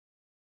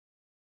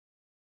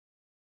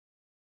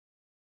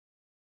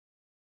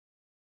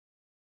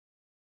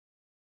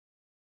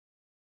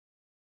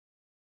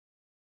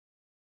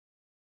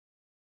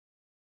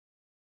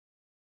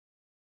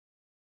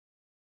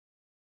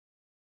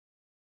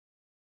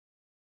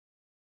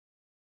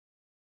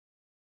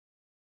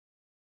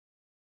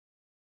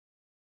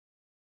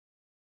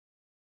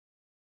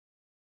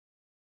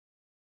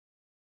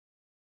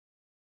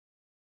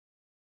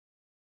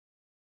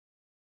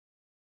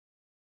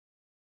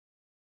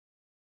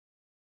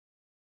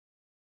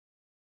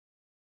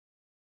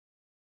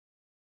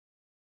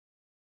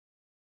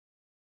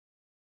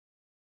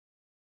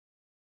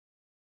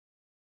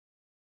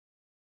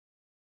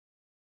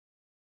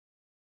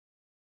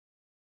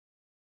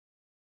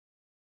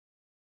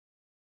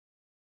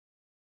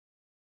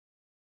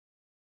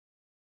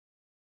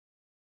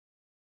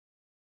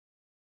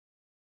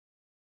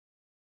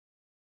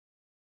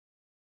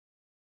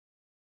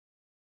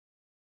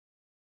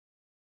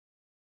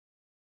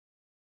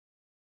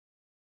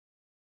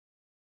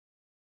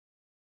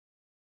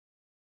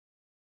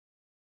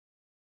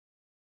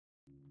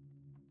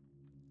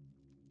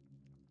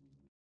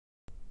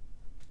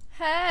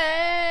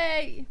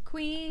Hey,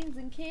 queens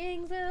and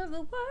kings of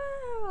the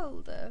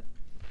world.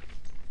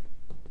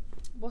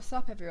 What's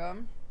up,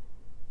 everyone?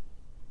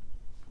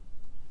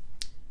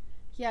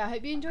 Yeah, I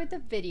hope you enjoyed the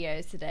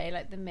videos today,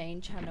 like the main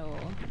channel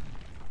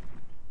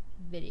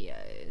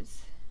videos.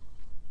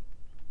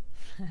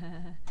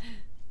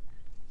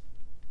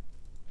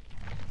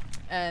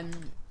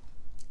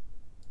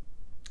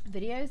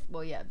 Videos?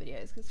 Well, yeah,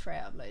 videos, because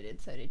Freya uploaded,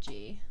 so did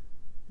G.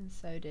 And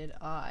so did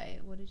I.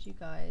 What did you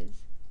guys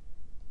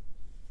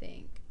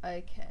think?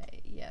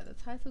 Okay, yeah, the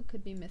title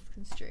could be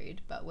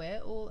misconstrued, but we're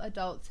all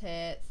adults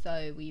here,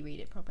 so we read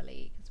it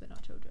properly, because we're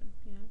not children,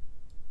 you know?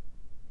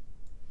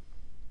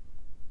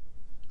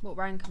 What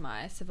rank am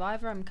I?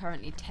 Survivor, I'm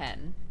currently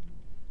 10.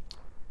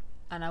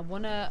 And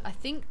I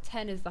think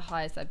 10 is the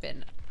highest I've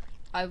been.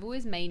 I've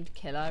always mained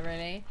killer,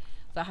 really,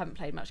 but I haven't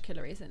played much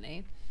killer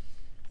recently.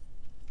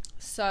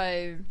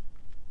 So,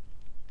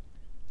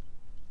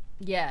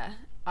 yeah,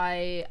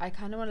 I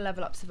kind of want to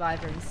level up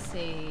Survivor and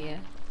see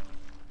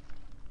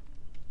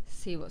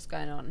what's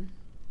going on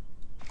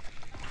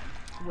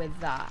with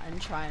that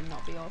and try and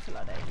not be awful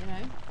at it, you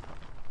know?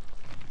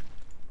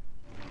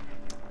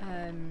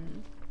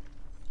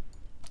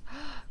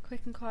 Quick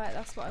and quiet,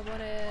 that's what I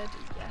wanted.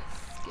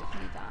 Yes, give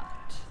me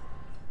that.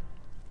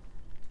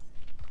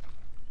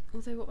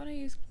 Although, what would I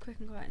use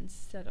quick and quiet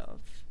instead of?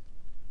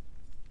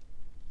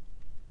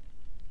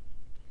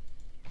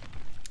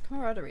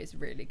 Camaraderie is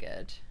really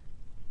good,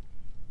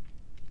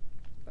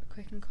 but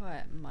quick and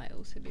quiet might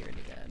also be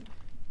really good,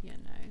 you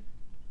know.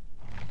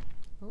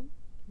 Oh,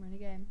 we're in a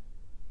game.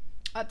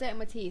 Update on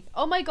my teeth.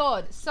 Oh my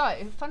god,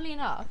 so funnily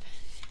enough,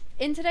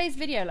 in today's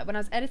video, like when I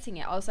was editing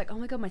it, I was like, oh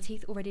my god, my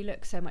teeth already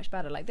look so much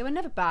better. Like they were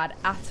never bad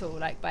at all,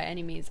 like by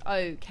any means.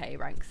 Okay,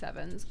 rank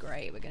 7's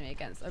great. We're going to be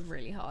against a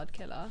really hard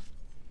killer.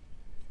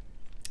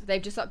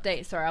 They've just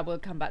updated, sorry, I will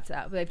come back to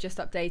that, but they've just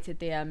updated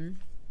the on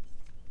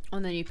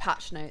the new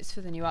patch notes for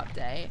the new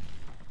update.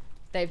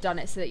 They've done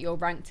it so that you're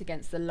ranked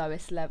against the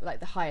lowest level, like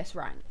the highest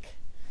rank.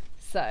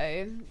 So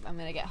I'm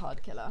gonna get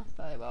hard killer,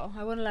 but well,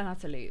 I want to learn how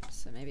to loop,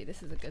 so maybe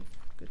this is a good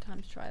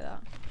time to try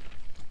that.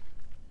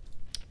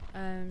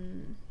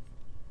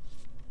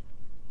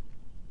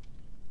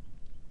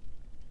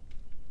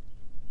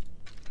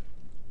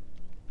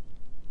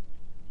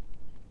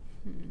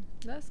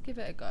 Let's give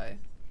it a go.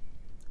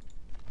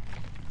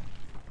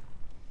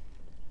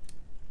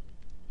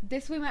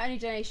 This will be my only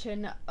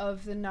donation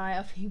of the night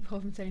after you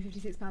pulled from only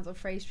 £56 on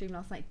Frey's stream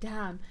last night.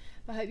 Damn.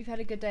 But I hope you've had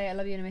a good day. I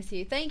love you and I miss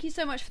you. Thank you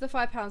so much for the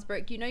 £5,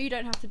 Brooke. You know you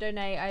don't have to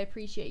donate. I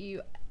appreciate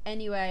you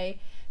anyway.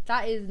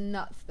 That is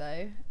nuts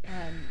though.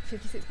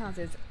 £56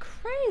 is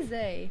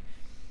crazy.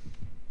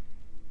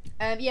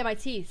 Yeah, my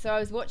teeth. So I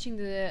was watching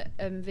the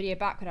video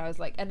back when I was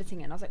like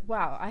editing it and I was like,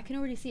 wow, I can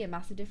already see a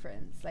massive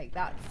difference. Like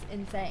that's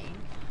insane.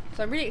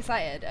 So I'm really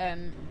excited.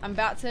 I'm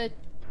about to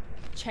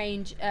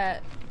change.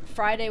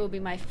 Friday will be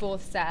my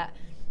 4th set,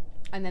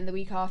 and then the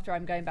week after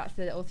I'm going back to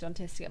the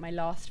orthodontist to get my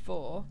last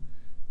 4.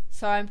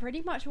 So I'm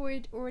pretty much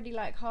already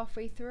like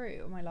halfway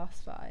through my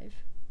last 5,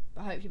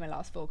 but hopefully my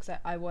last 4, because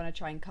I want to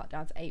try and cut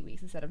down to 8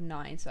 weeks instead of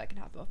 9, so I can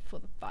have them off before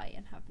the fight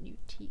and have new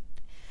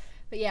teeth.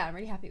 But yeah, I'm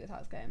really happy with how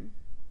it's going.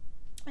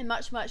 I'm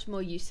much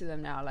more used to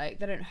them now. Like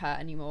they don't hurt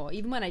anymore.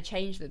 Even when I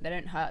change them, they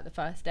don't hurt the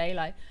first day.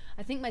 Like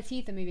I think my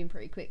teeth are moving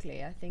pretty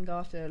quickly. I think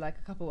after like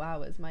a couple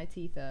hours my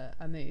teeth are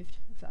moved,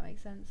 if that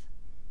makes sense.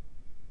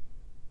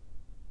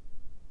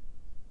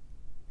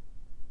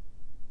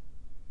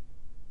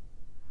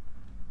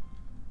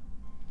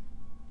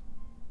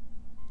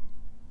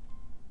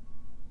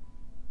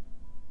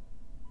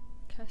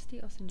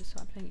 Kirsty Austin just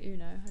started playing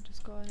Uno. I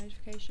just got a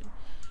notification.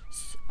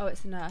 Oh,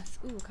 it's a nurse.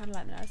 Ooh, kind of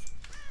like the nurse.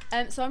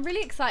 So I'm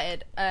really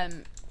excited.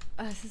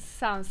 This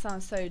sounds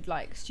so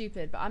like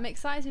stupid, but I'm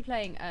excited to be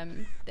playing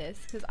this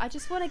because I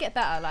just want to get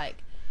better.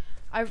 Like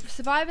I've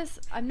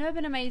never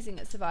been amazing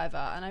at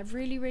Survivor, and I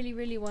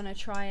really want to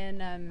try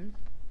and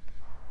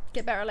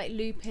get better at like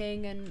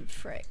looping and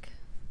frick.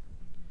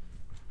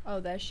 Oh,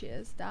 there she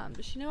is. Damn,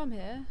 does she know I'm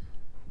here?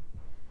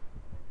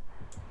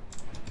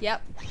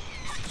 Yep.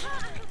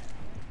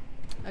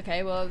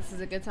 Okay, well, this is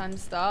a good time to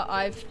start.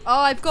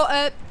 I've got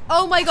a,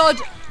 oh my god,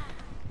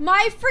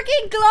 my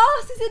freaking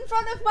glass is in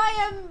front of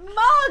my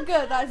mug.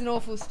 That is an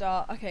awful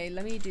start. Okay,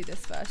 let me do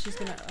this first. She's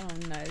gonna, oh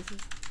no, this is,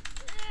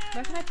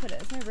 where can I put it?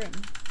 There's no room.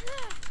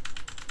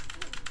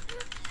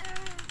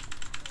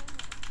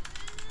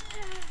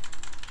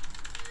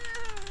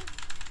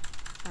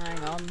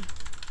 Hang on.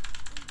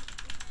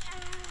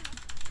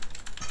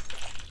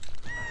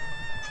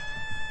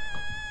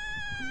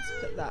 Let's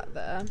put that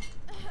there.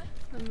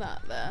 And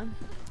that there.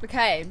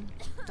 Okay,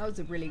 that was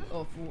a really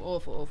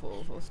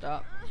awful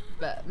start.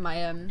 But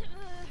my I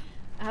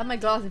had my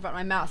glass in front of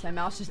my mouth, so my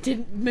mouth just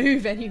didn't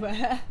move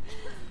anywhere.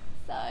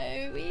 So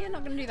we're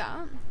not gonna do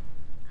that.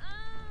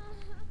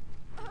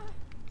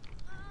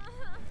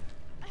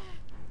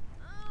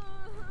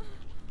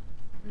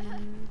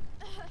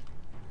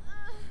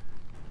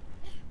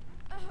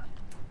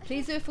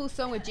 Please do a full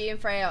song with G and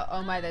Freya.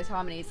 Oh my, those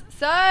harmonies.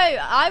 So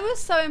I was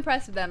so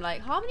impressed with them.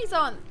 Like harmonies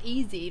aren't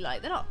easy.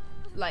 Like they're not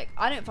like,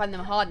 I don't find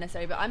them hard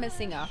necessarily, but I'm a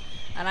singer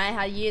and I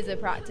had years of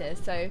practice.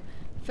 So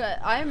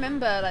I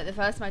remember like the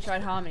first time I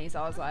tried harmonies,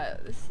 I was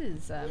like, this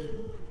is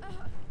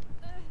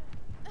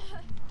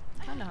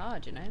kind of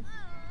hard, you know.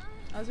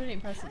 I was really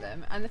impressed with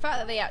them, and the fact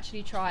that they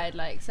actually tried,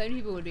 like, so many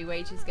people would be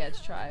way too scared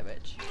to try,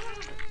 which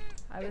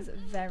I was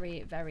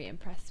very, very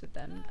impressed with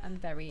them and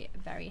very,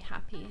 very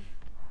happy,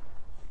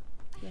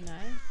 you know.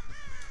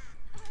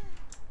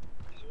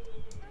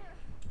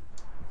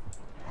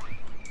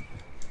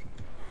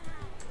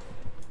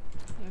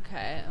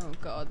 Okay, oh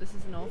god, this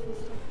is an awful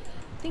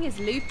thing. Is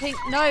looping.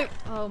 No!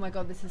 Oh my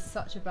god, this is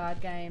such a bad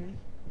game.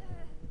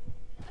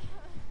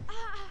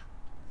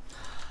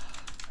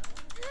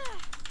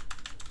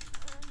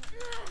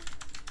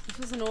 This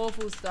was an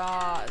awful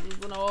start. This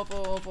was an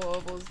awful, awful,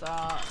 awful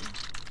start.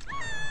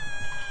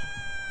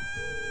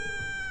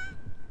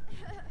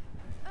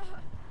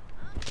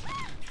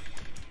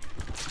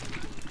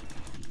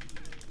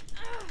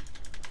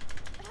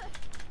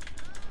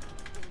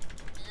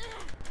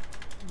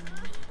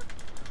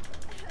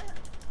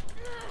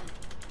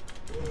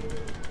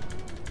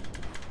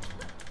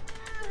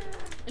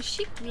 Is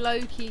she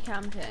low-key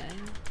camping?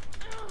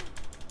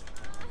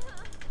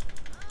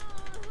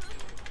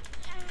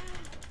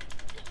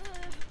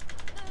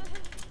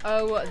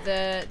 Oh,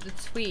 the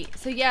tweet.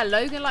 So yeah,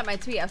 Logan liked my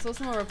tweet. I saw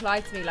someone reply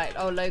to me like,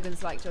 oh,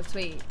 Logan's liked your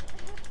tweet.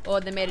 Or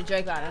they made a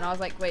joke about it, and I was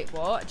like, wait,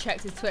 what? I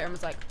checked his Twitter and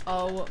was like,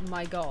 oh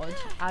my god.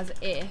 As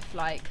if,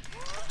 like...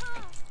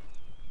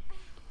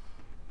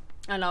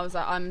 And I was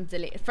like, I'm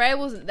deleting. Freya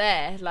wasn't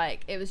there.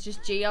 Like, it was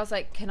just G. I was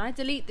like, can I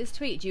delete this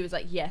tweet? G was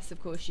like, yes,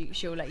 of course,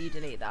 she'll let you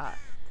delete that.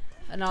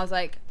 And I was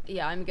like,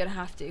 yeah, I'm gonna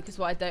have to. Because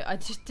I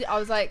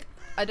was like,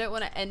 I don't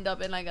want to end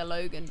up in like a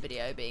Logan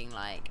video being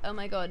like, oh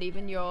my god,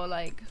 even your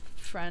like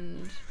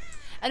friend.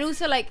 And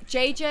also like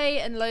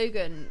JJ and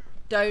Logan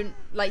don't,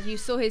 like, you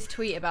saw his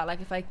tweet about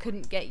like, if I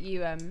couldn't get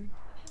you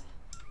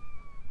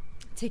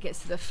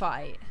tickets to the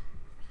fight,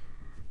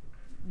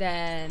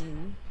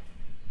 then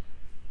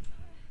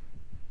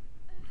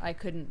I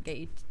couldn't get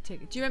you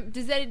tickets. Do you remember,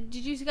 did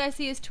you guys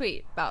see his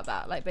tweet about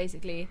that? Like,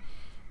 basically,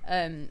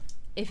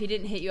 if he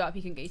didn't hit you up,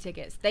 he couldn't get you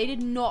tickets. They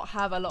did not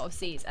have a lot of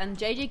seats, and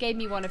JJ gave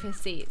me one of his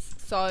seats.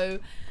 So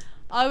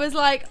I was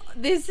like,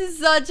 this is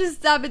such a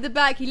stab in the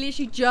back. He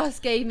literally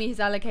just gave me his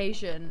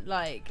allocation.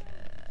 Like,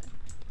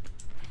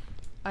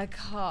 I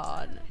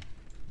can't.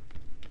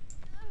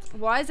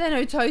 Why is there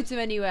no totem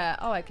anywhere?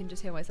 Oh, I can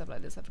just heal myself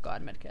like this. I forgot I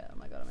had medkit. Oh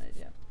my god, I'm an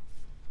idiot.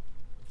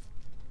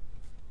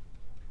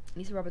 I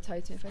need to rub a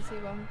totem if I see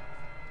one.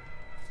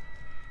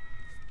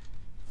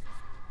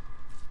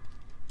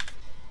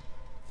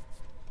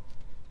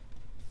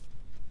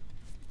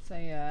 So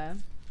yeah.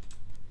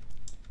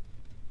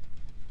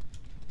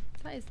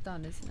 That is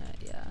done, isn't it?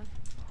 Yeah.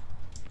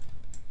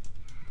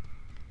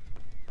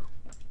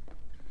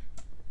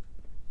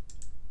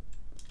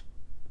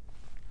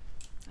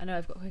 I know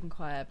I've got quick and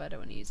quiet, but I don't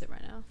want to use it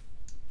right now.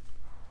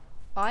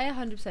 I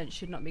 100%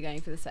 should not be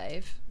going for the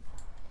save,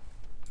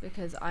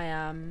 because I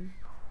am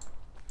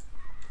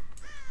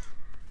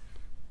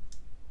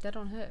dead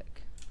on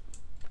hook.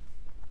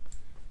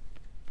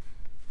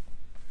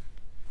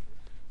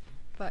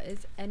 But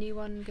is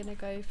anyone gonna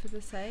go for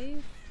the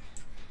save?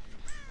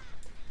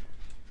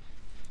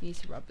 Need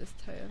to rub this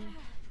totem.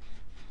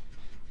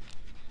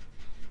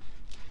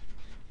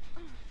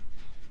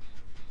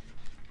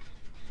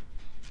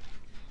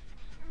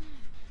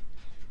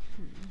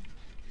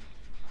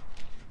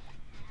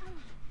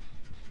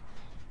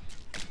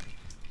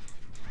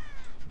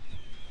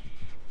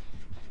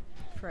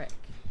 Frick.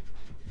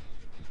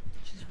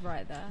 She's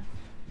right there.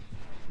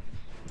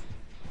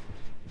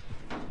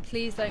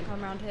 Please don't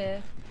come around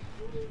here.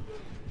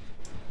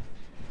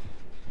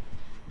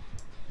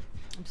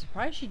 I'm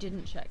surprised she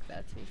didn't check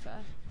there, to be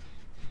fair.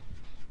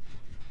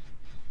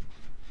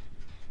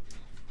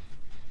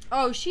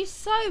 Oh, she's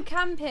so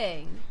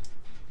camping.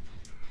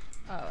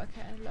 Oh,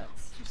 okay,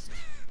 let's just...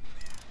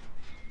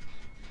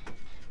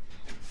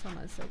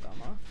 Someone's still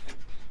gone off.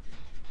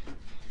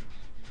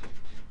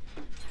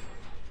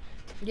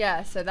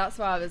 Yeah, so that's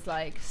why I was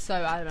like so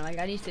adamant. Like,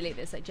 I need to delete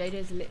this. Like,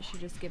 JJ's literally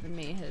just given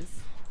me his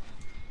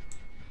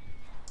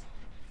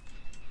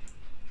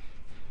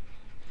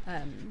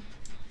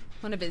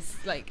one of his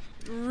like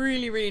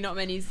really not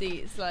many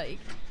seats. Like,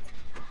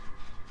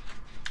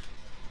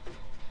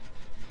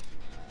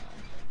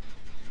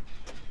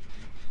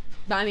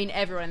 but I mean,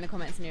 everyone in the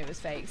comments knew it was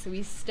fake. So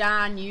we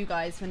stan you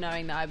guys for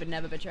knowing that I would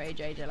never betray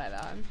JJ like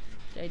that.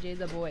 JJ's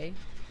a boy.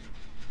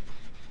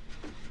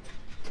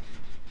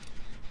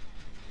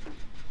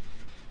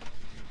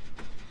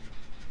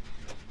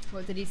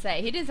 What did he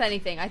say? He didn't say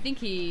anything. I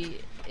think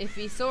if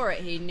he saw it,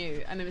 he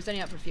knew. I mean, it was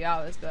only up for a few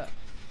hours, but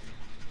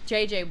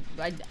JJ,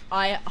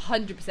 I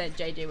 100%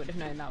 JJ would have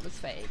known that was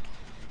fake.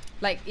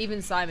 Like,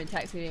 even Simon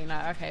texted me being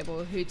like, okay,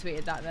 well, who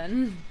tweeted that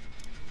then?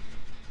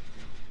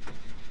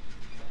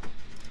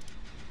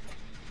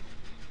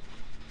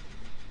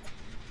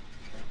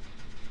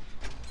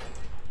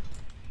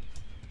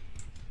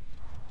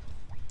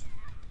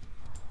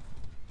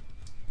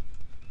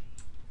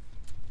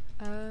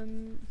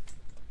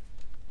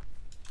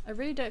 I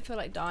really don't feel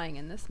like dying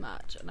in this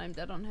match, and I'm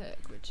dead on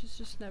hook, which is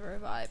just never a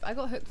vibe. I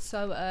got hooked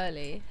so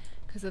early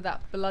because of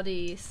that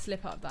bloody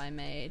slip up that I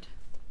made.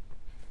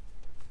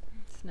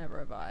 It's never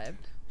a vibe.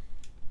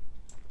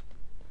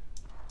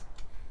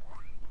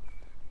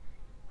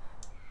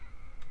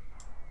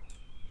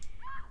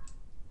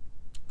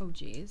 Oh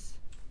jeez.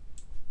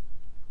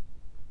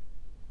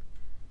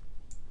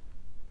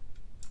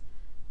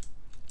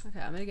 Okay,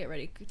 I'm gonna get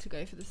ready to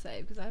go for the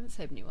save because I haven't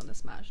saved anyone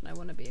this match and I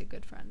want to be a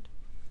good friend.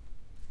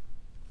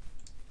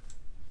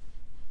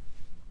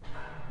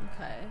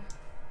 Okay.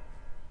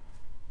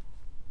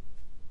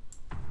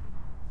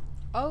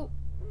 Oh!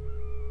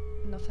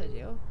 Not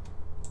ideal.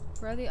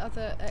 Where are the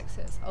other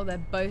exits? Oh, they're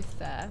both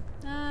there.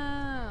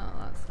 Oh,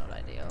 that's not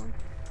ideal.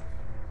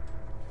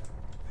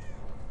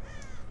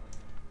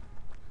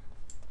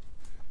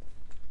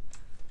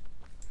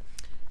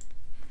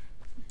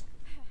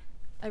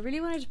 I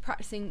really wanted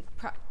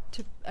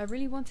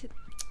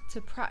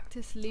to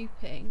practice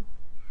looping,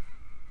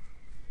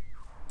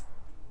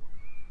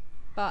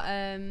 but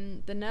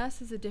the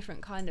nurse is a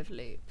different kind of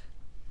loop.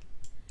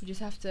 You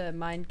just have to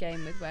mind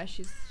game with where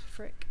she's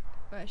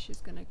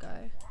gonna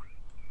go.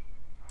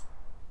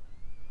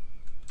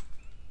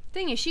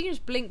 Thing is, she can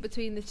just blink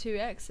between the two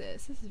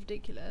exits. This is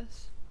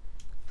ridiculous.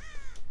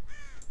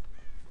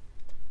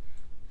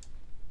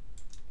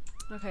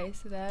 Okay,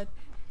 so they're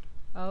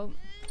oh.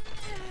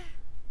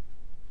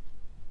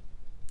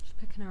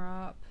 Picking her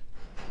up.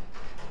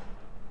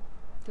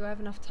 Do I have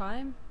enough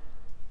time?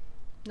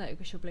 No,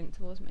 because she'll blink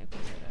towards me. Of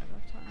course I don't have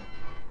enough time.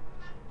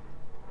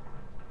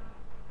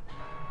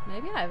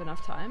 Maybe I have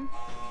enough time.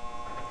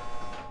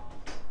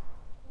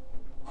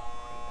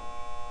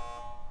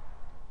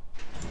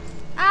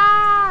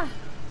 Ah!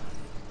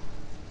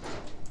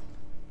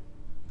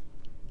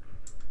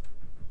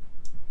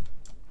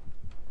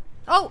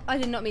 Oh, I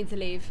did not mean to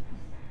leave.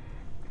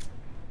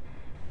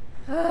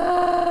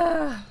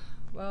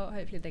 Well,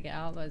 hopefully they get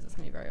out, otherwise it's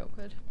going to be very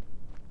awkward.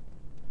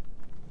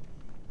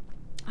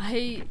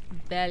 I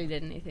barely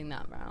did anything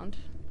that round.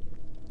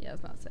 Yeah, I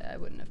was about to say, I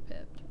wouldn't have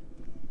pipped.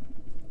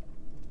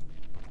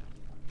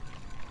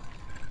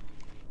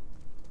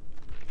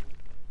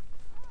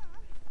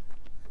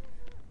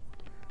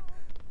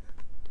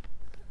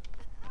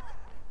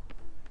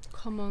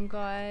 Come on,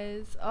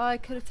 guys. Oh, I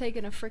could have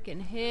taken a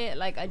freaking hit.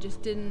 Like, I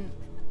just didn't...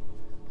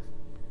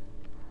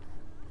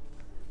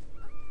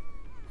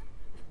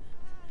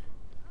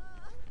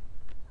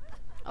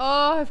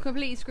 Oh, I've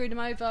completely screwed him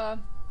over.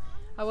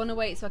 I want to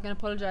wait so I can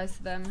apologise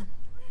to them.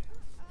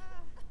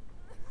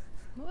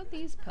 What are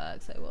these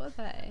perks? Like, what are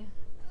they?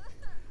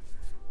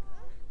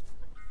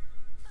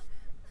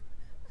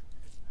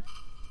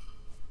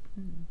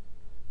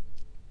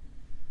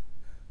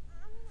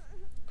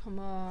 Come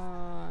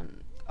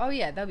on. Oh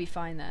yeah, they'll be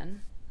fine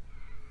then.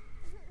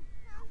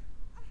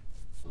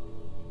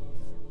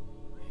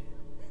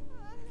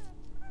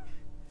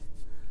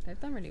 They've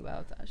done really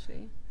well,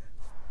 actually.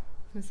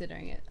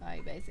 Considering it, I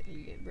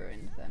basically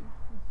ruined them.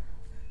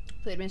 So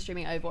they'd been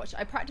streaming Overwatch.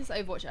 I practiced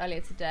Overwatch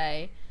earlier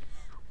today,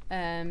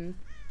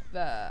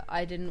 but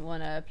I didn't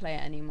want to play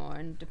it anymore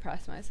and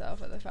depress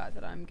myself at the fact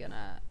that I'm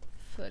gonna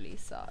fully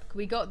suck.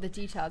 We got the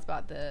details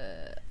about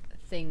the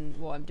thing,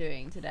 what I'm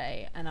doing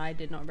today, and I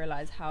did not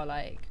realize how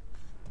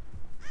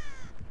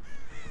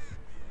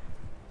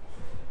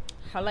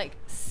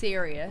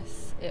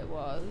serious it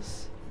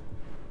was.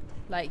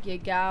 Like, your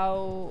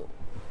gal...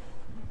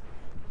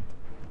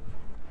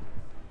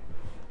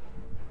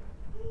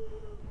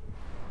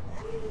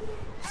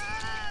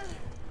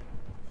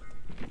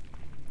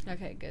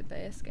 Okay, good,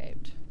 they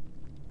escaped.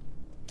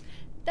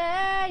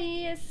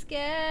 They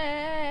escaped.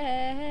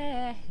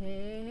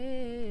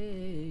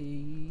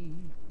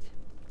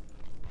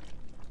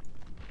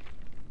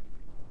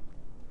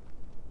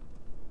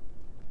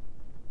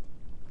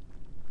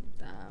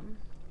 Damn.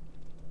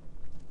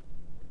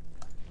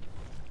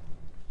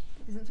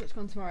 Isn't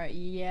TwitchCon tomorrow?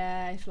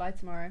 Yeah, I fly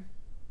tomorrow.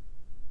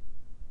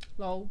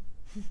 Lol.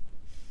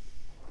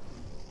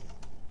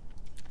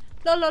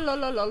 Lol lol lol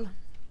lol lol.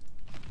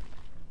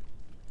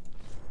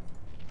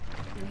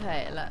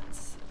 Okay,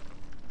 let's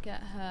get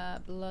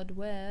her blood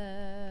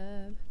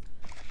web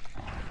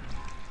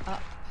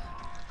up.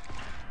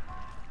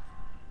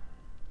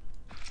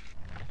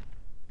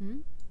 Hmm?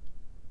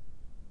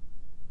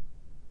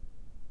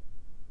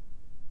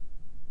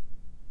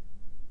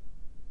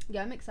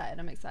 Yeah, I'm excited,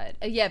 I'm excited.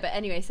 Yeah, but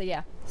anyway, so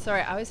yeah.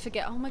 Sorry, I always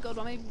forget. Oh my god,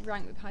 why am I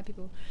ranked with high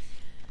people?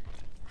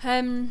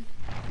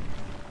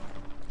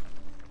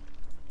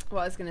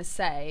 What I was gonna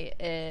say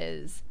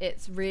is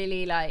it's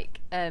really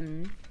like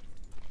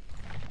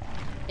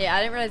yeah,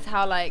 I didn't realize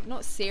how like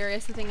not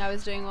serious the thing I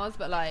was doing was,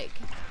 but like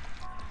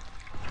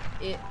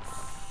it's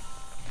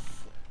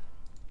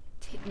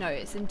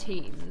in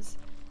teams,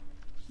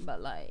 but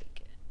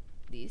like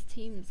these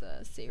teams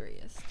are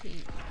serious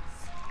teams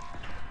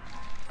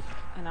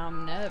and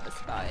I'm nervous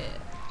about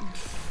it.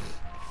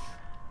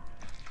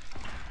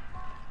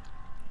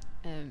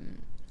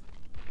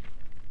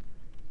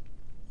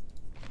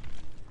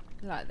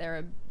 Like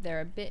they're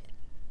a bit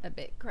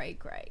grey.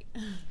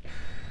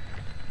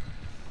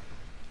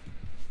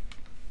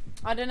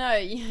 I don't know.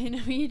 You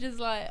know, you just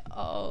like,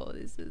 oh,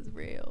 this is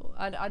real.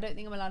 I don't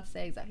think I'm allowed to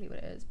say exactly what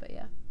it is, but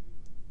yeah.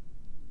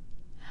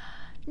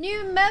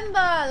 New member,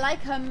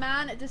 like a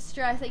man at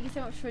distress. Thank you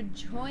so much for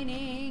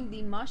joining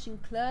the Martian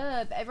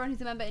Club. Everyone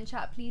who's a member in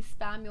chat, please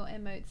spam your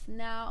emotes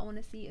now. I want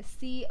to see a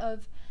sea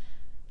of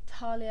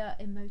Talia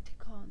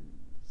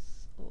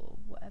emoticons, or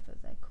whatever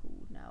they're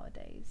called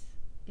nowadays.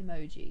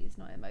 Emojis,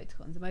 not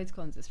emoticons.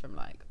 Emoticons is from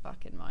like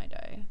back in my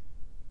day.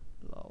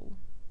 Lol.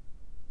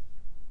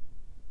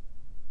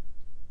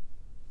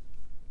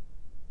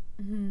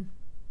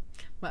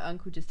 My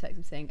uncle just texted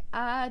me saying,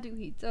 "I do,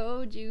 he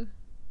told you."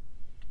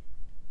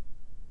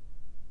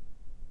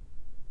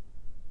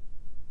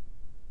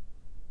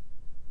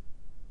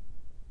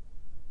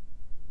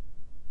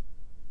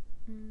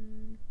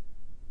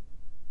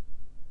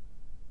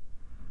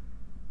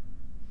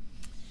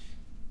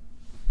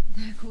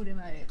 They're called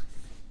emotes.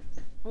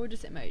 Or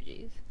just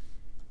emojis.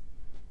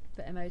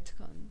 But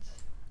emoticons.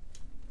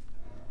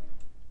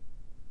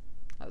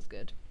 That was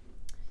good.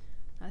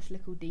 Nice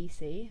little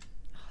DC.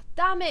 Oh,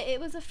 damn it, it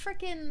was a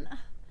freaking...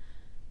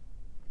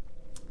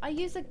 I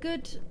used a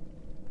good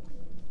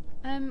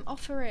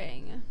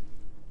offering.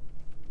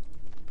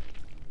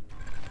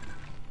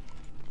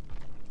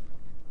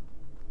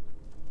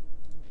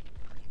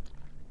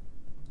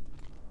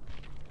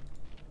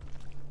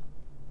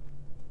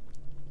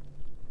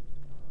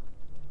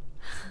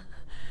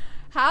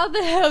 How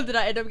the hell did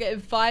I end up getting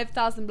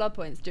 5,000 blood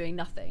points doing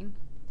nothing?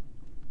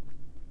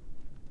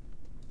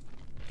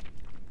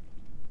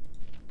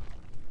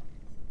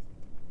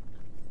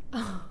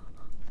 Oh.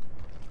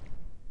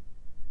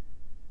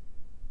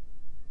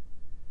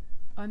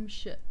 I'm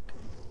shook.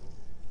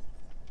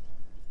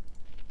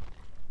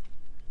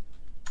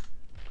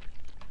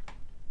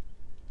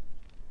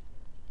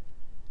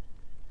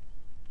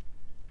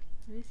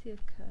 Let me see if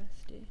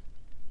Kirsty.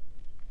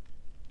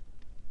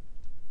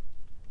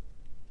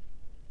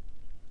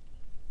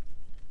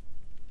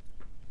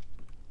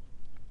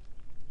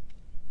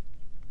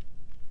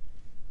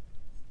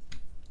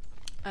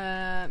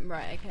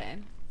 Right, okay.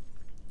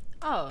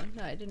 Oh,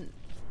 no, I didn't.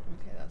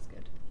 Okay, that's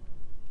good.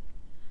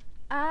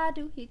 I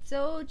do, he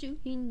told you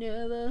he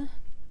never.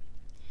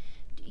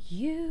 Do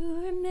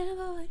you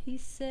remember what he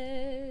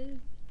said?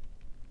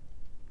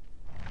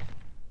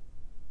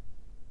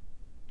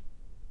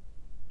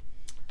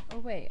 Oh,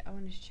 wait, I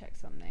wanted to check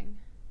something.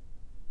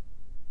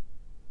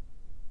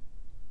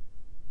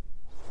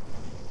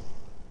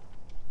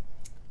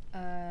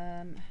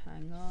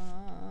 Hang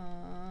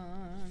on.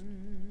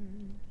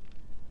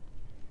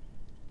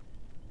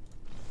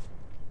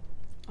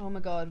 Oh my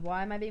god,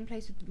 why am I being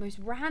placed with the most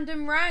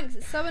random ranks?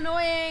 It's so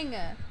annoying!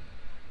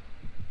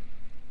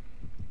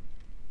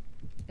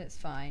 It's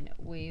fine,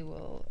 we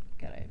will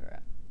get over it.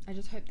 I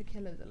just hope the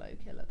killer's a low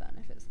killer then,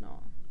 if it's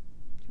not.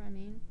 Do you know what I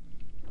mean?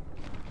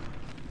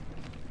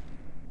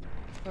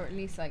 Or at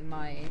least like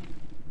my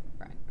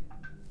rank.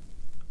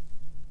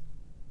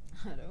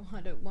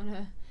 I don't want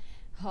a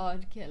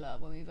hard killer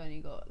when we've only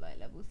got like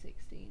level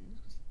 16.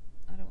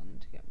 I don't want them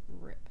to get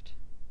ripped,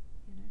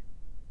 you know?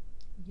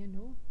 You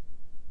know?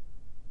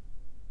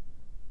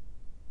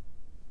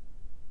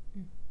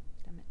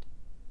 Damn it.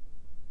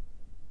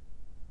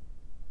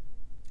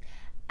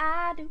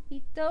 I do,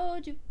 he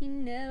told you he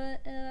never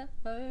ever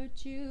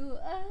hurt you.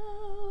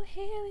 Oh,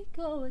 here we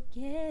go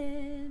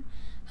again.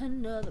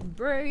 Another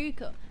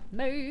breakup,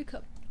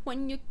 makeup.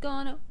 When you're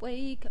gonna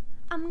wake up,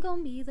 I'm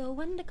gonna be the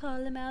one to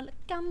call him out. Look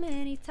how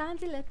many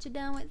times he let you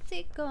down. When's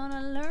he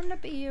gonna learn to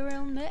be a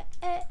real man?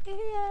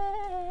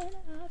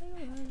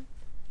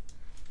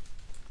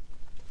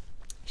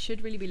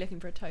 Should really be looking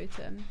for a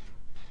totem.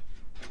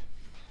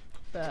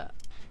 But,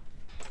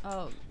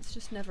 oh, it's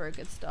just never a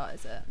good start,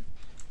 is it?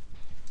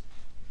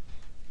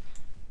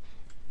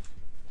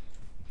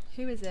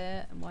 Who is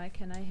it and why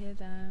can I hear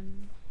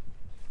them?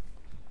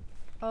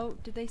 Oh,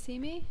 did they see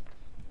me?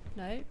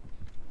 No.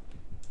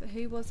 But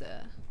who was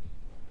it?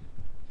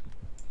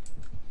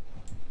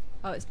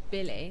 Oh, it's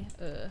Billy.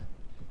 Ugh.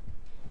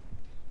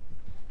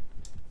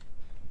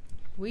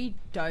 We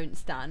don't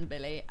stand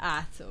Billy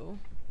at all.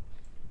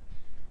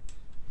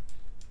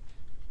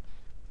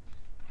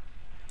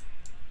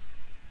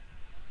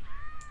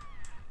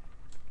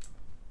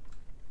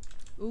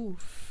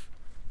 Oof.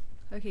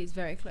 Okay, he's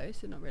very close,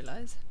 did not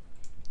realise.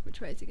 Which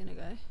way is he gonna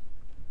go?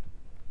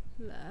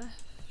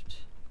 Left.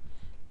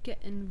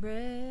 Getting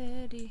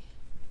ready.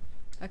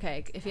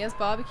 Okay, if he has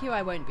barbecue,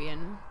 I won't be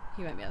in.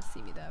 He won't be able to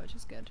see me there, which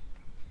is good.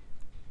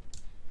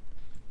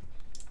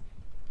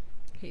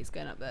 He's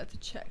going up there to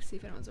check, see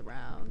if anyone's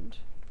around.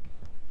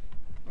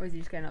 Or is he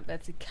just going up there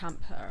to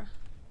camp her?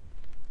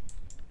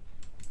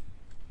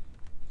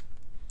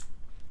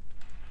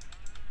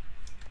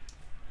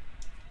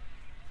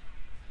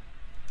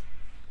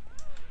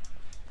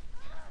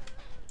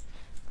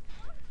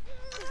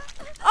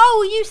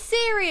 Oh, are you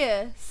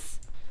serious?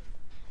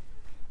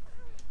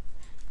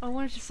 I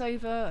wanted to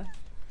save her.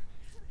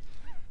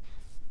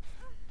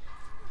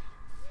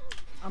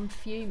 I'm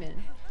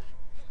fuming.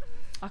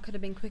 I could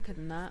have been quicker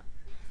than that.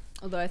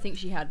 Although I think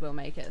she had will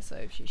make it,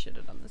 so she should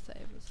have done the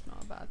save. It's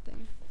not a bad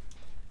thing.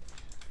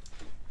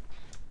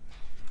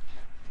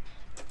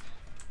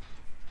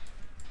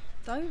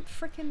 Don't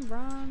freaking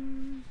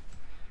run.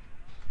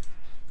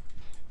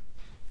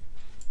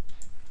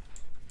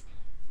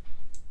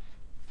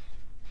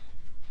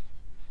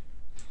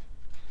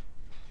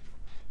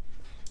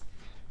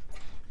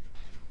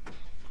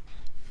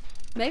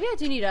 Maybe I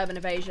do need urban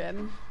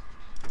evasion.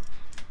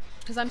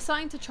 Because I'm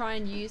starting to try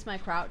and use my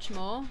crouch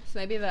more. So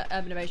maybe the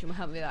urban evasion will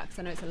help me with that because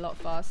I know it's a lot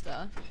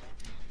faster.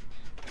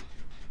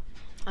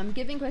 I'm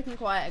giving quick and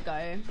quiet a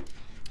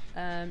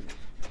go.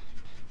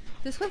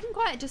 Does quick and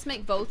quiet just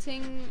make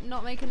vaulting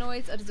not make a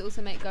noise, or does it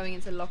also make going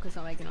into lockers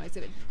not make a noise?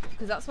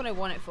 Because that's what I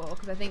want it for,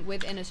 because I think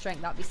with inner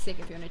strength that'd be sick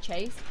if you're in a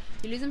chase.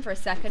 You lose them for a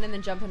second and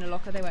then jump in a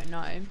locker, they won't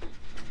know.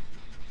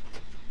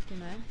 You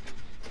know?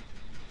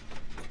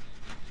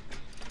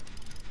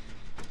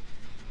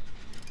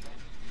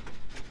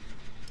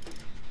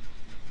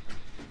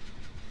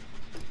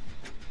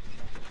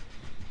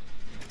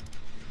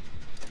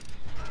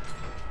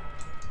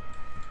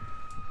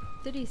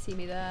 Did he see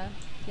me there?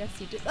 Yes,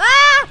 he did.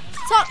 Ah!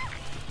 Stop!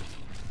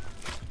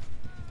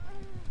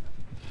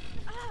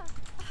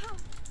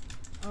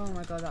 Oh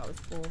my god, that was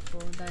awful.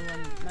 No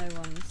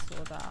one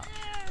saw that.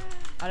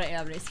 I don't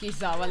have an excuse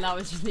for that one. That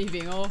was just me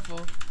being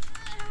awful.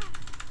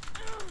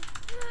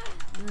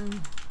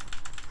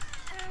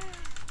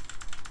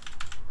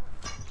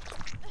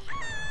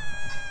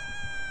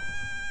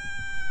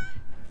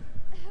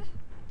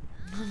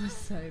 That was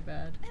so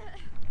bad.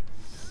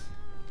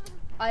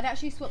 I'd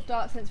actually swap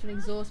Dark Sense for an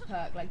exhaust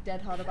perk, like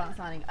dead hard or balance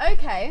landing.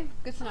 Okay,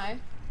 good to know.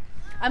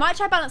 I might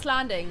try balance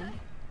landing,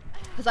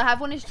 because I have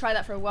wanted to try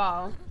that for a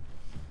while.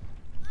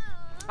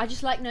 I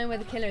just like knowing where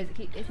the killer is.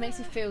 It makes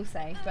you feel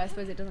safe, but I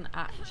suppose it doesn't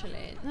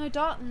actually. No,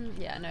 Dark,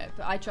 yeah, no,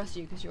 but I trust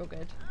you because you're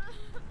good.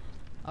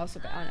 I'll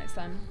swap it out next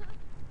time.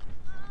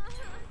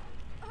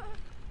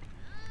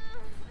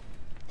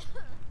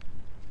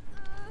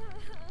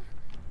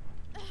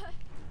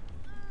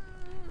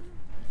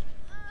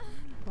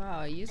 Wow,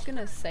 are you just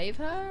gonna save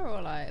her,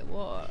 or like,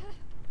 what?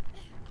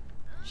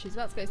 She's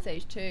about to go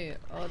stage 2.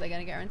 Oh, they're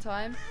gonna get her in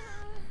time?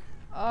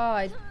 Oh,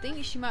 I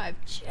think she might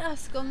have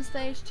just gone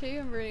stage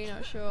 2, I'm really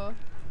not sure.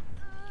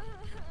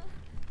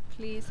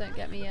 Please don't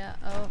get me yet.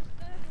 Oh.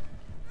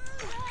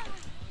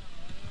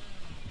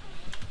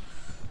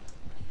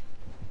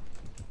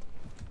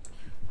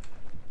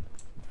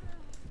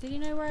 Did he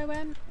know where I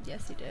went?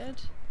 Yes, he did.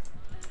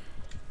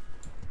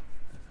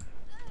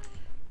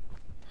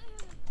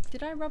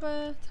 Did I rob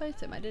a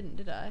totem? I didn't,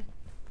 did I?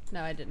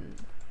 No, I didn't.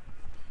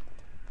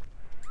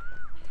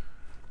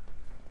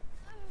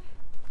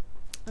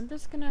 I'm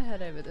just gonna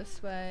head over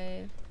this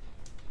way.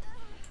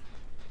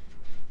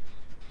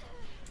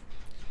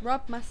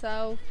 Rob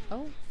myself.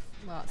 Oh,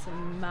 well, that's a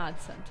mad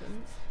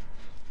sentence.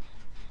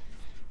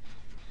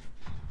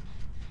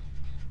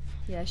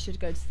 Yeah, I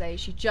should go to stage.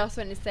 She just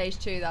went to stage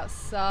 2. That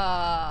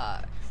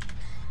sucks.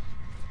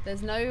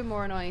 There's no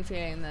more annoying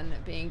feeling than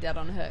being dead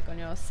on hook on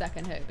your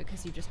second hook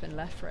because you've just been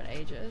left for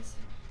ages.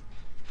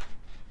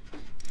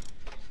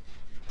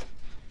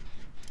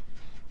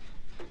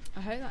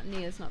 I hope that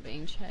Nia's not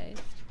being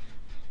chased.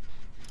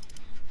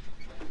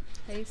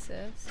 Hey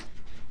sis.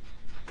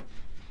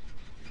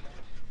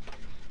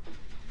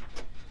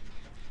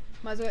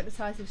 Might as well get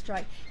Decisive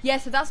Strike. Yeah,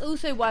 so that's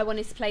also why I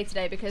wanted to play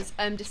today, because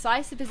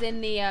Decisive is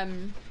in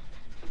the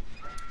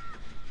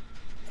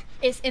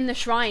it's in the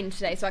shrine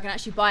today, so I can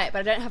actually buy it, but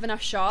I don't have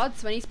enough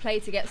shards, so I need to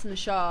play to get some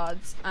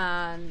shards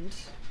and,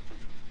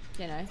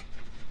 you know,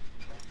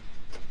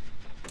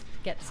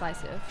 get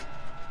Decisive.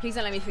 Please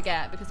don't let me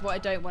forget, because what I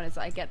don't want is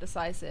that I get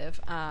Decisive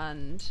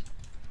and,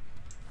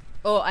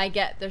 or I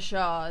get the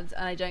shards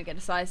and I don't get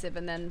Decisive,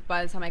 and then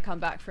by the time I come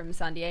back from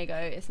San Diego,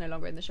 it's no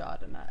longer in the shard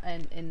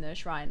and in the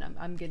shrine.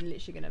 I'm literally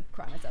gonna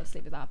cry myself to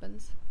sleep if that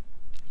happens.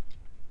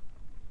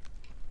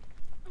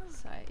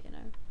 So, you know.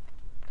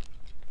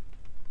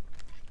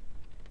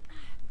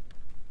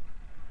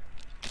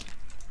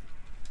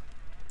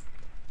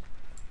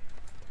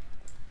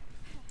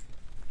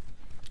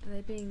 Are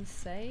they being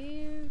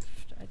saved?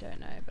 I don't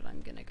know, but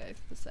I'm gonna go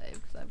for the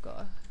save because I've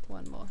got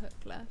one more hook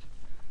left.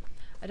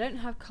 I don't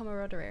have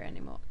camaraderie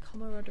anymore,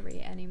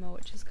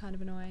 which is kind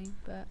of annoying,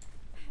 but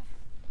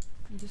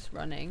I'm just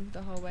running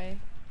the whole way.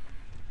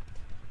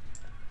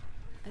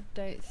 I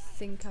don't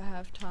think I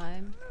have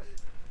time.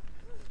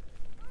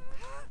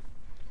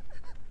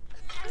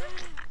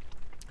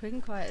 Quick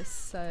and Quiet is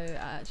so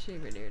actually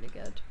really, really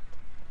good.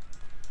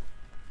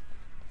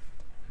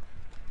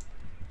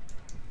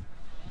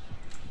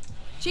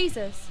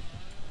 Jesus!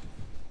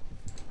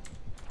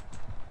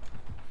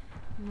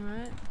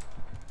 Alright.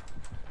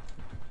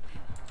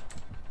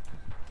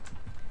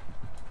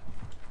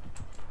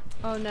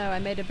 Oh no, I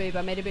made a boob,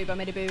 I made a boob, I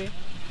made a boob.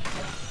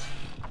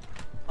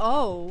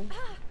 Oh!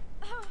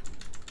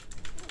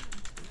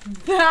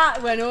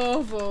 That went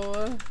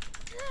awful!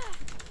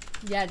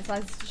 Yeah,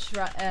 Decisive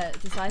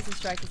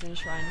Strike is in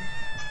Shrine.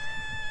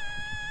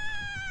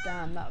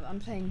 Damn, I'm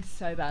playing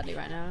so badly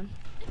right now.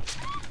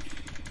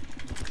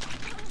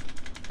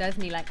 There's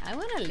me like, I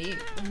wanna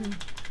leave.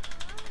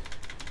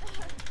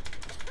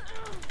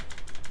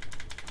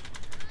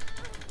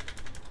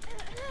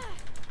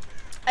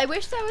 I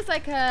wish there was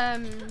like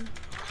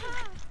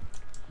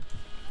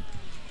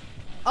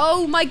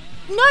oh my,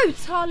 no,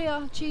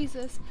 Talia,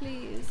 Jesus,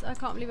 please. I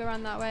can't believe I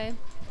ran that way.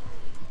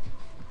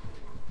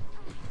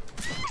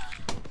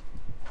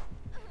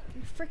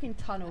 You freaking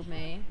tunneled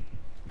me.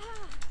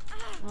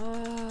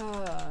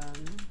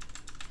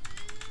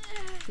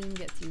 Didn't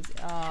get to use it.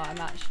 Oh, I'm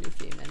actually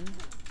fuming.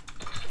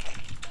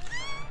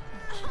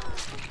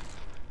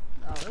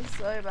 That was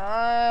so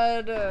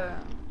bad.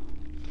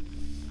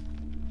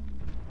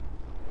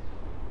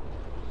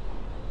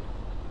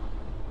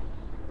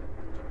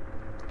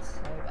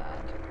 So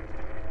bad.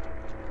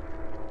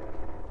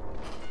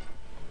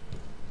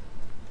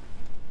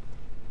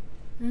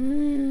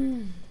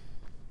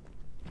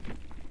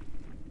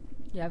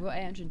 Yeah, I've got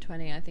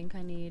 820. I think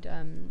I need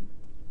I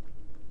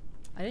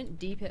didn't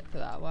deep it for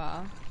that.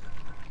 Wow.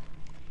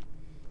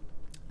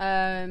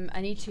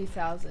 I need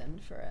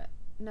 2,000 for it.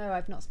 No,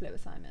 I've not split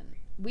with Simon.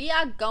 We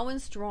are going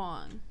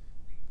strong.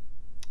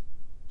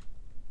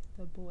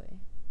 The boy.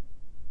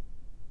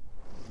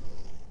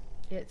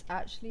 It's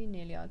actually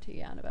nearly our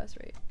 2-year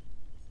anniversary.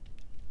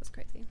 That's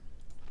crazy.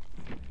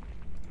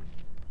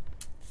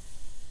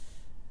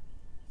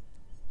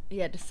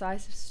 Yeah,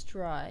 decisive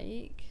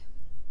strike.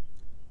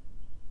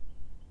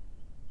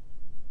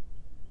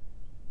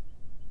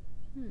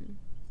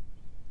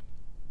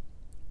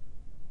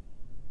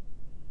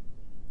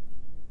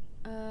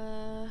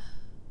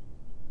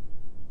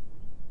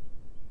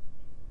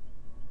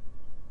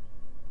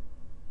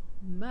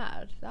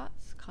 Mad.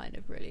 That's kind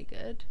of really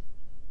good.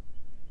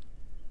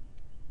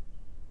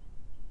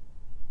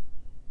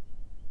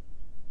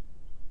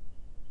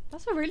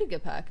 That's a really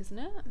good perk, isn't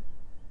it?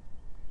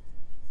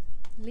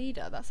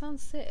 Leader. That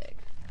sounds sick.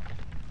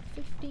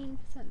 15%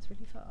 is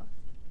really fast.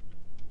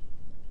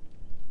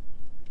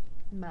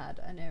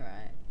 Mad. I know,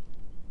 right?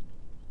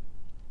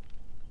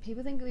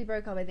 People think we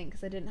broke up, I think,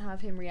 because I didn't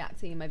have him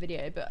reacting in my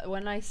video. But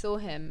when I saw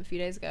him a few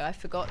days ago, I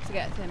forgot to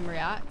get him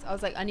react. I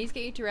was like, I need to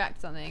get you to react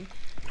to something.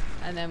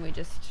 And then we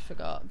just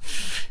forgot.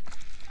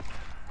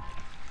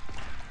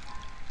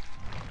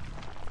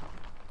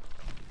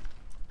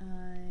 I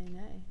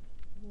know.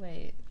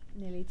 Wait,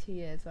 nearly 2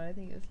 years, but I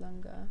think it was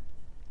longer.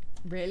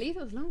 Really? It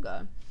was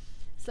longer.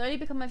 Slowly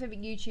become my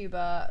favourite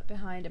YouTuber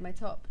behind in my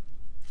top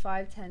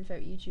 5-10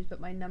 favourite YouTubers, but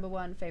my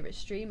 #1 favourite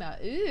streamer.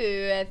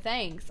 Ooh,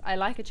 thanks. I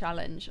like a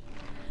challenge.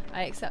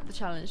 I accept the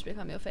challenge to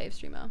become your fave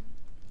streamer.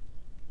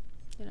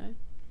 You know.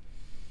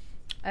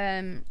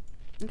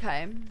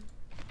 Okay.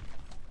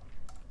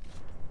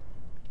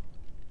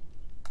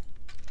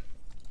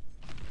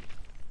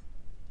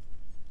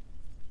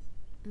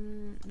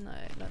 No,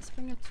 let's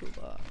bring a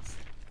toolbox.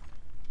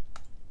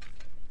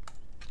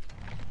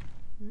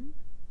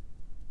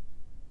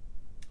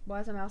 Why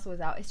is my mouse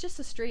always out? It's just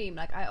a stream.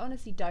 Like, I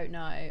honestly don't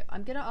know.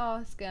 I'm gonna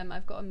ask.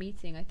 I've got a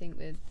meeting, I think,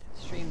 with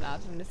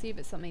Streamlabs. I'm gonna see if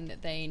it's something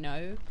that they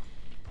know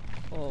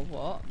or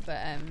what. But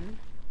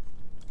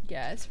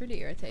yeah, it's really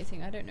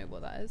irritating. I don't know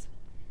what that is.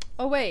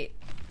 Oh wait,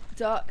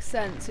 Dark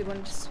Sense. We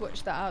wanted to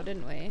switch that out,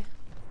 didn't we?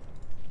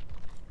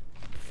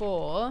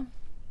 For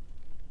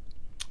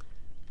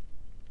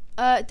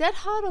Dead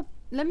Hard. Or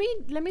let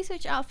me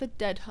switch it out for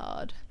Dead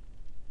Hard.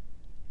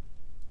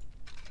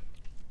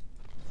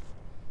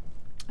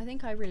 I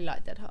think I really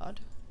like Dead Hard,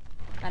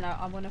 and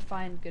I want to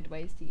find good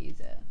ways to use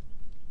it.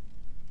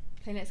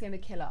 Okay, next game, a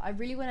killer. I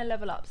really want to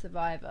level up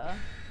Survivor.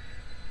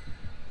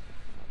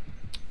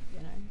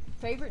 You know,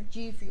 favorite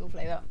G Fuel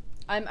flavor.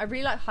 I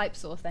really like Hype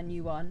Sauce, their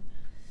new one.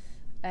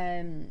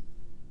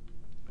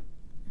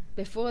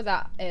 Before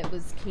that, it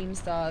was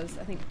Keemstar's.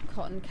 I think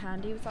Cotton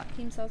Candy was that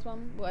Keemstar's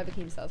one. Whatever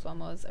Keemstar's one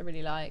was, I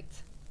really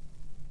liked.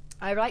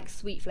 I like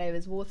sweet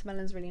flavors.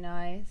 Watermelon's really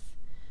nice.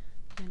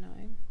 You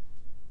know.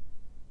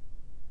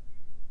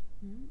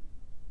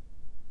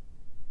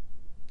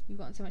 You've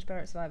gotten so much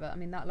better at Survivor. I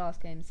mean, that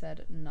last game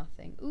said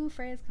nothing. Ooh,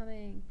 Freya's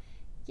coming.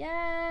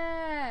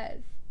 Yes!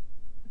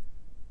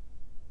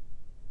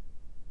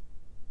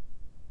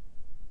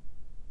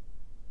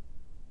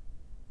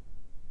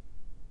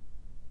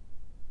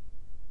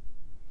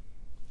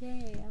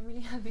 Yay, I'm really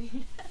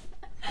happy.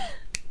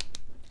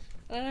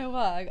 I don't know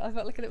why. I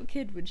felt like a little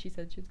kid when she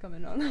said she was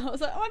coming on. I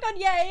was like, oh my god,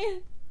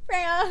 yay!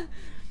 Freya!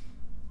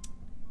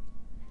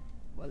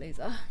 What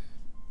laser?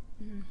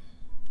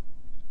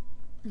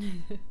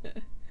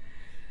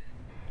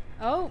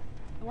 Oh,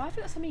 why have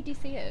I got so many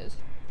DCs?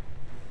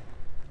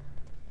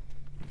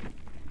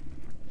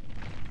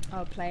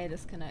 Oh, player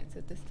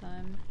disconnected this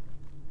time.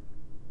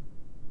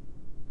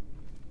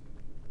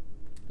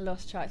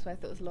 Lost tracks, but I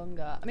thought it was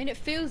longer. I mean, it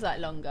feels like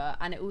longer,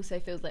 and it also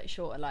feels like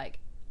shorter. Like,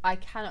 I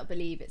cannot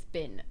believe it's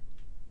been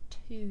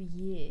 2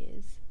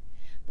 years.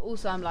 But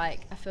also, I'm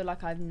like, I feel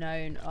like I've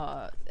known,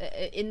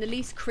 in the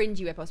least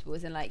cringy way possible,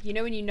 as in, like, you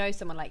know when you know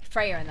someone like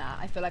Freya and that,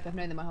 I feel like I've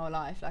known them my whole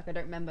life. Like, I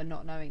don't remember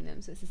not knowing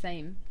them, so it's the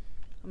same.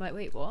 I'm like,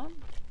 wait, what?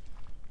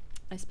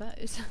 I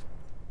suppose.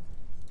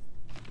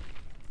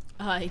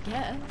 I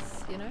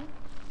guess, you know?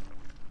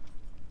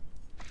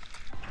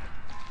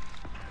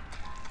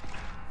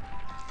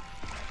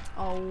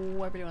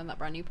 Oh, I really want that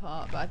brand new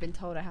part, but I've been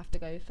told I have to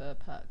go for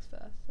perks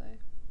first, so.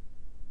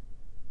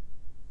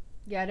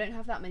 Yeah, I don't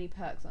have that many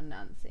perks on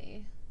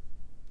Nancy.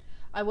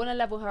 I want to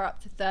level her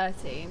up to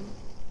 30.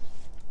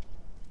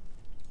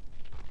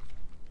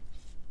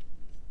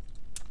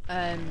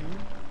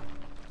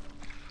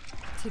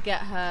 To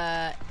get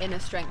her inner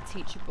strength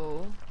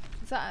teachable.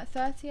 Is that at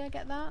 30 I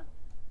get that?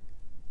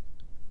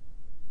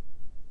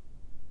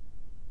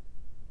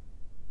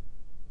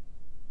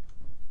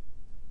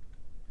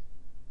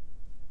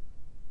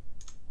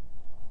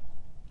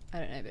 I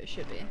don't know, but it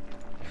should be.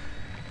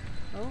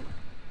 Oh.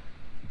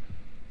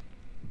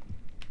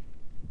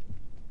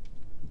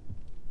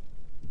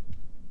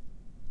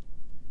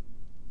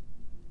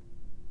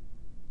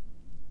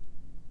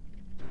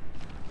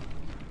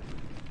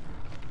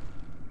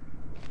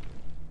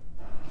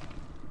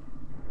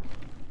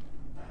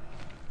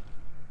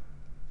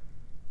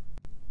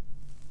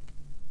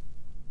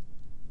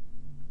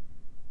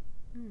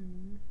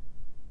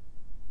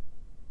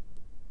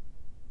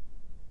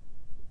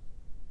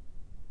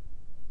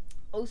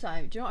 Also,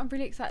 do you know what I'm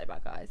really excited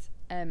about, guys?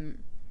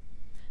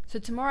 So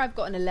tomorrow I've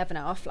got an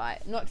 11-hour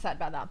flight. I'm not excited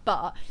about that,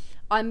 but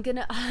I'm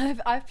gonna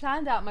I've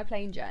planned out my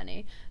plane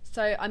journey.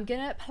 So I'm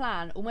gonna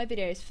plan all my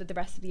videos for the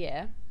rest of the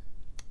year.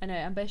 I know,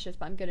 ambitious,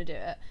 but I'm gonna do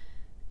it.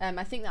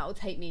 I think that will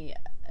take me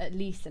at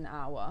least an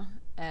hour.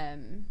 I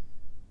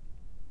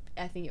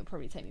think it'll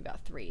probably take me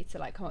about 3 to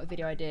like come up with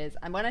video ideas.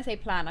 And when I say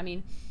plan, I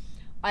mean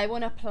I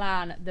want to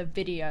plan the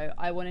video.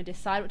 I want to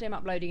decide what day I'm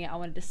uploading it. I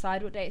want to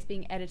decide what day it's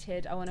being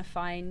edited. I want to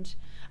find...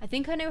 I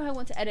think I know how I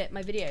want to edit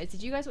my videos.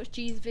 Did you guys watch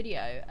G's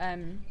video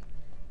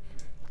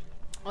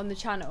on the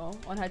channel,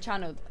 on her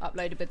channel,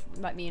 uploaded with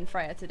like me and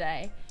Freya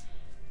today?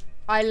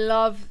 I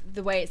love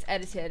the way it's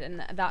edited,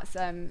 and that's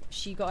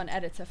she got an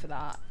editor for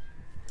that.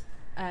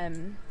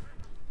 And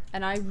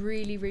I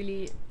really,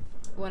 really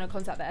want to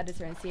contact the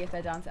editor and see if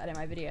they're down to edit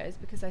my videos,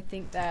 because I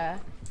think they're...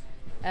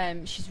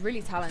 she's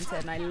really talented,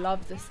 and I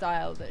love the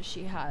style that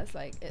she has.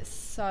 Like, it's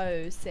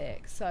so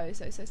sick. So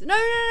no,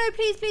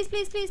 please, please,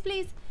 please, please,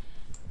 please,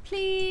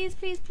 please,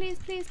 please, please,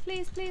 please,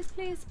 please, please,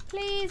 please,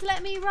 please,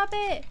 let me rub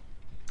it.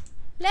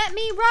 Let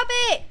me rub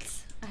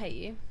it. I hate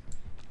you.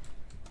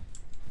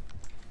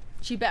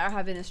 She better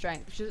have inner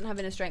strength. If she doesn't have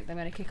inner strength, I'm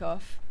gonna kick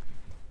off.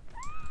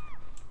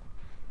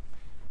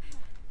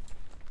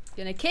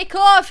 Gonna kick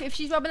off. If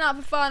she's rubbing out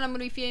for fun, I'm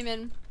gonna be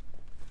fuming.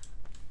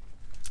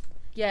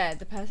 Yeah,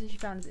 the person she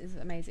found is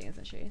amazing,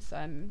 isn't she? So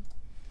I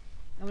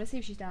want to see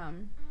if she's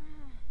down.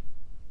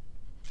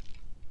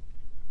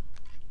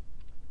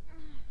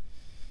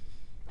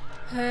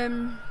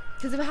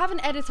 Because if I have an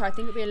editor, I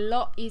think it'd be a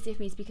lot easier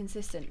for me to be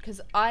consistent.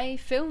 Because I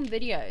film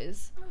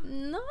videos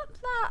not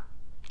that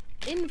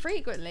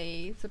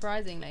infrequently,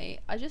 surprisingly.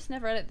 I just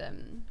never edit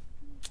them.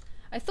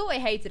 I thought I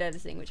hated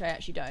editing, which I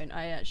actually don't.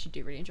 I actually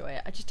do really enjoy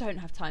it. I just don't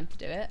have time to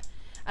do it.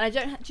 And I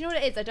don't. Do you know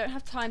what it is? I don't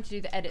have time to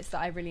do the edits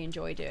that I really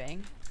enjoy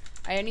doing.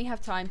 I only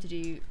have time to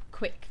do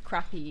quick,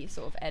 crappy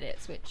sort of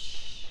edits,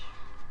 which,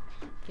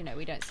 you know,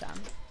 we don't stand.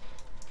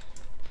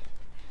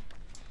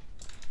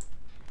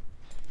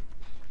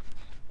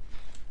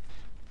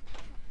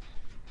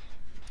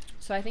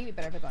 So I think we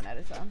better have got an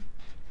editor.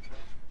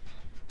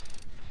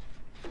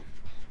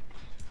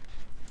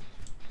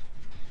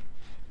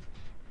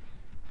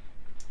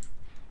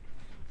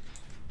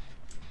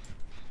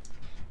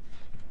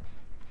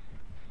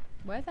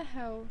 Where the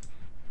hell?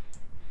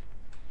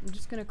 I'm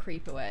just gonna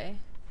creep away.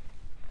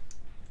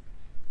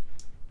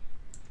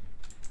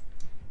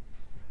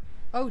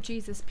 Oh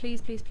Jesus,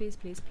 please, please, please,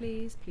 please,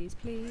 please, please,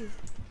 please.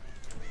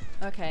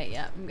 Okay,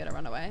 yeah, I'm gonna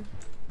run away.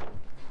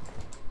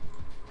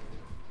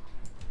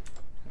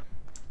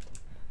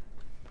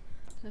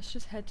 Let's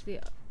just head to the...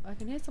 I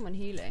can hear someone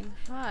healing.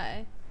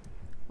 Hi.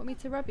 Want me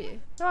to rub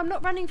you? No, I'm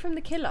not running from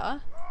the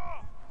killer.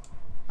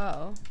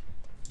 Oh.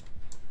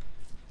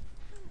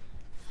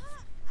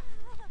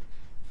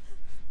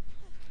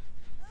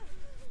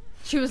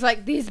 She was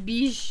like, this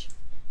bitch.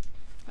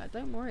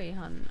 Don't worry,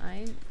 hun. I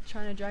ain't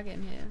trying to drag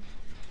him here.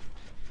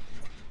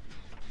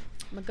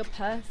 I'm a good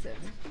person.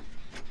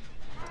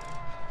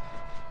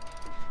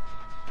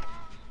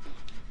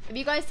 Have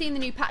you guys seen the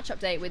new patch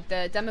update with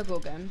the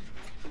Demogorgon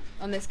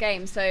on this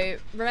game? So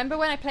remember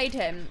when I played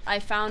him, I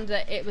found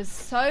that it was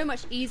so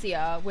much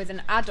easier with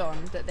an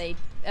add-on that they...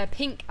 a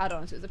pink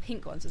add-on, so it was a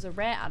pink one, so it was a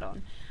rare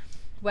add-on,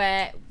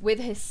 where with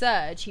his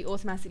surge, he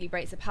automatically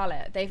breaks a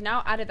pallet. They've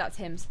now added that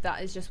to him, so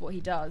that is just what he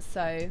does.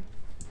 So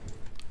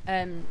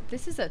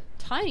this is a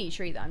tiny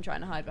tree that I'm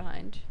trying to hide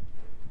behind.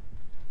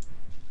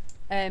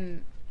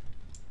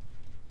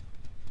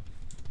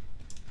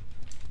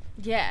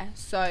 Yeah,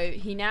 so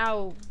he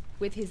now,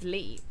 with his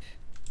leap,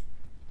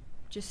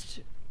 just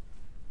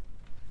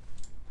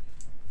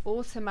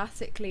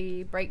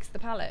automatically breaks the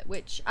pallet,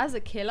 which as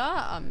a killer,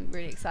 I'm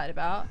really excited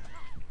about.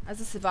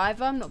 As a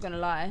survivor, I'm not gonna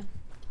lie.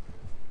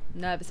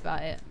 Nervous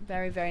about it.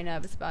 Very, very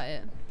nervous about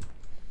it.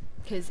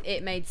 Because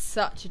it made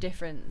such a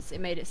difference.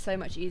 It made it so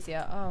much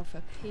easier. Oh,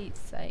 for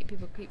Pete's sake.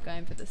 People keep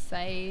going for the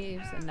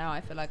saves, and now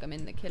I feel like I'm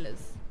in the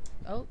killers.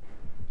 Oh.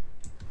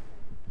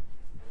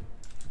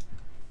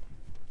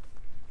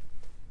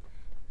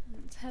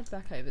 Let's head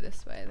back over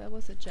this way. There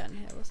was a gen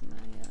here, wasn't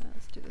there? Yeah,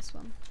 let's do this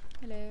one.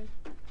 Hello.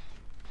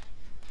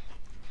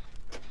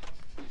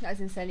 That is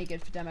insanely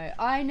good for demo.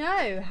 I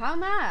know, how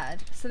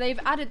mad. So they've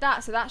added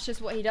that, so that's just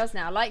what he does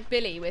now. Like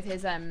Billy with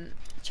his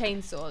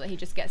chainsaw, that he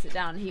just gets it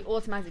down. He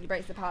automatically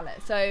breaks the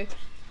pallet. So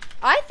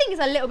I think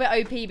it's a little bit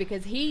OP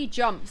because he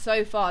jumped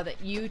so far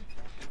that you'd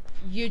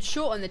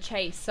shorten the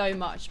chase so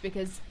much,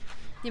 because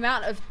the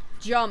amount of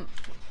jump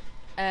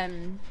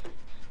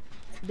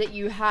that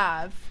you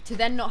have to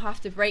then not have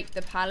to break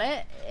the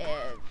pallet,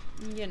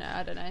 you know,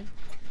 I don't know.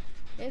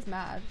 It's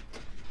mad.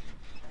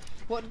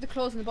 What do the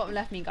claws in the bottom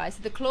left mean, guys?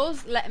 So the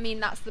claws mean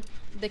that's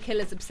the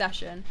killer's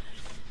obsession.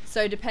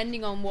 So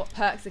depending on what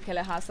perks the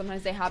killer has,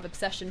 sometimes they have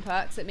obsession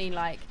perks that mean,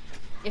 like,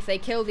 if they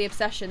kill the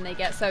obsession, they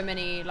get so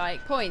many,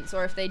 like, points.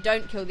 Or if they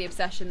don't kill the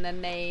obsession,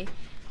 then they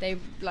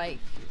like,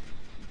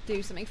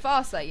 do something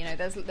faster. You know,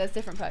 there's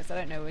different perks. I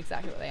don't know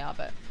exactly what they are,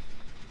 but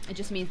it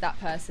just means that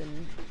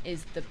person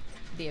is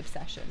the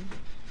obsession.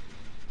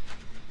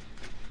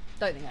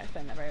 Don't think I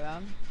explained that very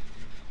well.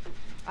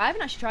 I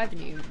haven't actually tried the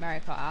new Mario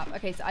Kart app.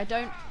 Okay, so I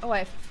don't... Oh,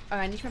 I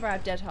need to remember I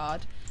have Dead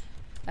Hard.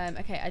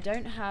 Okay, I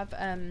don't have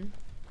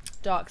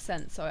Dark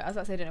Sense. Sorry, I was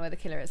about to say I don't know where the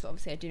killer is, but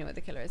obviously I do know where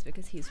the killer is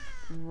because he's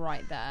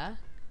right there.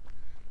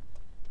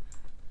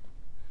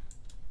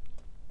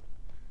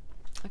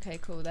 Okay,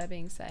 cool. They're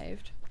being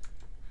saved.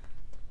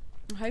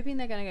 I'm hoping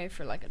they're going to go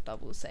for like a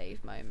double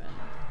save moment.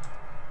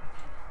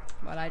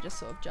 While I just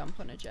sort of jump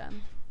on a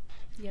gem.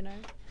 You know?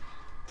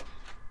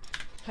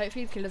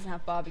 Hopefully the killer doesn't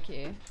have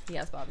barbecue. He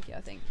has barbecue,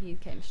 I think. He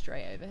came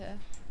straight over here.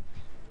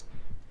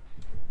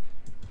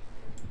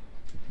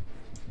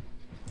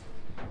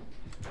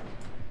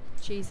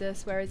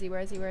 Jesus, where is he? Where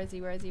is he? Where is he?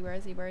 Where is he? Where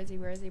is he? Where is he?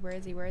 Where is he? Where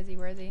is he? Where is he?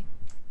 Where is he?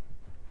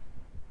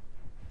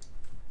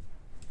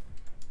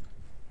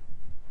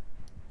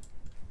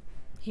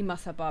 He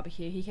must have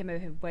barbecue. He came over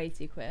here way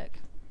too quick.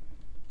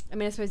 I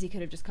mean, I suppose he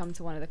could have just come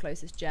to one of the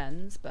closest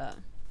gens, but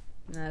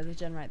no, there's a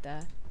gen right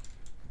there.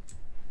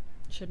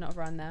 Should not have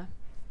run there.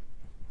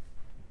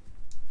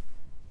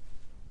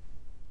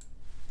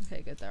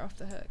 Okay, good. They're off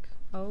the hook.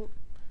 Oh.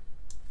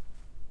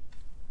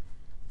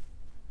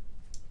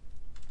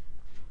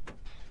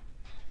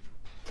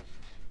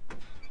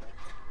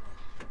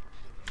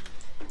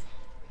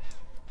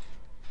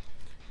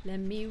 Let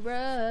me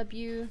rub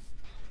you.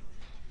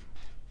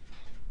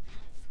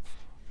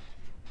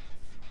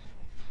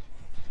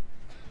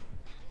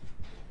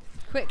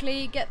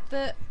 Quickly get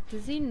the...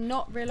 Does he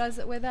not realise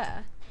that we're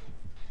there?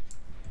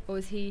 Or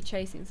is he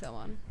chasing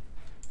someone?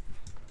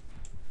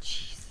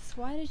 Jesus,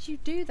 why did you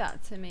do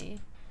that to me?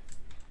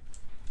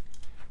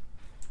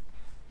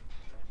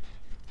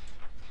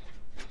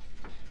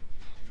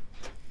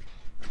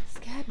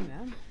 Scared me,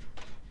 man.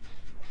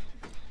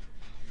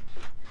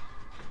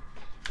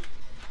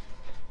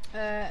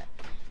 I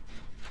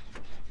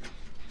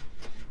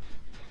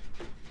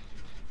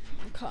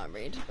can't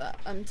read that.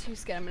 I'm too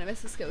scared I'm gonna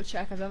miss a skill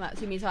check. I've done that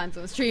too many times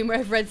on the stream where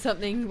I've read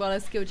something while a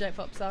skill check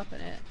pops up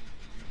and it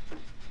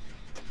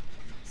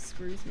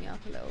screws me up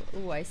a little.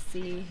 Oh, I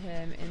see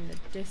him in the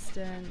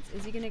distance.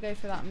 Is he gonna go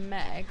for that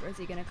Meg or is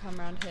he gonna come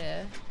around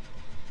here?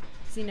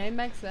 Does he know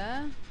Meg's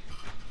there?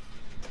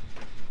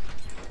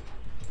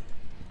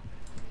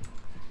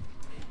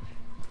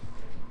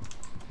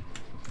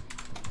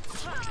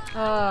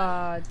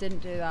 Oh, didn't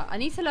do that. I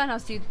need to learn how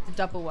to do the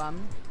double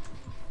one.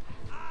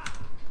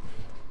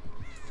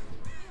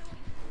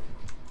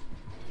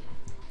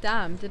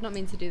 Damn, did not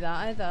mean to do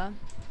that either.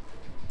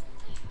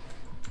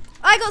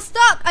 I got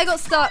stuck! I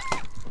got stuck!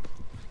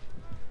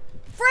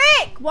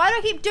 Frick! Why do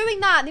I keep doing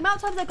that? The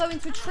amount of times I go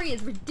into a tree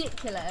is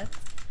ridiculous.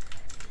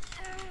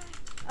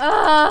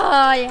 Oh,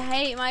 I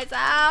hate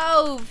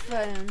myself.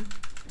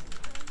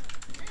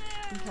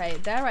 Okay,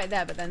 they're right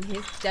there, but then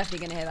he's definitely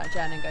going to hear that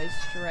gen and go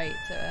straight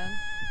to her.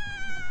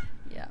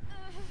 Yeah.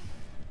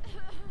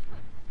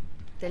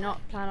 They're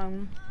not plan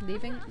on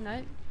leaving?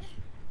 No?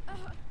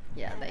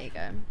 Yeah, there you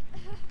go.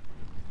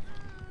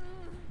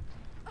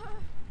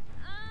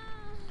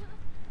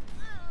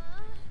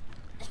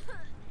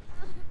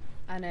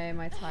 I know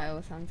my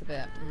tile sounds a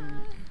bit...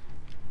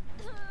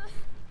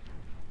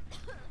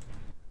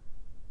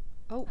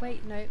 Oh,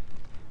 wait, no.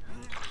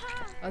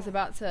 I was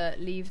about to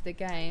leave the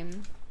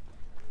game.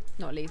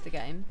 Not leave the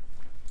game.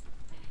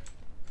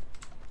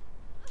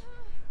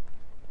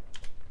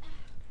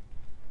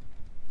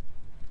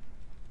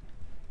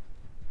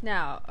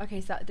 Now,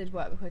 okay, so that did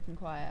work with quick and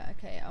quiet.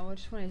 Okay, I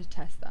just wanted to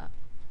test that.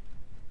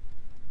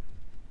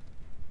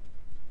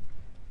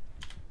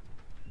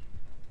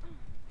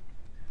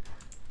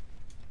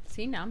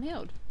 See, now I'm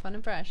healed. Fun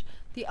and fresh.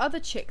 The other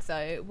chick,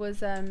 though,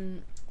 was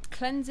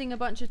cleansing a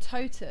bunch of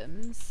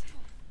totems.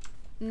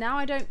 Now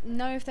I don't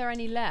know if there are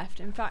any left.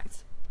 In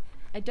fact,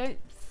 I don't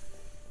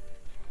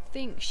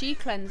think she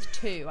cleansed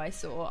 2, I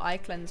saw. I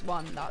cleansed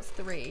 1, that's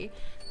 3.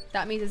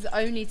 That means there's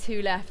only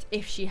 2 left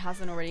if she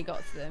hasn't already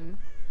got to them.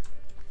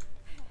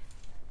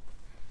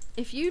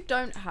 If you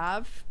don't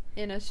have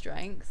inner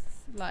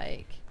strength,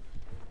 like,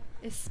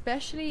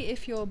 especially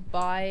if you're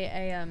by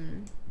a,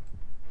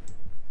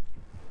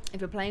 if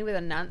you're playing with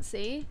a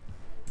Nancy,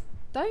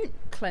 don't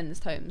cleanse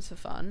totems for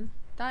fun.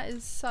 That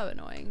is so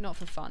annoying. Not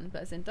for fun,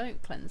 but as in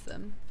don't cleanse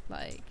them.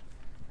 Like,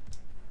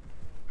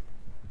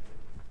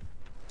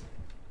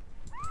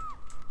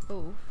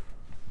 Oh.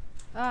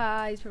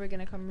 Ah, he's probably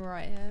gonna come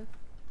right here.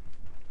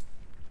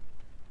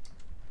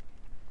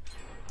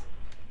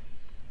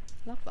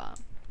 Love that.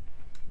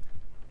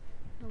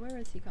 Oh, where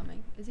is he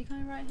coming? Is he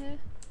coming right here?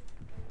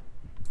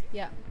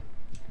 Yeah.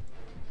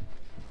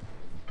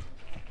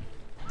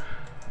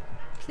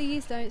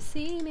 Please don't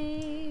see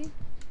me.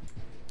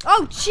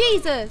 Oh,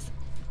 Jesus!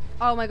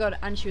 Oh my god,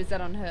 and she was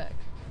dead on hook.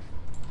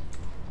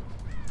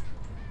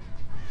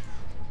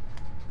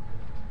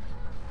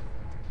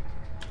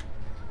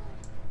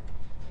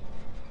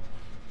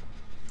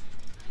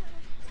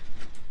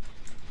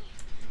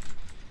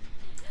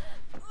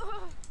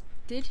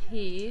 Did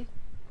he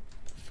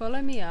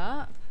follow me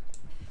up?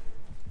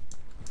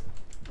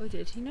 Or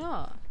did he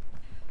not?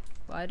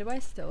 Why do I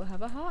still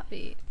have a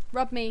heartbeat?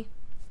 Rub me.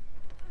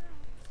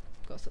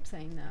 Gotta stop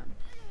saying that.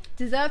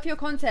 Deserve your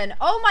content.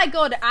 Oh my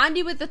god,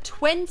 Andy with the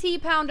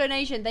 £20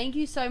 donation. Thank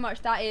you so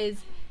much. That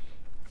is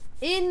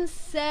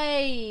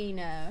insane.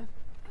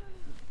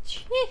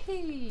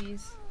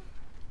 Jeez.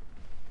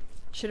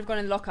 Should have gone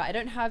in locker. I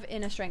don't have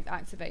inner strength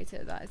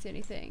activated. That is the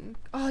only thing.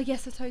 Oh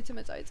yes, a totem,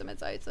 a totem, a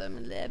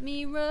totem. Let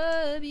me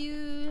rub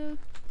you.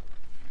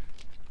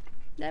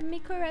 Let me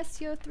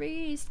caress your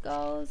 3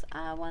 skulls.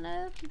 I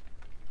wanna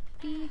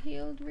be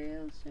healed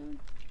real soon.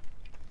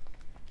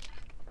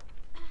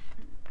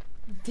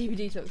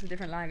 DVD talks a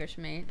different language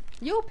for me.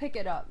 You'll pick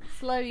it up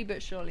slowly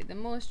but surely. The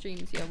more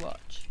streams you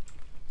watch.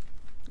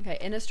 Okay,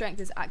 inner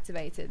strength is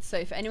activated.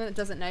 So for anyone that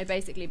doesn't know,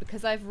 basically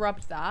because I've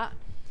rubbed that,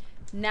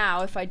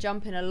 now if I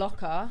jump in a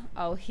locker,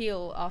 I'll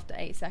heal after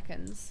 8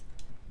 seconds,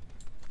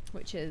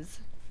 which is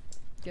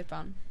good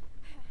fun.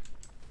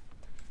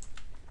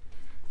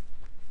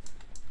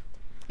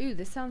 Ooh,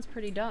 this sounds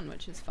pretty done,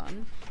 which is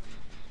fun.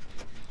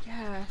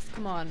 Yes,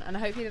 come on. And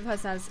hopefully the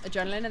person has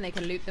adrenaline and they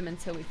can loop them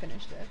until we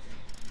finish this.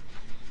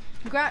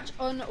 Congrats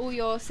on all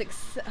your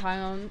success. Hang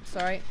on,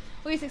 sorry.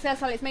 All your success,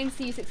 Holly. It's amazing to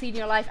see you succeed in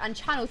your life and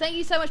channel. Thank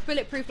you so much,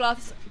 Bulletproof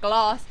Glass.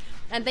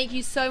 And thank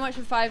you so much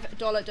for the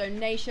 $5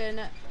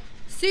 donation.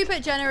 Super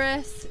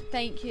generous.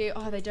 Thank you.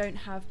 Oh, they don't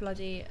have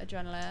bloody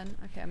adrenaline.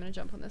 Okay, I'm going to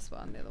jump on this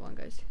one. The other one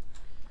goes.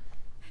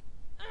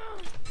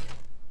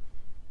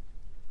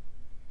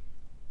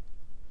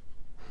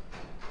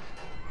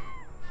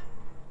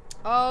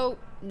 Oh,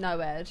 no,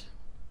 Ed.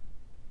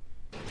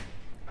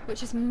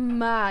 Which is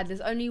mad.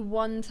 There's only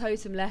one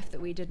totem left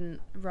that we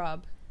didn't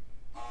rub.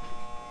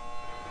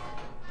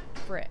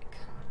 Frick.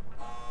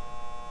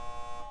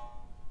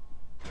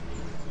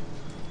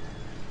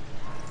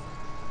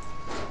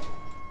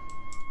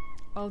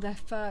 Oh, their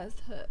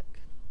first hook.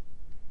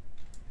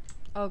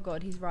 Oh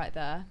god, he's right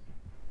there.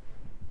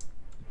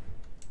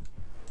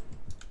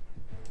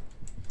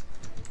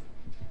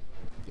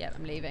 Yep,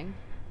 I'm leaving.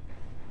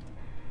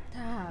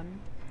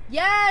 Damn.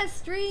 Yes,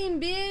 stream,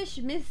 bish.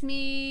 Miss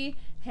me.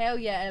 Hell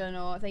yeah,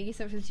 Eleanor. Thank you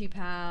so much for the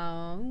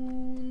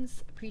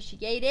 £2.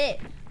 Appreciate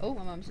it. Oh,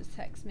 my mum just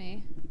texted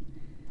me.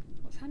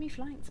 What time are you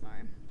flying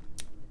tomorrow?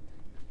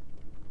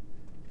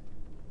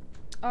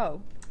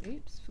 Oh,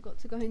 oops. Forgot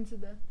to go into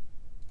the...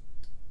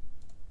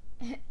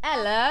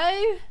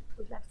 Hello.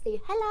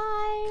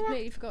 Hello.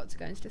 Completely forgot to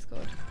go into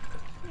Discord.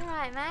 You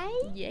alright,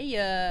 mate?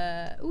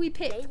 Yeah. Oh, we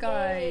picked,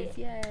 guys.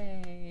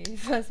 Yay.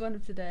 First one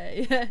of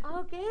today.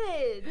 Oh,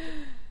 good.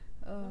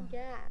 Oh.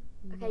 Yeah.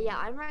 Okay, yeah,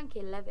 I'm rank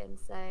 11,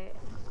 so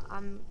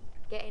I'm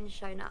getting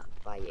shown up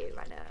by you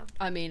right now.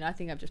 I mean, I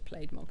think I've just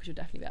played more because you're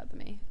definitely better than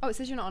me. Oh, it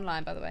says you're not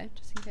online, by the way,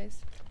 just in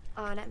case.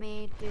 Oh, let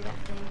me do that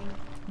thing.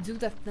 Do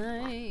that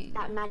thing.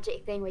 That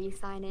magic thing where you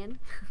sign in.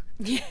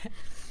 Yeah.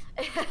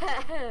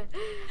 I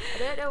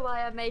don't know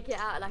why I make it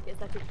out like it's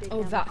such a big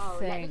Oh, that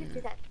thing. Let me just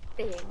do that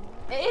thing.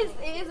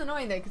 It is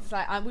annoying though, because it's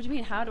like, what do you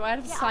mean? How do I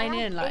have to sign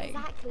in? Like,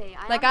 exactly.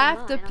 I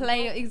have to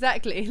play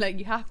exactly. Like,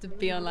 you have to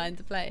be online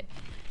to play.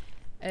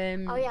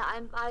 Oh yeah,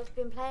 I've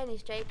been playing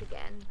as Jake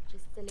again,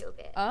 just a little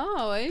bit.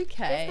 Oh,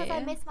 okay. Just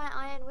because I missed my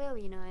Iron Will,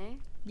 you know.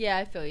 Yeah,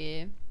 I feel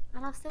you.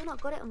 And I've still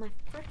not got it on my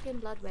freaking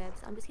blood webs.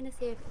 I'm just gonna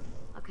see if.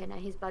 Okay, no,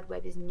 his blood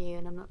web is new,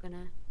 and I'm not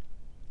gonna.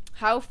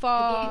 How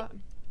far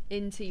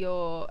into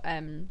your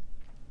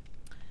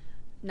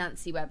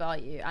Nancy web are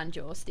you, and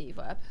your Steve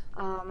web?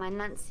 Oh, my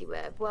Nancy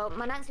web. Well,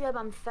 my Nancy web,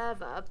 I'm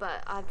further,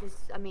 but I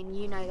mean,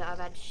 you know that I've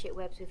had shit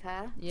webs with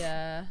her.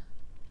 Yeah.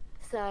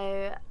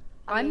 So.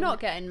 I'm not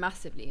getting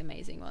massively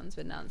amazing ones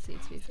with Nancy,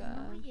 to be fair.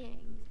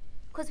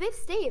 Because with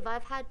Steve,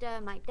 I've had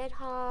like Dead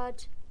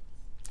Hard.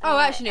 Oh,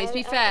 actually, no. To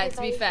be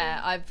fair,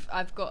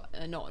 I've got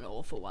not an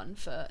awful one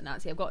for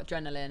Nancy. I've got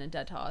Adrenaline and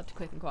Dead Hard,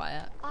 Quick and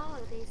Quiet. Oh,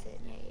 decent,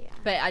 yeah.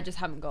 But I just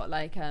haven't got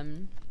like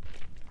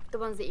the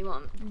ones that you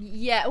want.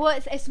 Yeah, well,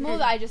 it's more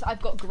that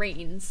I've got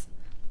greens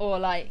or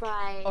like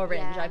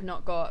orange. Yeah. I've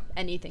not got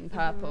anything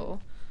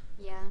purple.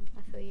 Yeah,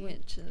 I feel you.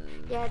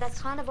 Yeah,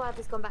 that's kind of why I've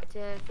just gone back to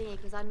thingy,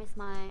 because I miss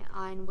my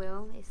Iron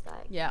Will. It's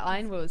like... Yeah,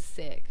 Iron Will's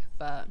sick,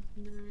 but...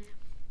 No.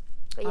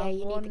 But yeah,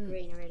 you need the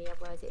green already,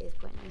 otherwise it is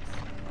pointless.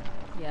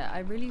 Yeah, I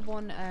really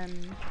want... I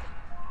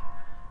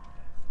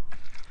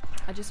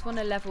just want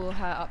to level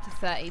her up to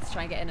 30 to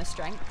try and get in her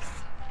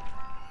strength.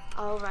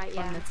 Oh, right,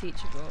 yeah. On the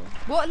teachable.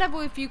 What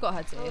level have you got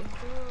her to? Oh, of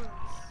course.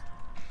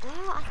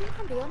 I think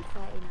I'm beyond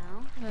 30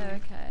 now. Oh,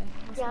 okay.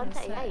 Yeah, I'm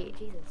 38.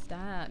 Jesus.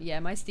 Damn. Yeah,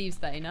 my Steve's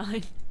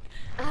 39.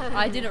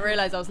 I didn't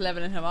realise I was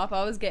leveling him up.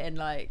 I was getting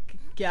like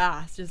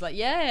gas, just like,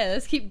 yeah,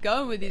 let's keep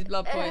going with these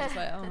blood points.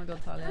 Like, oh my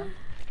god, Talia.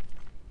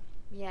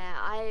 Yeah,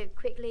 I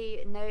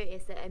quickly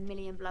noticed that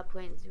 1,000,000 blood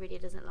points really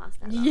doesn't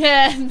last that long.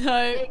 Yeah,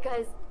 no.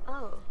 Because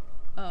oh,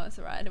 it's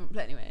alright. I didn't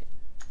play anyway.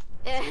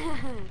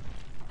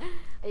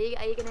 Are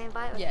you gonna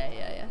invite?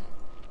 Yeah.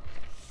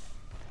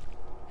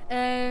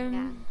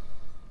 Yeah.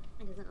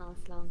 It doesn't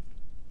last long.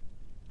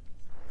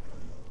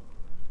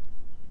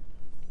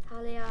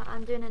 Talia,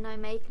 I'm doing a no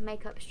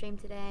makeup stream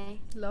today.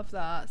 Love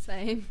that.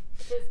 Same.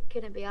 It just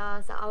couldn't be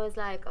asked. I was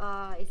like,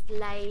 oh, it's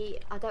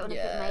late. I don't want to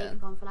put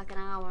makeup on for like an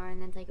hour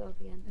and then take it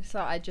off again. So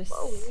I just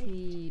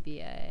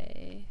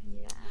CBA.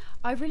 Yeah.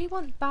 I really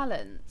want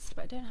Balanced,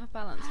 but I don't have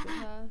Balanced with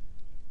her.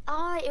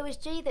 Oh, it was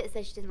G that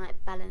said she didn't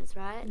like Balance,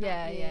 right?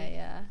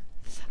 Yeah.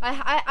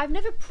 I've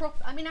never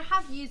I mean, I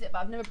have used it,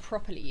 but I've never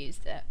properly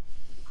used it.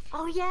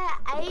 Oh yeah,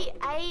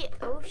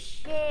 oh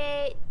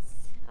shit!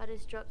 I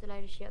just dropped a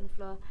load of shit on the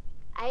floor.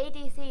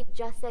 ADC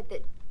just said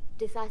that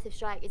Decisive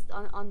Strike is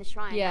on the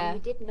shrine. Yeah.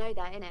 And we did know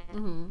that,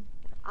 innit?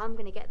 I'm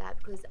gonna get that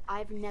because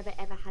I've never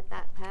ever had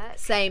that perk.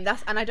 Same.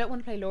 And I don't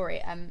want to play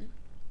Laurie.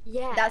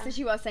 Yeah. That's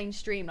actually what I was saying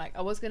stream. Like,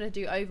 I was gonna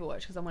do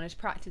Overwatch because I wanted to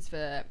practice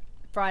for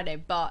Friday,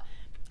 but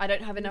I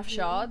don't have enough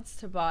shards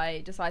to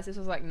buy Decisive. So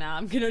I was like, nah,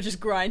 I'm gonna just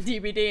grind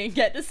DBD and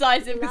get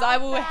Decisive because I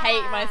will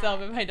hate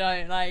myself if I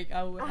don't. Like,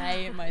 I will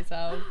hate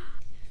myself.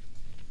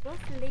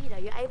 What's the leader?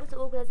 You're able to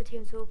organize a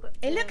team to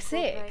it looks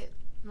sick.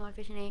 More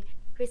efficiently.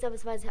 Christopher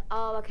supposed to,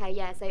 oh, okay,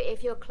 yeah. So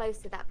if you're close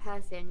to that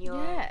person, your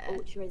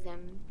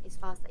altruism is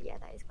faster. Yeah,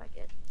 that is quite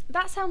good.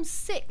 That sounds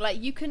sick.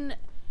 Like, you can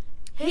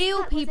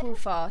heal people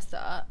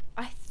faster.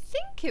 I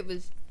think it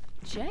was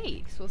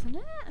Jake's, wasn't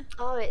it?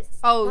 Oh, it's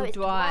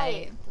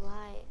Dwight.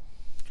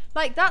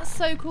 Like, that's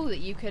so cool that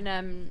you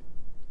can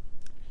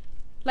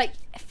like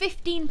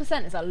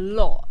 15% is a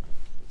lot.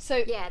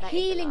 So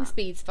healing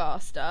speed's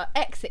faster,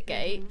 exit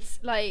gates,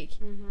 like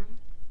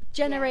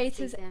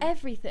generators,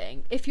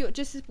 everything. If you're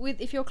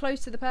if you're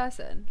close to the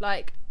person,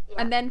 like,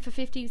 and then for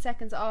 15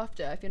 seconds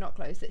after, if you're not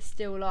close, it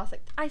still lasts.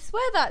 Like, I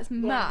swear that's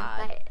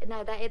mad.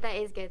 That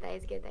is good. That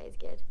is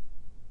good.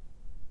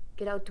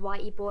 Good old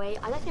Dwighty boy.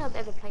 I don't think I've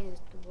ever played as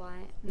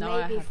Dwight.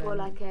 No, maybe for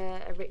like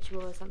a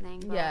ritual or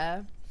something. But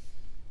yeah.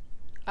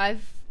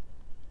 I've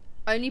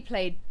only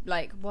played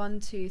like 1,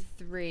 2,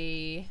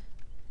 3,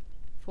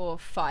 4,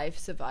 5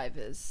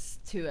 survivors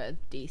to a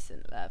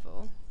decent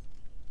level.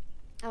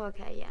 Oh,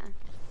 okay, yeah.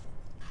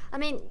 I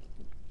mean,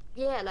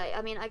 yeah, like,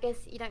 I mean, I guess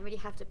you don't really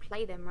have to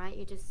play them, right?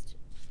 You just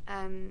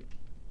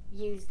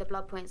use the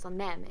blood points on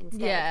them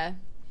instead. Yeah.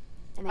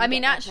 I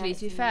mean, actually,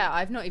 to be fair,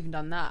 I've not even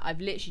done that. I've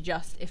literally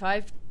just, if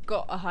I've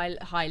got a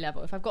high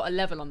level, if I've got a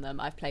level on them,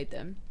 I've played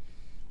them.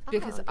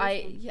 Because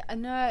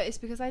no, it's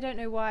because I don't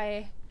know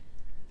why.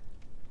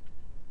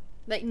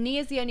 Like,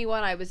 Nia's the only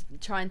one I was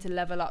trying to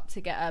level up to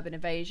get Urban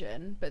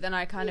Evasion, but then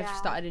I kind of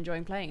started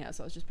enjoying playing her,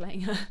 so I was just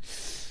playing her.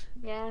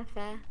 Yeah,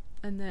 fair.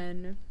 And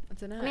then, I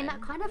don't know. I mean,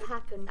 that kind of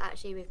happened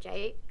actually with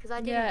Jake, because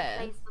I didn't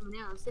play someone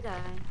else, did I?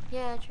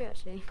 Yeah, true,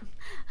 actually.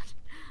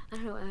 I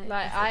don't know what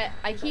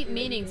I keep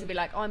meaning to be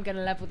like, oh, I'm going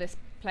to level this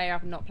player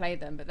up and not play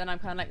them, but then I'm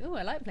kind of like, oh,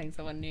 I like playing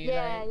someone new.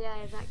 Yeah, yeah,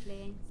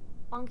 exactly.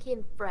 Funky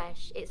and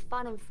fresh. It's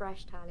fun and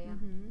fresh, Talia.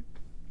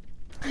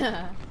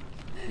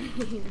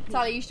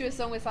 Talia, you should do a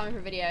song with Simon for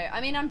a video.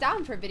 I mean, I'm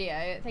down for a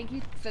video. Thank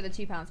you for the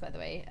 £2, by the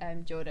way,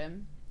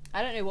 Jordan.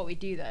 I don't know what we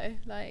do though.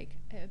 Like,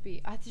 it would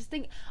be. I just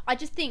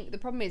think the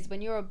problem is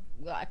when you're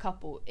a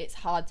couple, it's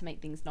hard to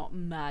make things not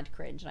mad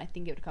cringe. And I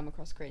think it would come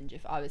across cringe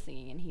if I was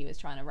singing and he was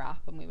trying to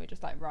rap and we were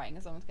just like writing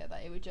a song together.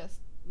 It would just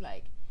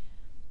like,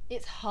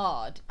 it's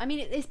hard. I mean,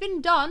 it's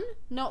been done,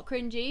 not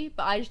cringy,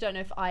 but I just don't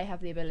know if I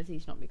have the ability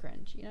to not be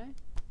cringe. You know.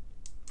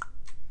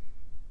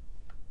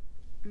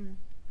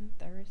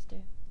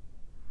 Thirsty.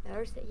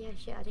 Yeah,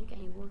 shit. I didn't get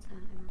any water.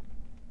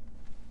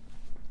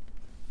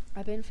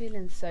 I've been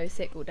feeling so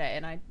sick all day,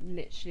 and I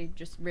literally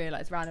just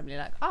realised randomly,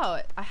 like, oh,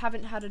 I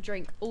haven't had a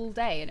drink all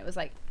day, and it was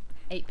like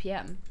 8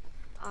 PM.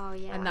 Oh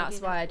yeah. And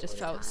that's why I just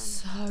felt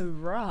so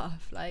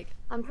rough. Like,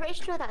 I'm pretty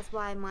sure that's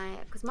why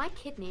because my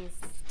kidneys.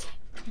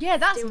 Yeah,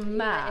 that's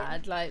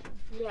mad. Like.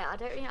 Yeah, I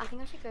don't really. I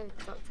think I should go to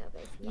the doctor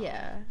basically.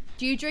 Yeah.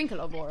 Do you drink a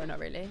lot more or not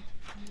really?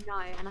 No,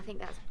 and I think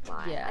that's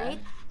why. Yeah.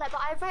 But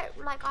I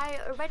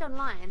read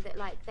online that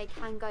like they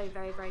can go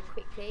very very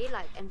quickly,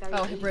 like and very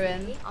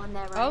easily on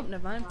their own. Oh,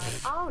 never mind.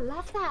 Oh,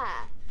 love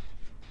that.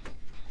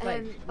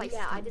 But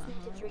yeah, I just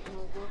need to drink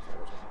more water.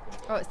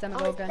 Oh, it's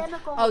Demogorgon.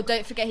 Oh,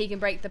 don't forget he can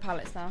break the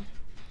pallets now.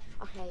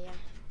 Okay, yeah.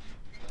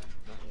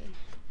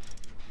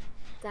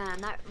 Damn,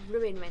 that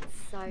ruin went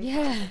so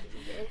yeah.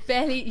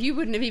 Barely. You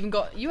wouldn't have even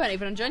got. You weren't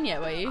even on Jen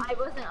yet, were you? I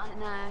wasn't on it.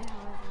 No. I wasn't.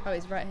 Oh,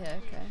 he's right here.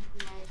 Okay.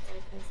 Yeah, he's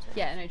very close to it.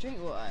 Yeah, no,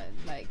 drink water.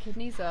 Like,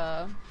 kidneys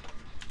are.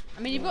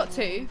 I mean, you've got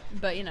 2,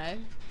 but you know.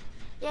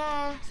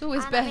 Yeah. It's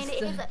always best.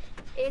 I mean,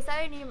 it's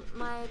only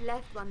my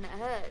left one that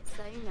hurts,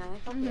 so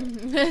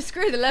you know.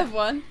 Screw the left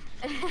one.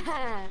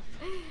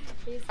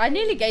 I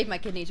nearly gave my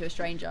kidney to a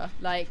stranger.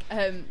 Like,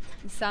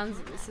 sounds,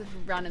 it's a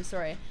random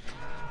story.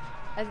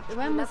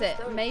 When was it?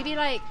 Maybe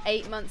like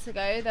 8 months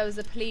ago, there was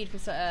a plead for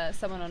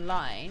someone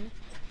online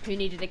who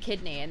needed a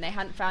kidney and they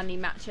hadn't found any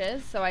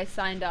matches, so I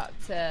signed up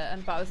to,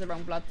 but I was the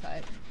wrong blood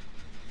type.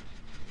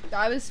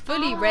 I was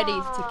fully ready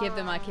to give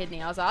them my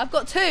kidney. I was like, I've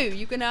got 2,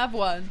 you can have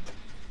one.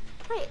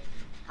 Wait,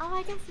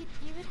 I guess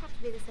you would have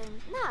to be the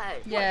same. No.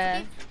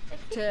 Yeah.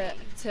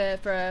 What,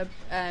 For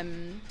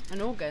an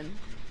organ.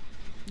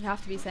 You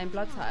have to be the same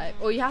blood type.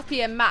 Or you have to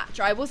be a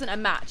match. I wasn't a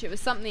match. It was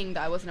something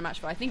that I wasn't a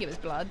match for. I think it was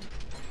blood.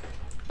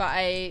 But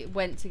I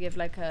went to give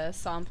like a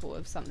sample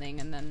of something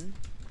and then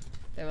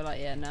they were like,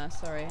 yeah, no,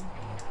 sorry.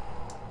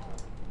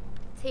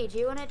 T, do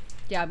you want to...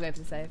 Yeah, I'm going for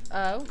the save.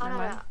 Oh, never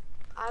mind.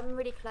 I'm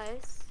really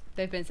close.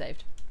 They've been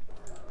saved.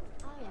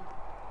 Oh,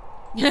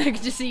 yeah. I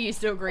could just see you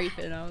still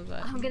griefing. I was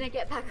like... I'm going to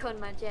get back on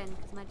my gen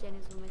because my gen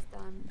is almost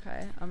done.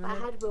 Okay, I'm I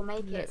had Will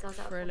Make It, so I was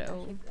like, for a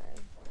little...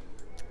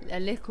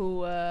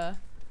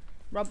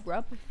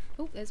 rub.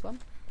 Oh, there's one.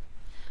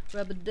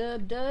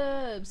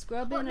 Rub-a-dub-dub,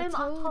 scrubbing a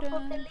toad. Top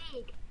of the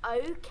league.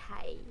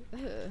 Okay.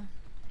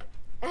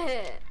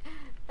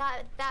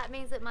 that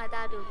means that my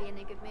dad will be in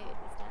a good mood.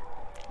 Is that?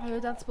 Oh,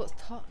 your dad supports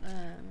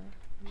Tottenham.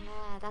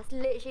 Yeah, that's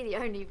literally the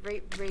only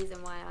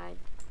reason why I...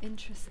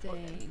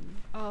 Interesting.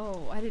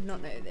 Oh, I did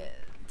not know this.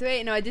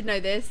 Wait, no, I did know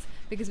this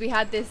because we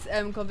had this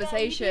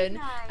conversation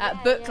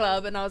at book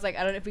club, and I was like,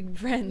 I don't know if we can be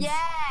friends. Yeah.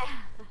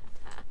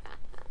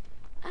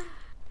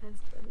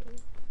 That's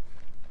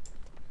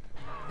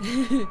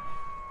funny.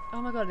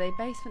 Oh my god, are they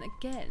basement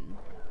again?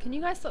 Can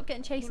you guys stop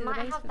getting chased in the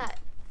basement? Have that.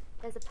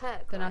 There's a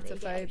perk.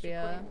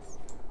 Thanatophobia.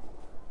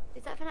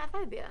 Is that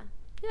Thanatophobia?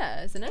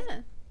 Yeah, isn't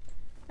it?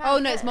 Oh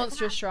no, it's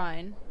Monstrous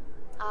Shrine.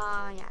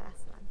 Oh yeah,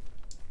 that's the one.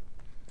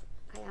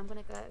 Okay, I'm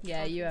gonna go.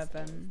 Yeah, you have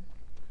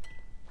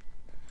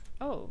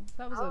Oh,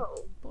 that was a...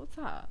 What's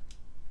that?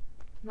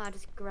 No, I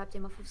just grabbed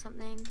him off of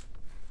something.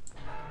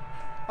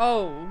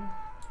 Oh.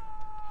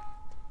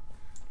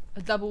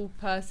 A double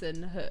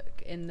person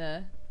hook in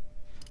the...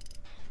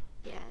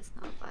 Yeah, it's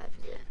not a vibe,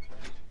 is it?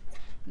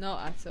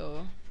 Not at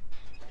all.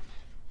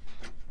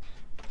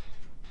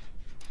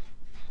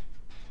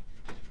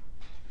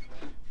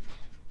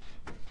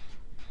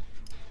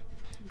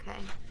 Okay.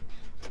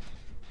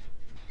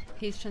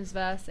 He's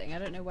transversing. I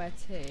don't know where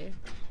to.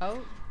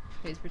 Oh,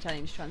 he's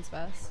pretending to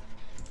transverse.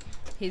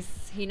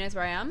 He knows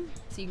where I am,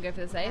 so you can go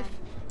for the safe.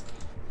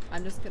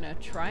 I'm just gonna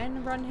try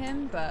and run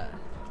him, but...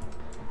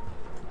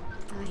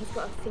 Oh, he's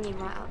got a thingy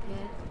right up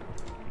here.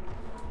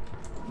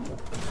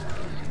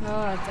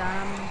 Oh,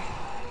 damn.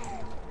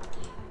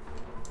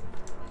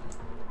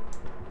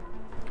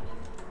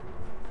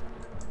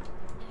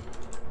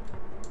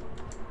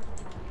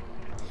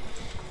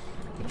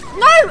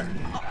 No!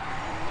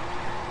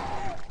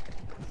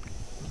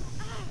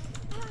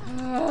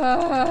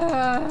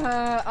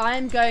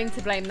 I'm going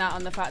to blame that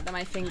on the fact that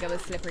my finger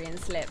was slippery and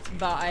slipped,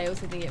 but I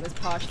also think it was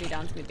partially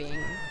down to me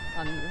being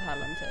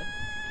untalented.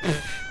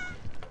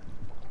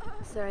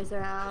 Sorry,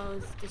 I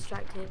was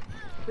distracted.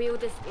 We all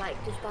just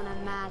done a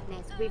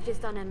madness. We've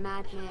just done a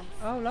madness.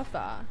 Oh, love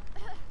that.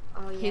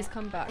 Oh yeah. He's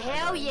come back.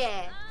 Hell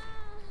yeah!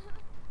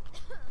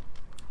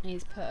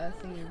 He's put a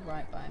thingy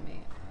right by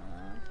me.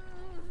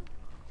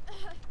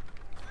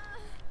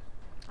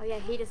 Oh yeah,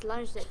 he just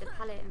lunged at the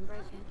pallet and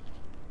broke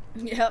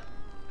it. Yep.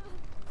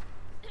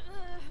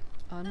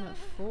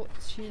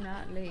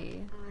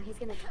 Unfortunately. He's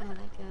gonna come like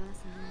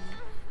us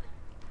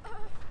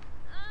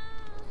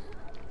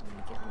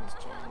and get on this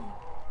gen.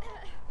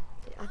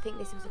 I think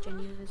this was a gen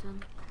you was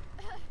on.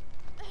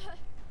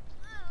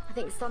 I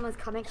think someone's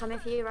coming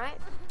for you, right?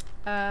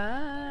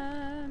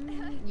 Yeah.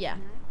 No?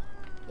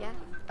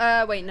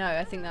 Yeah? Wait, no,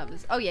 I think that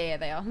was... Oh, yeah,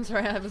 they are. I'm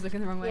sorry, I was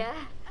looking the wrong way.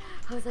 Yeah?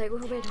 I was like, well,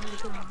 where do I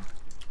go?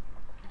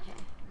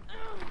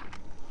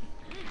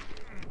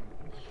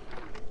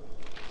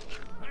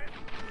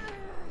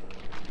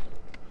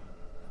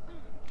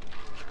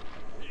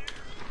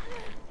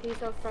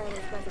 Who's all throwing his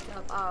presents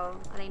up? Oh,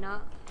 are they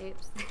not?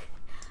 Oops.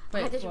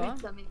 Wait, I just what? read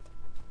something.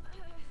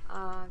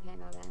 Oh, okay,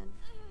 no then.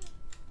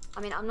 I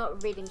mean, I'm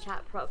not reading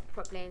chat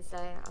properly, so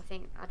I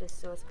think I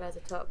just saw Spurs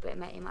at top, but it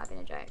might have been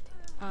a joke.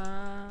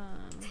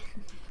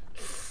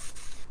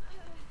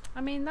 I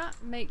mean,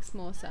 that makes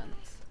more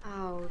sense.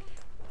 Oh,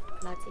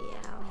 bloody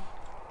hell.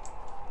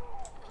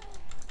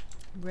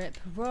 Rip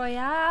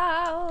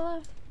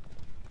Royale!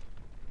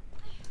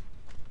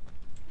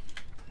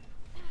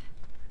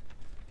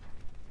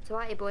 So,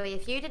 alrighty boy,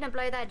 if you didn't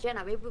blow that gen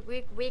up,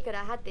 we could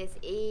have had this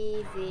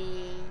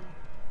easy.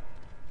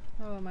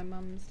 Oh, my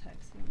mum's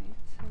texting me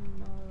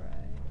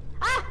tomorrow.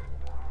 Ah!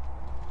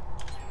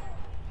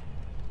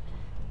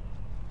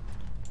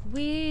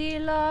 We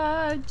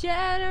love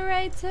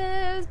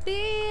generators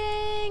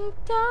being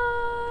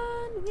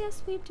done.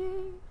 Yes, we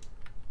do.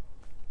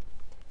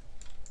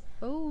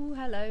 Oh,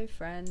 hello,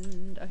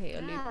 friend. Okay,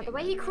 you're looping. The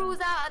way he crawls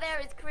out of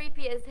there is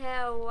creepy as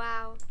hell.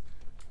 Wow.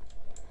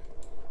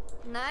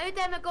 No,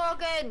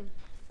 Demogorgon.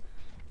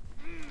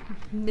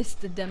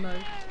 Mr. Demo.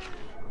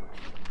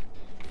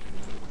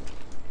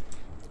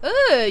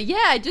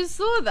 Yeah, I just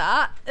saw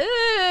that.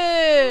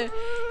 The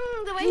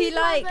way He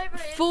like flies over it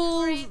is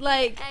falls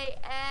like. 3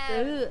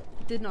 a.m.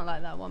 Did not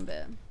like that one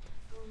bit.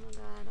 Oh my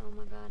god, oh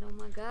my god, oh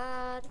my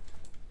god.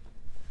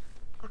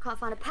 I can't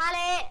find a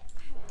pallet.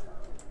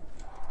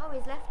 Oh,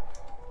 he's left.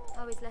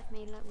 Oh, he's left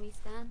me like we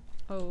stand.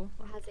 Oh.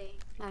 Or has he?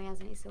 No, he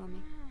hasn't. He's still on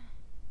me.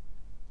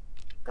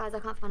 Guys, I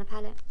can't find a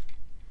pallet.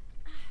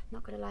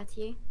 Not gonna lie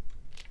to you.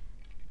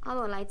 I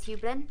won't lie to you,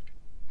 Blen.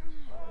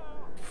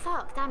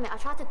 Fuck, damn it. I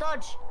tried to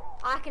dodge.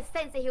 I could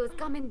sense that he was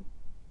coming.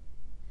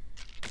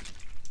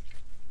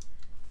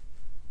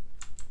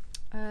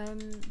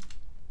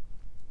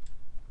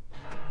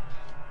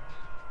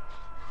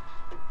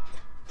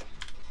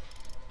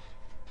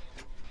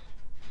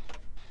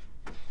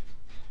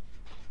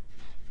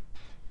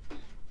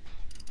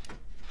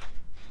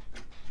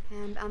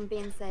 I'm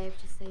being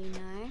saved, just so you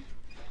know.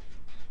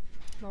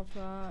 Love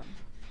that.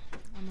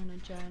 I'm on a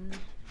gen.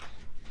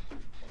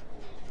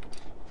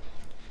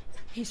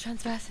 He's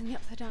transversing the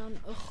upside down.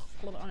 Ugh,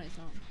 hold on, it's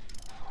not.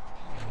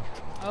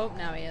 Oh,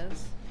 now he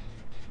is.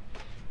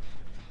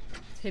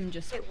 It's him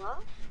just Wait,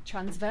 what?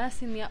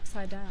 transversing the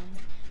upside down.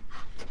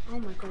 Oh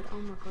my god,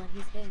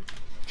 he's here.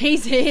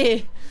 He's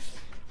here!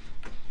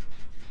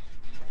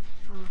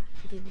 Oh,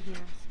 he didn't hear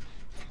us.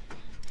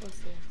 Or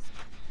see us.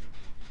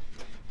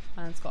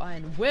 Man's got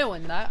iron will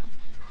in that.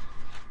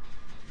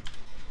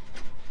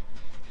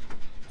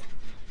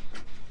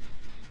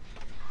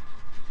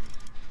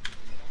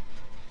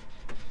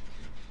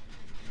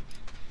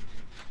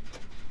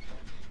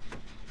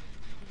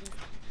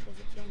 There's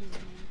a gen in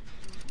there.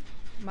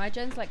 My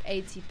gen's like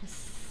 80%.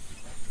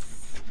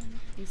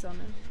 He's on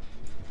it.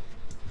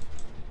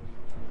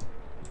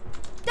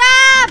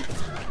 Damn!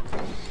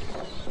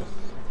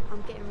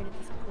 I'm getting rid of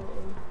this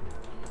portal.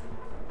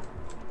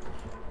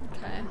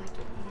 Okay. I like it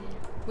here.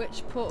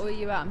 Which portal are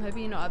you at? I'm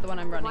hoping you're not at the one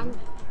I'm running.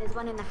 There's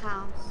one in the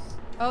house.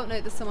 Oh no,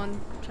 there's someone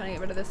trying to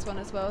get rid of this one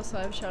as well, so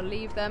I shall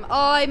leave them.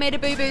 Oh, I made a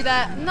boo-boo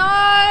there.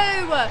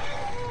 No!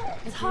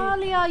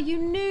 Talia, you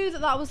knew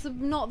that that was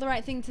not the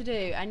right thing to do,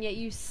 and yet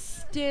you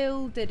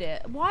still did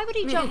it. Why would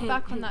he jump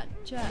back on that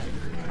jet?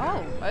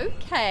 Oh,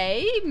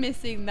 okay.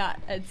 Missing that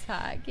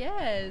attack,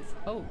 yes.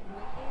 Oh.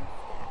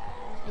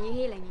 Are you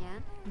healing, yeah?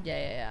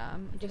 Yeah.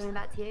 I'm Just just... coming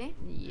back to you?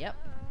 Yep.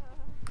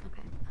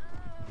 Okay.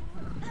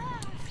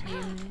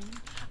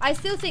 I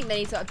still think they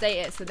need to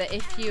update it so that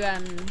if you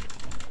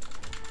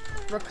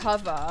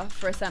recover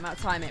for a certain amount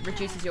of time, it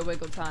reduces your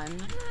wiggle time.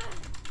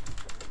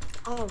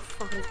 Oh,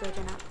 fuck, he's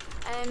building up.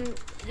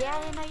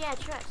 Yeah,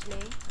 true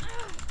actually.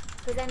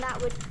 Because then that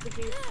would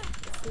reduce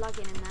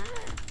slugging and that.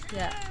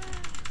 Yeah.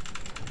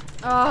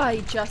 Oh,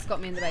 he just got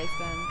me in the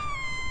basement.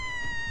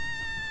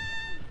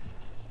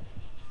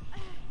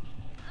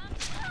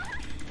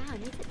 Damn,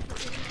 he's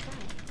actually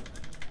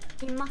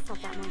He must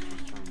have that nice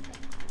restaurant.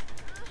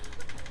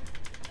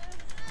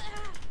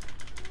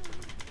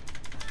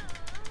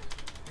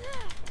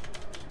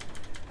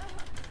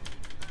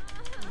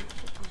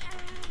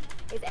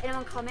 Is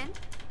anyone coming?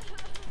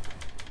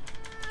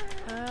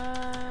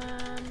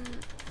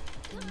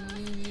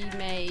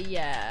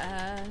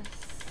 Yes.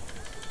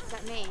 Is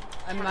that me?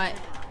 I might.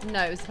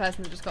 No, it was the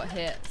person that just got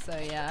hit. So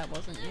yeah, it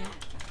wasn't you.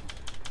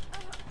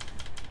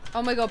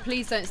 Oh my god!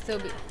 Please don't still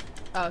be.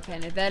 Oh, okay,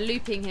 no, they're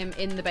looping him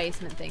in the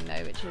basement thing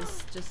though, which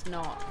is just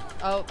not.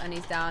 Oh, and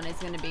he's down. He's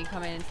going to be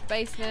coming into the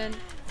basement.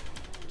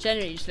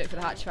 Generally, you just look for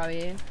the hatch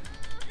value. Yeah,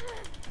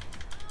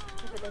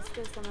 but there's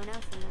still someone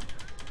else in there.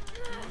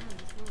 Oh,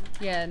 there's not.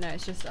 Yeah, no,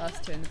 it's just us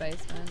two in the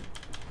basement.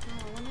 Oh,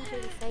 I want to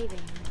do the savings.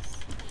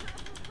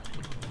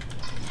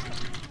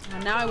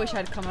 And now I wish I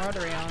had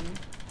camaraderie on.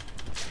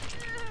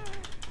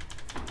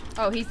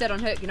 Oh, he's dead on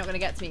hook. You're not going to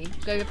get to me.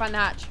 Go find the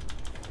hatch.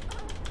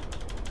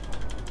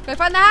 Go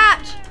find the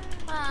hatch!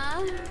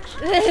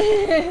 Do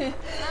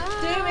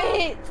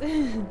it!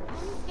 I'm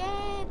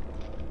scared.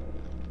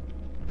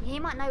 He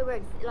might know where,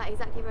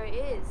 exactly where it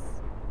is.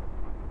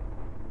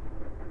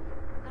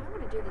 I don't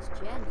want to do this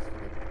gen for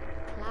the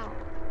clout.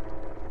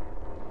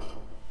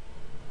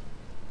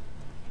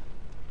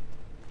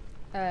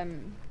 No,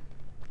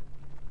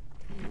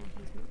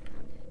 he's not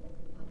found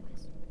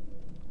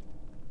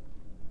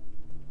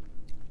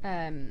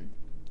it.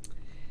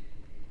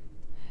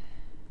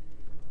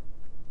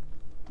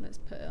 Let's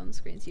put it on the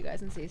screen so you guys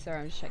can see. Sorry,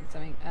 I'm just checking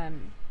something.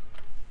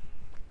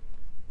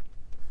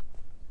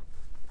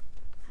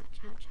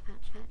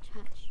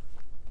 Hatch.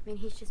 I mean,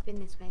 he's just been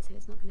this way, so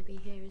it's not going to be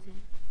here, is it?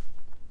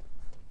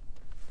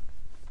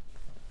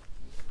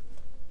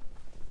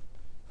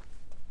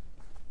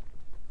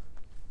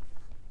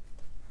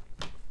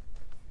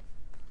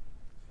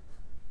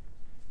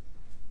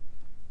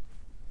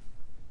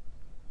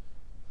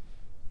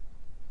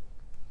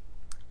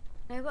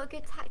 Know what a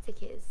good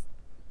tactic is?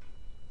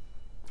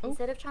 Oh.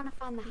 Instead of trying to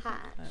find the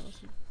hatch,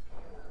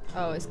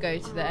 Oh, it's go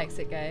to the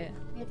exit gate.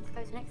 yeah, just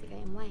go to the exit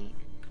gate and wait.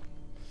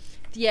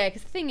 Yeah,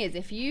 because the thing is,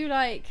 if you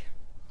like,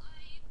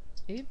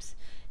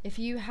 if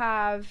you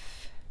have,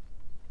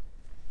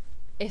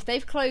 if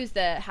they've closed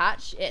the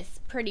hatch, it's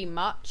pretty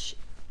much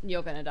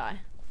you're gonna die.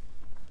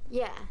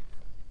 Yeah.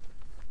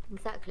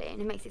 Exactly,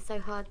 and it makes it so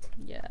hard.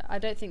 Yeah, I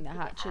don't think the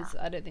Yeah. hatches.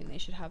 I don't think they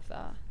should have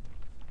that.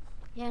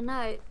 Yeah,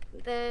 no,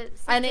 the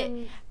And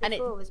system and it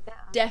before was better.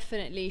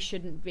 Definitely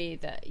shouldn't be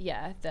that.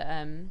 Yeah,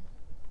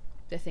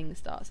 the thing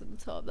starts at the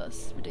top.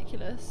 That's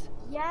ridiculous.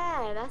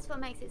 Yeah, that's what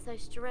makes it so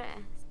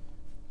stressed.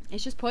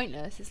 It's just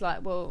pointless. It's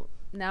like, well,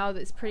 now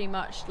that's pretty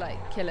much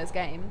like killer's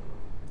game.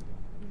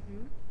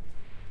 Mhm.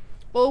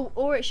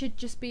 Or it should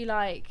just be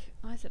like,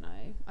 I don't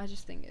know. I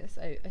just think it's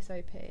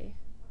OP.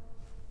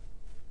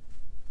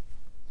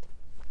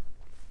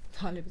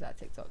 Harley was at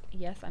TikTok.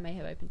 Yes, I may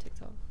have opened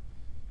TikTok.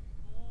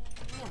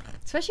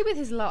 Especially with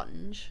his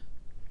lunge.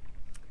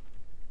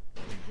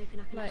 I'm hoping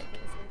I can Like, actually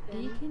get this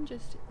he open. can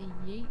just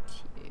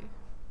yeet you.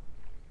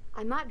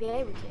 I might be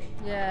able to.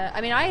 Yeah,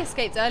 I mean, I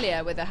escaped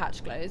earlier with a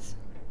hatch close.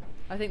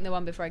 I think the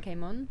one before I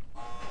came on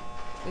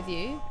with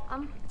you.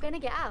 I'm gonna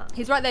get out.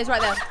 He's right there, he's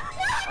right there.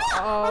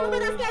 Oh my god, Oh.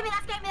 that scared me,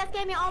 that scared me, that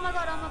scared me. Oh my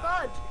god, oh my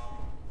god.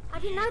 I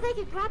didn't know they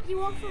could grab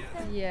you off of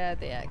the... Yeah,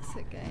 the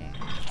exit gate.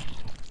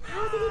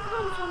 How did he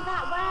come from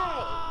that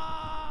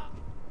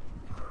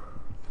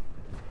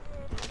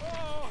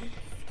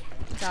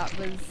That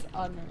was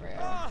unreal. way?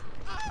 Oh,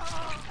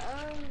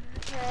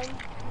 okay.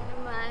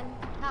 Never mind.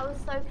 That was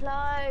so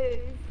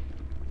close.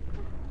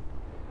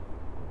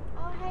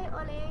 Oh, hey,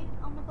 Ollie.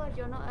 Oh my god,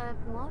 you're not a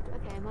mod?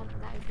 Okay, that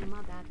is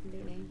my bad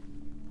completely.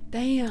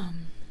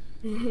 Damn.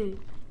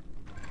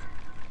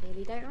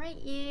 Really don't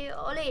rate you.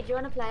 Ollie, do you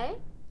want to play?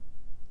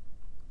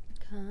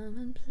 Come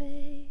and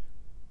play.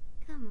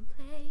 Come and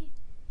play.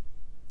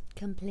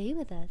 Come play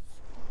with us.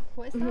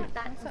 What is that? What's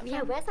that Yeah,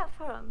 from? where's that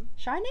from?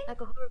 Shining?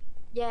 Like a horror.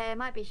 Yeah, it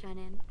might be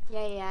Shining.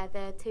 Yeah,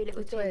 the two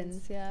little The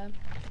twins. twins, yeah.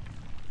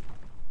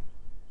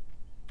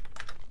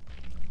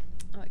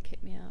 Oh, it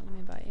kicked me out. Let me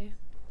invite you.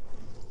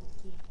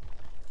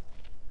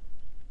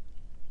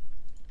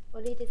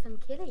 Ollie did some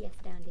Killer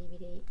yesterday on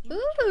DVD.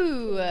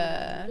 Ooh.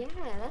 Yeah,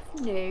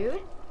 that's new.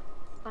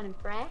 Fun and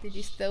fresh. Did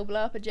you still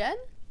blow up a gen?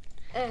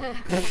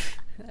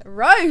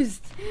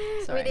 Roast!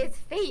 Sorry. With his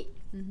feet.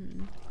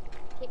 Mhm.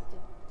 Kicked him.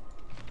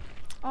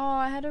 Oh,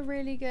 I had a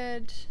really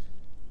good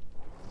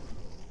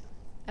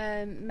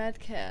med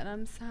kit and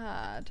I'm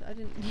sad. I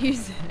didn't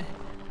use it.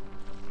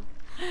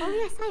 Oh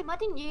yeah, same. I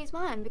didn't use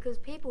mine because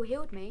people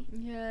healed me.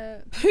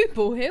 Yeah.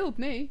 People healed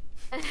me.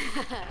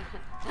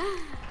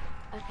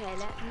 Okay,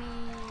 let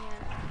me.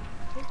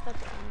 Who's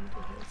budget? Let me do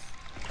his.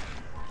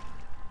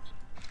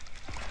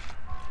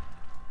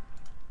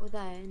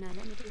 Although, no,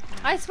 let me do his.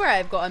 I swear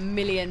I've got a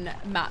million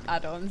map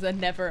add-ons and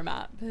never a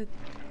map.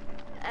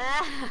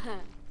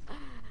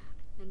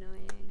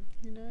 Annoying.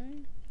 You know?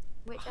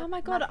 Which Oh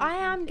my god, I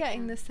am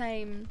getting the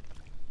same.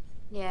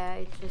 Yeah,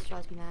 it just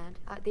drives me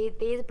mad.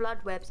 These blood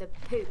webs are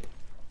poop.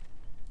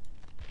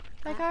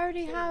 Like I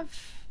already have.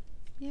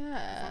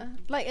 Yeah.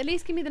 Like at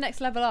least give me the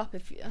next level up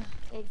if you.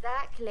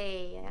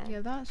 Exactly.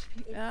 Yeah, that's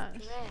It's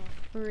correct.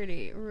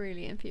 really,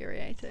 really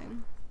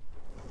infuriating.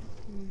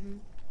 Mhm.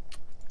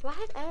 Do I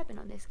have urban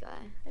on this guy?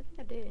 I think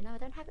I do. No, I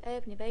don't have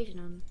urban evasion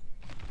on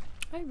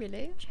Oh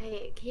really?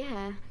 Jake.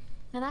 Yeah.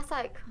 And that's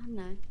like, I don't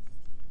know.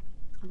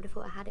 I would have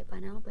thought I had it by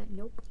now, but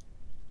nope.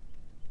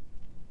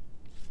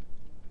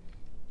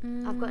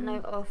 I've got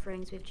no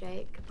offerings with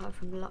Jake apart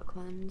from luck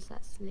ones.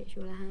 That's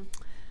literally all I have.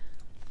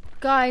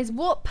 Guys,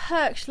 what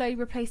perk should I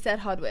replace Dead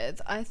Hard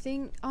with? I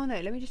think. Oh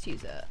no, let me just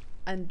use it.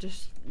 And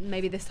just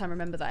maybe this time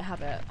remember that I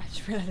have it. I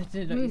just realised I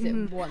did not use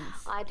it once.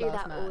 I do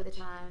last that all the match.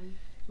 time.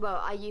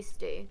 Well, I used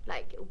to.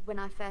 Like when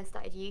I first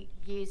started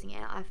using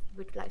it, I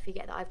would like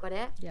forget that I've got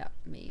it. Yeah,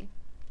 me.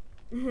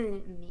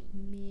 Me.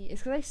 Me.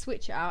 It's because I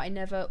switch it out. I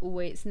never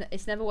always.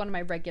 It's never one of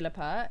my regular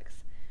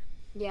perks.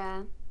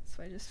 Yeah.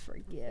 So I just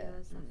forget.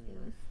 Feels, that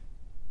feels.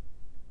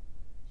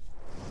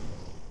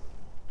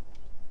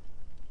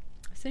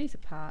 I still need to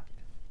pack.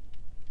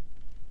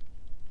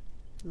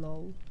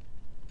 Lol.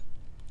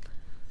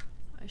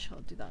 I shall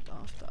do that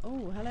after.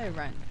 Oh, hello,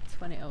 rank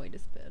 20. Oh, he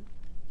disappeared.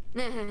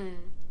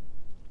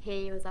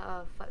 He was like,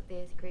 oh, fuck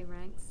this, green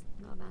ranks.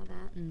 Not about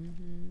that.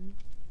 Mm-hmm.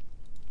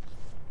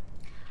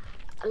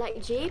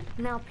 Like, Jeep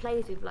now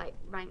plays with, like,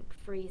 rank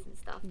 3s and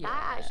stuff. Yeah.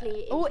 That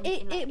actually... Oh, like,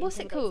 what's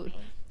it intimidates called? me.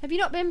 Have you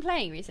not been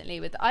playing recently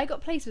with... I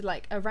got placed with,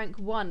 like, a rank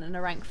 1 and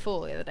a rank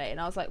 4 the other day, and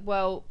I was like,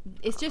 well,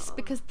 it's just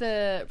because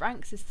the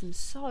rank system's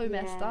so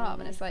messed Yeah, up,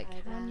 and it's like,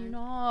 so can you bad.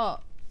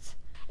 not?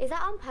 Is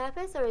that on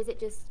purpose, or is it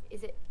just...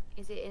 Is it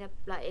in a...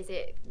 Like, is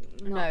it...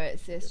 No, not-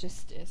 it's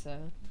a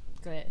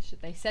glitch.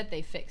 They said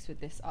they fixed with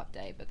this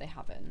update, but they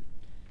haven't.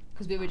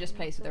 Because we were just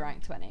placed with the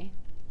rank 20.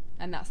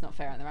 And that's not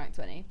fair on the rank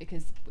 20,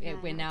 because No,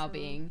 we're not now at all.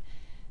 being...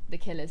 The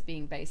killers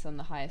being based on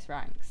the highest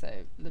rank, so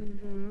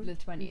the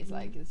 20 is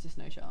like, there's just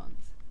no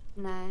chance.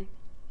 No.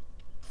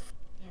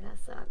 Yeah, that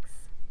sucks.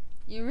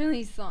 It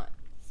really sucks.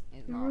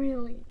 It's not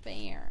Really?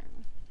 fair.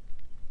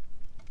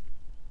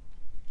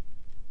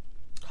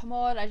 Come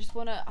on, I just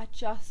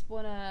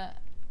wanna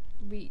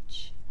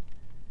reach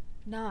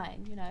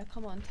 9, you know,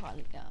 come on,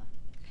 Talia.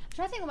 I'm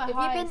trying to think what my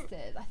Have you highest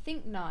is. I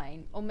think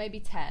 9 or maybe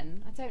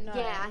 10. I don't know.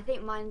 Yeah, I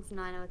think mine's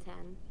 9 or 10.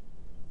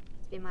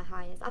 It's been my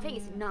highest. I think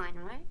it's 9,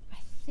 right?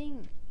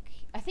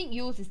 I think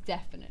yours has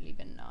definitely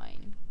been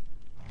 9.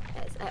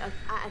 It's at a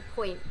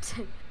point.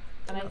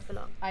 And Not for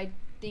long. I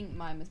think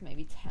mine was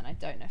maybe 10. I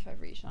don't know if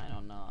I've reached 9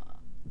 or not.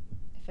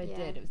 If I Yeah.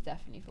 did, it was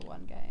definitely for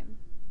one game.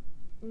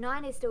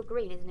 9 is still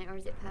green, isn't it, or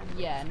is it purple?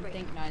 Yeah, It's and I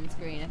green. think 9's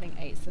green. I think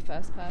 8's the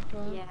first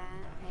purple. Yeah.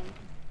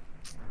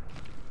 Okay.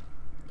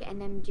 Getting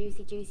them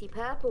juicy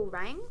purple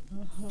rank.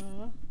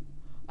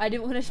 I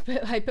didn't want to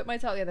put. I put my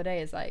title the other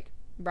day as like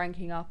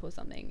ranking up or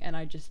something, and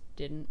I just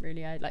didn't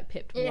really. I like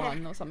pipped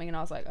 1 or something, and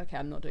I was like, okay,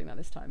 I'm not doing that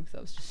this time because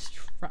I was just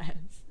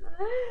stressed.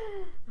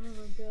 Oh my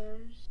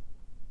gosh.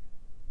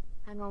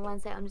 Hang on one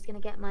sec. I'm just gonna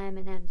get my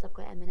M&Ms. I've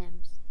got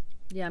M&Ms.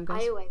 Yeah, I'm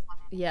going. I always have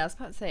M&Ms. Yeah, I was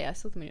about to say I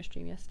saw them on your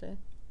stream yesterday.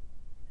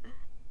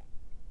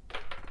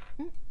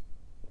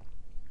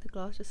 The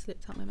glass just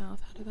slipped out my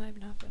mouth. How did that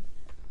even happen?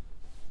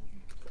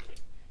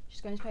 She's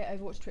going to play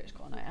Overwatch Twitch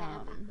Con. I They're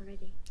am. back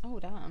already. Oh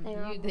damn! They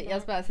were on I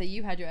was about to say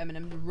you had your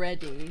M&Ms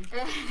ready.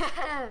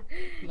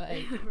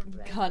 Like,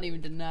 can't even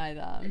deny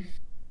that.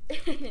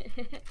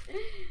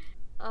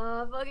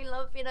 Oh, I fucking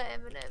love peanut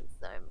M&Ms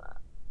so much.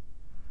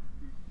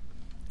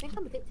 I think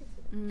I'm addicted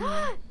to them.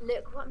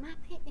 Look what map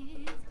it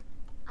is.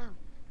 Oh,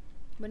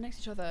 We're next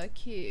to each other.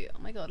 Cute. Oh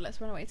my god, let's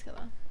run away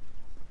together.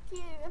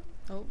 cute.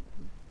 Oh.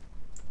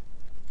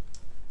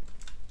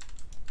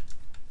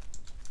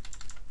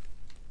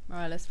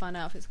 Alright, let's find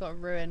out if it's got a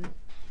ruin.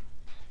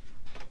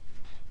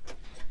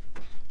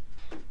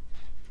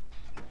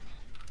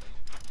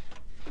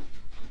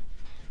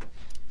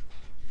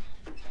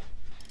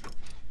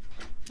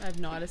 I have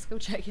no idea. Let's go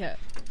check it.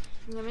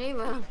 Yeah, me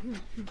neither.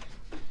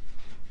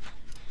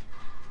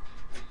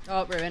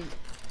 Oh, ruin.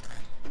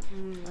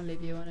 I'll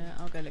leave you on it.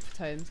 I'll go look for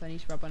totems. I need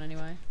to rub one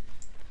anyway.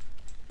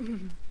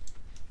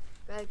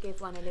 Go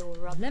give one a little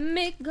rub. Let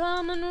me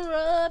come and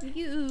rub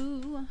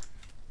you.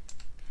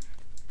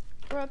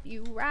 Rub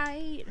you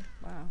right.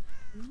 Wow.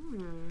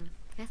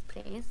 Yes,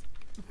 please.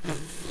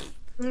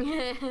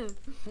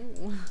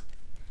 Ooh.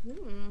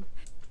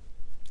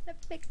 Let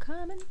me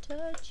come and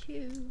touch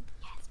you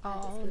Yes,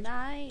 all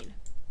night.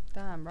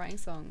 Damn, writing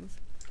songs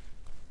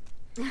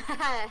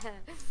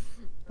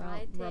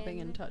about rubbing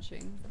and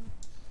touching.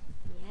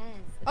 Yes.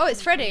 Oh,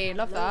 it's Freddy.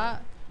 Love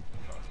that.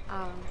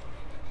 Oh.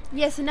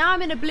 Yeah, so now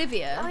I'm in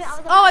Oblivious. Oh, yeah, I was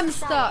Oh, about I'm to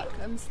say. stuck.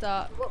 I'm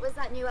stuck. What was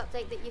that new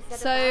update that you said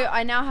So about?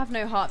 I now have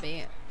no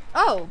heartbeat.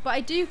 Oh, but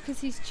I do because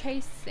he's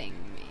chasing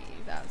me.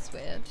 That's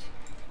weird.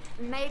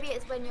 Maybe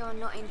it's when you're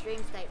not in dream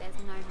state, there's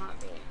no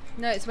heartbeat.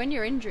 No, it's when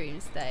you're in dream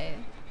state.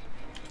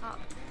 Oh.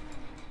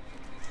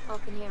 Oh, I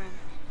can hear him.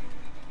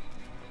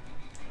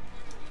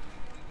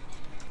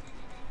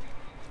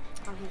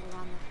 Oh, he's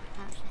around the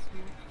patch and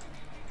small.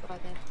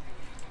 Right there.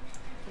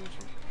 Finish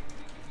him.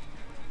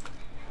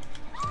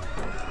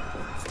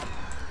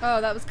 Oh,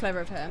 that was clever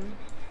of him.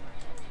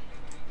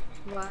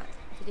 What?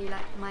 Did he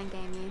like mind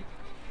game you?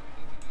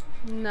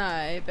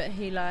 No, but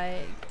he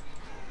like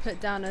put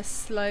down a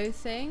slow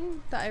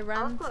thing that I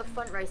ran. I've got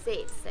front row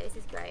seats, so this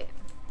is great.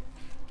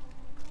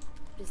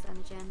 Just on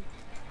the gen.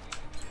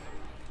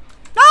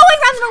 Oh, I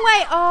ran the wrong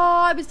way!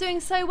 Oh, I was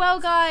doing so well,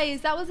 guys.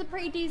 That was a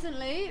pretty decent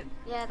loot.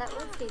 Yeah, that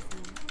was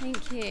decent.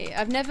 Thank you.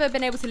 I've never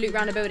been able to loot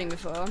around a building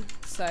before,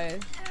 so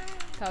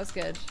that was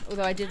good.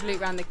 Although I did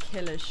loot around the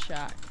killer's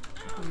shack.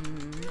 I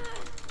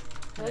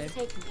was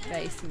taking it.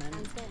 Basement.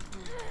 I'm scared.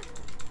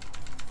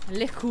 A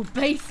little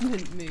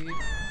basement mood.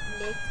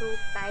 Little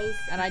base.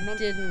 And I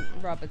didn't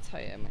rub a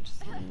totem, which is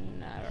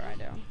never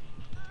ideal.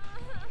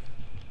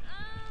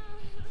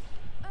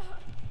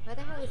 Where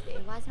the hell is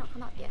it? Why has it not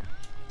come up yet?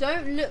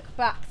 Don't look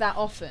back that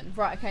often.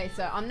 Right, okay,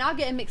 so I'm now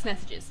getting mixed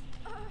messages.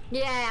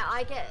 Yeah,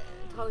 I get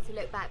told to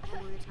look back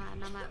all the time.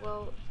 And I'm like,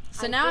 well.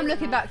 So I now I'm do,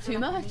 looking and I back feel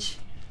too like I much.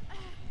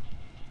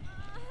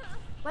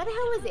 Where the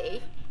hell is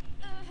he?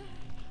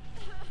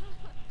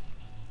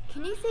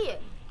 Can you see him?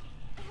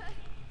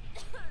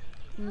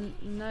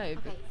 No, Okay,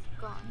 but he's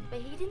gone.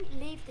 But he didn't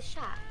leave the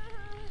shack.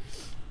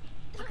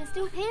 I can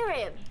still hear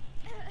him.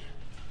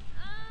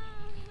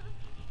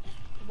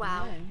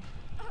 Wow. no.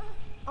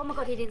 Oh my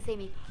god, he didn't see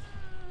me.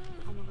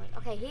 Oh my god.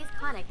 Okay, he's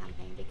kind of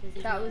camping because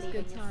he's That not was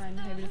leaving good his- time.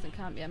 Hope he doesn't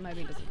camp yet.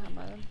 Maybe he doesn't camp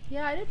by then.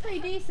 Yeah, I did pretty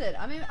decent.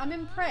 I'm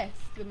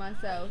impressed with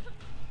myself.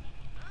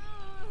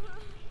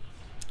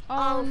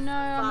 Oh, Oh, no,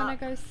 I'm gonna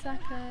fuck. go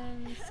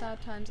second.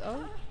 Sad times.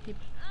 Oh, he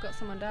got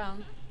someone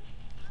down.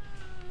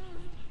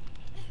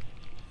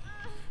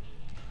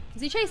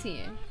 Is he chasing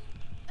you?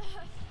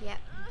 Yep.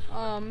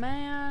 Oh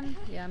man.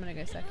 Yeah, I'm gonna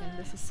go second.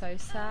 This is so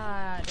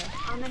sad.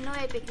 I'm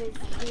annoyed because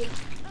he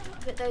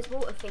put those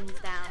water things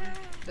down.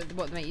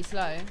 What make you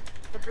slow?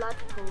 The blood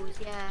pools,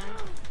 yeah.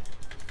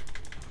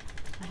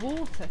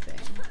 Water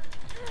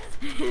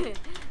thing.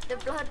 The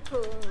blood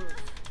pools.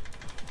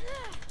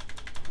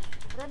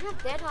 I don't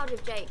have Dead Hard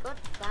with Jake. God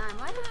damn.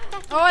 Why the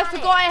fuck Oh, I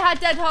forgot I had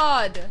Dead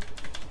Hard.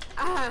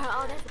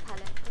 Oh, there's a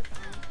pallet. God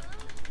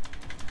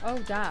damn. Oh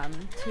damn,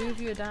 2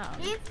 of you are down.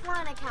 He's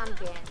kind of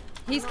camping.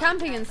 He's I'm not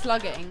camping and impressed.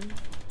 slugging.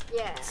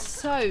 Yeah.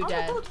 So Oh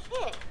dead. my god,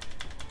 shit.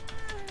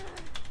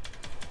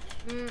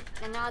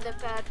 And now the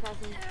third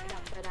person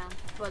go down.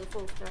 Well, the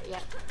fourth, sorry,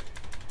 yeah.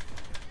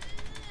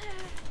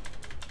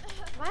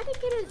 Why Why do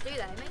killers do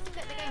that? It makes the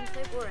game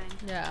so boring.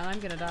 Yeah, and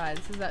I'm gonna die.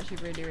 This is actually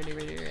really, really,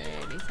 really,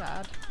 really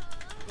sad.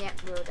 Yeah,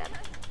 we're all dead.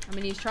 I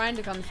mean, he's trying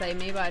to come save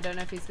me, but I don't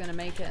know if he's gonna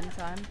make it in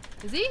time.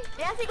 Is he?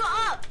 Yes, he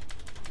got up!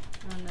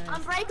 Oh no.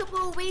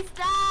 Unbreakable, we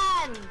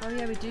stand! Oh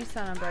yeah, we do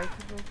stand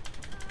unbreakable.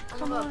 Oh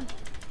Come my on. God.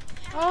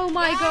 Oh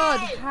my Yay! god,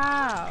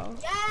 how?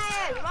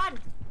 Yay! Run!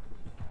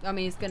 I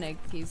mean, he's gonna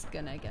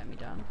get me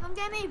down. Come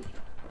get me!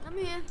 Come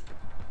here.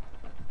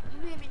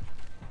 Come here, me.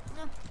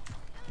 No.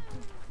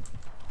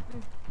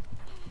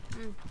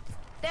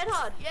 Dead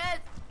hard, yes!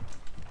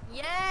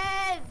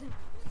 Yes!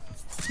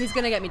 He's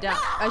gonna get me down.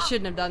 I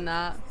shouldn't have done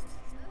that.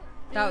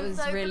 That was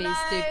So really close.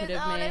 stupid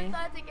of Oh, me. let's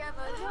die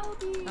together.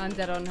 Jody. I'm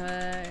dead on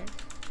her.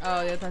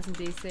 Oh, the other person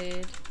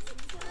DC'd.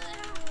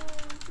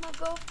 It's my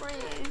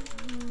girlfriend.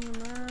 Oh,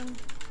 man.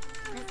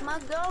 It's my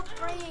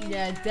girlfriend.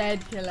 Yeah,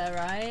 dead killer,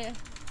 right?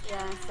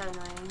 Yeah, it's so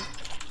annoying.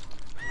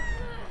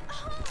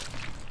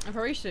 I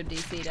probably should have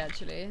DC'd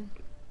actually.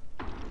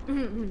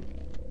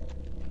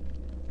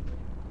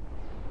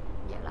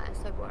 Yeah, that is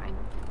so boring.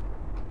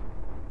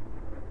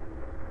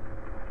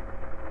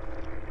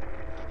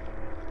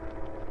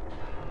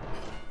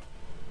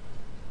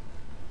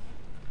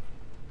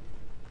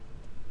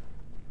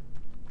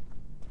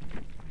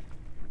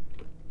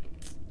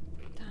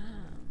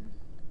 Damn.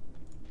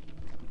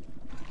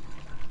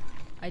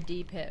 I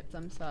D-pipped,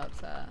 I'm so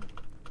upset.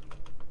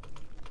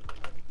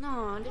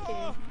 No, did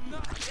you?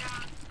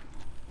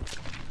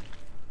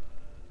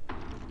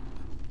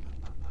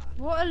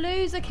 What a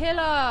loser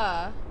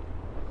killer!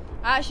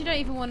 I actually don't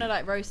even want to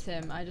like roast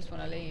him, I just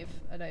want to leave.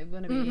 I don't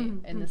want to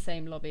be in the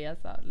same lobby as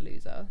that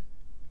loser.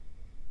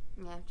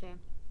 Yeah, true.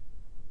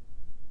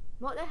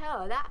 What the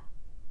hell? That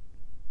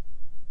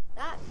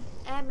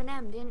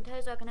M&M didn't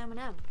taste like an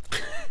M&M.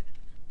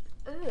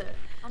 Ugh,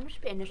 I'm just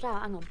spitting this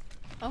out, hang on.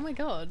 Oh my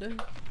god. This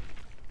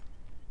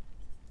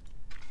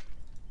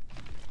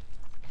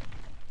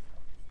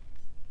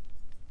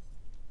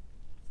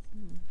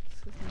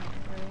is not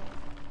great.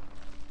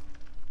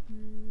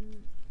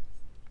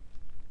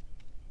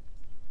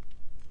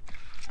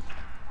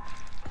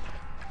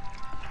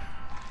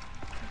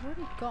 I've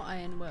already got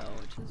Iron Will,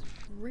 which is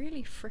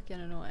really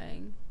freaking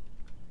annoying.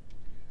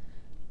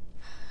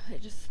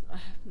 It just...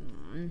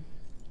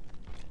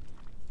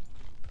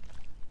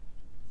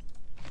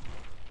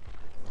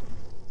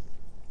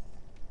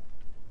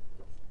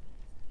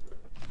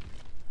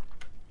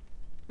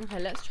 Okay,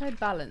 let's try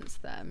balance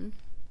then.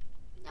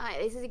 Alright,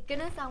 this is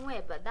gonna sound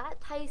weird, but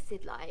that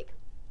tasted like...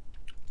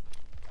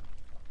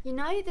 You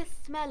know the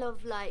smell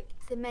of like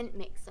cement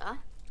mixer?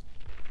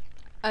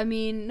 I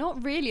mean,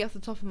 not really off the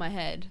top of my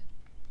head.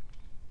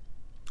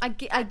 I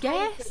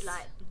guess. Tasted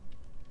like...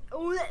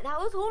 Oh, that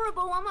was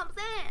horrible. I'm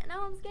upset.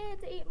 Now I'm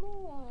scared to eat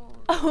more.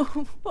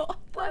 Oh, what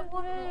Why, the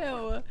what?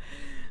 hell?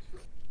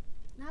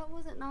 That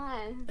wasn't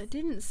nice. It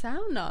didn't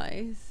sound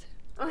nice.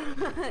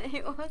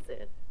 It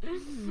wasn't.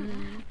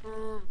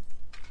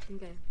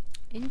 Okay.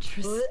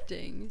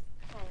 Interesting.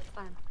 Okay, it's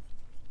fine.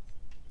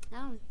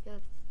 That was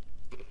good.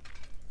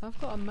 I've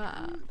got a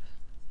map.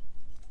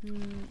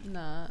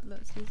 Nah,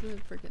 let's use the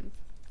friggin'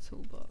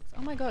 toolbox.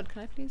 Oh my god,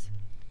 can I please?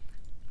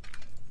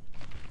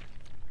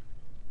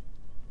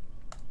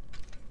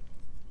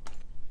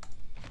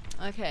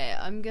 Okay,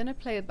 I'm gonna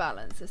play with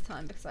balance this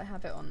time because I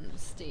have it on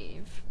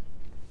Steve.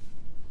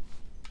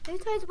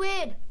 This tastes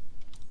weird.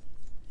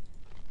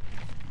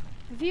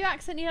 Have you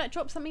accidentally like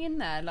dropped something in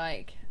there,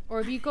 like, or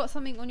have you got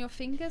something on your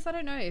fingers? I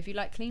don't know. If you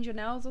like cleaned your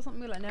nails or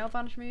something with like nail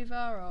varnish remover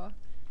or.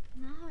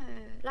 No,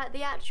 like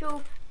the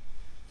actual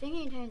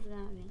thingy tasted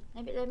out of it.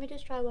 Maybe let me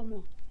just try one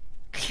more.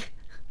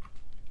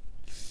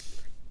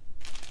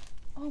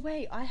 Oh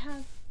wait, I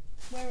have.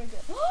 Where is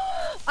it?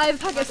 I have a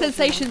packet of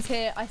sensations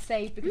here. I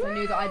saved because I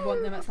knew that I'd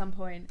want them at some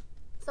point.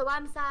 So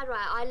I'm sad,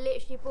 right? I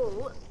literally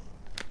bought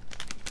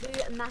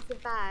 2 massive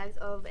bags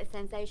of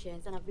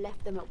sensations and I've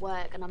left them at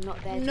work and I'm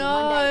not there till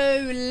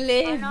Monday. No,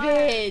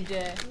 livid.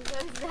 I'm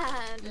so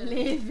sad.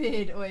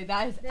 Livid. Oi,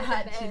 that is They're the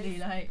actually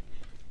best. like.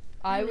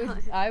 I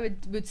I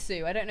would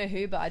sue. I don't know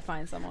who, but I'd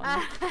find someone.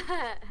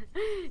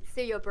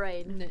 See your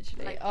brain.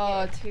 Literally. Like,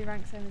 Oh, yeah. 2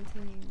 rank 17.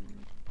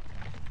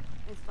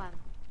 It's fun.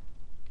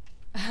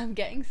 I'm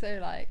getting so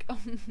like.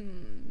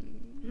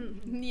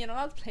 You're not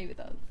allowed to play with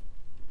us.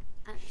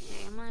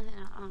 Actually, I'm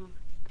gonna.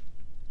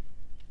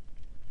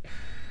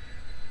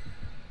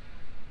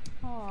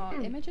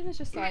 Oh, Imogen is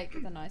just like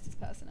the nicest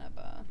person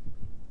ever.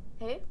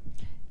 Who?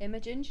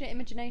 Imogen, do you know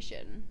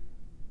Imagination?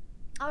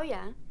 Oh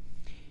yeah.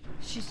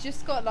 She's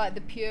just got like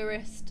the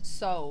purest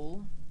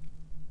soul.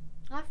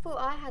 I thought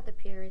I had the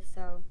purest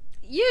soul.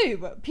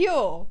 You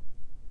pure.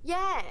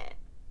 Yeah.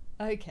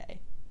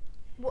 Okay.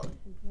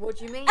 What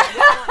do you mean?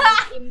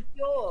 That means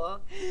impure.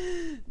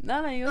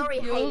 No, you're Sorry,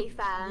 pure. Hailey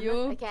fan.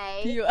 You're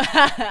Okay. pure.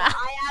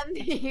 I am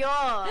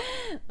pure.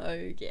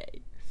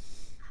 Okay.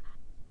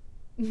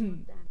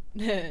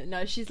 Damn.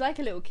 No, she's like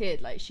a little kid.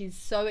 Like she's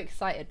so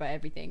excited by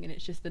everything, and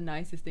it's just the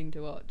nicest thing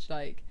to watch.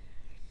 Like,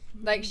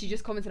 Like, she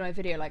just commented on my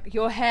video, like,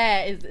 your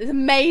hair is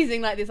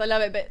amazing like this. I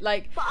love it. But,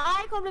 like... But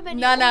I compliment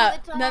you all the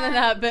time.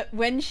 No. But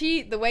when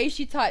the way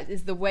she types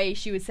is the way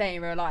she would say it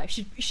in real life.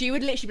 She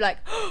would literally be like,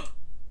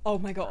 oh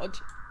my God.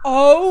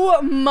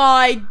 Oh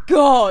my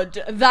God.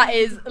 That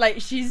is,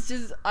 like, she's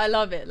just... I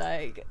love it,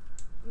 like...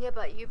 Yeah,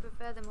 but you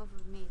prefer them off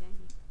of me, don't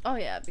you? Oh,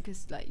 yeah,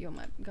 because, like, you're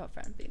my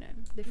girlfriend, but, you know,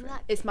 different.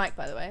 Like It's Mike,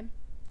 by the way.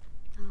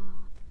 Oh.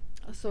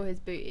 I saw his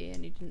booty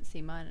and he didn't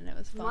see mine and it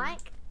was fun.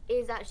 Mike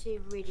is actually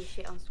really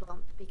shit on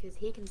Swamp because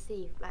he can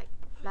see, like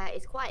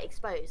it's quite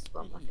exposed,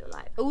 Swamp, I feel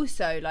like.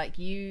 Also, like,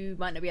 you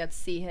might not be able to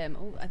see him.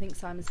 Oh, I think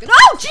Simon's good.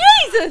 Oh,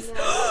 Jesus!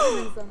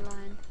 Yeah, Simon's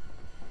online.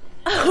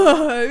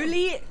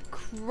 Holy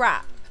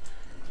crap.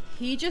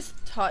 He just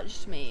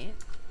touched me.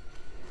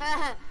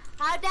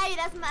 How dare you?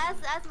 That's my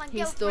girlfriend.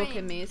 He's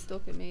stalking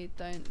me.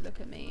 Don't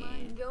look at me.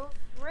 My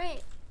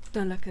girlfriend.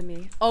 Don't look at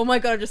me. Oh my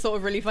God, I just saw a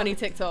really funny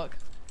TikTok.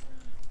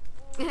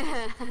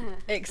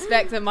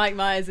 Expect a Mike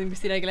Myers and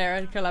Christina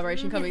Aguilera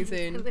collaboration coming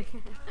soon. Fuck's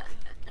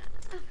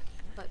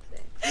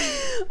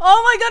sake.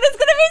 Oh my God, it's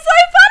gonna be so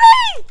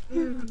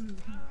funny!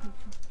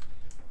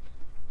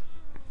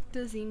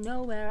 Does he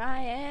know where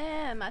I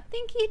am? I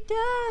think he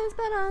does,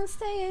 but I'm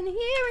staying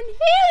here and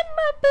healing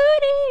my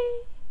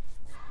booty.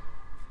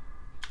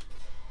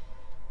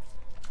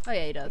 Oh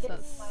yeah, he does.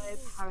 That's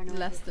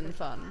less than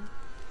fun.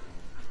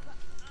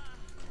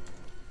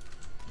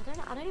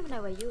 I don't even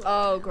know where you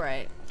Oh are.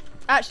 great.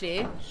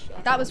 Actually,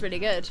 Shit. that was really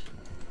good.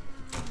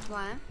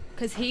 Why?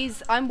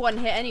 Because I'm one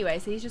hit anyway,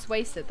 so he's just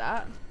wasted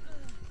that.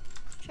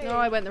 True. No,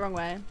 I went the wrong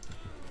way.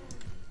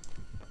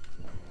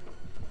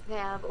 Okay,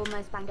 I've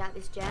almost banged out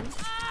this gen.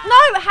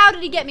 No, how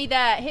did he get me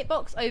there?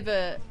 Hitbox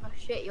over Oh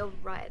shit, you're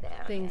right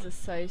there. things okay. are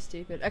so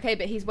stupid. Okay,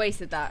 but he's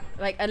wasted that.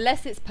 Like,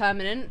 unless it's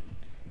permanent.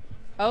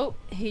 Oh,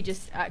 he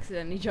just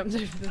accidentally jumped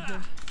over the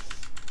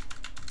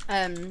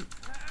thing.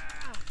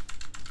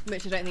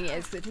 Which I don't think it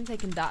is, because it didn't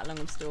take him that long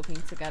of stalking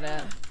to get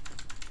it.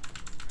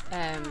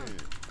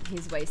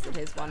 He's wasted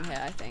his one hit,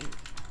 I think.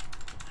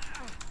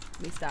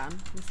 We stand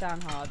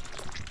hard.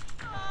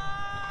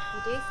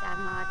 You do stand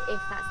hard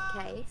if that's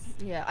the case.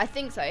 Yeah, I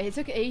think so.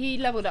 He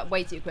leveled up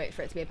way too quick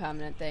for it to be a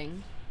permanent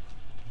thing.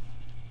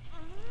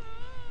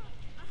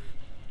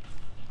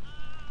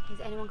 Is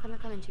anyone coming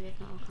to you? If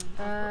not, I'll come.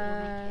 I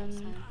thought you'll make it,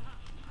 so.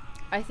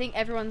 I think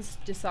everyone's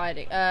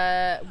deciding.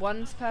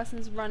 One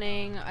person's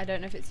running. I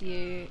don't know if it's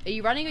you. Are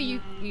you running or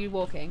you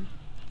walking?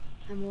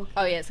 I'm walking.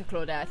 Oh yeah, it's a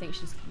Claudette. I think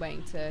she's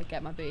waiting to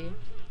get my booty.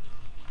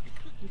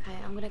 Okay,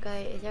 I'm gonna go.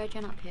 Is there a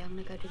gen up here? I'm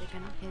gonna go do the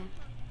gen up here.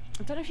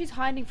 I don't know if she's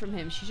hiding from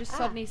him. She just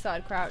suddenly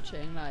started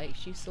crouching, like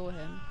she saw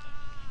him.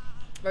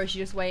 Or is she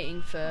just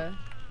waiting for...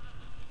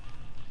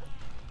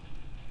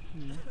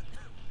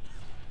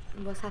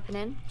 What's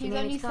happening? Do He's you need me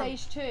only to come?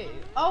 stage 2.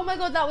 Oh my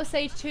God, that was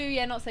stage 2.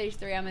 Yeah, not stage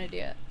 3. I'm an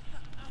idiot.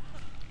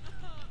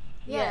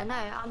 Yeah, no,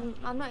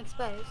 I'm not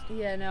exposed.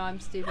 Yeah, no, I'm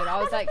stupid.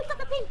 I was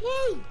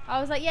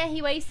like, yeah,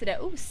 he wasted it.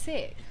 Oh,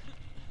 sick.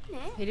 Yeah.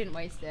 He didn't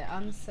waste it.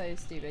 I'm so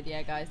stupid.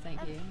 Yeah, guys, thank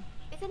you.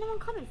 Is anyone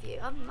coming for you?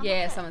 I'm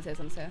Yeah, upset.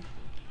 someone's here.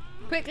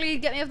 Quickly,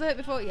 get me off the hook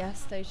before.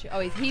 Yes, stage 2. Oh,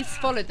 he's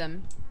followed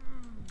them.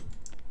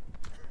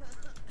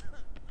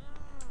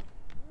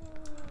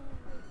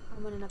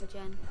 I'm on another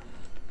gen.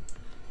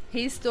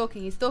 He's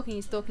stalking. Don't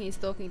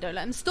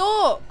let him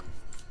stalk.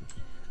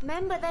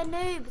 Remember, they're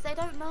noobs. They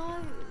don't know.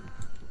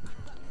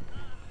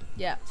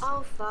 Yeah.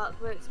 Oh fuck,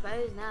 we're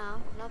exposed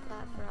now. Love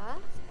that for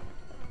us.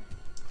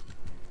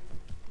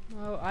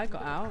 Well, I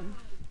got out.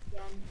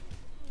 Gen.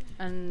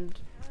 And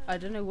I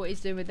don't know what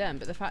he's doing with them,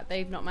 but the fact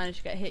they've not managed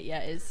to get hit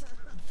yet is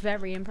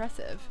very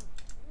impressive.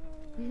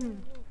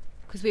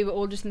 Because we were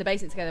all just in the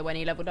basement together when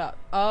he leveled up.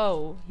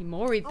 Oh, he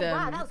moried Oh them.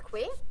 wow, that was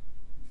quick.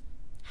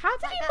 How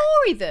did Like he that.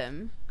 mori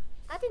them?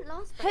 That didn't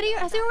last.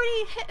 Has he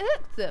already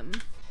hooked them?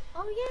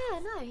 Oh yeah,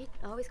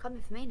 no. He's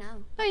coming for me now.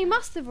 No, he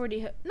must have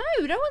already hooked. No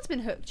one's been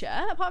hooked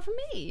yet, apart from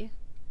me.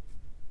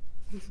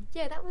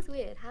 Yeah, that was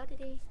weird. How did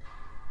he?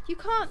 You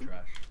can't.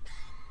 Trash.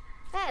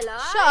 Hello.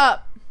 Shut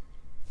up.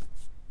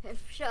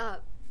 Shut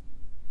up.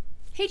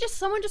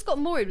 Someone just got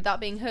moried without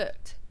being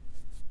hooked.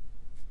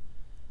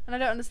 And I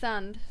don't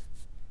understand.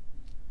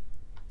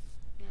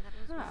 Yeah, that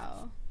was weird.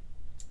 How?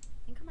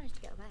 I think I managed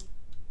to get away.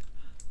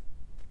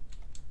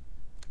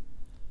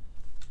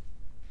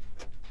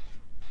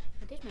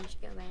 I did manage to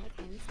get away.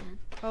 Okay, we stand.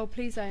 Oh,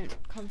 please don't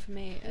come for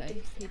me. He do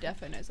He stand.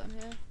 definitely knows I'm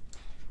here.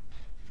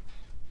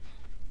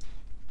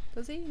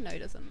 Does he? No, he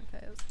doesn't.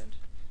 Okay, that's good.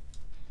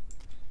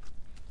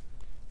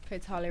 Okay,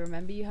 Tali,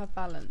 remember you have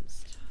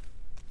balanced.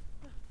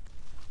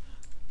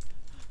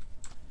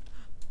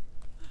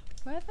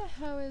 Where the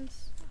hell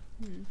is...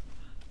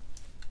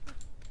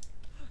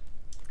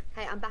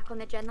 Okay, I'm back on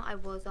the gen that I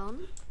was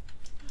on.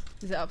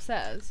 Is it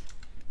upstairs?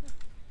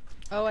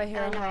 Oh, I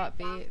hear a no,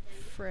 heartbeat.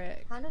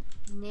 Frick. Kind of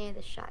near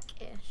the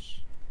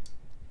shack-ish.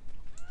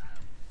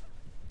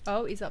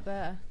 Oh, he's up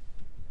there.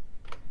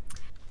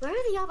 Where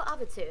are the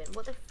other two? And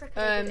what the frick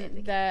are they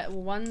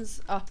doing?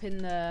 One's up in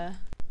the...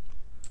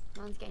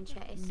 One's getting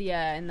chased.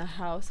 Yeah, in the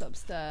house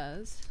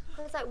upstairs.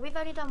 Because like we've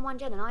only done one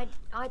gen and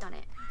I done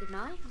it, didn't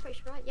I? I'm pretty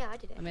sure. Yeah, I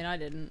did it. I mean, I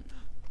didn't.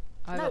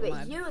 I No, got but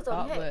my you was butt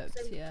on hook. whipped,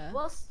 So yeah.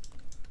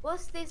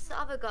 what's this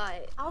other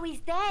guy? Oh, he's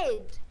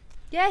dead.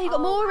 Yeah, he got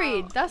Oh,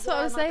 moried. wow. That's what I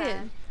Yeah, was my bad.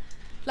 saying.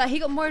 Like, he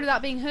got moried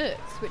without being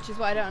hooked, which is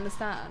what I don't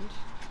understand.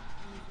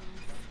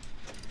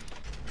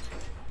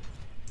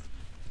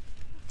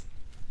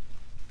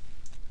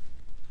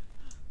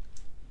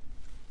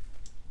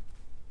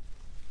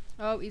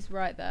 Oh, he's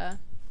right there.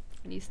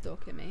 And he's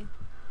stalking me.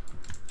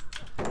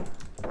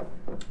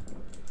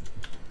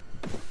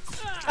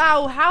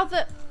 Ow, how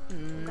the...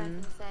 I'm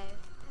going for the save.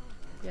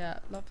 Yeah,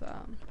 love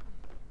that.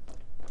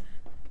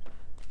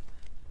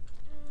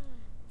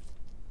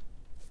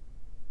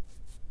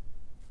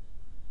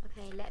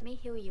 Okay, let me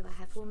heal you. I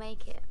have will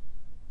make it.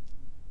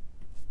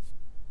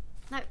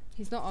 No.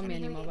 He's not on me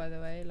Let me heal anymore, you. by the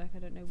way. Like, I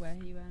don't know where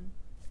he went.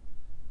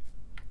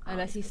 Oh,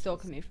 Unless he's because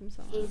stalking me from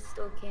somewhere. He's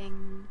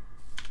stalking.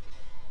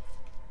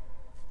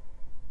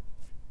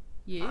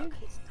 You? Fuck,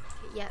 he's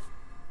stalking. Yep.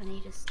 And he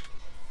just.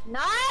 No!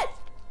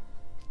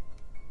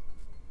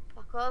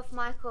 Fuck off,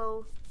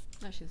 Michael.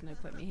 Actually, there's no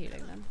point me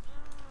healing them.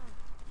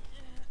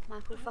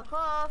 Michael, fuck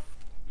off.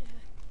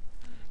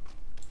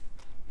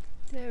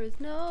 There is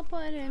no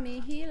point in me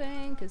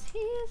healing, cause he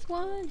is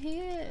one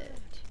hit.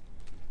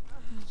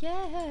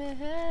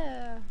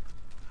 Yeah.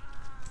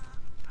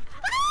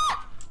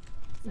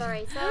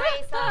 Sorry.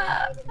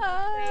 That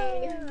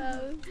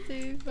was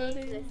too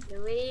funny. Jesus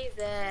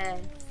Louisa.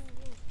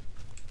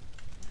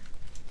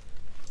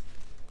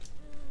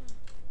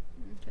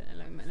 Okay,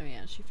 let me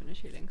actually finish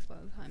healing, because by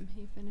the time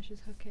he finishes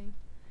hooking,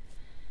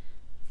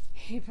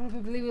 he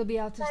probably will be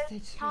out of So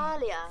stage 3.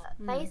 Talia,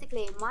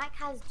 basically, Mike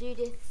has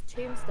Judith's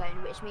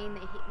tombstone, which means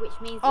that he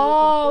can kill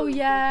Oh in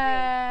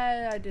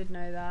yeah, I did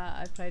know that.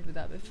 I played with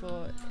that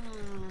before.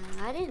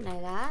 I didn't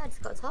know that. I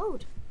just got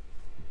told.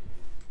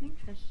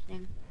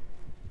 Interesting.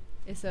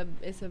 It's a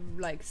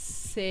like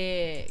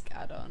sick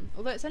add-on.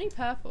 Although it's only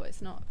purple,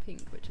 it's not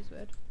pink, which is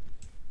weird.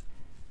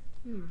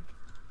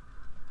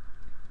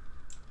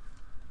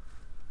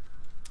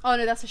 Oh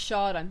no, that's a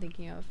shard I'm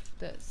thinking of.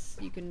 That's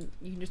you can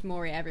just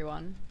mori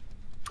everyone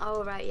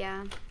Oh right,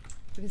 yeah.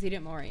 because he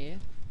didn't mori you.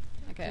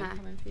 Okay, No. I'm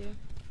coming for you.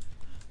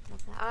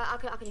 Love that.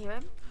 I can hear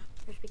him.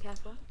 Just be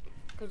careful,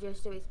 because you're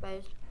still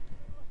exposed.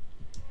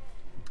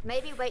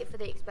 Maybe wait for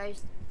the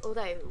exposed.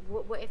 Although,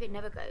 what if it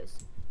never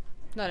goes?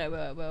 No, it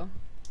will.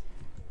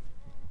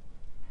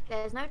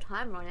 There's no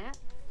timer on it.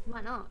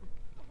 Why not?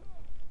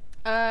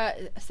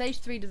 Stage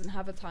 3 doesn't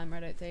have a timer, I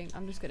don't think.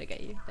 I'm just gonna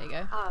get you. There you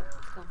go. Oh, it's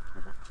gone.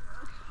 Love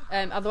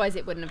that. Otherwise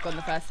it wouldn't have gone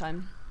the first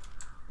time.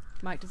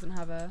 Mike doesn't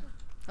have a.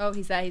 Oh,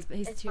 he's there. He's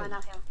It's fine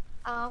up here.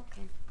 Oh,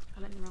 okay.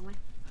 I went the wrong way.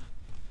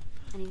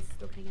 And he's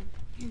stalking again.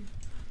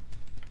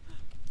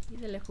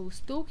 He's a little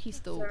stalky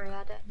stalk. Sorry,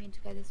 I don't mean to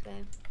go this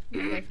way.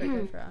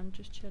 Go for it. I'm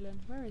just chilling.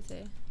 Where is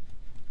he?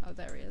 Oh,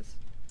 there he is.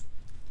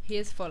 He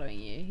is following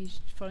you.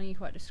 He's following you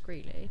quite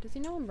discreetly. Does he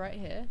know I'm right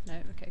here? No?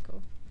 Okay,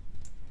 cool.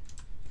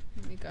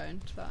 Let me go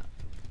into that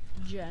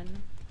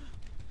gen.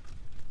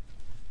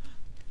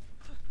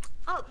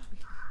 Oh!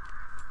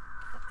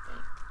 Fuck's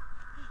sake.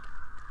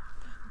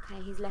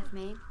 Okay, he's left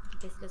me. I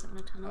guess he doesn't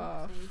want to tunnel.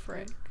 Oh, so he's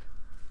frick. dead.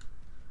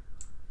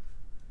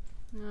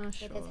 Oh, Okay,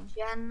 sure. there's a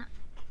gen.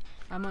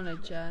 I'm on a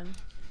gen.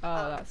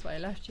 Oh, that's why I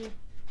left you.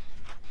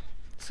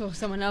 Saw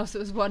someone else that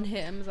was one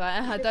hit and was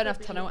like, I don't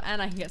have tunnel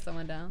and I can get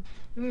someone down.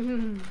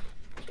 True.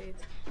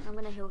 I'm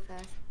gonna heal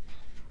first.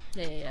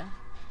 Yeah.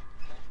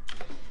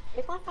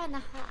 If I find the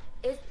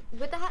hat,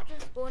 would the hat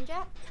just spawn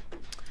yet?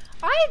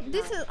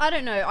 I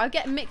don't know. I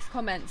get mixed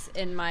comments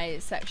in my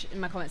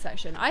comment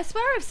section. I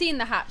swear I've seen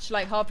the hatch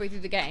like halfway through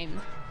the game,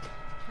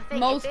 I think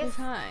multiple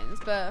times,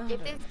 but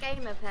If this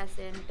gamer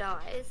person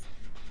dies,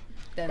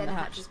 then the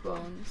hatch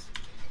spawns.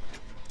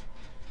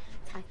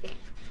 I think.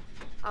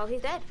 Oh,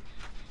 he's dead.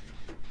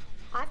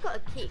 I've got a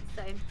key,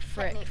 so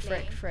Frick.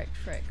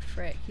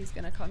 He's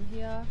gonna come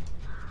here.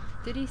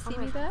 Did he see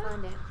me there?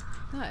 Find it.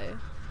 No.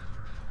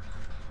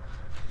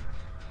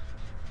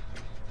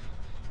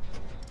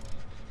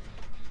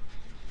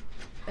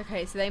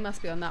 Okay, so they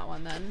must be on that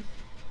one then.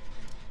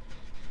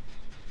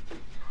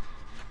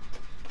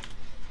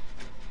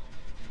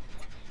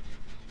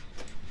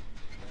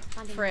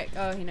 Finding Frick.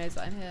 Oh, he knows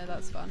that I'm here.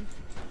 That's fun.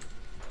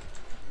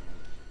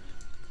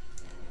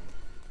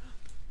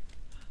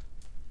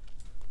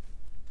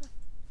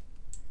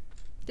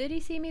 Did he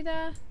see me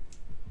there?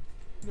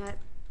 No. Have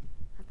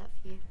that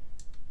for you.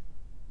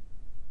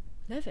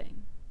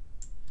 Living.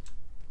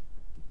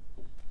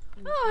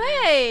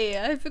 Oh, hey!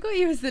 I forgot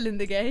you were still in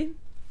the game.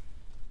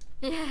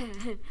 Yeah.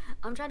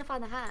 I'm trying to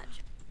find the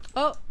hatch.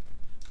 Oh.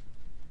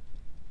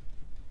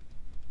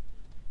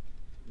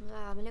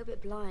 Wow, I'm a little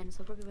bit blind,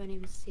 so I probably won't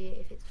even see it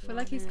if it's. I feel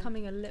like he's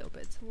coming a little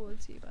bit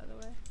towards you, by the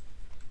way.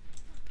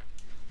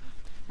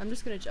 I'm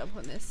just gonna jump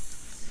on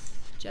this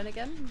gen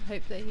again.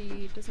 Hope that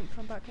he doesn't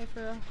come back here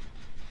for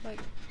like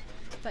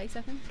 30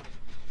 seconds.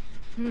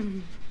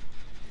 Okay.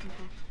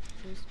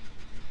 Cheers.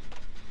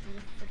 Where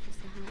the frick is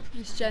the hatch?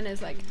 This gen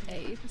is like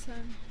 80%.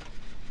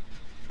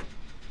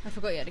 I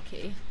forgot you had a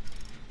key.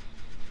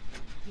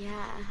 Yeah,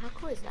 how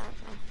cool is that?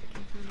 I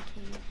freaking found a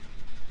key.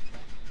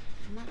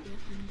 It might be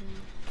under.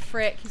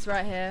 Frick, he's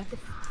right here. The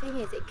thing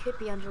is, it could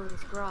be under all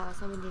this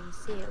grass. I wouldn't even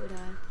see it, would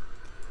I?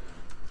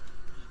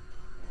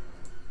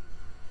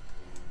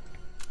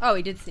 Oh,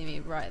 he did see me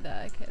right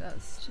there. Okay,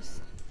 that's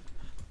just...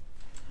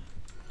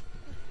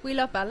 We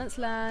love balance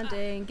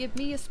landing. Give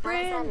me a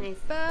sprint landing is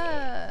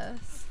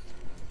first.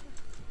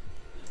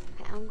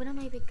 Okay, I'm gonna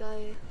maybe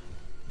go...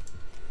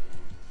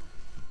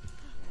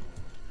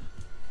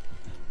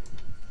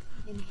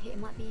 in here. It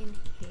might be in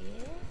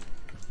here.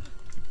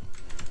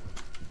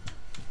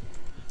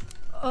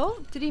 Oh,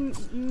 did he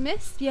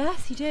miss?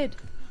 Yes, he did.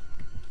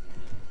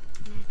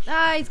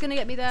 Ah, he's gonna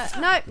get me there.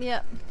 No,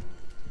 yep.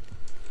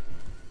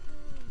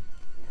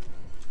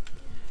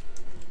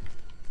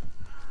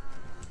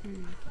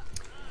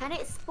 Can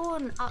it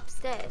spawn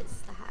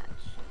upstairs, the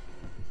hatch?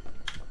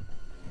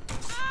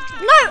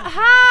 No,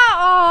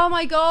 how? Oh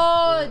my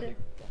god. I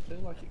feel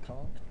like it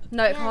can't.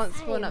 No, it Yeah, can't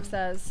spawn same.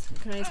 upstairs.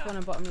 It can only spawn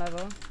on bottom level.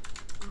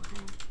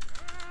 Okay.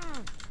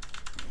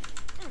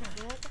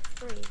 Where's the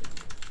free?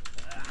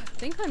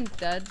 I think I'm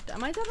dead.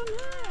 Am I dead on here?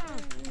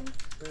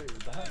 Wait,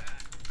 was the hatch?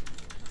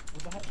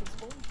 Was the hatch at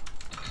spawn?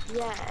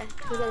 Yeah,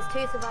 because there's 2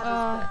 survivors,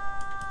 but...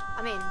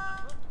 I mean,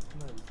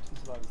 No, it was 2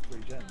 survivors,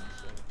 3 gens,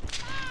 so...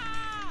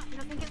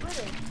 I think it would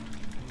have.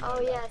 Oh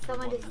yeah,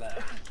 someone One just...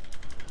 left.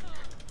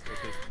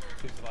 Because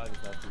 2 survivors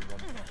left, and 1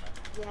 left.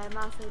 Yeah,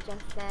 Marcel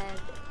just said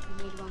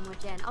we need 1 more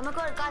gen. Oh my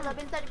god, guys, I've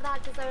been searching for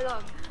that for so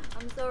long.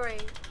 I'm sorry.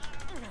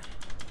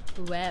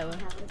 Well. No, I'm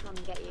gonna come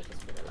and get you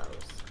just for the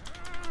lols.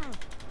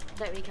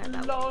 Don't really care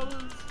about LOLs!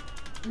 lols.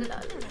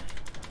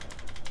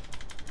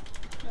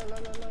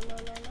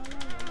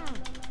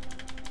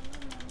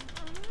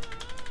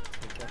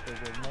 The gecko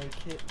will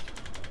make it.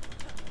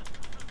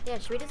 Yeah,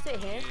 should we just do it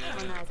here?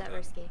 Oh no, is that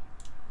risky?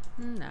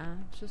 Nah,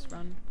 just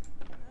run.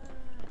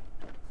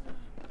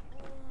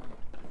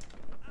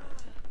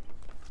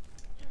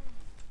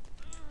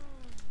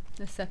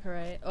 Let's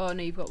separate. Oh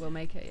no, you've got we'll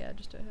make it. Yeah,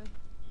 just do it here.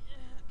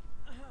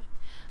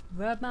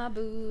 Rub my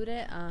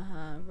booty,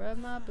 rub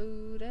my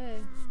booty.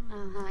 He's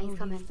Oh,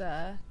 coming. He's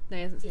there. No,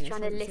 he hasn't seen He's us.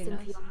 trying to He hasn't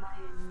listen seen for us.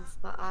 your moans,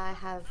 but I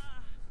have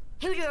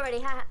healed you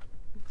already. Ha.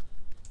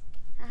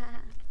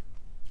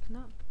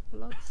 No,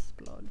 blood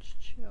splodge,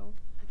 chill.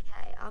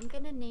 Okay, I'm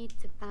gonna need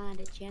to find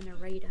a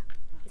generator.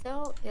 Is there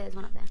all? Yeah, there's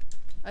one up there.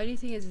 Only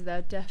thing is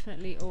they're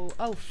definitely all.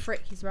 Oh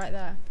frick, he's right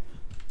there.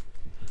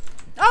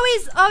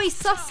 He's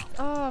sus.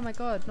 Oh my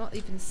god, not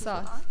even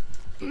sus.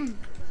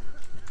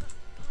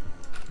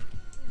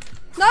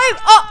 No!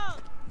 Oh!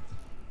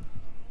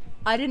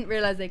 I didn't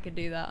realise they could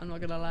do that, I'm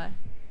not gonna lie.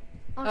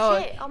 Oh,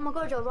 shit! Oh my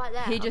god, you're right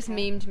there. He just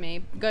Okay. memed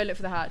me. Go look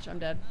for the hatch, I'm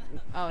dead.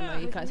 Oh no,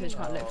 you can't, so you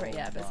can't look for it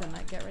yet, but then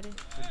like, get ready.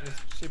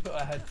 She put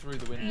her head through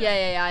the window.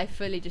 Yeah, I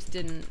fully just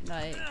didn't,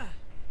 like...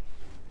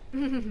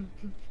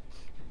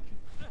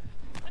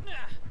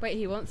 Wait,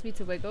 he wants me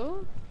to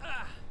wiggle?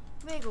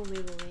 Wiggle,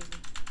 wiggle,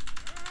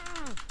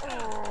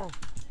 wiggle.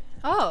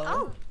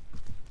 Oh!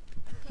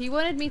 He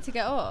wanted me to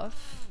get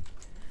off.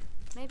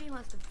 Maybe he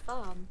wants to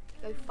farm.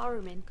 Go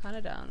farming.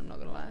 Kinda down, I'm not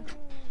gonna lie.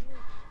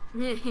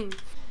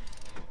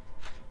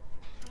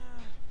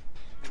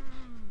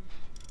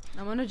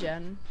 I'm on a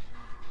gen.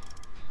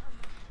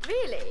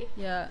 Really?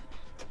 Yeah.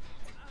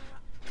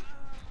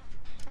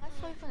 That's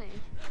so funny.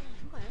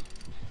 Okay.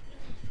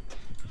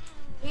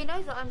 He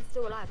knows that I'm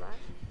still alive, right?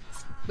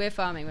 We're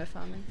farming.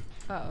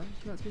 Oh,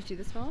 he wants me to do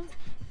this more?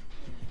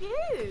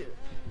 You!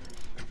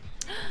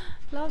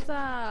 Love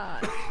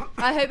that.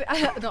 I hope,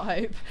 not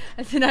hope.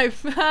 I said no,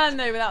 man,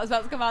 no, but that was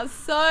about to come out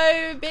so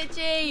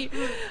bitchy.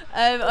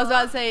 I was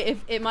about to say,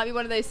 if it might be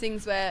one of those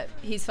things where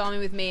he's farming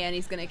with me and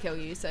he's going to kill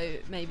you, so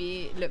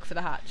maybe look for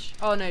the hatch.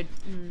 Oh no,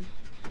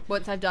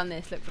 once I've done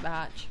this, look for the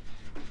hatch.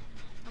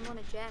 I'm on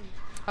a gen.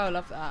 Oh,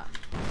 love that.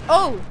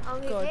 Oh, Oh,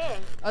 he's God. here.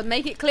 I'll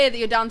make it clear that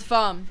you're down to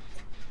farm.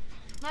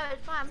 No,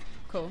 it's fine.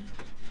 Cool.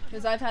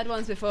 Because I've had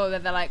ones before where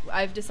they're like,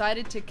 I've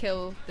decided to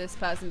kill this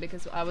person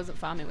because I wasn't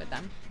farming with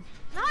them.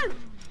 No!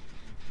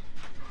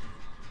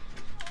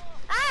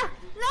 Ah!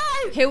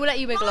 No! He'll let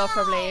you wiggle off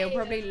probably. He'll Why?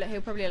 probably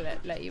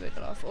let you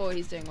wiggle off, or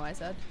he's doing what I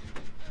said.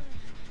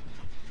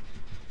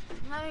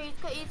 No,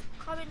 he's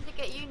coming to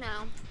get you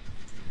now.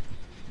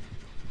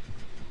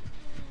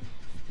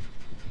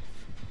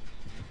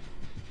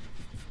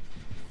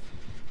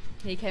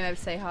 He came over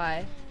to say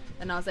hi,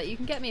 and I was like, "You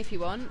can get me if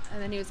you want."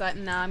 And then he was like,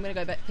 "Nah, I'm gonna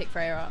go pick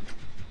Freya up."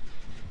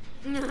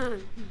 You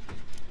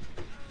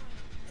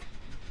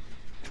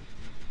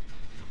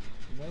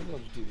might as well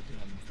just do the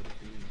gen instead of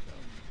doing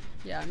yourself.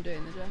 Yeah, I'm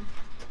doing the gen.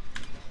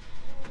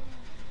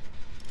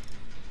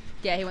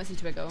 Yeah, he wants you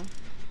to wiggle.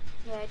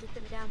 Yeah, just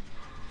put me down.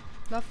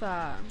 Love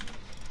that.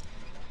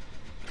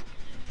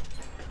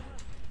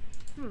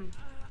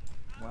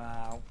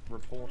 Wow,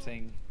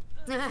 reporting.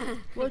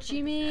 What do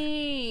you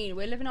mean?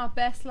 We're living our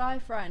best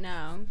life right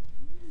now.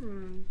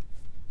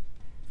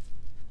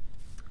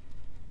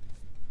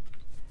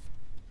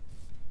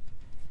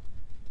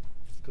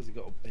 Because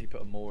he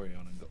put a Mori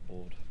on and got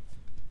bored.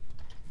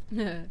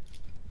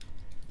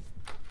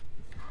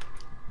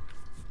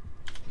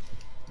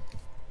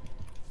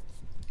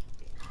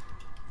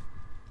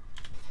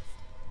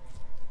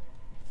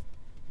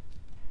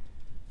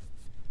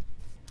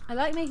 I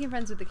like making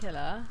friends with the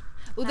killer.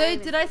 Although,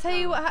 did I tell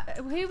you what?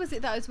 Who was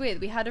it that I was with?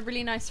 We had a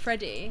really nice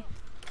Freddy.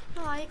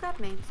 Oh, you grabbed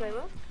me. Sorry,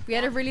 what? We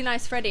had a really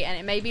nice Freddy, and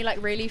it made me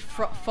like really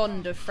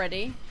fond of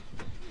Freddy.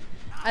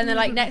 And then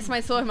like next time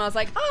I saw him, I was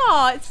like,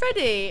 "Oh, it's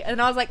Freddy," and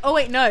I was like, "Oh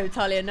wait, no,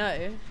 Talia,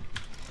 no."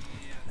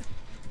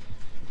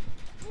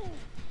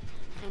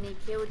 And he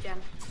killed you.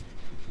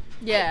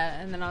 Yeah,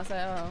 and then I was like,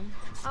 "Oh."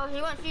 Oh,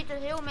 he wants you to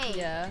heal me.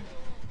 Yeah.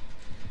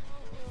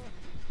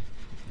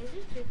 This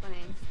is too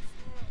funny.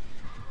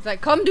 He's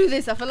like, "Come do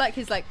this." I feel like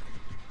he's like,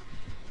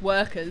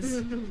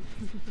 workers.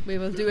 We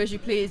will do as you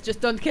please.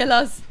 Just don't kill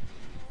us.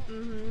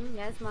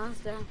 Yes,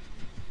 master.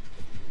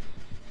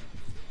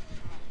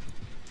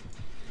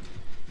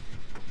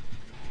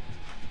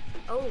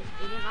 Oh,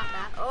 he didn't like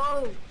that.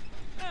 Oh.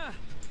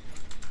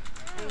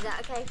 Is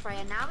that okay,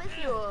 Freya? Now it's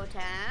your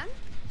turn.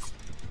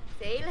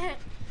 See, look.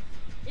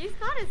 He's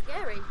kind of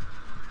scary.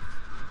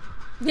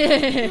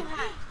 Yeah.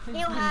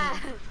 Heal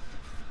her.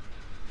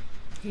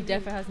 He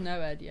definitely has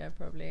no idea,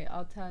 probably.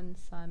 I'll turn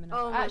Simon up.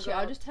 Oh my Actually,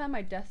 I'll God. just turn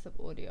my desktop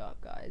audio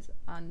up, guys,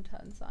 and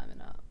turn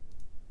Simon up.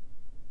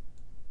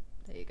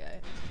 There you go.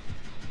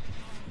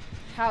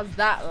 How's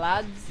that,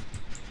 lads?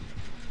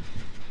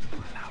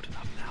 Loud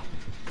enough now.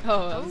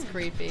 Oh, that was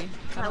creepy.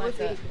 I That like was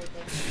really it. creepy.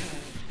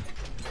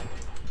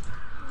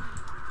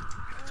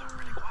 I'm gonna talk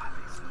really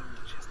quietly so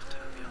she has to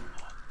turn me on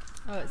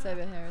more. Oh, it's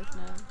over here,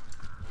 isn't it?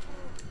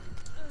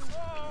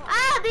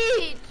 Ah,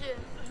 bitch!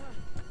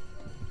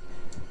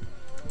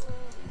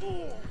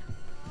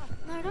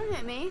 No, don't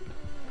hit me.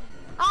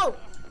 Oh!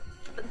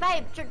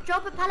 Babe,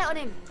 drop a pallet on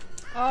him.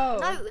 Oh.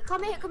 No,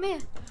 come here, come here.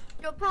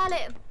 Drop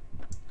pallet.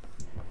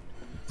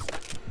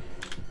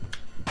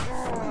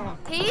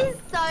 He's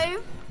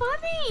so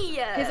funny.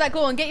 He's like,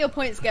 go on, get your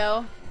points,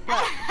 girl.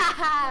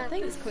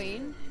 Thanks,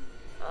 Queen.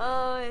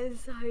 Oh,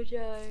 it's so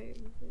jokes.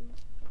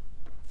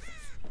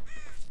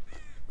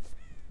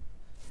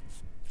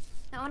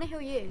 I want to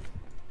heal you.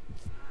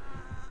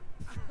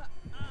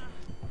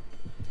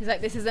 He's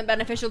like, this isn't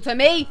beneficial to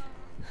me.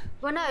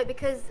 Well, no,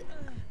 because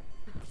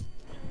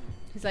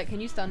He's like,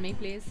 can you stun me,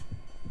 please?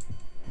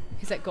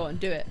 He's like, go on,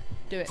 do it.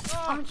 Do it.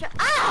 I'm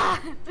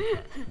ah!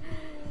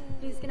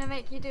 He's gonna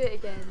make you do it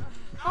again.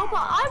 Oh, but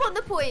I want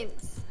the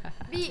points.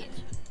 Bitch.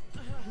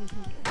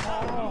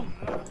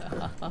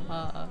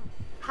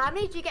 How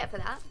many did you get for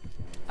that?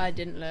 I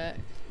didn't look.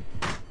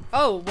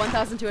 Oh,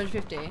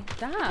 1,250.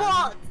 Damn.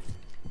 What?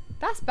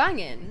 That's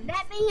banging.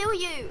 Let me heal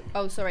you.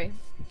 Oh, sorry.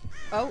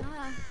 Oh,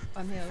 Ah.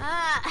 I'm healed.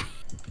 Ah.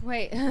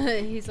 Wait,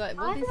 he's like,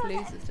 what are these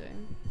losers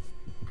doing?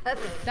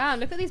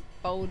 Damn, look at these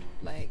bold,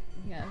 like,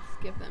 yes,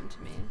 give them to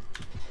me.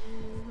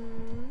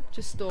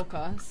 Just stalk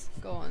us.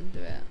 Go on, do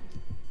it.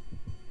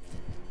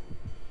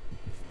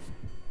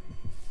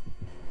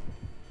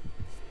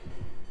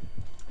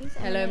 Who's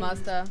Hello,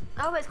 enemies? master.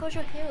 Oh, it's because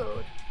you're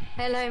healed.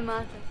 Hello,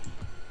 master.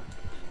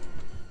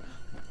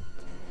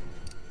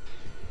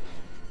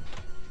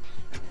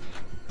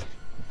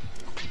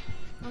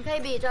 Okay,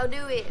 bitch, I'll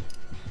do it.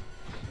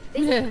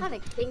 This is kind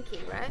of kinky,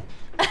 right?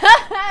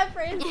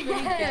 Friends,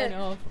 really getting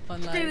off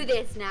on like. Do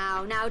this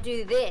now. Now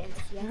do this.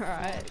 Yes.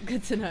 Alright,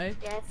 good to know.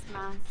 Yes,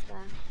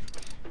 master.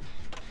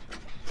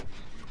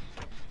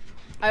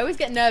 I always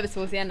get nervous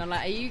towards the end. I'm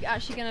like, are you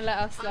actually gonna let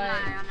us like?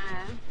 I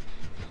know.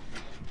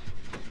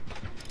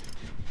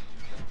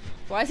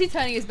 Why is he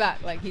turning his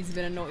back like he's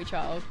been a naughty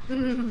child?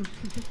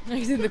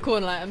 He's in the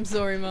corner like, I'm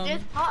sorry, mum.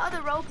 It's part of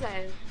the role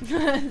play.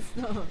 It's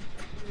not.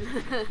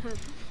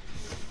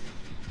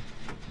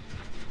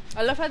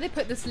 I love how they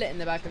put the slit in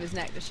the back of his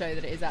neck to show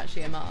that it is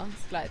actually a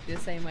mask, like the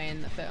same way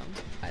in the film.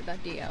 Like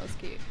that detail is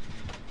cute.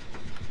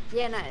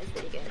 Yeah, no, it's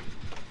pretty good.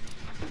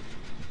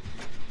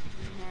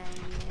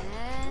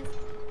 Yes.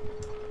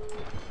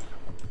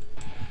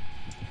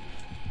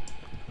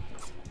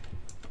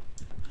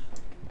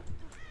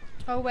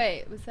 Oh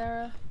wait, was there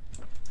a?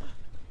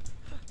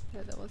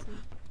 No, there wasn't.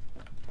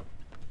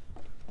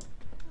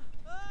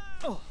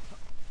 Oh.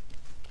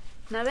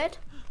 No it?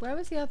 Where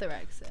was the other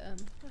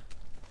exit?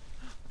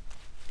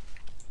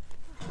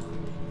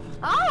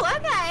 Oh,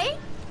 okay.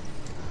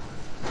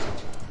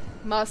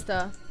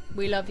 Master,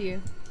 we love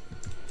you.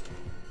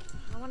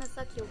 I want to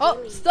suck your Oh,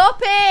 willy.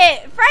 stop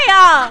it,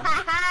 Freya!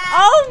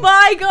 Oh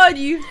my God,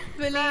 you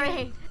fully.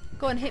 Sorry.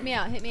 Go on, hit me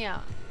out. Hit me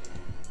out.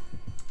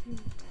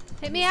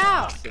 Hit me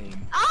out.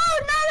 Scene.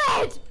 Oh,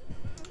 no it!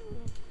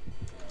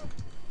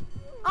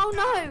 Oh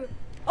no!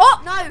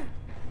 Oh! No!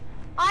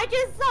 I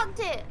just sucked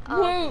it!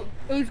 Oh. Whoa!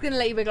 I was gonna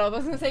let you wiggle up. I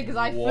was gonna say because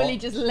I What? fully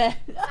just left.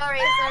 Sorry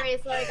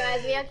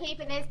guys. We are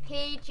keeping this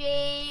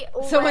PG.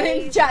 Always. Someone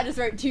in the chat just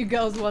wrote 2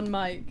 girls, 1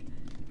 mic.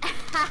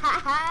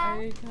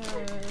 Okay.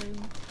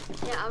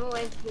 Yeah, I'm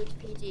always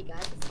PG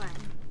guys, it's fine.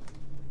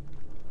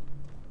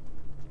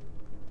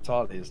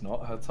 Talia is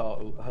not. Her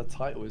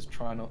title is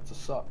 "Try Not to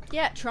Suck."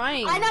 Yeah,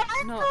 trying. I know,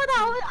 I not- saw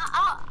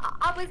that.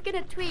 I was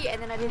gonna tweet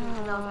and then I didn't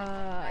because I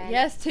was like,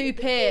 Yes, 2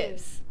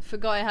 pips.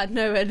 Forgot I had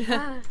no head.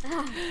 Ah.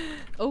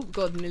 Oh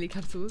God, nearly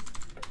capitals.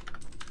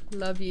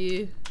 Love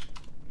you.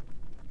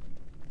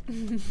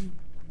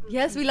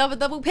 Yes, we love a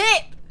double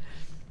pip.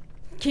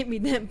 Give me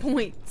them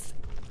points.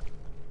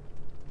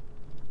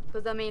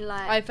 Because I mean,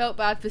 like, I felt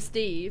bad for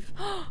Steve.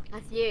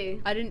 that's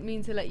you. I didn't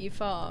mean to let you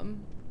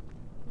farm.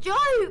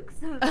 Jokes!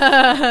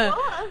 I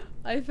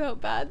What?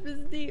 felt bad for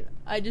Steve.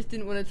 I just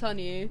didn't want to ton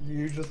you.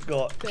 You just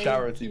got Thank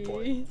charity you.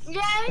 points.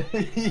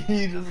 Yeah!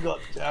 You just got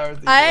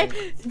charity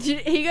points.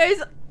 He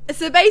goes,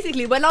 so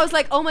basically when I was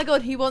like, oh my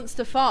god, he wants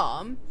to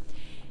farm,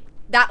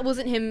 that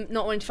wasn't him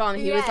not wanting to farm.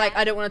 He was Yeah. like,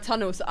 I don't want to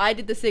tunnel. So I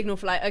did the signal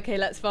for like, okay,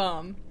 let's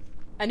farm.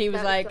 And he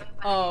was That's like, so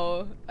funny.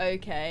 oh,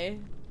 okay.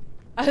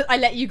 I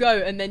let you go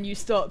and then you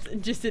stopped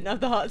and just didn't have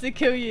the heart to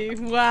kill you.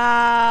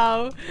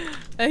 Wow.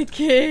 A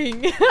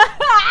king.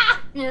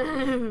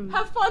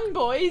 Have fun,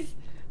 boys.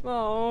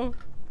 Oh.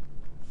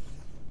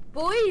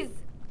 Boys!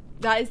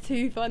 That is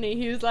too funny.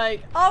 He was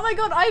like, oh my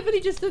god, Ivan, he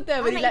just stood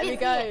there when he let me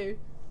go.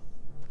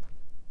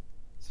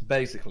 So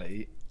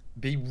basically,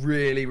 be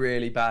really,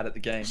 really bad at the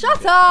game.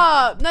 Shut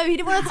up! No, he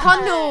didn't want to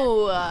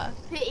tunnel.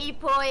 Pity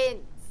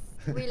points.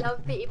 We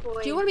love pity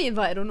points. Do you want to be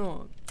invited or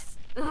not?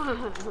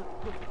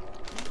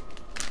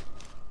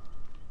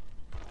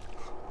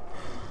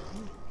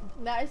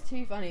 That is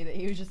too funny that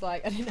he was just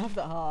like, I didn't have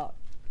the heart.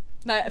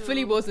 No, I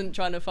fully wasn't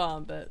trying to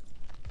farm, but...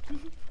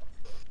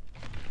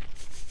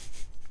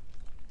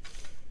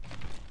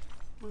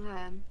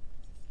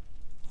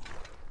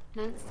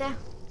 Monster.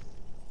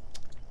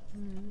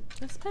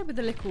 Let's play with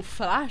a little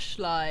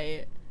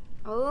flashlight.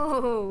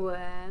 Oh.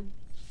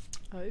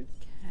 Okay.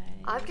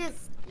 I'm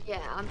just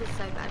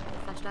so bad with the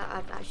flashlight.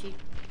 I've actually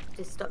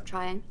just stopped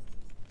trying.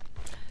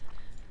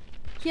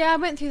 Yeah, I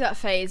went through that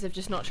phase of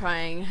just not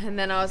trying, and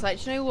then I was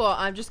like, you know what?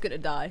 I'm just gonna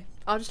die.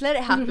 I'll just let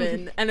it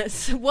happen, and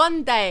it's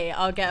one day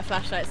I'll get a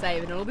flashlight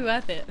save, and it'll be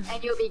worth it.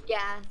 And you'll be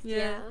gassed.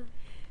 Yeah.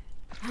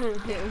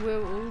 It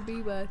will all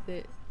be worth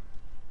it.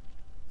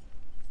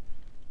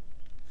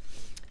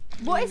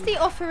 What is the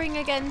offering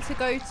again to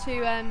go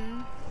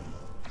to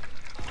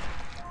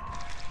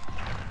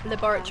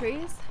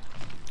laboratories?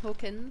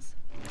 Hawkins.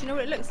 Do you know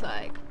what it looks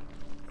like?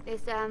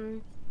 It's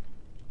oh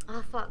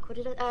fuck, what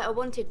did I a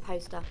wanted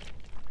poster.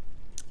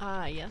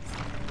 Ah, yes.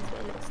 That's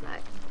what it looks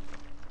like.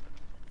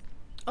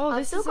 Oh, I've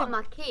this still is got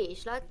my key.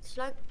 Should I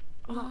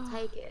not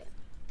take it?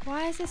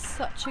 Why is this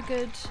such a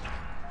good...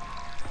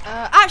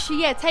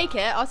 actually, yeah, take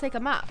it. I'll take a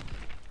map.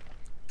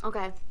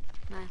 Okay,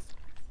 nice.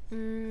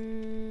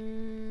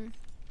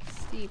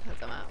 Steve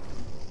has a map.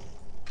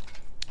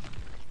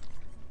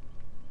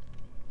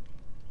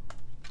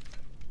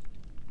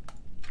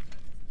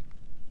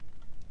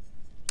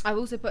 I've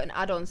also put an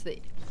add-on so that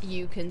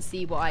you can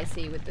see what I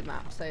see with the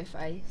map. So if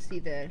I see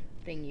the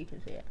thing, you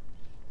can see it.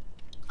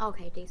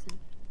 Okay, decent.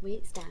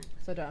 We stand.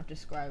 So I don't have to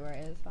describe where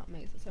it is. That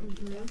makes it so much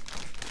easier.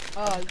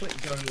 I Oh, just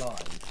click go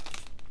live.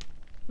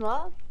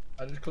 What?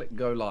 I just click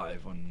go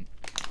live on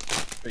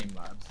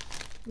Streamlabs,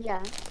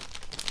 Yeah.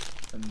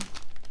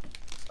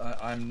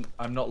 and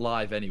I'm not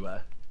live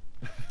anywhere.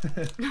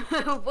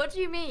 What do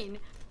you mean?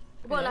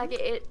 What, Yeah. like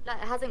it like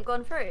hasn't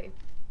gone through?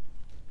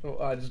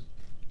 Well, I just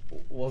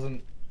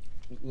wasn't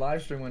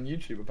live streaming on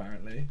YouTube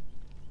apparently.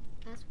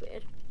 That's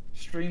weird.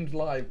 Streamed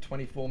live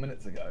 24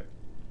 minutes ago.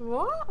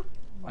 What?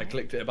 I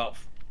clicked it about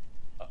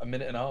a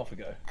minute and a half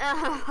ago.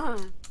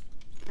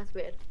 That's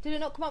weird. did it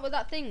not come up with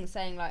that thing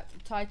saying like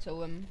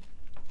title and?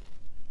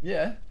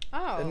 Yeah.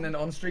 Oh. And then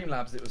on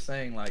Streamlabs it was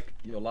saying like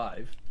you're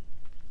live.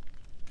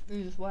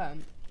 You just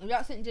weren't. You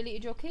accidentally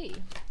deleted your key.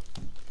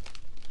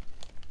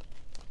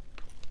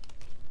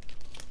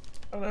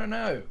 I don't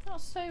know.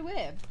 That's so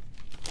weird.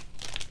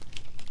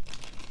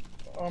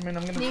 I mean,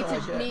 I'm gonna try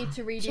again. Need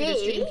to redo the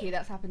stream key.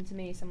 That's happened to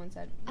me. Someone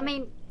said. I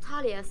mean,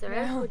 Talia, sorry,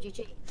 I No. called you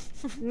cheat.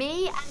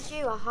 Me and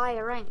you are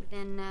higher rank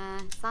than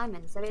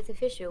Simon, so it's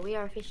official. We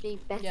are officially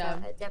better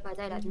at Dead by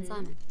Daylight than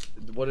Simon.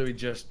 What did we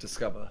just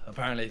discover?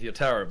 Apparently, if you're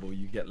terrible,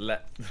 you get you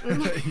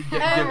get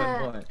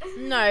given points.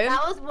 No.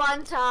 That was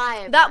one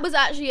time. That was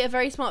actually a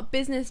very smart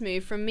business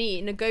move from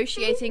me,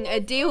 negotiating a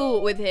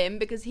deal with him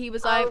because he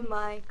was like, oh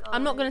my god.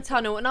 I'm not going to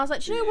tunnel. And I was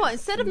like, do you know what?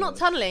 Instead of not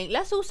tunneling,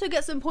 let's also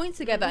get some points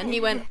together. And he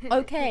went,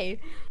 okay.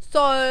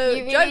 So,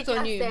 You really joke's just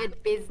on you.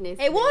 said business.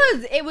 It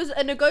was. It was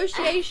a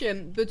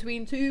negotiation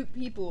between two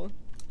people.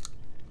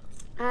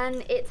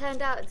 And it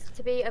turned out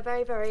to be a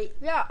very, very.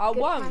 Yeah, I Good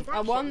won. I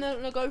transaction. won the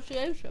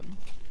negotiation.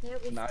 Yeah,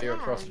 we Now you're a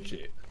stand.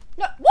 prostitute.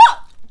 No,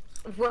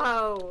 what?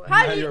 Whoa.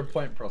 How Now do you- you're a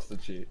point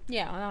prostitute.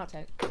 Yeah, I'll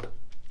take.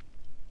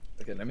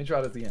 Okay, let me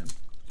try this again.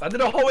 I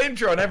did a whole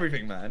intro and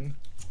everything, man.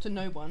 To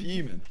no one.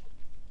 Fuming.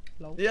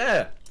 Lol.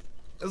 Yeah.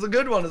 It was a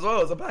good one as well.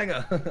 It was a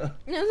banger.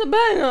 It was a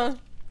banger.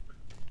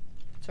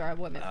 Sorry, I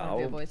won't make fun of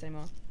your Ow. voice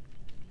anymore.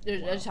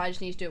 I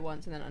just need to do it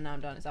once and then now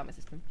I'm done. It's out of my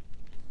system.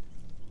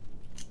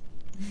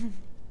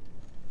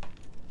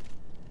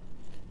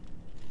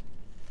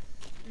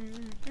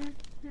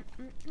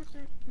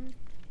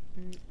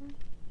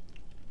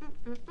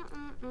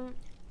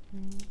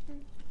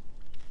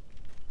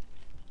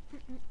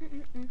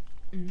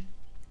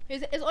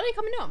 Is Ollie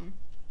coming on?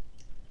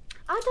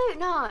 I don't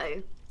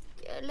know.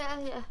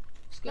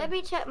 Let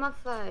me check my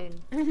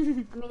phone. I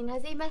mean,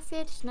 has he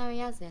messaged? No, he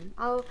hasn't.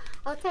 I'll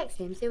text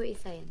him, see what he's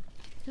saying.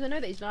 Because I know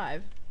that he's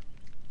live.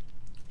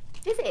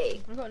 Is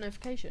he? I got a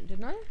notification,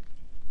 didn't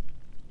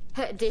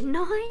I? Didn't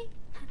I?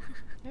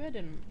 No, I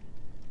didn't.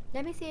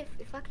 Let me see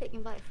if I click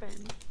invite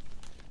friend.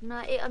 No,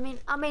 I mean,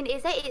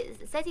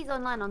 it says he's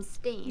online on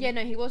Steam. Yeah,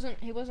 no, he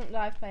wasn't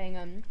live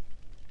playing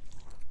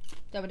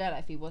Double Dare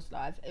Life. He was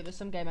live. It was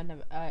some game I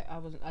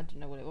didn't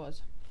know what it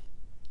was.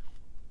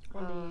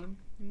 Let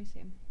me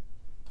see.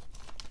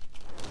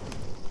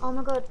 Oh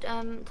my god,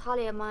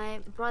 Talia, my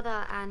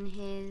brother and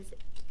his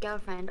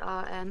girlfriend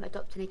are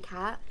adopting a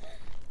cat,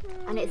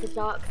 and it's a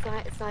dark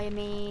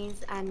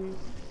Siamese, and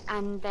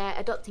they're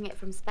adopting it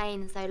from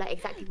Spain, so like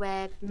exactly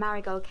where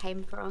Marigold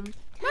came from.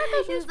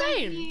 Marigold's from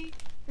Spain.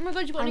 Oh my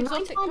god, you got an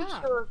exotic I'm cat.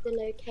 not sure of the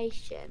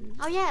location.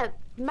 Oh yeah,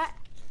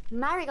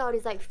 Marigold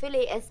is like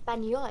fully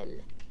Espanol.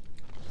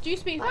 Do you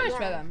speak Spanish for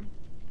them?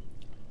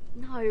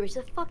 No, it's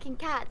a fucking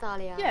cat,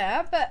 Talia.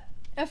 Yeah, but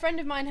a friend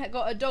of mine had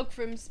got a dog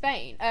from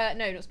Spain.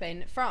 No, not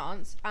Spain,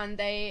 France, and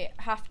they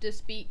have to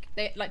speak.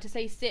 They like to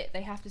say sit.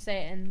 They have to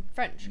say it in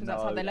French because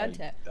that's how they learnt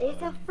it.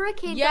 It's a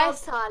freaking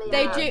Yes, dog, Talia.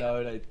 they do.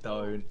 No, they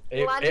don't.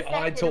 Well, If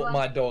I taught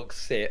my dog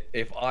sit,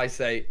 if I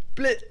say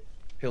blit,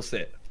 he'll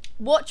sit.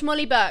 Watch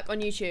Molly Burke on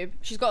YouTube.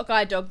 She's got a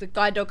guide dog. The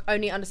guide dog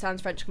only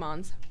understands French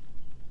commands.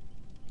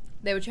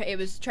 It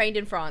was trained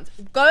in France.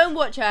 Go and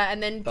watch her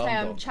and then play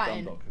on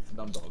chatting. Dumb dog. It's a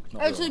dumb dog.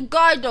 Not It's a real.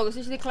 guide dog. It's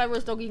literally the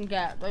cleverest dog you can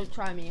get. Don't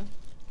try me.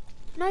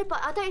 No, but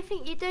I don't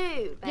think you do.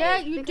 Babe, Yeah,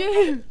 you because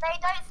do. They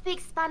don't speak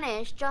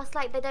Spanish, just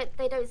like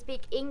they don't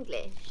speak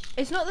English.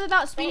 It's not that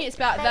that's speaking. It's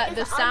about They that the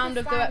just sound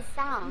of the. understand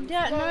sound.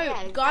 Yeah, no,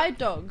 exactly. guide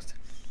dogs.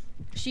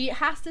 She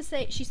has to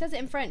say. She says it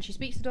in French. She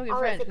speaks the dog in Oh,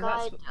 French. it's a 'cause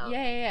guide that's- dog.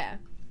 Yeah.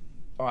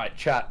 All right,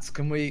 chats.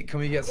 Can we get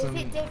Is some?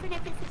 it different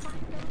if it's a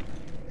guide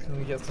dog? Can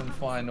we get some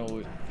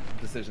final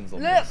decisions on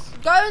Look, this?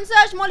 go and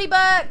search Molly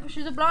Burke.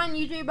 She's a blind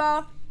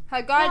YouTuber.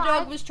 Her guide Yeah,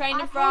 dog was trained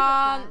in I've heard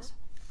of France.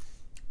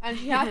 And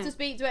she has to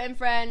speak to it in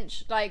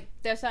French. Like,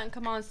 there are certain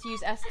commands to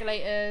use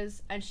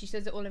escalators, and she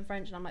says it all in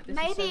French, and I'm like, this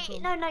Maybe is so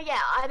cool. no, yeah.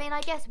 I mean,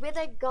 I guess with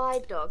a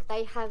guide dog,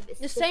 they have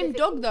The same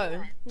dog, though.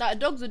 specifically- Like, a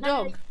dog's a No,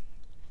 dog.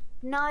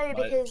 No,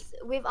 because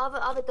with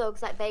other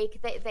dogs, like they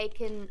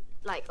can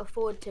like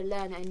afford to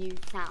learn a new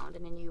sound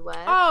and a new word.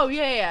 Oh,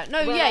 yeah. No,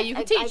 yeah, Whereas you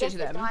can I teach it guess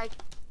to a them.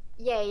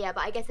 Yeah,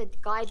 but I guess a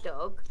guide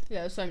dog,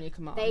 Yeah, there's so many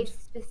commands. they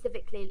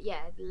specifically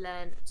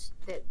learnt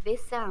that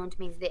this sound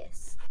means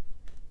this.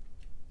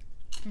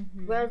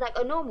 Mhm. Whereas like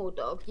a normal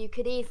dog, you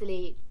could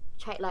easily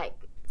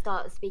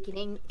start speaking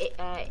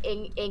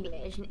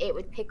English and it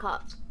would pick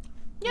up.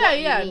 what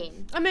you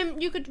mean. I mean,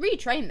 you could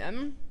retrain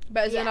them,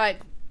 but as in, Yeah. like,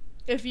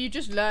 if you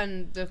just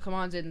learn the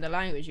commands in the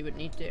language, you would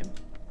need to.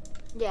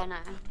 Yeah, no,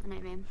 I know what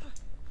you mean.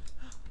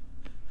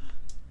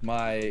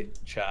 My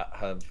chat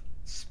have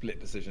split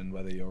decision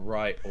whether you're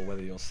right or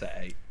whether you're set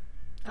 8.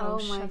 Oh,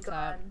 my shut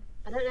god. up.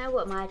 I don't know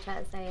what my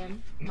chat's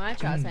saying. My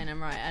chat's saying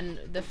I'm right, and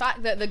the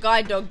fact that the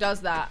guide dog does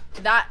that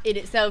in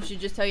itself should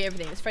just tell you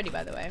everything. It's Freddy,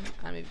 by the way.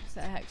 And we've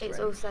set a hex It's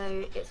for him.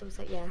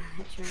 also yeah,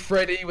 true.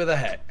 Freddy with a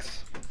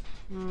hex.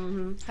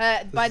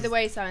 By the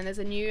way, Simon, there's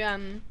a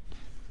new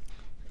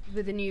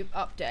with a new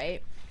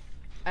update.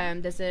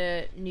 There's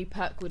a new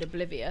perk called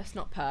Oblivious,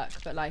 not perk,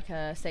 but like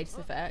a status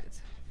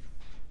effect.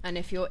 And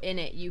if you're in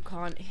it, you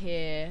can't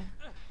hear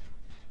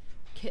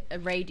a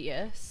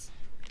radius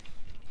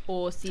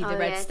or see the Oh,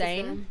 red yeah,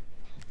 stain.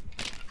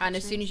 And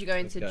as soon as you go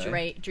into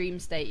Okay. dream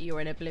state, you're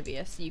in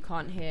Oblivious, so you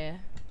can't hear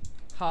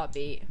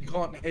heartbeat. You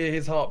can't hear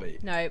his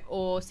heartbeat. No,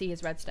 or see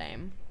his red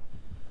stain,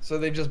 So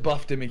they've just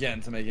buffed him again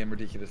to make him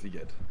ridiculously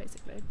good.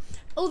 basically.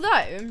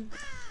 Although,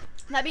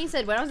 that being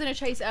said, when I was in a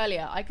chase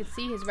earlier, I could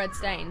see his red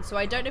stain, so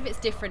I don't know if it's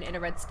different in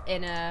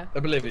a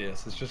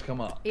Oblivious has just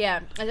come up. yeah,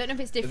 I don't know if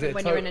it's different it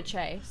when you're in a total?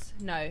 chase.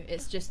 No,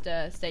 it's just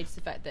a status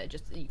effect that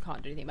just you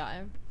can't do anything about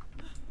it.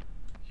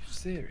 You're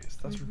serious?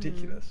 That's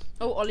ridiculous.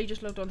 Oh, Ollie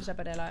just logged on to Dead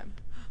by Daylight.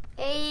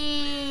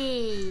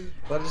 Hey.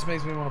 That just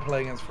makes me want to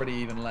play against Freddy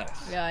even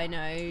less. Yeah, I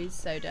know, he's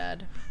so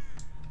dead.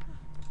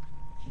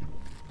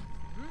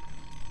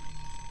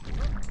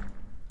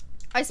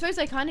 I suppose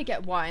I kind of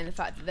get why, in the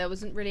fact that there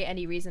wasn't really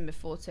any reason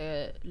before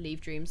to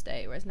leave Dream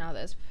State, whereas now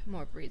there's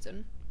more of a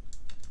reason.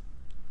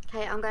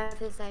 Okay, I'm going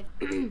for the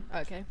save.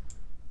 Okay.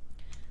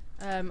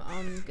 I'm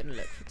gonna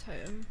look for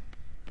Totem.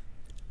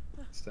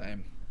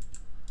 Same.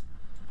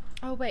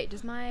 Oh wait,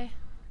 does my...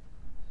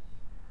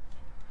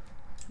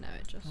 No,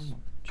 it just... Oh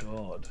my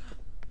god.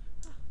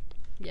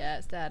 Yeah,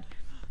 it's dead.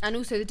 And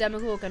also the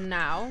Demogorgon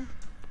now,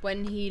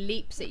 when he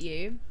leaps at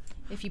you,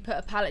 if you put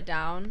a pallet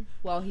down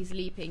while he's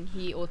leaping,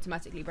 he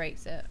automatically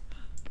breaks it.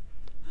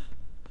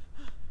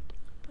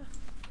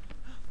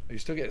 You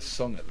still get a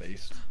song at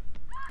least.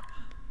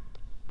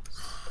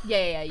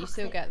 Yeah, you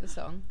still get the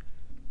song.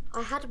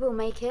 I had Will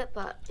make it,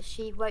 but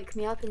she woke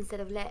me up instead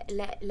of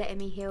letting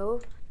me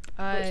heal,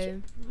 Oh,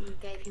 which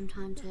gave him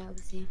time to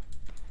obviously.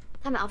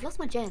 Damn it! I've lost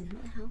my gen.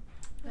 What the hell?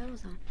 Where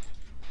was I?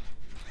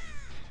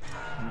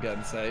 I'm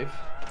getting save.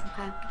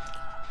 Okay.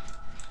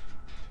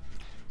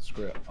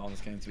 Screw it. I want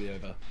this game to be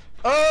over.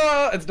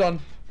 Oh, it's done.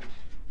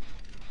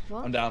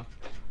 What? I'm down.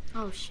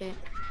 Oh shit.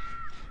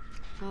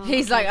 Oh,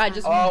 He's like, I okay.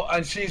 just- Oh,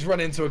 and she's run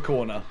into a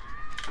corner.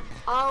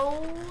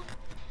 Oh.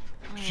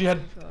 She had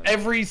my God.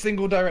 every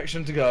single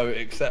direction to go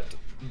except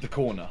the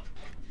corner.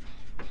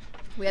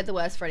 We had the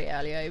worst Freddy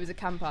earlier. He was a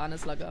camper and a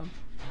slugger.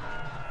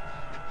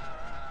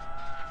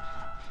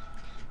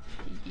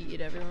 He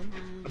yeeted everyone.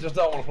 I just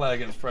don't want to play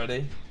against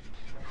Freddy.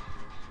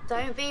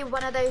 Don't be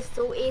one of those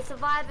salty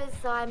survivors,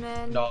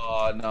 Simon. No.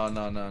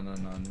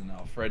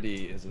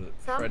 Freddy is a.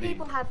 Some Freddy.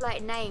 people have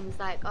like names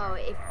like, oh,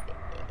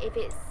 if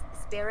it's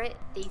Spirit,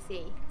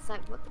 DC. It's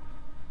like, what the?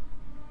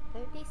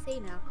 Don't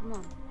DC now, come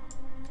on.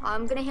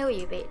 I'm gonna heal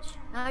you, bitch.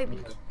 No,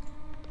 bitch.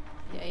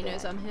 Yeah, he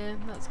knows I'm here.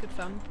 That's good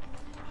fun.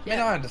 I mean,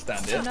 I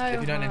understand it. No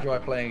If you don't heart. enjoy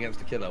playing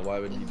against a killer, why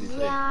wouldn't you DC?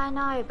 Yeah, I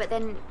know, but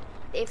then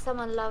if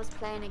someone loves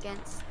playing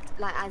against,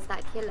 like, as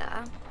that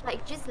killer,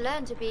 like, just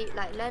learn to be,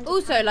 like, learn to...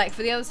 Also, like,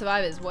 for the other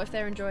survivors, what if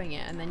they're enjoying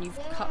it and then you've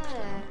cut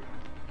them?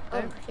 Oh,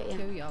 Don't shit, yeah.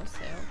 kill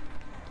yourself.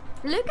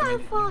 Look how Let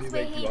me fast we're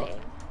wake you up.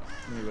 healing.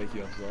 Let me wake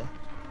you up as well.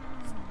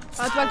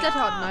 Oh, do I dead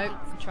hard? No,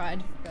 I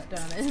tried, but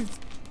damn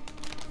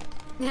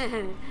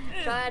it.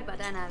 Tried, but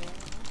don't have it.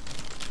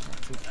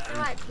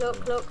 Alright,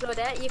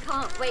 Claudette, you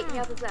can't wake me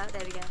up as well.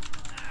 There we go.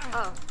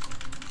 Oh.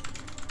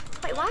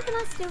 Wait, why can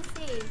I still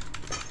see?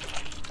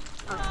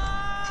 Oh,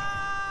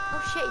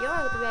 oh shit, you're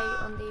all the way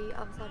on the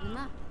other side of the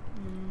map.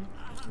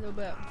 A little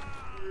bit.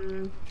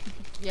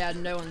 Yeah,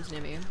 no one's near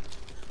me.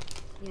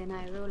 Yeah,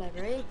 no, we're all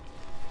over here.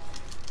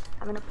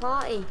 Having a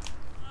party.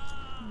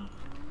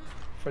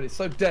 Freddy's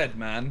so dead,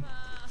 man.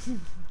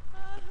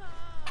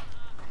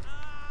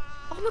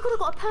 Oh my god, I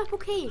got a purple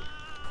key.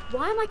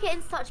 Why am I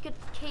getting such good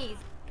keys?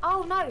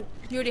 Oh no.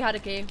 You already had a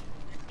key.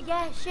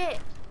 Yeah, shit.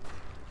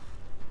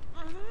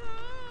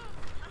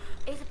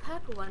 It's a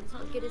purple one. It's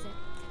not as good, is it?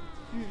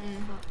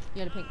 You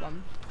had a pink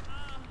one.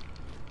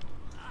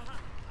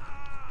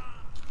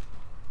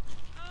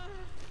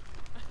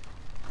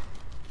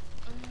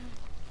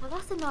 Well,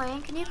 that's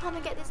annoying. Can you come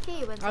and get this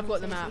key when I've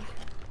got someone the says map. you-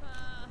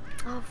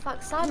 Oh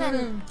fuck,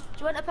 Simon. Do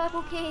you want a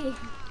purple key?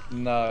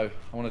 No,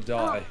 I want to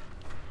die.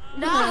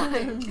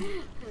 No.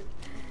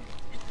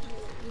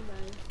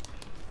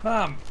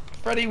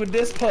 Freddy with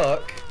this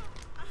perk.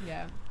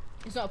 Yeah.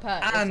 It's not a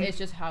perk, And- it's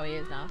just how he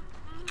is now.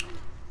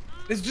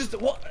 It's just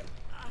what?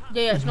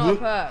 Yeah, it's not a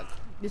perk.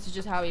 This is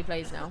just how he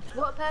plays now.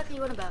 What perk are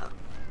you on about?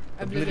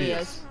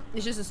 Oblivious.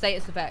 It's just a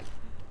status effect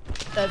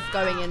of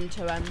going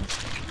into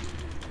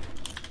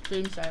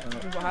Doomsday.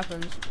 This is what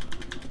happens.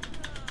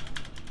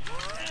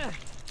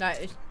 No,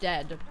 it's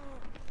dead.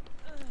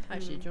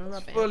 Actually, do you want to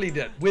rub it? Fully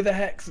dead with the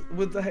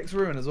hex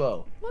ruin as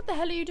well. What the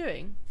hell are you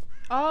doing?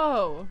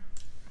 Oh,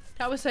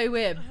 that was so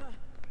weird.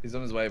 He's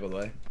on his way, by the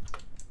way.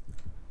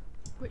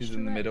 Which He's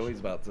in the middle. direction? He's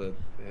about to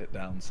hit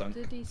down, sunk.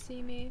 Did he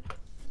see me?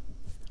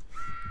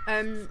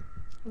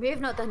 We've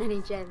not done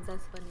any gems.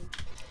 That's funny.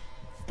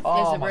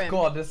 Oh a my room.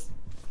 god, this.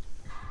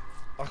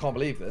 I can't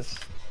believe this.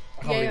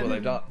 I can't Yeah, believe what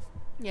they've done.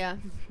 Yeah.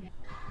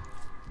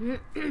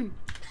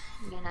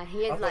 Yeah, no, he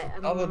is I like.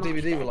 thought other much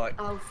DVD were better. like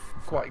Oh,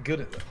 quite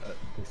good at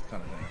this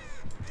kind of thing.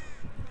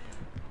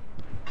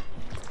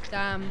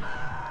 Damn.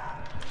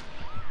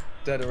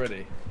 Dead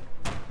already.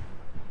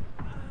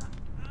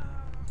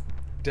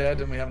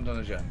 Dead, and we haven't done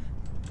a gem.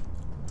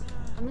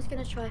 I'm just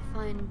gonna try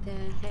find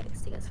the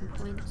hex to get some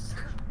points.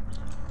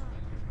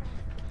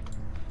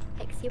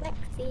 Hexy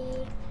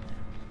wexy.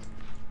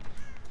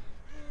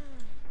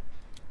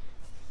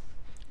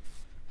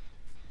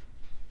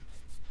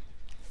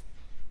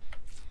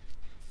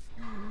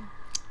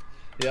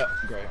 Yep,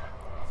 great.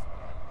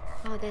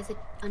 Oh,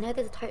 I know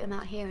there's a totem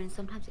out here, and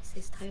sometimes it's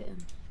this totem.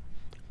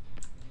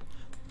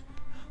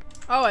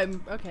 Oh,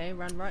 okay.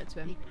 Ran right to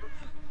him.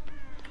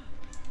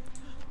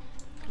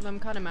 I'm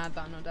kind of mad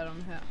that I'm not dead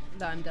on hit.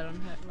 That I'm dead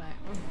on hit. Like,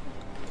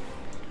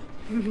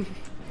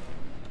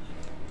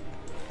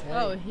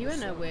 oh, he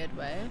went a weird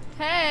way.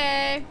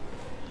 Hey.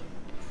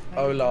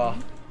 Hola.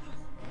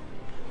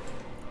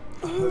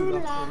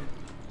 Hola.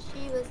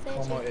 She was such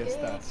Como a good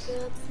estas?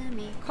 girl to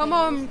me. Come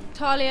on,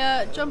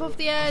 Talia, jump off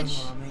the edge.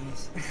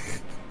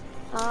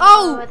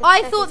 Oh, Oh, the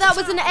I check thought is- that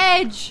was an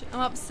edge. I'm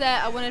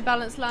upset. I wanted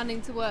balanced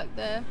landing to work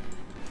there.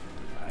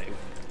 Hey,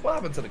 what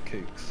happened to the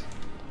kooks?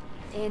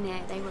 In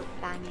it, they were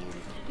banging.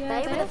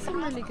 Yeah, they were had the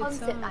some best really good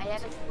concert I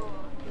songs. ever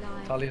saw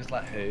live. Talia's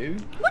like, who?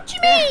 What do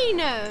you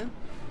mean?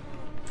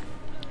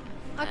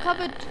 I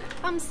covered.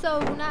 I'm so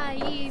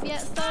naive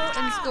yet so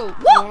in school.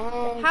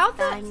 What? Yes, How the?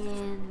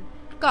 banging.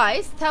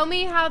 Guys, tell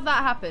me how that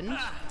happened.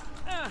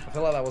 I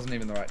feel like that wasn't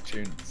even the right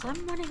tune.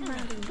 I'm running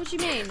around. What do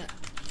you mean?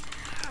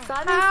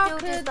 Simon's How still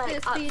could just like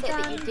this be upset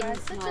that done you by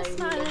didn't such know a who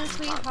smiling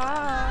Linkin Park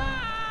sweetheart?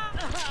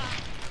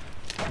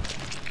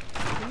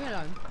 Leave me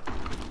alone.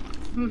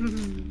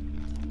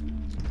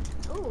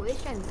 was. Oh,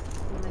 this one's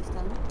almost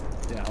done.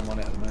 Yeah, I'm on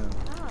it at the moment.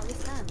 Oh,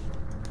 this done.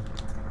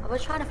 I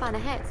was trying to find a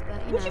hex, but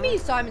you know. What do you mean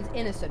Simon's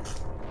innocent?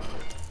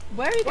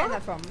 Where are you getting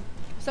What? that from?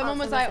 Someone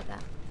was someone like, said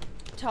that.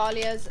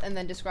 Talia's, and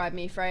then described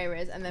me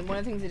Freya's, and then one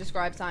of the things they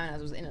described Simon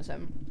as was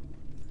innocent.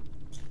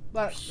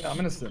 Well, Yeah, I'm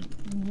innocent.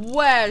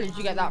 where did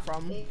you get that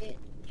from? Bitch.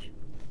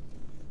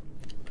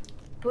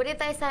 What did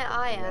they say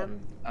I am?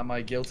 Am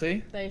I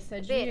guilty? They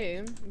said Bit.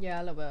 you.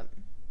 Yeah, a little bit.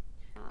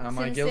 Am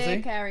I Sincere,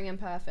 guilty? caring, and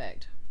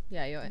perfect.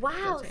 Yeah, you're Wow,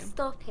 guilty.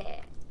 stop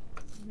it.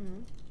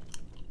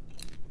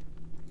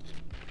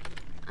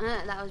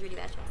 That was really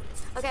bad choice.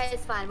 Okay,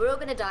 it's fine. We're all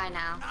gonna die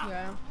now.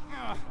 Yeah.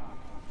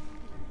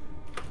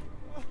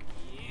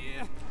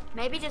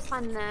 Maybe just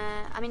find the...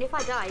 I mean, if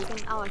I die, you can...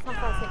 Oh, it's not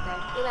first hit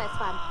though. Yeah, it's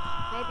fine.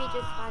 Maybe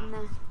just find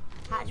the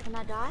hatch when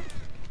I die.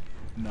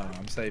 No,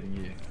 I'm saving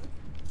you.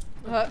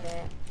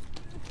 Okay.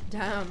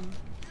 Damn.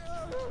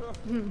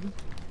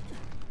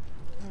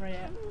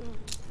 Alright.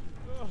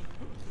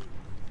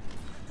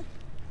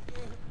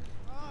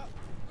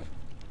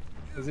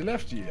 Has he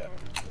left you yet?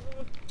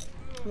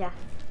 Yeah.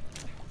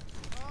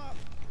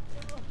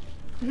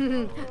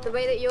 The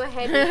way that your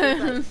head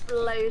is just,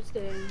 like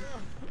floating.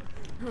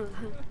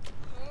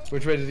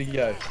 Which way did he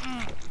go?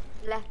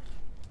 Left.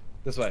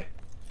 This way.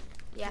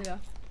 Yeah. Yeah.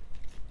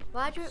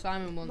 Why'd you...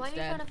 Simon Why wants are you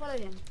dead. trying to follow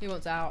him? He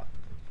wants out.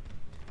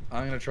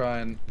 I'm gonna try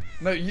and...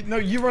 No,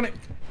 you run it.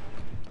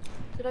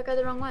 Did I go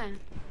the wrong way?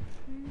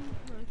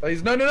 Oh,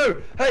 he's... No.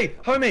 Hey,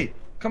 homie,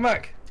 come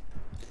back.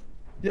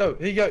 Yo,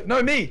 here you go.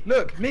 No, me.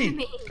 Look, me.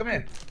 Me. Come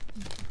here.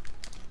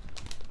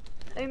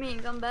 Oh, me,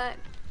 come back.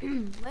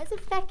 Where's the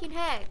fucking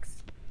hex?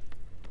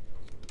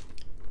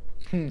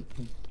 Uh-oh.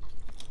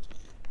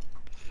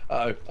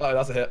 Oh,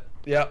 that's a hit.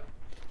 Yep.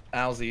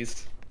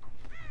 Owsies.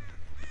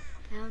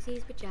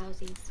 Howsies with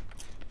jowsies.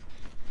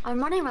 I'm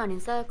running around in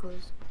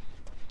circles.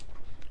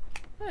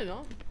 No,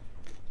 not. I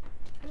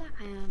feel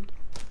like I am.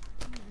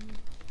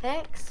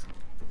 Hex?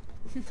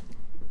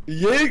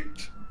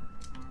 Yeet!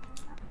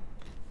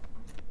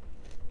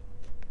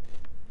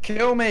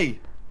 Kill me!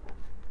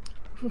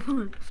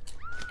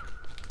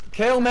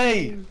 Kill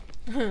me!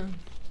 I've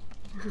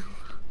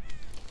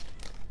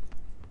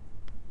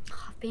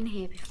been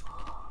here before.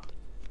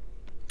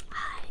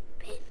 I've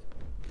been...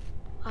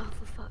 Oh,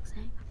 for fuck's sake.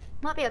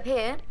 Might be up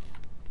here.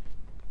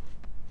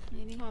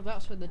 Maybe. Oh,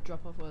 that's where the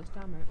drop off was.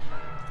 Damn it.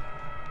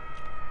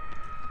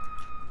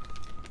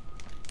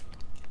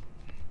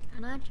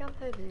 Can I jump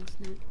over this?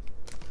 No.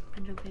 I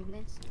can jump over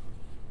this.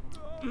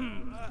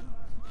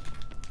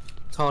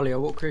 Talia,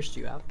 what Chris do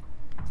you have?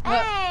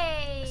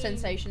 Hey!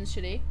 Sensations,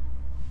 should he?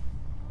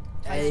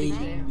 Hey.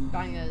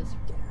 Bangers.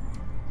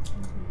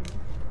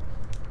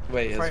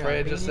 Wait, has Freya,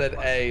 Freya we just need said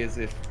one. A as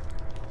if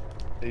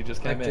he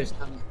just came I've in? just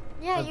done-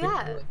 Yeah, I've you been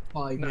have. here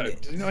 5 No,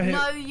 minutes. did you not hear?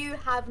 No, you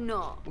have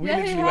not. We Yeah,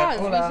 he literally went, has.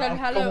 We hola, said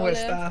hello, ¿cómo Olive."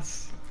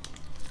 estás?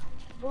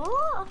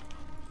 What?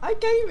 I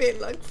gave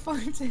it like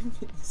 5-10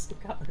 minutes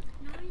ago.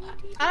 No, you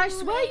didn't. And I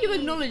swear you Ollie.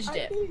 acknowledged I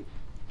it. did.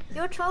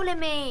 You're trolling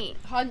me.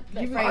 I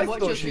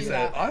thought she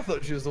said. I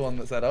thought she was the one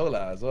that said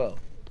hola as well.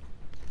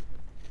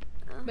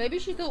 Maybe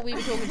she thought we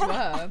were talking to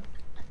her.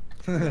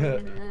 It's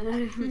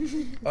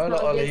Hola,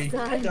 not a Ollie. good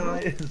sign.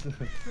 Guys.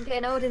 I'm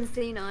getting old and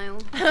senile.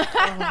 Oh,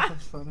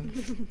 that's funny.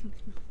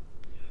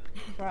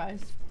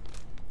 Christ.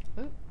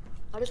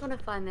 I just want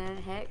to find the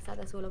hex.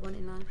 That's all I want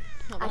in life.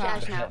 Not the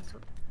Actually, hatch.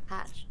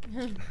 hatch.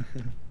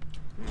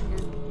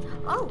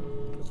 Oh!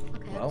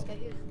 Okay, Well. let's go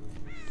here.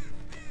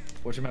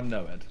 What do you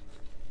remember, no, Ed?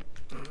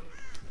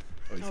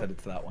 Oh, he's headed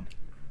to that one.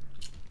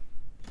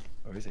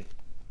 Or is he?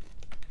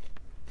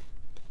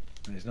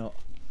 No, he's not.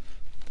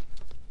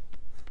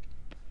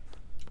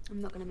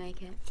 I'm not gonna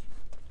make it.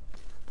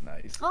 No,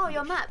 he's. Oh,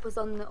 your map was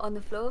on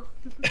the floor.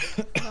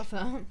 Love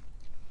that.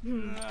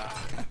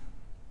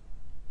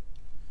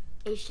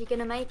 Is she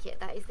gonna make it?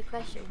 That is the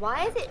question.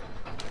 Why is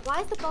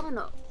the bar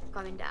not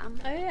going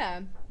down? Oh yeah.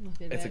 Must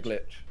be It's a bitch.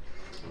 glitch.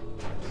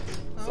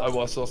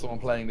 So I saw someone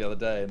playing the other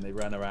day and they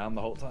ran around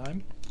the whole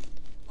time.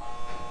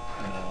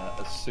 And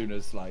as soon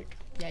as like.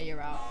 Yeah,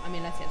 you're out. I mean,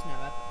 unless it's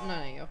Noah.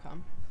 No, you'll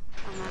come.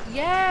 I'm out.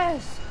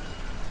 Yes!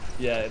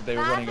 Yeah, they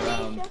were Bye, running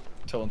around Felicia.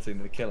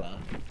 taunting the killer,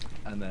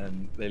 and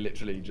then they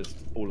literally just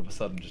all of a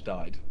sudden just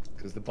died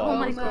because the Oh bar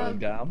my was going God.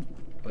 down,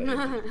 but it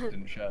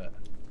didn't show it.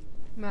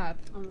 Mad.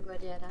 Oh my god,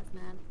 yeah, that's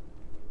mad.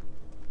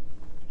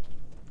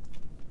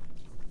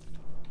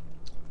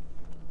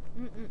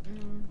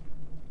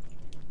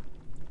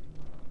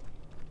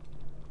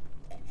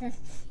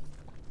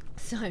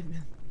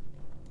 Simon.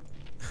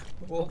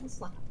 What was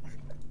that?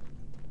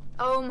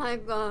 Oh my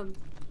god,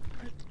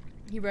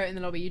 He wrote in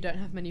the lobby, "You don't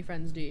have many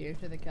friends, do you?"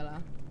 To the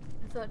killer.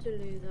 such a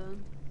loser.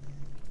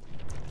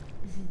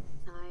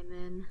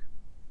 Simon.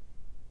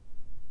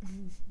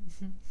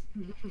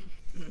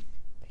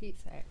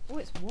 Pete's sake. Oh,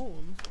 it's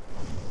warm.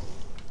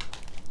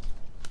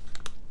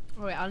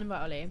 Oh wait, I'll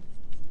invite Ollie.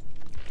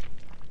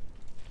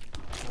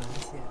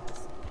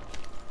 Yes.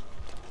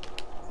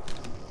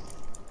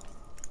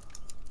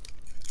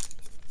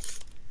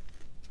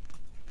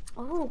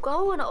 Oh,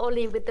 go on,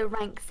 Ollie, with the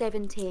rank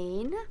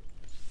 17.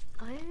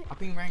 Oh, I've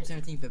been ranked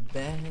 17 for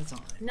bare time.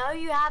 no,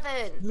 you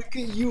haven't. Look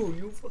at you,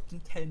 you're fucking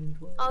 10,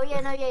 12. Oh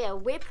yeah, no, yeah,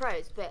 we're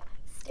pros, but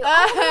still.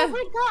 Ah.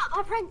 Oh,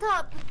 I ranked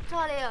up,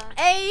 Talia.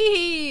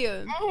 Hey!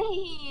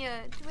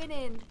 Hey,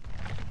 twinning.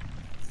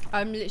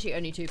 I'm literally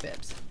only 2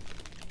 pips.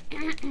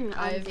 I'm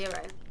I've- 0.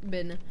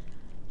 Been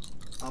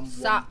I'm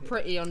sat 1 pip.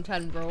 pretty on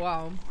 10 for a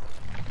while.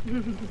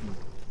 Right,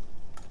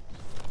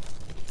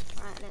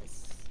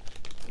 let's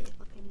see if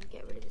I can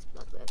get rid of this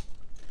blood web.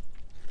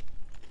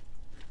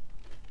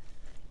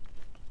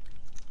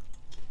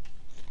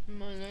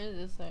 My nose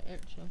is so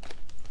itchy.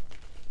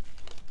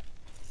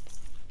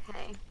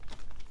 Okay.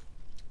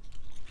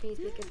 Please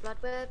be good blood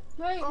web.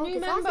 Wait, Oh, new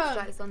Decisive member.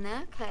 Strike's on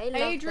there. Okay, love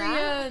that.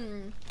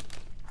 Adrian.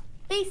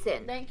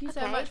 Decent. Thank you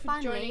so Okay, much for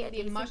finally, joining a the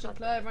decent Emotional blood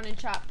Club. web. Everyone in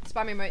chat,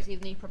 spamming emotes,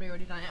 even though you've probably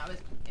already done it. I was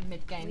in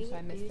mid-game, so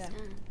I missed it.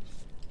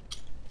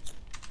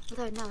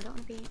 Although, no, I don't want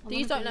to be.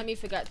 Please don't let me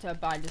forget to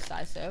buy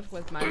Decisive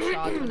with my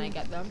shards when I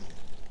get them.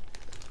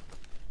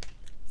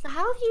 So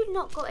how have you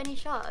not got any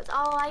shards?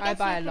 Oh, I guess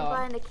buy you a can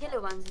lot. buy the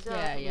killer ones as well.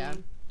 Yeah, can yeah.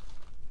 you?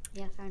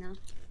 Yeah, fair enough.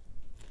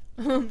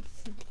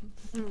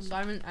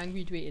 Simon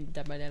angry tweeting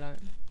Dead by Daylight.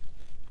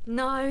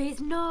 No,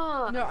 he's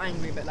not. Not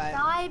angry, but like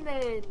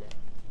Simon.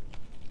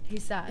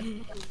 he's sad.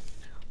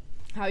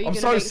 How are you I'm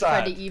gonna so make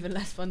sad. Freddy even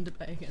less fun to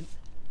play against?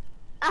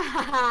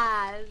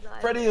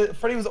 Simon.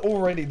 Freddy was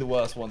already the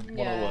worst one of the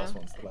Yeah. worst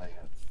ones to play against.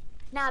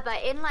 Nah,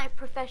 but in like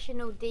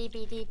professional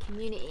DBD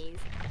communities,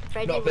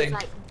 Freddy Not a was thing.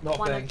 like Not a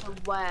one thing. of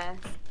the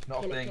worst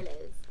Not a thing.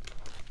 killers.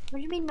 What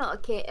do you mean not a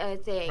thing?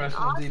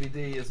 Professional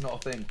DVD is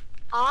not a thing.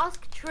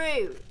 Ask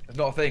True. It's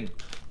not a thing.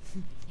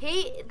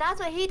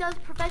 That's what he does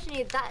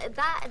professionally.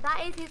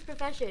 That is his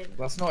profession.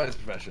 That's not his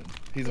profession.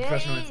 He's a Yeah,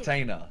 professional it is.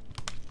 entertainer.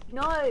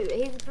 No,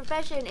 his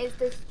profession is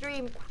to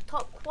stream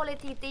top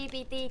quality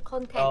DVD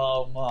content.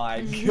 Oh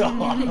my god.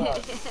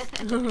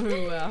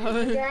 Wow.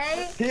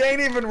 Okay? He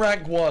ain't even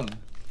rank 1.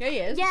 Yeah, he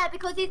is. Yeah,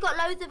 because he's got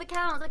loads of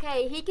accounts.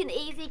 Okay, he can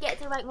easily get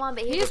to rank 1,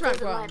 but he He just is rank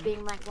doesn't 1. like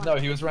being rank 1. No,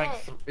 he was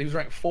ranked Yeah. he was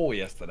ranked 4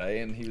 yesterday,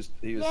 and he was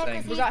Yeah,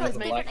 saying because he he's that got his doesn't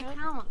main like. different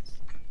accounts.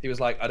 He was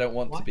like, I don't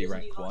want Why to be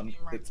doesn't he rank like 1. being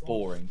rank It's 1?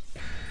 boring.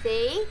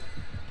 See?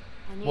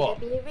 I knew What?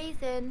 there'd be a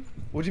reason.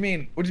 What do you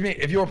mean? What do you mean?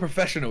 If you're a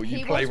professional, you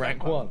He play was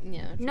rank 1.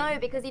 Yeah. true. No,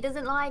 because he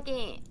doesn't like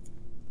it.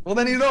 Well,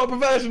 then he's not a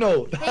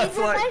professional. That's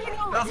like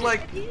professional. that's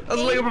like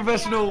that's like a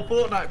professional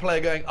Fortnite player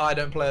going, I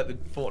don't play at the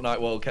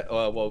Fortnite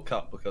World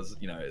Cup because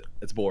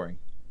it's boring.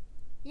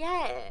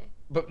 Yeah.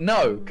 But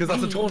no, because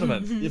that's a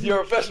tournament. If you're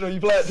a professional, you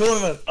play at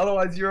tournament.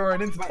 Otherwise, you're an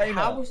Wait, entertainer.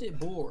 how was it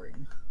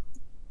boring?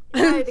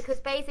 No, because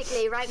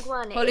basically rank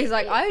 1. Holly's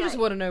like, it's I just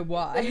want to know the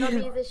why.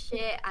 lobbies are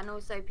shit, and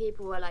also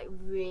people are like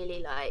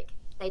really like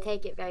they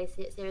take it very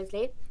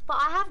seriously. But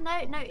I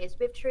have noticed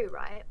with True,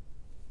 right?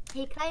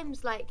 He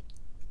claims like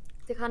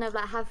to kind of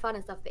like have fun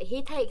and stuff, but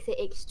he takes it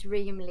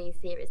extremely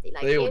seriously.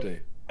 Like They all if- do.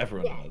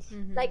 Everyone Yeah. does.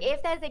 Mhm. Like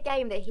if there's a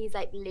game that he's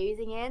like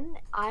losing in,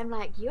 I'm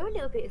like, you're a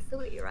little bit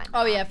salty right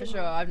now. Oh yeah, for sure.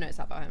 I've noticed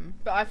that about him.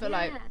 But I feel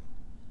like Yeah.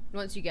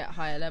 once you get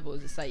higher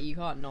levels, it's like you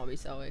can't not be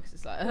salty 'cause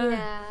it's like.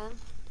 Yeah.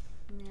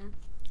 Yeah.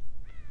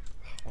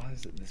 Why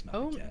is it this map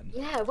Oh. again?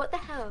 Yeah. What the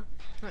hell?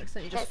 I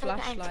accidentally just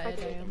Let's look at flashlighted Xbox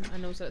him, again.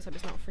 and also it's like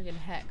it's not freaking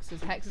hex,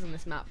 because hexes on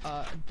this map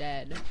are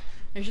dead.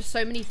 There's just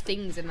so many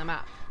things in the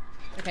map.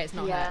 Okay, it's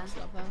not Yeah. hex,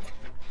 love that.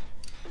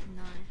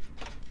 No.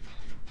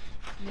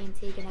 Me and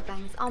Tegan are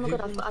bangers. Oh my Who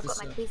god, I've wants got to my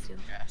search keys still.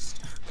 Jess?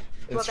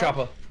 It's What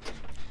Trapper.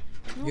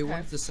 Who Okay.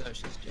 wants to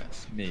search this,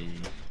 Jess? Me.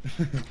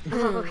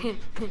 Oh, okay.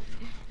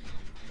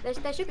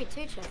 there should be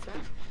 2 chests, right?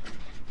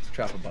 It's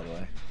Trapper, by the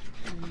way.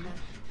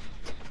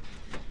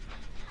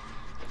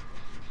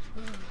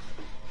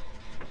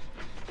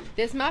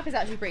 This map is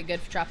actually pretty good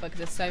for Trapper because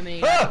there's so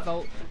many Ah! like,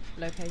 vault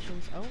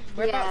locations. Oh,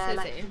 whereabouts is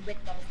like it? windows.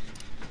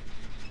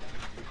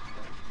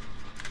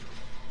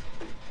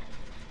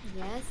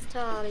 Yes,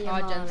 Talia.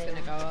 Our gen's Malia.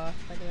 gonna go off,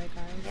 by the way,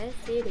 guys. Yes,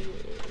 it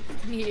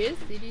is. He is,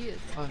 he is.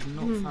 I've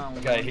not Hmm. found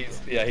Okay,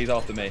 one he's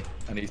after me,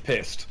 and he's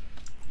pissed.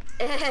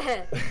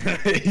 Okay,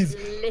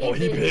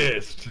 He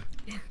pissed.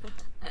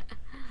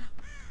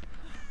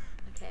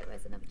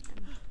 where's another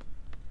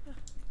gem?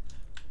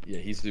 Yeah,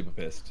 he's super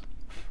pissed.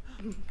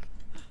 It's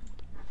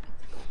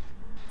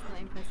not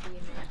impressive, you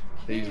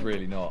know. He's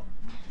really not.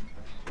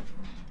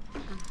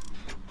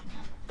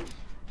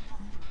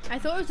 I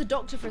thought it was a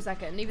doctor for a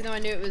second, even though I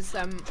knew it was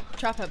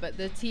Trapper, but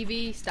the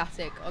TV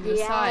static on the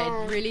Yeah.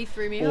 side really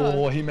threw me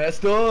Oh, off. he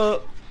messed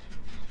up.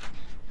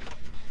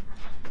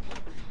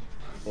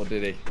 Or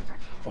did he?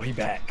 Oh, he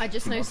back. I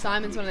just He know must-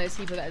 Simon's one of those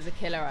people that is a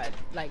killer.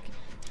 Like,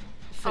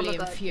 fully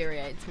God.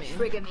 infuriates me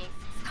Trigger me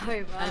so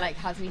much. and like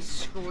has me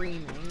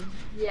screaming.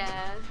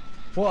 Yeah.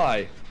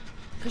 Why?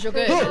 Because you're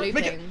good Oh, at make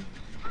it- looping.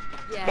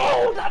 Yeah.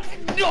 Oh, that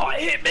did not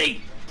hit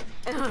me.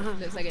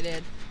 Looks like it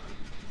did.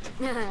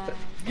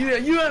 You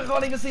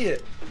can't even see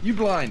it. You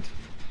blind.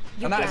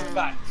 And that is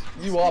blind. fact.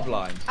 You are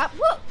blind.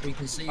 What? We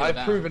can see I've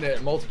that. proven it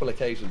on multiple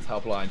occasions how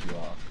blind you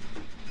are.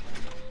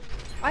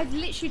 I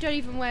literally don't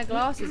even wear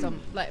glasses on,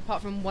 like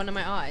apart from one of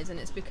my eyes, and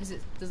it's because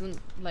it doesn't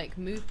like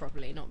move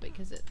properly, not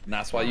because it. And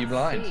that's why you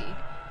blind. See.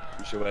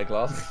 You should wear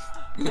glasses.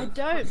 I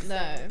don't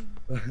know.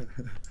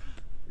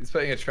 He's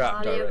putting a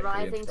trap Talia directly in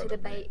rising to front the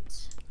of me.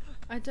 bait.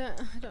 I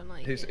don't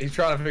like He's it.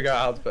 trying to figure out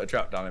how to put a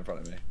trap down in front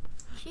of me.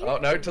 Oh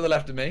no, to the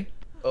left of me.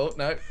 Oh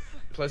no,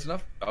 close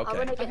enough. Okay.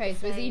 wanna get Okay, the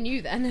so is he same.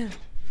 new then?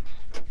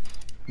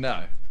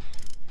 No.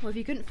 Well, if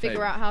you couldn't figure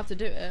Maybe. out how to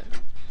do it,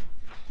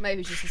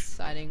 maybe he's just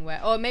deciding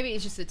where, or maybe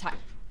it's just a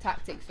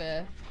tactic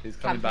for. He's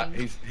coming back.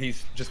 Camping.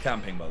 He's just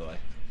camping, by the way.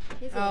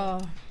 Is he?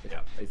 Oh, Yeah,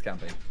 he's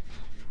camping.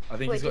 I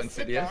think Wait, he's got just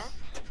sit Insidious.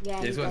 there? Yeah,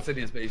 Yeah, he's got got-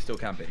 Insidious, but he's still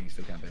camping. He's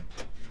still camping.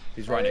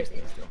 He's right Where next is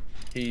to me he? still.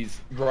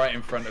 He's right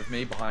in front of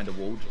me, behind a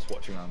wall, just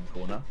watching around the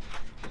corner.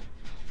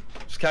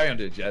 Just carry on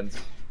doing gens.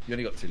 You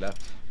only got 2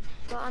 left.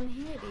 But I'm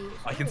here, dude.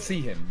 I can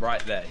see him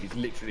right there. He's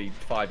literally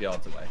 5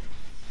 yards away.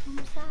 I'm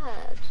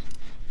sad.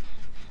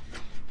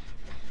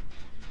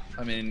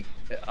 I mean,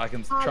 I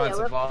can Oh, try yeah, and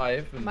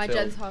survive until... My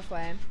gen's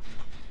halfway.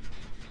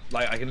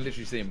 Like, I can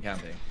literally see him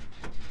camping.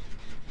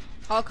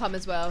 I'll come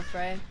as well,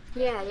 Frey.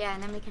 Yeah, yeah,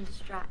 and then we can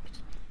distract.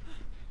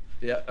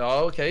 Yeah,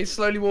 oh, okay,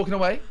 slowly walking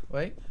away.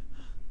 Wait.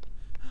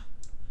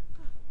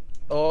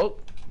 Oh,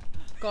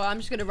 God, I'm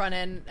just gonna run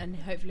in and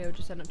hopefully he'll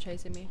just end up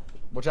chasing me.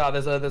 watch out,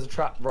 there's a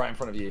trap right in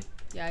front of you.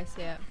 Yeah, I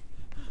see it.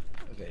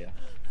 Okay, yeah.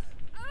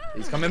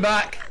 He's coming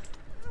back!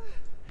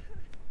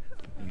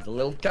 He's a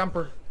little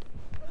camper.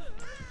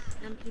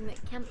 Ampy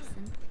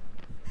McCampson.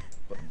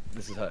 But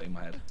this is hurting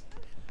my head.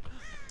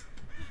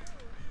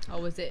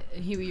 Oh, was it?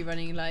 Who were you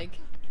running like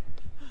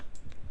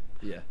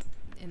Yeah.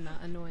 in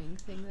that annoying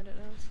thing that it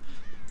does?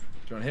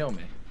 Do you want to heal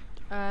me?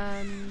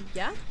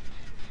 Yeah.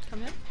 Come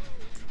here.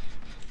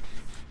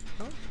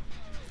 Oh.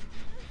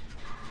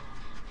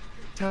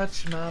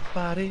 Touch my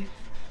body.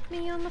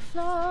 Me on the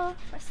floor,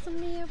 wrestle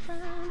me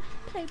around,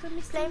 play with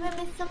me, Play with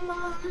me some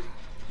more.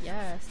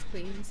 Yes,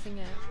 queen, sing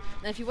it.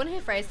 And if you want to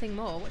hear Frey sing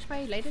more, which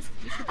way, ladies?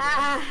 You should do it.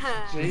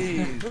 Ah.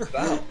 Jeez,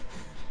 that.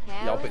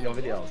 Yeah, I'll put your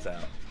Hell videos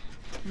out.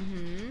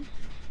 Mhm.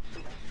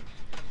 yeah.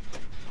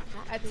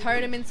 I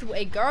turn him into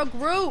a girl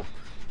group.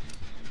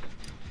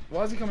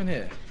 Why is he coming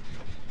here?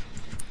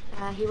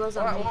 He was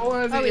on me.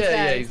 Why is he? Oh, he's yeah,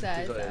 there, yeah, he's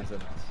there, he's there.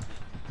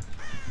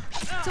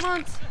 Come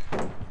on.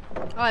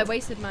 Oh, I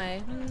wasted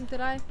my.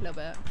 Did I? A little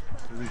bit.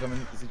 Is he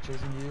coming? Is he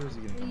chasing you, or is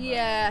he gonna come back?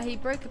 Yeah, he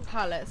broke a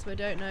pallet, so I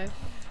don't know.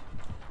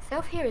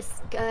 Self-care is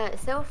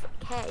so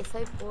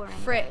boring.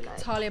 Frick, though, like.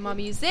 Talia, my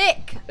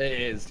music. It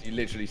is. You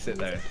literally sit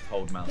there and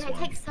hold mouse Yeah, it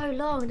one. takes so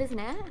long, doesn't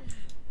it?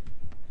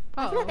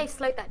 I feel like Oh, they've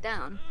slowed that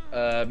down.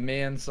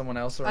 Me and someone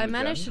else are on I the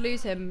managed to gen.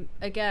 lose him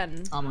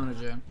again. I'm on a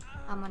gen.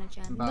 I'm on a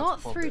gen. About Not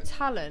to pop through it.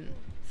 talent,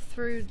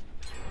 through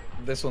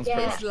This one's Yeah.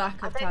 pretty his much.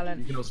 lack I of don't- You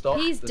talent. can all stop.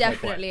 He's There's no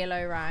point. definitely a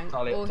low rank.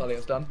 Talia, Or-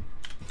 Talia's done.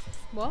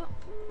 What?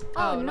 Oh,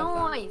 love that.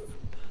 nice.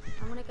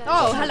 I'm gonna go.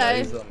 Oh,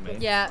 He's hello. on me.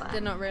 Yeah,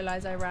 did not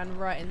realise I ran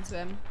right into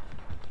him.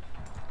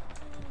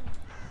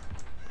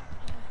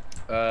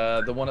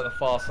 The one at the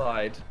far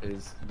side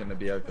is going to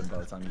be open by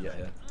the time you get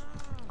here.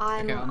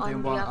 I'm Okay, I'm on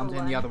doing the one. other I'm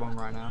doing the other one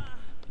right now.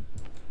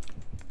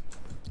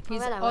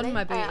 He's hello, on Ollie.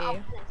 my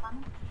booty.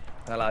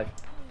 Hello.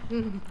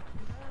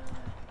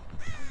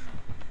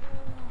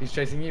 He's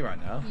chasing you right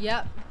now.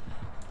 Yep.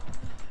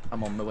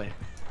 I'm on the way.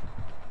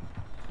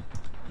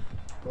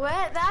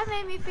 What? That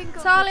made me think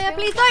of. Talia, the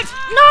please children.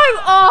 don't.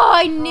 No! Oh,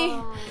 I knew.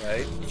 Oh.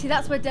 Wait. See,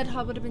 that's where Dead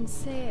Hard would have been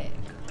sick.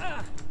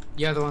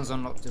 The other one's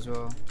unlocked as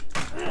well.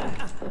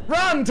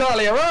 Run,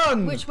 Talia,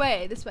 run! Which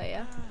way? This way,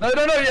 yeah? No,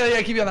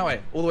 yeah, keep going that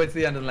way. All the way to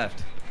the end and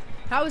left.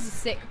 That was a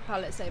sick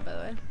pallet save, by the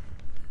way.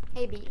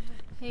 Hey, B.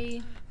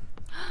 Hey.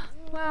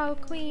 Wow,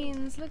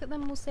 queens. Look at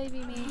them all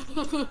saving me.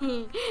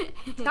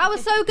 That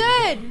was so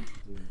good!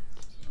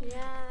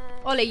 Yeah.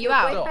 Ollie, you your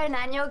out? boyfriend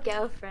and your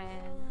girlfriend.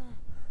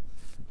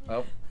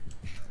 Oh.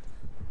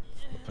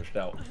 Pushed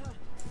out.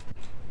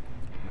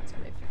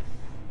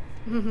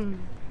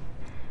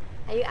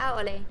 Are you out,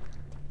 Ollie?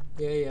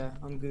 Yeah,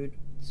 I'm good.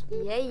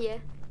 Yeah.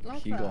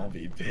 Like He that. gonna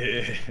be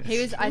big. He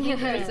was, I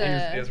think it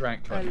was He was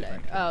ranked 20.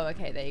 ranked 20. Oh,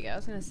 okay, there you go. I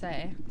was going to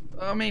say.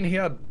 I mean, he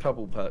had a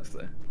couple perks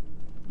though.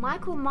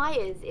 Michael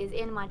Myers is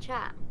in my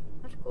chat.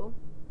 That's cool.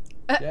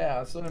 Yeah,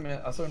 I saw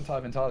him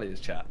type in Talia's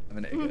chat a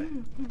minute ago.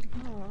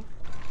 Oh,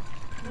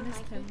 I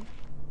missed him.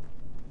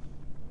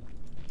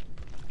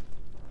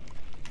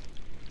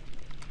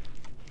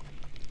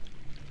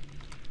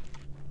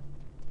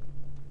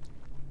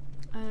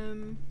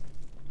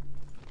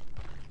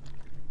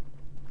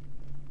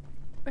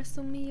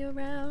 Wrestle me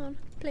around,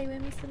 play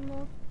with me some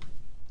more.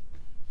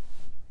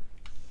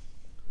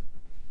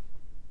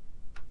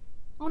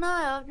 Oh no,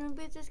 I've been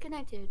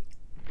disconnected.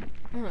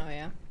 Oh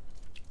yeah,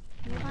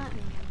 Invite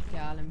me.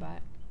 yeah, I'll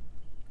invite.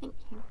 Thank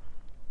you.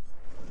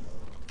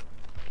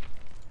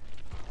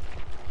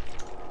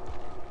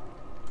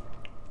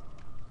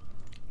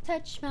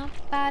 Touch my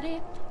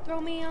body, throw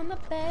me on the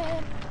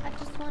bed. I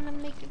just wanna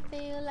make you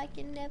feel like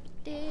you never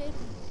did.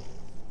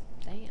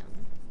 Damn.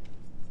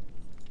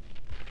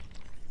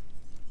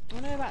 I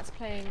wanna go back to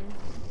playing.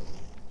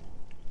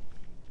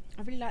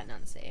 I really like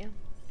Nancy.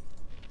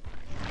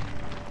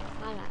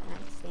 I like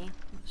Nancy.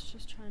 Let's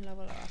just try and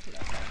level her up a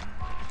little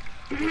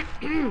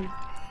bit.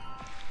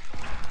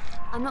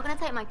 I'm not gonna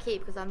take my key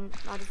because I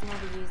just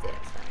never use it.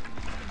 So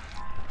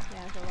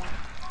Yeah, it's alright.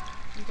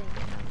 I'm taking it.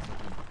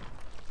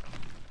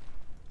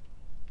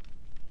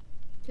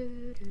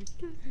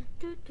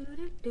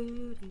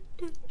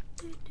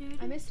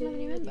 I missed another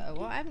new member.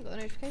 What? I haven't got the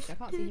notification. I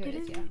can't see who it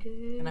is yet.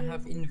 Can I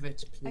have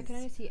invite, please? I can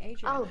only see Adrian.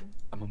 Oh.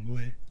 I'm on the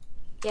way.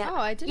 Yeah. Oh,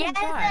 I didn't Yes,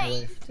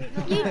 try.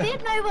 you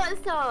did know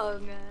what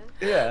song.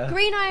 Yeah.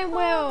 Green Eye and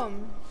Will.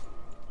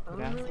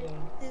 Now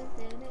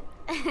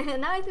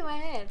it's in my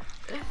head.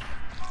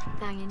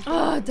 Dang it.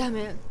 Oh, damn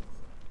it.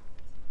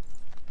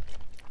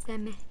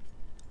 Send me.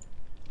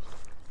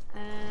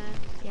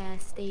 Yeah,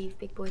 Steve,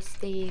 big boy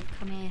Steve,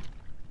 come here.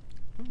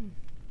 Mm.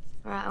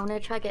 Alright, I'm gonna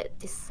try to get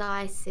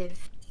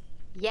decisive.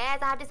 Yes,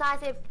 I have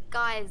decisive,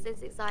 guys. This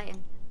is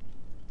exciting.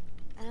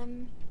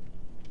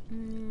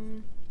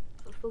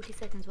 40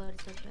 seconds while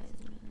it's okay.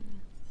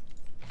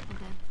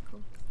 Okay,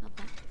 cool. Not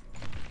bad.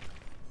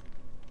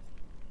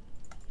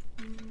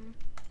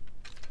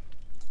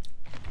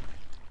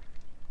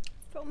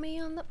 Put me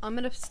on the. I'm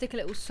gonna stick a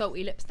little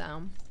salty lips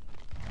down.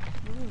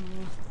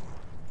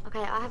 Okay,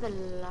 I have a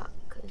luck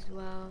as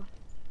well.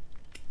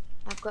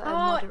 I've got a Oh,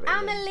 moderate.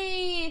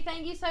 Amelie!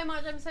 Thank you so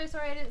much. I'm so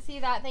sorry I didn't see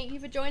that. Thank you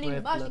for joining the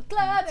Red Martial blood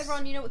Club. points.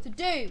 Everyone, you know what to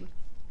do.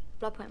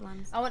 Blood point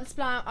ones. I want to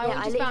spam. I Yeah,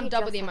 want to literally spam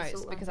double just the had emotes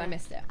salt because ones I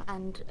missed it.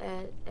 And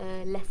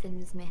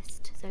lessons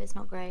missed, so it's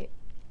not great.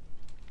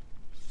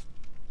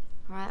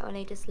 Alright,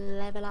 Ollie, just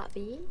level up,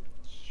 bitch.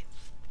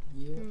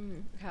 Yeah.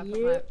 Okay, I'll put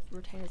Yeah. my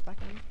retainers back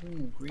in.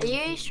 Ooh, green Are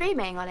you tea.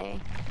 streaming, Ollie?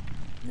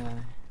 No.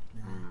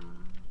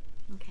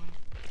 Okay.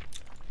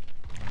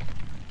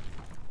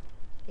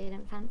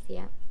 Didn't fancy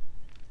it.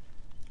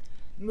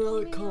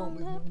 No, I me can't on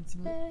with the my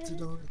internet bed.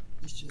 tonight.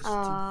 It's just too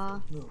Aw.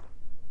 fucked up.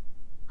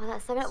 Oh,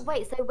 that's so.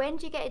 Wait, so when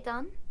do you get it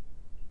done?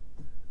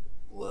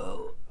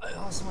 Well, I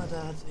asked my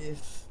dad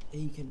if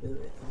he can do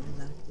it, and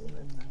that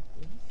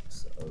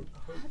so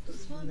hopefully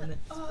in the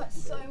next Oh, couple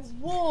it's so days.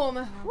 warm.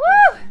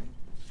 Woo!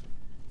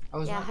 I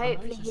was Yeah, I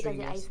hopefully managed to he does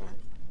stream it yesterday.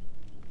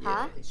 ASAP. Yeah,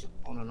 Huh? it's just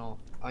on and off.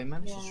 I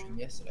managed to Yeah. stream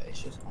yesterday.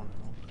 It's just on and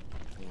off.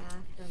 Yeah, I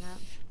feel that.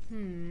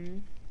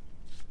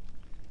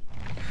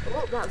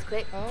 Oh, that was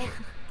quick. Oh.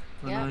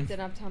 I Yeah, know. didn't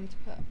have time to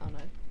put. Oh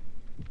no.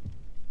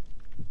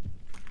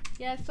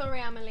 Yeah, sorry,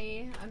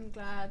 Amelie. I'm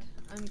glad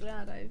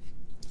I've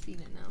seen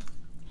it now.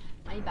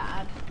 My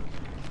bad.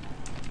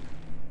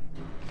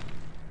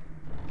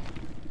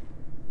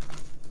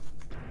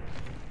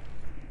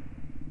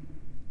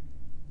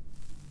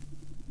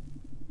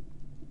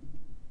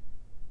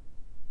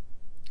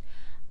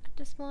 I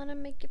just wanna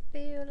make you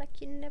feel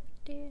like you never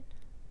did.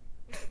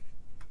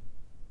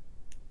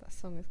 That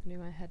song is gonna be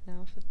in my head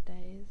now for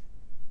days.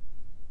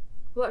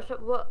 What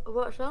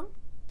song?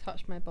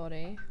 Touch my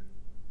body.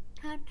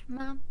 Touch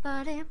my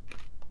body,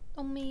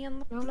 On me on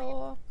the On me.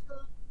 floor.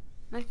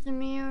 messing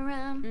me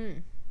around,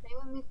 Mm. play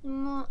with me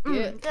some more.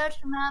 Yeah. Touch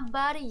my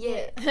body,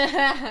 yeah.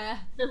 Yeah.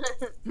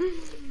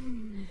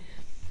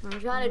 I'm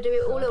trying to do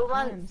it all at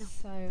I am once.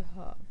 so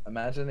hot.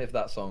 Imagine if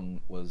that song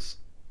was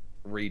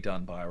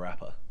redone by a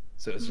rapper.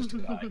 So it's just a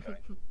guy going,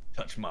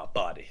 touch my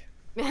body,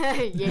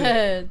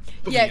 Yeah.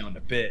 put yeah. me on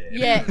the bed.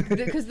 Yeah,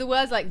 because the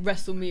words like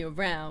wrestle me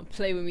around,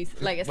 play with me,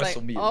 like it's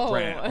Wrestle like, me oh,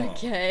 around.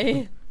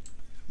 okay.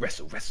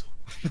 Wrestle, wrestle.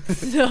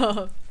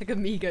 Stop. Like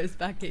Amigos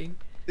backing.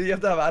 You have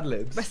to have ad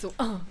libs. Wrestle.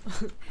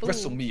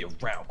 Wrestle Ooh. me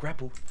around,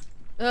 grapple.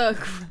 Oh,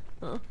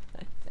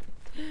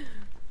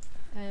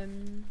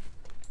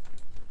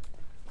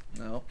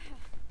 No.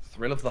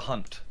 Thrill of the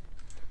hunt.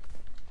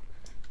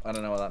 I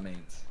don't know what that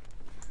means.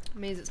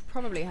 means it's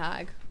probably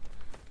hag.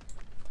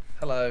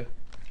 Hello.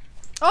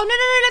 Oh no,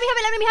 let me have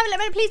it, let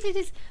me have it, please, please,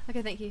 please.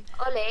 Okay, thank you.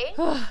 Ollie,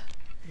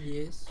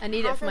 Yes. I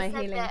need it for my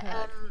Hassan said healing that,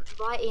 perk.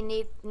 Righty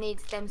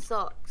needs them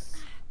socks.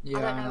 Yeah,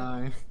 don't I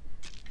know. know.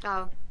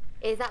 Oh,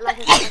 is that like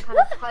a kind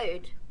of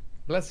code?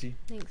 Bless you.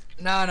 Thanks.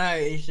 No,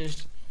 it's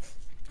just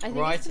I think it's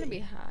gonna Righty. be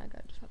hag. I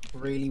just have to...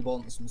 really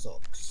want some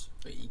socks,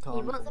 but you can't.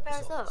 He wants a afford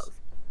pair the of socks.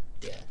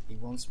 Yeah, he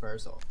wants a pair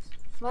of socks.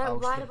 Why Oh,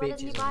 why the doesn't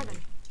he bitches buy on them?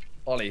 me.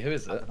 Ollie, who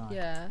is I it? don't know.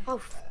 Yeah. Oh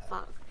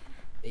fuck.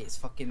 It's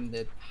fucking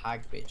the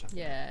hag bitch. I think.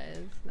 Yeah,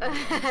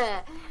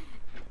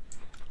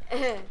 it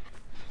is.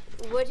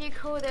 What do you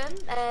call them?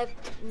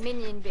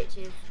 Minion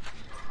bitches.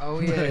 Oh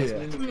yeah. it's Yeah.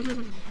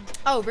 Lily.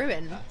 Oh,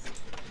 ruin. Not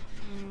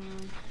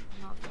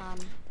fun.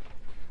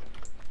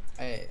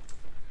 Hey,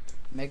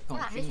 Meg can't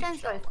Yeah, who's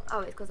finish. going so? Oh,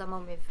 it's because I'm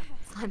on with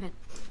Simon.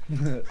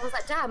 I was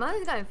like, damn, I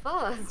was going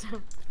fast.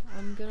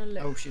 I'm gonna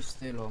look. Oh, she's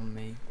still on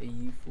me. Are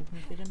you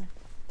fucking kidding me?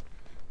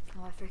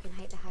 Oh, I freaking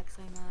hate the hag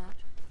so much.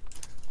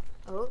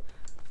 Oh.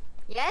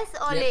 Yes,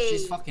 Ollie. Yeah,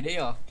 she's fucking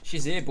here.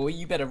 She's here, boy.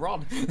 You better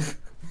run.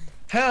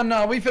 Hell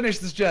no, we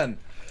finished this gen.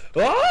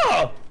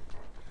 Oh!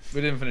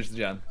 We didn't finish the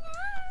gen.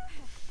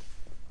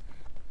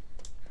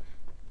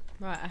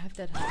 Right, I have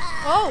dead hex.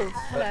 Oh,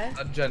 hello.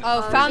 Gen.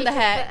 Oh, found the she's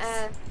just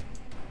hex. put,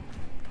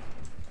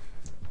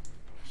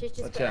 she's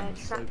just That put a gem is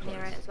so trap near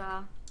close. it as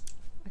well.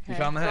 Okay. You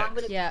found the So I'm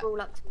hex? gonna Yeah.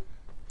 crawl up to.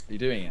 Are you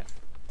doing it?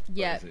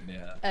 Yeah. Or is it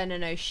near?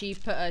 No, she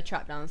put a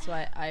trap down, so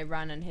I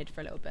ran and hid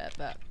for a little bit,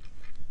 but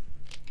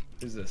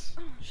Who's this?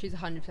 she's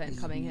 100%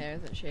 coming here,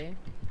 isn't she?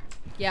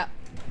 Yep.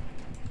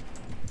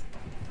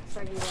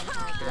 Sorry, you went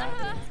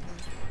hag.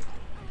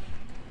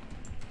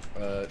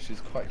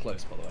 She's quite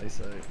close, by the way,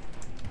 so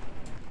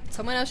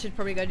Someone else should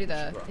probably go do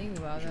the Sure. thing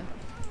about it.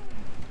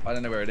 I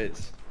don't know where it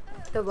is.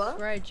 The what?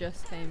 Where I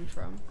just came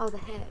from. Oh, the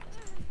hex.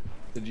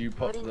 Did you I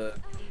pop didn't the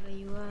see where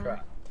you were.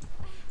 trap?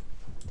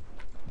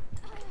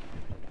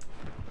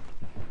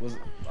 Was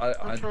I?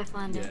 I'll try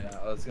find it. Yeah,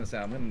 I was gonna say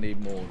I'm gonna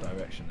need more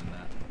direction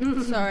than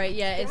that. Sorry,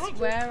 yeah, it's Right.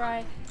 where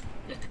I...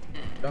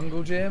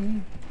 Jungle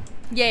gym.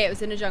 Yeah, it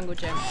was in a jungle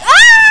gym.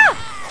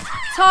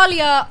 Ah!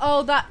 Talia!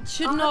 Oh, that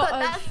should Oh my not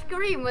god, have... that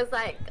scream was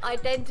like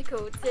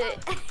identical to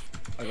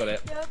I got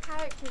it. your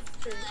character's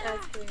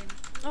scream.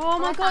 Oh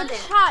my I god, found it.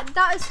 chat,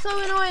 that is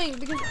so annoying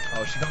because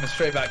Oh, she's coming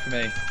straight back for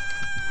me.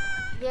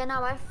 Yeah,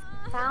 no, I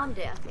found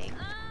it, I think.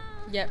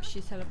 yep,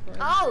 she's teleported.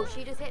 Oh,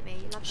 she just hit me.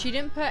 Love She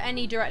didn't put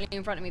any directly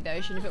in front of me though.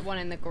 She put one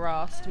in the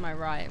grass to my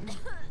right.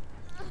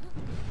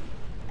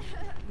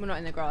 Well, not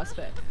in the grass,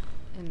 but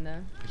in the.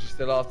 Is she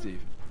still after you?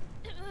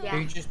 that. Yeah.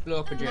 You just blew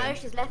up a No, gem.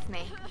 she's left me.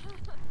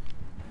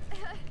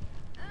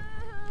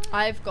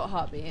 I've got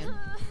heartbeat. Yeah,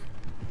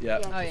 Yeah.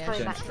 she's Oh, yeah, coming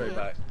She's back to straight you.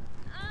 back.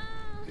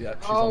 Yeah,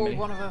 she's Oh, on me.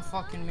 one of her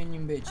fucking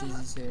minion bitches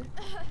is here.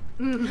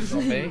 She's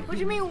on me. What do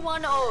you mean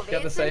one of?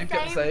 Get the It's save,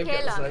 get the save,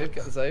 get the killer. save,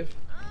 get the save.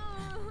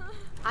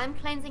 I'm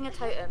cleansing a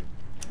totem.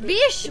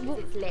 Bish! Because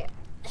it's lit.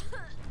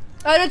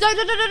 Oh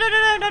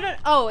no! Don't!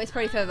 Oh, it's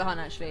probably further hunt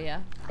actually.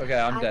 Yeah. Okay,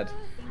 I'm I dead.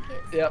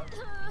 think it's... Yep.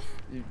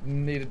 You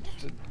needed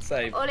to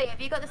save. Ollie, have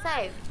you got the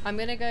save? I'm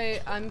gonna go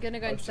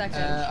into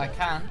second. I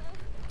can.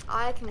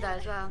 I can go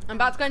as well. I'm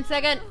about to go into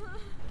second.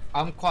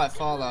 I'm quite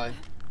far though.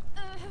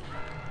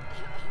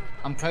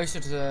 I'm closer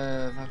to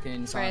the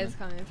fucking Freya's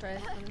Simon. coming.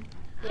 Freya's coming.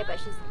 Yeah,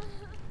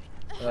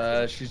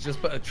 but She's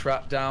just put a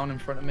trap down in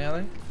front of me, I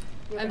think.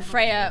 And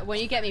Freya, when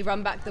you get me,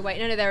 run back the way.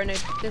 No,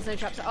 there's no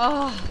traps.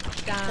 Oh,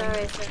 damn.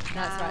 Sorry,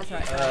 That's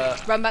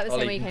right. Run back the same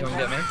Ollie, way you can came come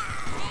get from. me?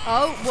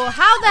 Oh, well,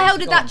 how the hell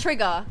did that gone.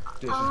 trigger?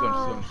 Dude, she's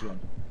gone, she's gone,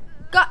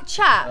 Gut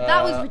chat,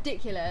 that was Uh,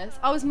 ridiculous.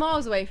 I was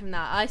miles away from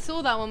that. I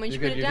saw that one when she's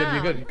she gone. put You're it good, down.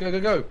 you're good,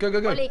 you're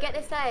good. Go. Ollie, get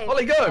the save.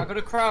 Ollie, I go!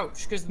 gotta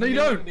crouch because No, you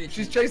don't.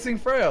 She's chasing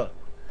Freya.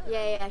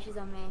 Yeah, she's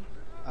on me.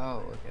 Oh,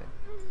 okay.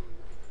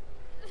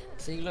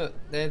 See, look,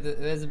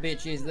 there's a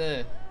bitches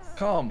there.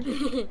 Calm.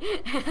 Ollie.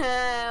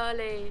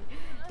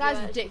 That's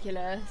Yeah,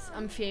 ridiculous.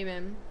 I'm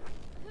fuming.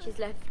 She's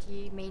left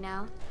me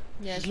now.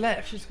 Yeah, She's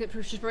left. She's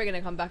probably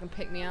gonna come back and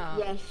pick me up.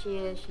 Yes, she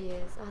is.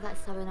 Oh,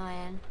 that's so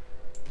annoying.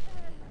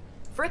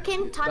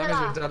 Freaking That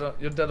means tunneler.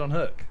 you're dead on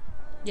hook.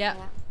 Yep.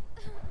 Yeah.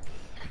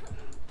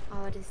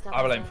 Oh, I just stopped.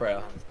 I blame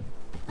Freya.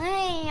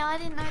 Hey, I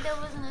didn't know there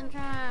wasn't a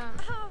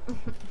trap.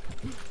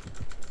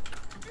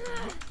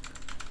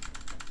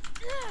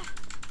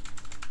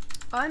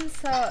 I'm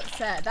so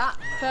upset. That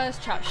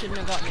first trap shouldn't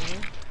have got me.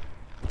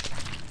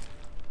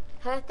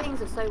 Her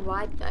things are so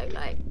wide though,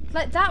 like.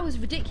 Like, that was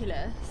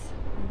ridiculous.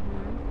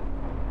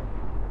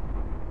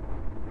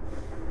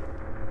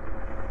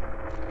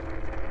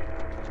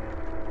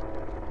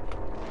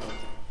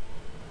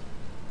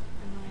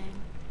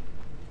 Annoying.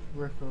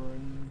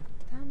 Rippering.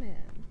 Damn it.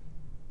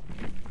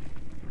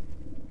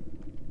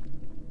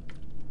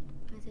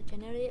 There's a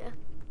generator.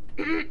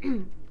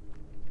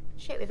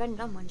 Shit, we've only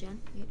done one gen.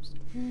 Oops.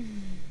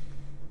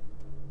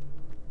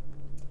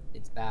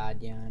 It's bad,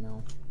 yeah, I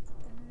know.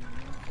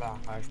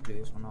 I should do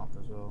this one up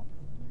as well.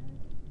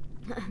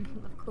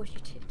 Of course you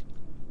did.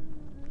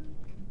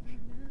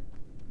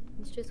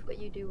 It's just what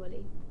you do,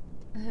 Ollie.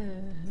 I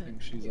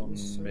think she's on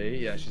me.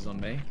 Yeah, she's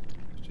on me.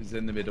 She's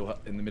in the middle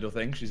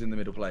thing. She's in the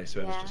middle place,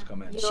 whoever's Yeah. just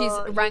come in. You're- She's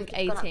you've rank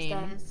just gone 18.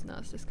 upstairs.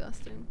 That's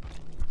disgusting.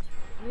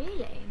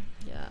 Really?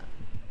 Yeah.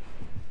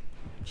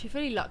 She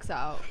fully lucks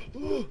out.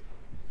 Oh,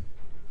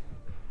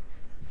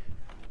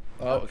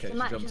 okay, she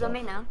jumped she's off. on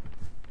me now.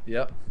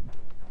 Yep.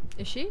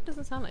 Is she?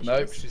 Doesn't sound like she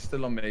Nope, is. she's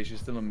still on me. She's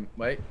still on.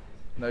 Wait.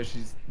 No,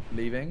 she's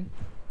leaving.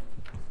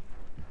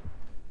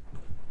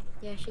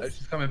 Yeah, Oh,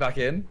 she's coming back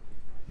in.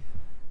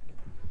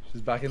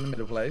 She's back in the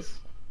middle place.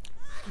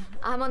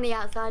 I'm on the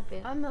outside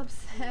bit. I'm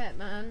upset,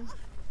 man.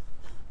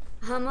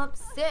 I'm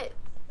upset.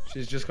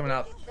 She's just coming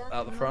out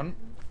the front.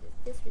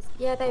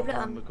 Yeah, babe, look,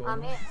 Around the I'm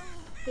corner. here.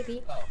 Hey,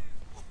 beep.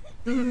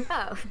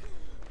 Oh.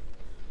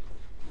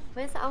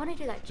 Where's that? I want to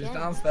do that She's gen.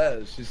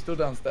 downstairs. She's still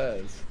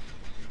downstairs.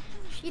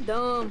 She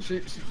dumb.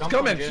 She's Jump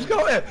coming. on, She's Jen.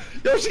 coming.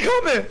 Yo, she's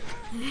coming.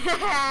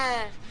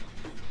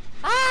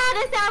 Ah,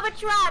 there's out of a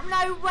trap.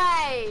 No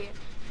way.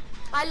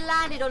 I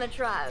landed on a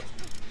trap.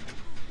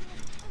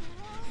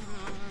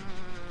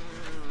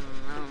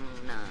 Oh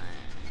no.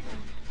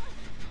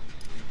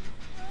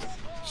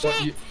 What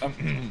Shit. you-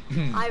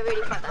 I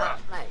really fucked that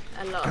up, like,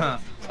 a lot. I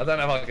don't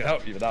know if I can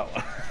help you with that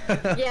one.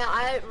 Yeah,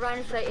 I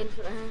ran straight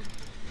into it.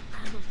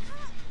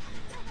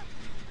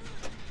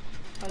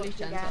 At least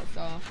Jen's Yeah. locked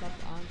off. Love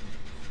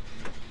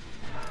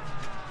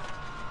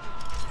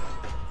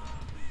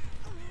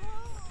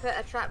that.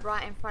 Put a trap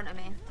right in front of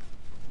me.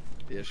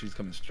 Yeah, she's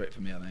coming straight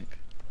for me, I think.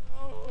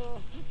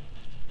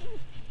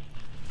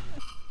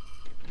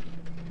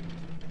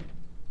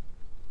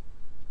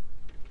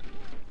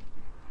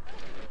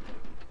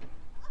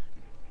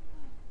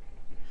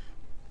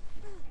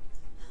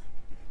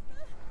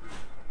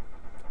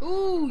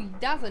 Ooh,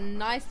 that's a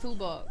nice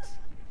toolbox.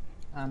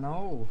 I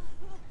know.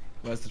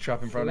 Where's the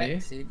trap in front of you?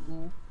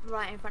 Flexible.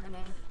 Right in front of me.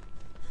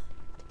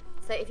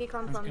 So if you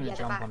come I'm just from gonna the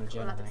jump back on a or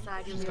gen, like I the think.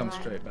 side, She's you'll be come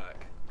right. straight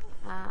back.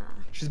 Ah.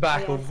 She's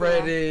back Oh, yes,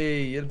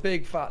 already. You're a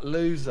big fat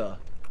loser.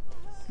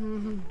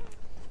 I'm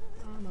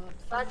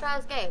Shall I try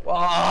escape?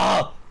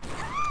 Ah!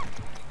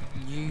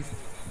 You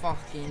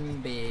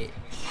fucking bitch.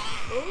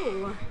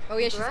 Ooh. Oh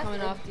yeah, she's Aggressive.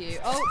 coming after you.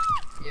 Oh,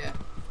 Yeah,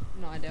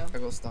 no idea. I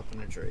got stuck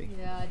in a tree.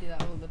 Yeah, I do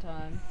that all the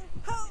time.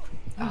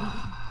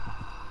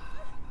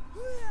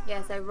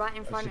 Yeah, so right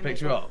in front She of me.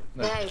 picked you up?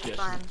 No, Yeah, it's yes,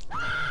 fine.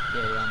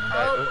 Yeah.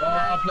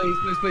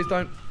 Oh, please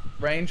don't.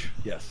 Range?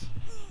 Yes.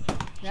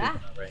 Yeah.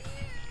 Range.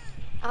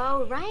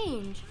 Oh,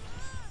 range.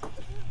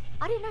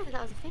 I didn't know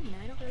that was a thing,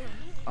 though. Not gonna lie.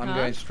 I'm Huh?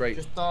 going straight.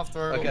 Just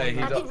after. Okay,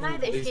 I didn't know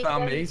that he's she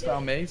found me. goes He's to-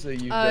 found me. So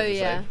you. Oh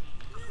yeah.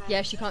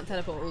 Yeah, she can't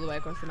teleport all the way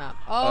across the map.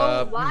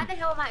 Oh, Why the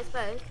hell am I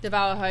exposed?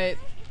 Devour Hope.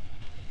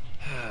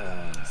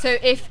 So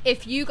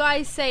if you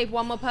guys save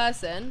one more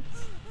person,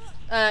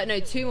 no,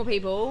 2 more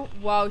people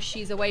while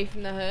she's away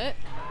from the hook,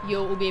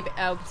 you'll be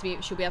able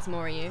to she'll be able to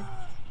more you.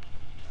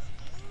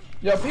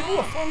 Yeah, people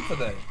were fun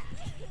today.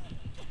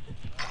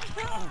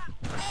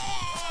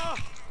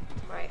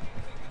 Right.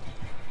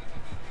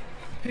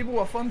 People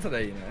were fun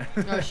today, you know.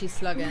 Oh, she's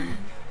slugging.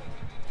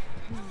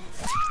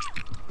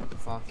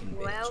 Fucking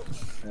bitch. Well,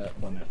 Yeah,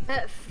 done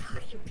it.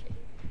 fuck you.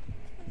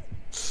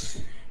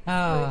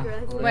 Ah.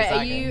 Wait,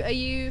 Wait, are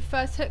you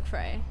first hook,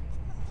 Frey?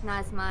 No,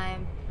 it's my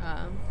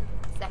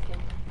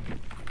second.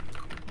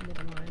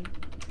 Never mind.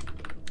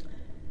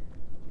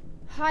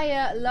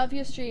 Hiya, love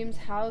your streams.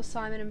 How's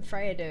Simon and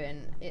Freya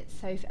doing? It's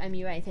Soph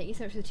MUA. Thank you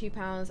so much for the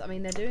 £2. I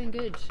mean, they're doing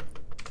good.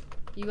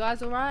 You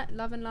guys alright?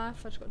 Love and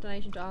life. I just got a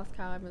donation to ask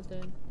how everyone's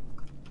doing.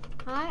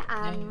 I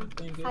am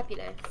doing good.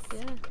 fabulous.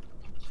 Yeah.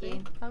 Thank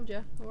you. Told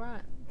ya.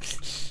 Alright.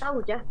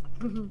 Told ya.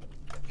 Can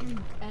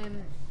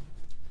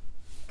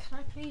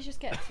I please just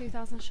get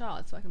 2,000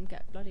 shards so I can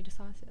get bloody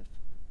decisive?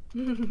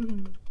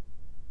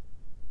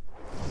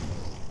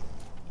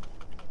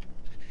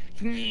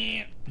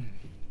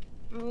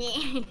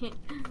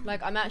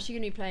 Like, I'm actually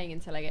going to be playing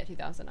until I get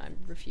 2,000. I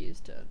refuse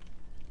to.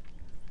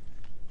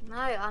 No,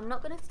 I'm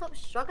not gonna stop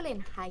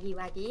struggling, Haggy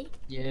Waggy.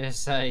 Yeah,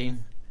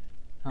 same.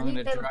 I'm need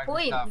gonna them drag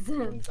points. this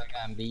up once I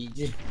can beat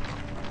you.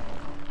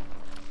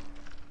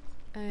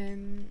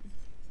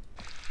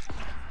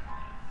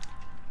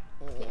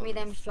 Give me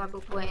them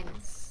struggle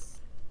points.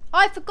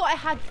 I forgot I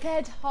had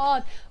dead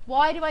hard.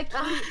 Why do I keep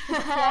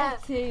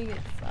forgetting? It's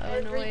so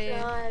Every annoying.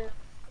 time.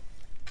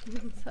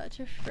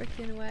 Such a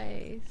freaking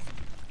waste.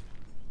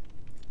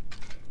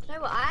 You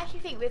know what? I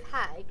actually think with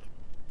Hag,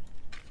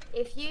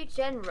 if you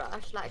gen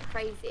rush like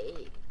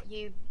crazy,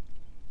 you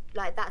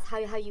like that's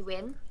how you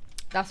win.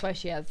 That's why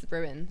she has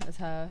Ruin as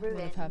her one of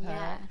her Ruin,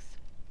 yeah. perks.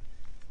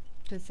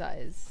 Because that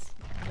is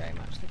very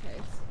much the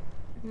case.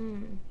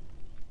 Hmm.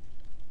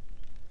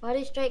 Why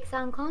does Drake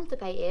sound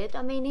constipated?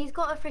 I mean, he's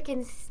got a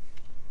freaking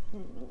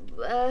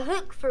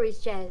hook for his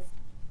chest.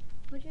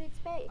 What do you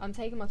expect? I'm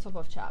taking my top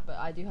off, chat, but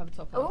I do have a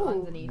top on Ooh.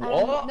 underneath.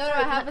 What? No,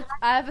 I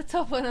have a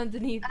top on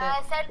underneath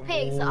it. Send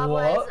pics,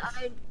 otherwise What?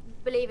 I don't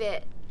believe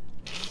it.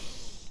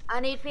 I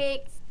need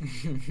pics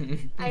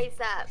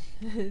ASAP.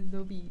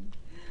 Lobby.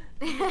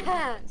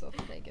 Hands off,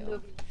 there you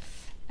go.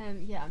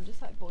 Yeah, I'm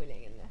just like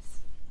boiling in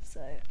this.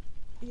 So,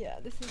 yeah,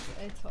 this is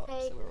a top,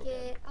 Take so we're all good.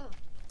 it off.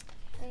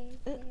 Take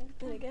it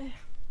There you go.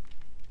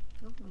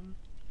 off.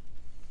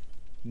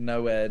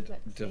 Noed,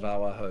 Let's see.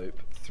 Devour Hope,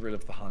 Thrill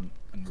of the Hunt,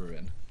 and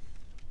Ruin.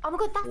 Oh my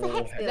god, that's a Four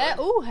hex hex. build. They're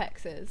all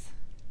hexes.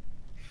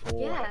 4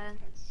 Yeah.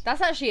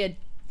 That's actually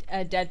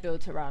a dead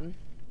build to run.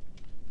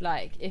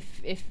 Like,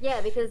 if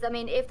Yeah, because I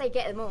mean, if they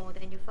get them all,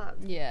 then you're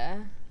fucked.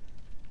 yeah.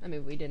 I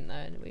mean, we didn't know,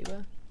 and we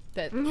were.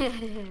 But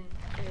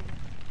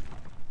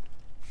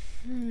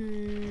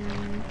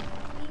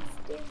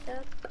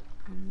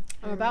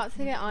I'm about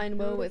to get Iron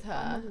Will with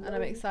her, and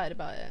I'm excited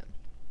about it.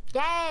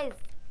 Yes.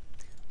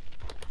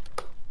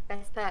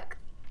 Best perk.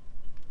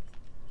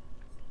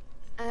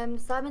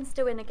 Simon's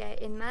still in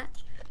in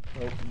match.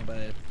 Oh, my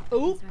bad.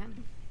 Oh, That's right.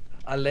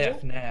 I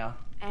left now.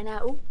 And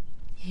no.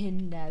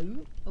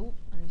 Oh,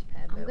 I need to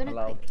pay a I'm bill. gonna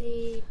Hello.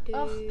 quickly do.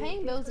 Oh,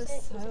 paying bills is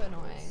so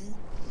annoying.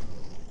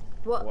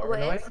 What? What What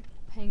annoying? is?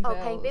 Paying Oh,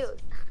 bills. paying bills.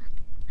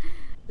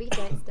 We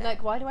don't. Stay.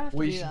 Like, why do I have to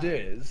What do you should that? do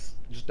is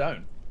just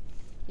don't.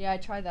 Yeah, I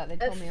tried that. They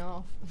told me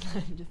off.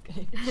 I'm just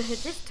kidding.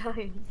 Just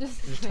don't.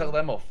 Just tell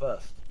them off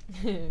first.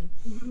 There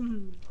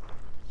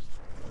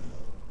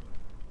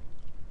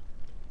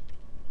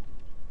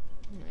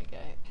we go.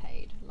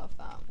 Paid. Love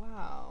that.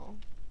 Wow.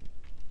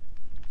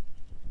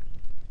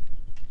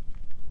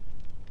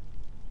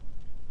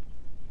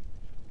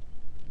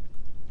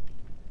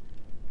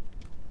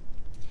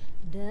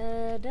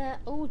 Da da.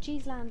 Oh,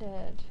 G's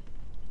landed.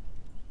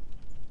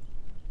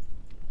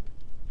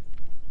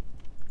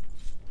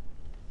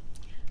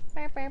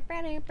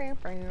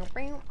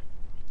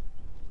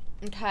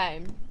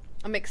 Okay.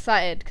 I'm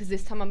excited because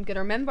this time I'm gonna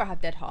remember I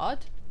have dead hard.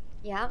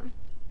 Yeah,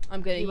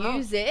 I'm gonna You will.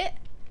 use it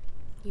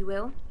you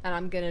will. and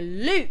I'm gonna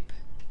loop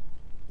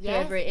Yes.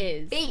 whoever it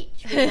is.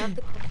 Beach. We love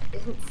the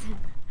confidence.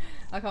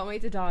 I can't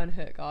wait to die on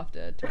hook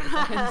after 20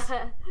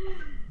 seconds.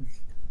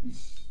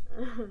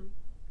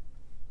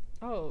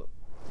 Oh,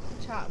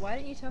 chat, why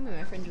didn't you tell me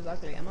my fringe was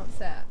ugly? I'm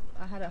upset.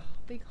 I had a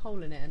big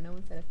hole in it and no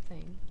one said a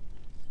thing.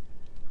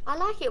 I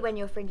like it when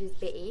your fringe is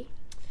bitty.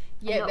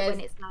 and Yeah, not when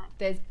it's like.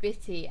 there's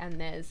bitty and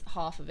there's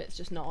half of it's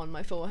just not on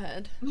my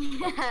forehead.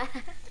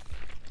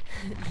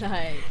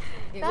 Like,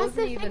 it That's wasn't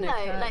the even thing a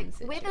though, like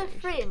curtain with a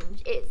situation.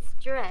 fringe, it's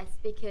stress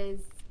because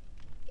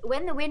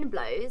when the wind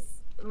blows,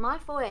 my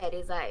forehead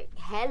is like,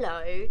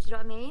 hello. Do you know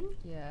what I mean?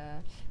 Yeah,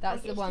 that's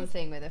Like, the it's one just-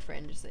 thing with a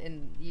fringe.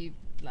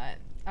 Like,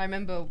 I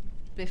remember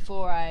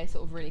before I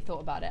sort of really thought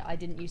about it, I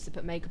didn't used to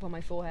put makeup on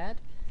my forehead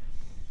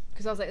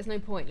because I was like, there's no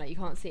point, like you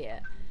can't see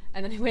it.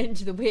 And then I went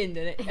into the wind,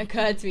 and it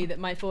occurred to me that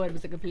my forehead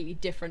was a completely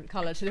different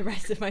color to the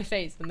rest of my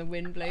face when the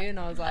wind blew, and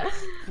I was like,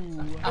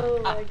 ooh.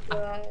 Oh my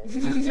god.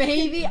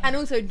 Maybe. And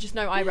also just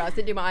no eyebrows.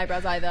 Didn't do my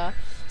eyebrows either.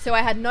 So I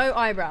had no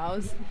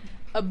eyebrows,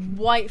 a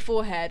white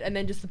forehead, and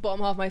then just the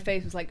bottom half of my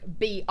face was like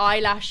beat,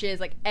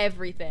 eyelashes, like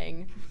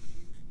everything.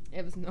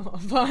 It was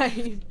not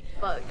fine.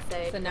 Fuck's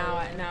sake. So now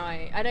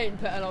I don't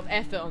put a lot of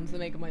effort onto the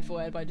makeup on my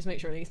forehead, but I just make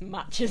sure it at least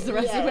matches the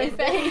rest of my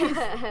face.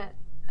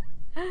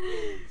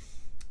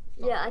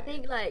 Yeah, I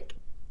think like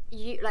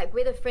you like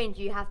with a fringe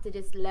you have to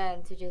just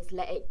learn to just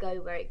let it go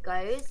where it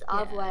goes.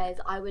 Otherwise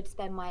I would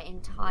spend my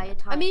entire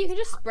time. I mean, you can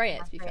just touching spray it,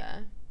 my to be fringe.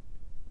 fair.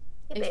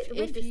 Yeah, but If- the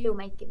wind if will you- still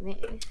make it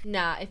move.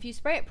 Nah, if you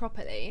spray it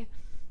properly,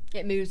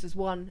 it moves as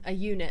a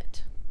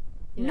unit.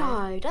 You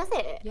know? No, does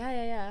it?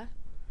 Yeah.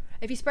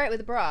 If you spray it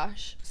with a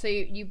brush, so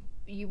you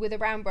with a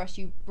round brush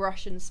you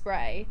brush and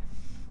spray,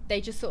 they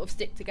just sort of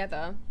stick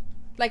together.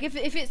 Like if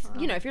it's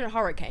you know, if you're in a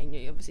hurricane,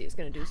 obviously it's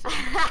gonna do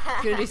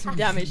some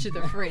damage to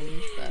the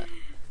fringe. But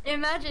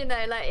Imagine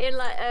though, like in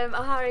like a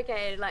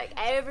hurricane, like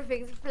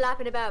everything's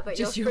flapping about, but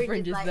Just your your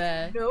fringe fringe is like,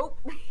 there. Nope.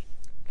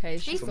 okay,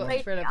 She's she's got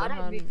sprayed thrill it, of I the don't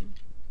hunt. move.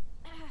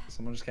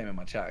 Someone just came in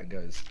my chat and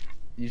goes,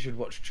 "You should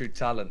watch True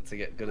Talent to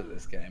get good at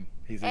this game."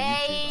 He's a YouTuber.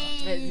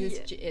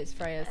 Hey. It's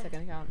Freya's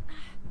second account.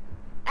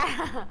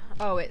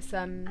 Oh, it's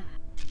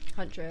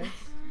Huntress.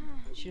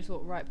 She just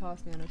walked right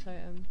past me on a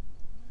totem.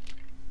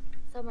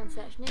 Someone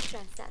search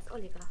Nistress, that's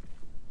Oliver.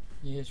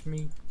 Yeah, it's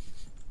me.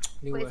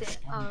 What Little is it?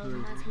 Oh,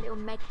 Ashton nice little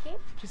med kit.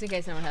 Just in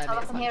case no one heard Oh, me,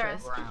 it's I can hear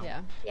Huntress. us.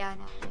 Yeah. Yeah, I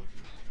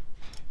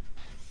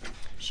know.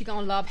 She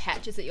gonna lob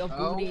hatches at your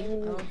booty.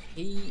 Oh,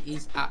 he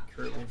is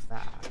accurate with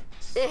that.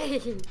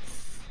 Yeah.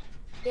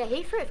 Yeah,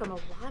 he threw it from a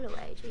while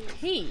away, jeez.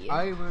 He?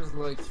 I was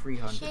like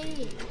 300.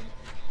 Jeez.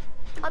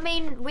 I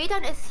mean, we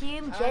don't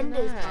assume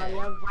genders, know. Talia.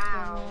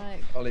 Wow. I'm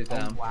like, Ollie's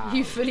down. Wow.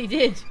 you fully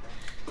did.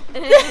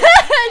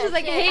 She's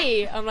like, Yeah.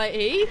 he. I'm like,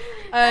 he?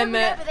 No,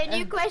 but then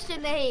you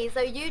questioned the he, so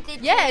you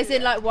did. yeah, too. as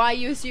in, like, why are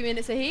you assuming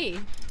it's a he?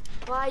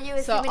 Why are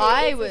you So assuming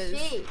I it was. is a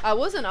she? I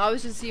wasn't. I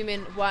was just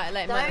assuming why.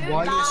 Like, Don't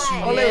Why are you lie.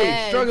 assuming- Ollie,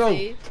 yeah, struggle.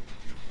 see?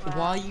 Wow.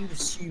 Why are you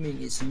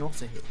assuming it's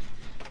not a hit?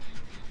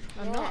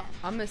 I'm Yeah. not.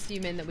 I'm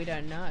assuming that we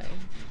don't know.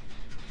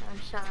 Oh,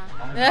 shut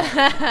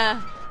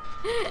up.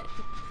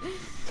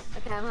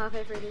 Okay, I'm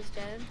halfway through this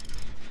gen.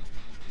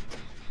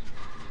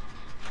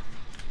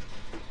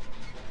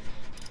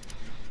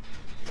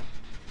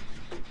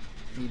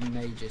 He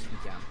may just be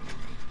camping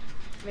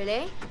me.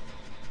 Really?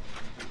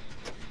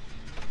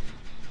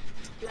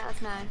 Let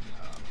us know.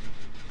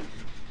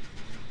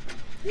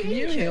 Can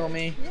you heal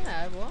me?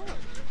 Yeah, what? Do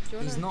you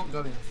wanna... He's not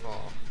going far.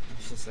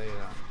 I should say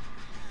that.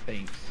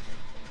 Thanks.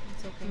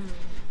 It's okay.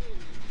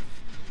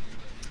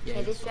 Yeah.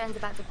 Okay, this gen's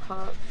about to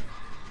pop.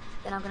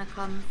 Then I'm gonna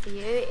come for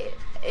you.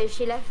 Is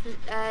she left,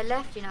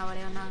 you know, Ollie,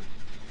 or no?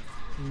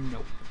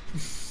 Nope.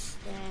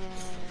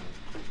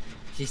 Yeah.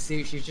 She's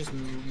just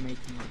making.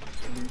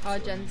 loops Our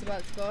on Jen's me.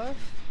 about to go off.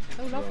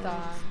 Oh, love Yeah.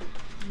 that.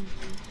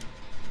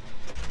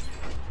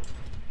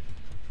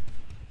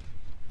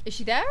 Is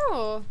she there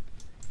or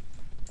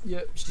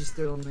Yep, she's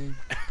still on me.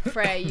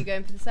 Freya? You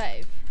going for the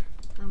save?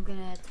 I'm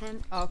gonna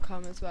attempt. I'll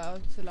come as well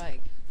to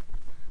like.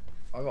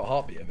 I got a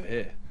heartbeat over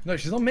here. No,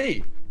 she's on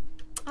me.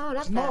 Oh,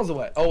 love She's miles that.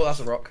 away. Oh,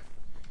 that's a rock.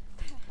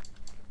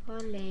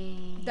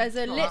 Ollie. There's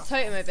a Oh, lit that's-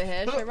 totem over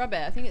here. Should I rub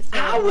it? I think it's.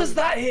 Thrill of How the was Hunt.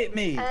 that hit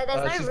me? There's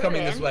no she's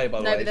coming this ruin. way, by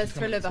the No, way. but there's She's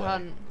coming Thrill of the this way.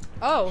 Hunt.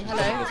 Oh, She's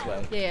coming hello.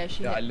 this way. Yeah,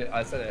 she. Yeah, hit.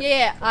 I said it.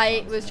 Yeah,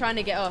 I was trying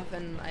to get off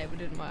and it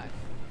didn't work.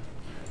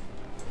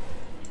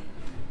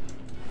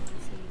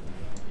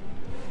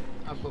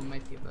 I've got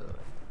Matthew, by the way.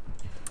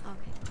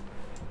 Okay.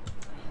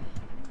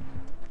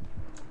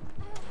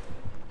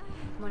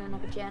 I'm on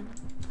another gen.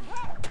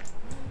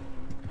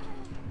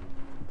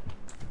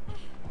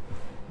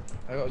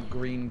 I got a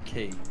green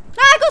key.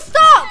 I got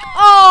stuck!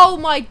 Oh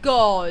my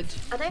god!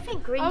 I don't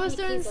think green I was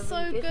keys doing are so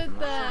really good for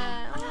there.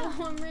 my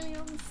Oh, I'm really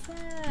upset.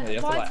 Yeah, you have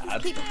to, Why like, does this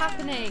add- keep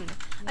happening?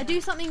 I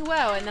do something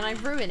well and then I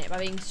ruin it by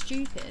being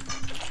stupid.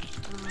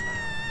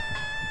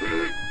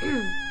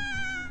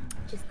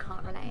 Just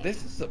can't relate.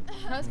 This is a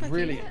Hurts my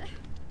really, feet.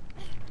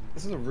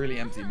 this is a really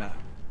empty map.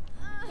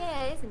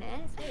 Yeah, isn't it?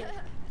 It's weird.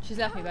 She's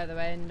left me, by the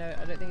way, and no,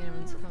 I don't think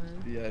anyone's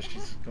coming. Yeah,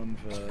 she's gone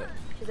for.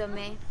 She's on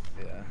me.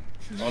 Yeah.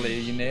 Ollie,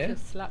 are you near?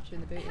 Just slapped you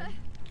in the booty.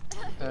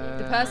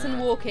 The person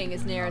walking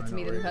is nearer to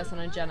me than the person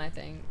on Jen, I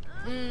think.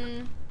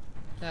 No,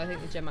 I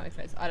think the Jen might be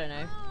close. I don't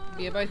know.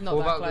 But you're both not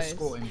What that about the close.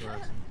 squatting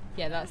person?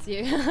 Yeah, that's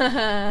you.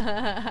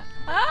 That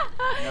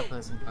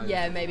person close.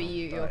 Yeah, maybe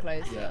you're Right,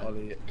 close. Yeah,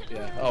 Ollie.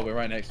 Yeah. Oh, we're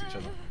right next to each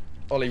other.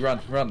 Ollie, run,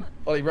 run.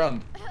 Ollie,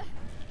 run.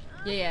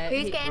 Yeah,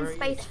 Who's he- getting where are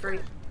space you?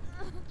 fruit?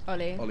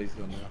 Ollie. Ollie's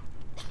gone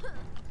now.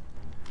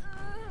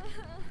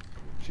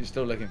 She's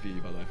still looking for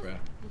you, by the way, Freya.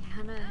 Yeah,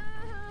 I know.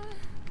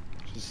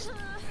 She's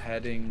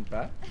heading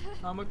back.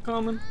 I'm a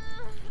coming.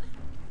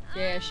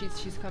 Yeah,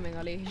 she's coming,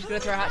 Ollie. She's gonna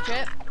throw a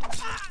hatchet.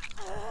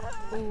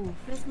 Ooh.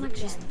 Where's my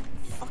Just gun?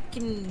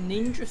 fucking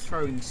ninja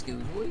throwing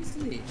skills. What is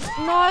this?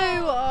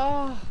 No!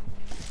 Oh.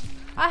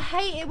 I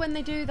hate it when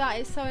they do that.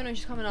 It's so annoying.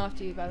 She's coming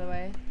after you, by the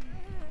way.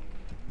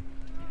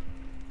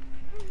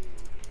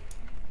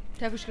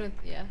 Careful, she's gonna.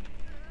 Yeah.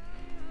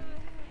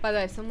 By the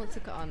way, if someone wants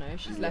to. Oh no,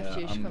 she's left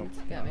you. She's I'm coming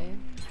not- to get me.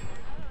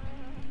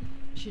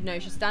 She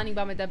knows. She's standing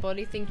by my dead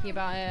body, thinking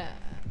about it.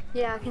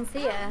 Yeah, I can see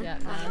it. Yeah,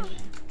 Oh, no.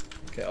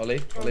 Okay,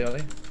 Ollie.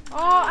 Ollie. Oh,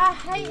 I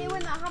hate it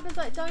when that happens.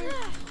 Like, don't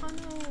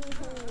tunnel.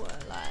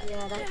 Like.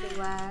 yeah, that's the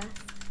worst.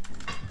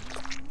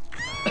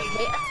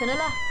 Hey, a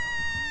tunneler.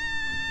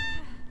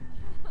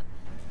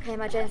 Okay,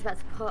 my gen's about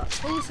to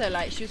pop. Also,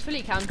 like, she was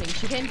fully camping.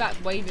 She came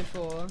back way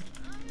before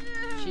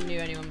she knew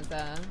anyone was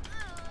there.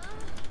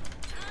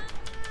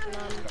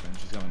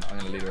 She's coming. I'm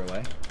gonna lead her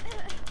away.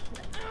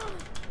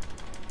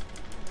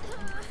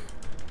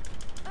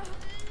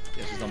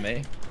 Yeah, she's on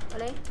me.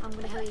 Ollie, I'm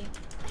gonna heal you.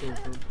 Cool.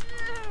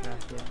 Yeah.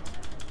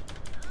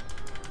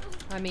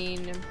 I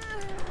mean,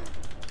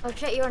 Oh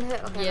shit, you're on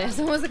hook. Okay. yeah,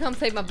 someone wants to come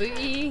save my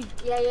booty.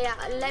 Yeah.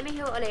 Let me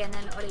heal Ollie and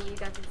then Ollie, you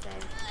go to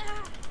save.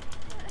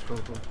 Cool.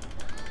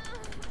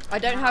 I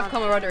don't have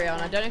camaraderie on.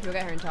 I don't know if you'll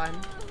get her in time.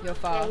 You're Yeah,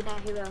 far. you know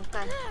who will.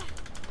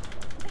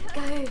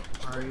 Go.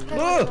 Go.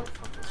 Whoa!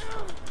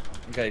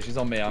 Okay, she's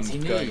on me. I'm Is he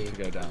near going you? to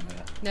go down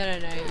here.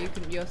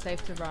 No. You're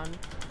safe to run.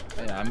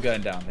 Yeah, I'm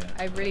going down here.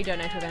 I really don't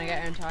know if you're gonna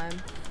get her in time.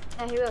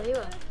 No, he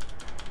will.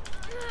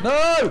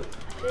 No!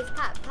 Just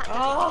tap.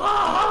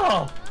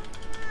 Oh!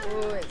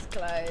 Oh, it's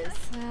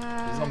close.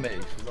 She's on me.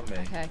 She's on me.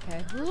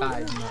 Okay.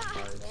 That is not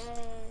close. Yes.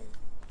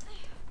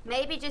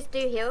 Maybe just do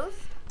heals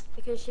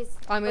because she's.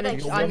 I'm gonna You're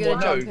jump one more. in.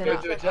 No,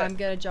 go do it, I'm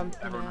gonna jump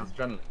in. Everyone now. has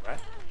adrenaline, right?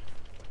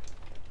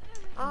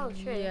 Oh,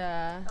 true.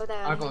 Yeah, Oh, there,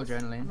 I got heals.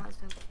 adrenaline. I might as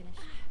well finish.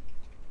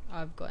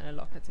 I've got in a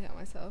locker to hit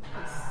myself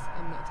because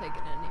I'm not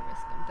taking any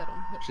risk. I'm dead on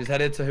hook. She's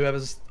headed to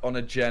whoever's on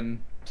a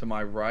gen to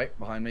my right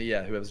behind me.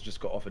 Yeah, whoever's just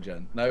got off a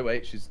gen. No,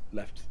 wait, she's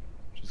left.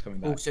 She's coming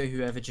back. Also,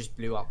 whoever just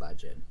blew up that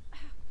gen.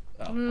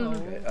 Oh,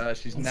 okay.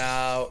 She's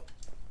now.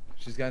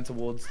 She's going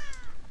towards.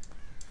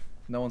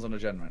 No one's on a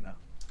gen right now.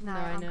 No, I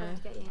I'm know. going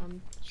to get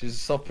you. She's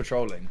soft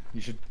patrolling.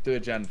 You should do a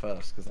gen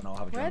first, because then I'll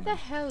have a gen. Where the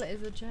hell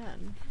is a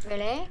gen?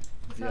 Really?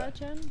 Is Yeah. that a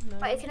gen? No.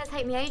 But it's going to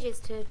take me ages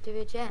to do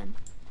a gen.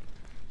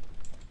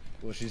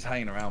 Well, she's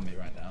hanging around me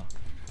right now.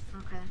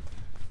 Okay.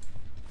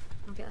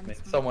 I'll get on I mean, this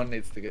one. someone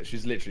needs to get.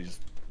 She's literally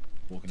just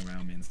walking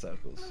around me in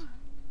circles.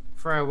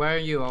 Freya, where are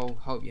you? I'll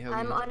help you.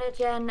 I'm on a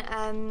gen,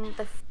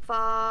 the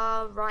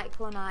far right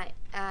corner.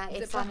 Is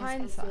If it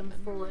behind Simon's facing Simon?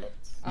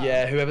 forwards. Oh.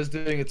 Yeah, whoever's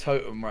doing a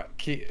totem, right?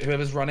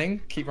 Whoever's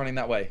running, keep running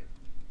that way.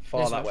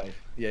 Far This that way?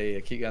 way. Yeah,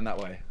 keep going that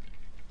way.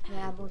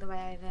 Yeah, I'm all the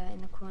way over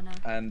in the corner.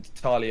 And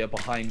Talia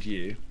behind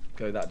you,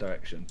 go that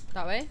direction.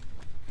 That way?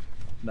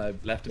 No,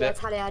 left a Yeah, bit.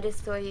 Talia, I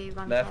just saw you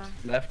run Left, past.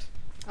 left,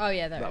 Oh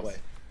yeah, there that is. way.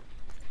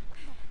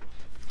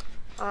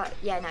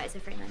 Yeah, no, it's a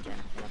 3-9 gen.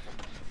 I love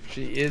that.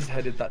 She is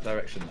headed that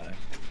direction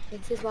though.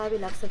 This is why we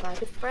love Survive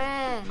with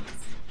Friends.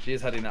 She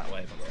is heading that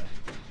way, by the way.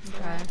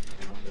 Okay.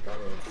 We got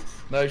this.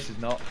 No, she's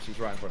not. She's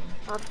right in front of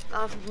me.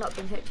 I've not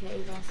been hooked yet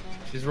either, so.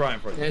 She's right in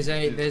front of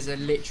me. There's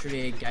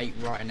literally a gate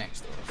right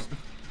next to us.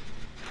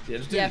 Yeah,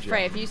 just do Yeah, the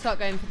Frey, jump. if you start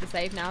going for the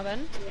save now,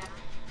 then Yeah.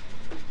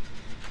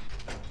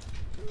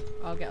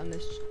 I'll get on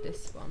this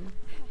one.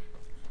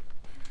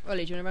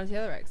 Ollie, do you want to run to the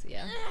other exit?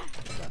 Yeah.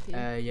 Is that for you?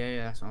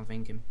 Yeah, that's what I'm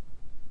thinking.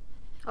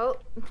 Oh.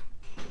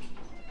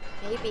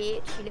 Hey,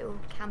 bitch, you little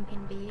camping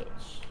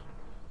bitch.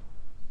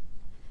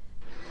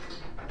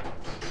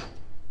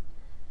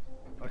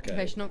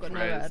 Okay, she's not got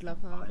nowhere, Freya's I'd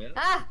love that. behind us.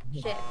 Ah!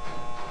 Shit.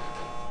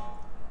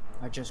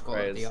 I just got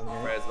Freya's, the other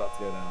end. Freya's about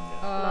to go down, yeah.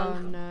 Oh Lol.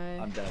 no.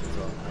 I'm dead as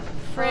well.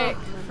 Frick,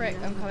 Oh, frick,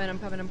 no. I'm coming.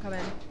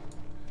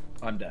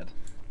 I'm dead.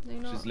 No,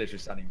 you're not. She's literally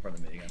standing in front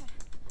of me again.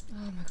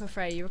 Oh my god,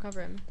 Frey, you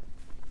recovering?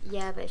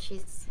 Yeah, but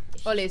she's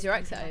Ollie, is your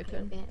exit like a little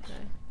open? bitch. No.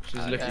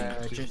 She's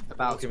looking. She's Just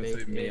about to walking be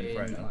between me and in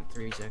Freya. like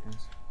 3 seconds.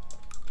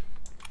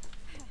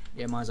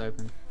 Yeah, mine's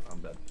open. I'm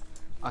dead.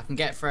 I can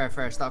get Freya.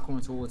 Freya, start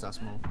coming towards us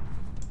more.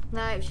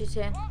 No, she's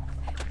here.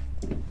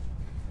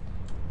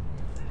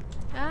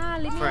 Ah,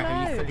 leave me Freya,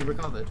 have you alone. fully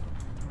recovered?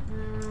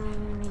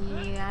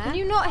 Yeah. Can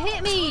you not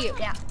hit me?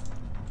 Yeah.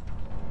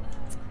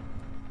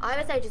 I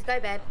would say just go,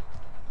 babe.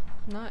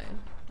 No,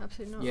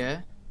 absolutely not.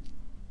 Yeah.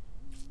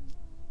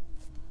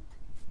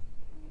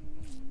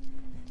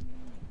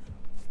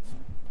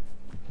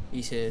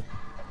 He's here.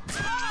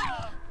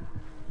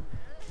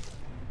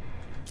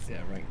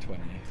 Yeah, rank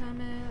 20.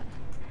 Damn it.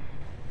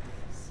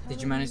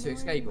 Did you manage to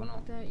escape or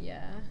not? Don't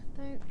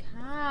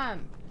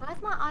camp.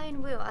 Where's my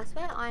iron wheel? I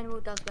swear iron wheel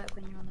does work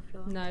when you're on the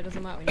floor. No, it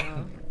doesn't work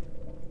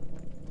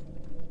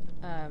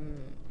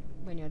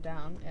when you're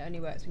down. It only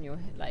works when you're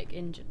like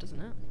injured, doesn't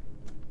it?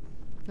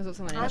 That's what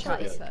someone in I the thought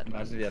chat it- said.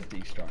 Imagine if you had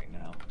D-strike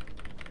now.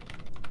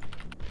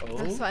 Oh.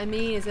 That's what I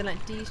mean, is in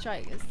like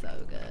D-strike is so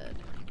good.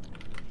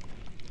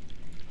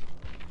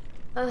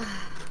 Ugh.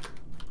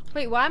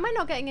 Wait, why am I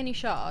not getting any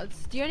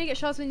shards? Do you only get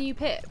shards when you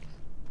pip?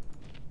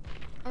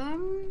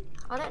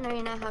 I don't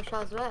really know how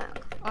shards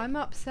work. I'm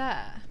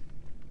upset.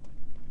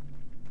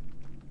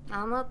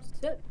 I'm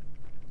upset.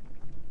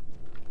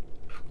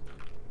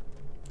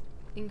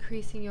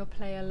 Increasing your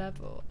player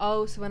level.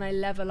 Oh, so when I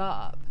level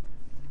up.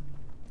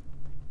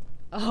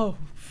 Oh,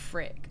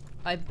 frick.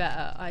 I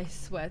better. I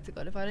swear to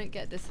God, if I don't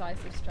get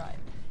Decisive Strike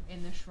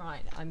in the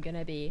shrine, I'm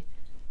gonna be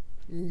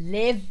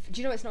live. Do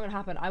you know what's not gonna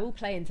happen? I will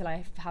play until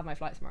I have my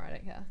flight tomorrow. I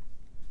don't care.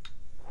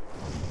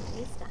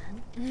 You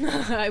stand.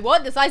 I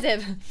want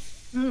Decisive.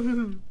 I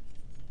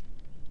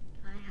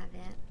have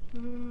it.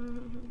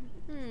 Hmm.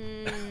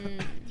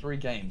 3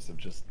 games of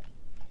just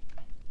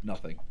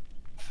nothing.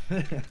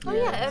 Oh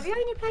yeah, have you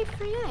only played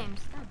 3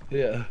 games? Oh.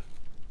 Yeah.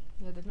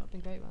 Yeah, they've not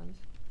been great ones.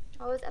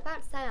 I was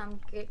about to say I'm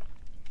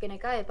gonna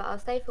go, but I'll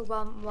stay for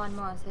one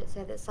more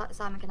so that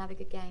Simon can have a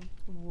good game.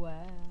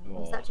 Wow.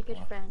 I'm such a good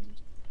well, friend.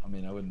 I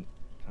mean, I wouldn't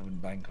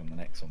bank on the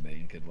next one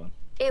being a good one.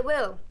 It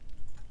will.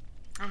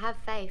 I have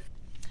faith.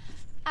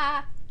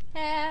 I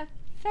have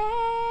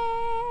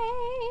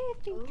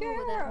faith in Ooh,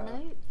 girl. that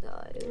note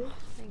though.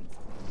 Thanks.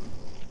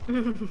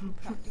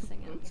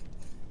 Practicing it.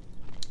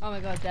 Oh my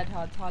God, Dead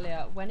Hard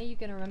Talia. When are you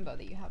gonna remember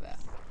that you have it?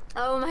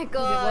 Oh my 'Cause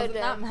god. it wasn't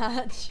that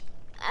much.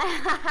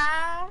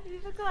 You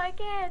forgot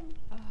again.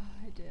 Oh,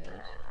 I did.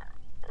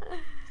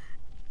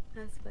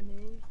 That's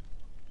funny.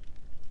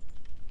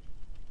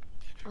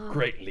 Oh,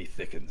 Greatly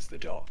thickens the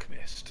dark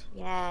mist.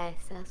 yes,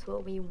 that's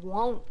what we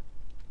want.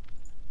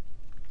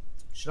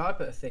 Should I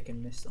put a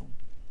thickened mist on?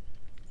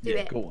 Do Yeah,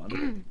 it. go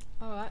on.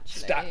 Oh,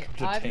 actually, Stack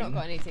to I've ting. not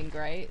got anything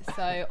great.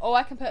 So, oh,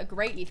 I can put a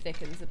greatly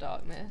thickens the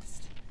dark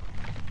mist.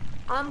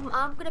 I'm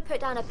gonna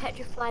put down a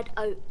petrified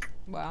oak.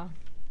 Wow.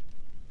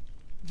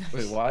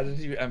 Wait, why did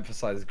you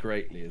emphasize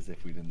greatly as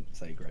if we didn't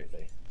say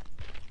greatly?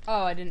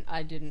 Oh, I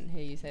didn't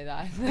hear you say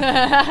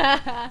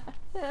that.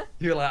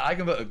 You're like, I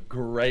can put a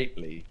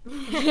greatly.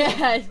 Yeah,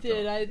 I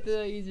did. I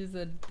thought you just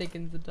said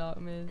thickens the dark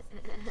mist.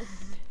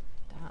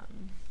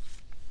 Damn.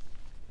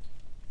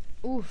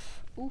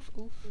 Oof. Oof.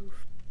 Oof.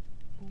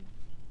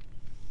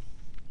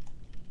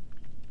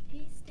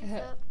 Piece this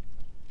up.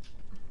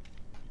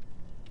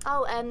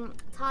 Oh,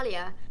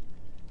 Talia.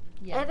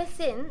 Yeah. Ever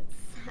since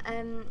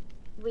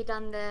we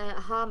done the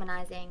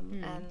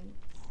harmonizing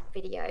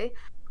video,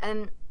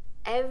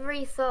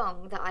 every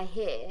song that I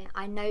hear,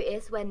 I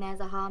notice when there's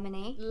a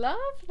harmony. Love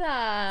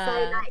that.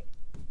 So like,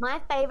 my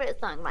favorite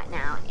song right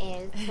now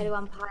is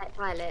 21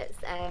 Pilots,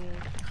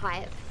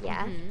 Hype,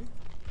 yeah. Mhm.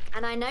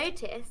 And I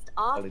noticed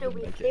after didn't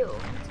we make it.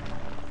 filmed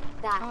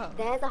that Oh.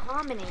 there's a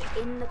harmony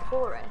in the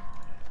chorus.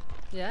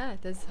 Yeah,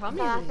 there's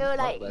harmony. So I feel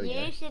like there we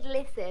you go. should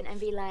listen and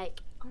be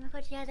like, oh my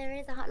god, yeah, there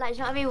is a like.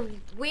 You know what I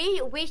mean?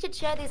 We should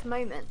share this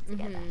moment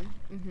together.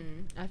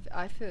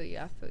 I feel you.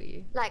 I feel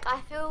you. Like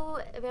I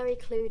feel very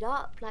clued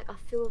up. Like I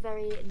feel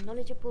very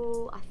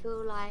knowledgeable. I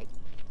feel like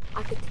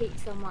I could teach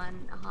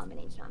someone a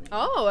harmony. Do you know what I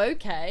mean? Oh,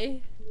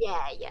 okay.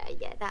 Yeah.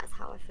 That's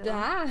how I feel.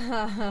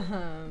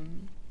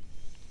 Damn.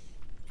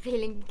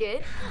 Feeling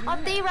good.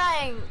 I'm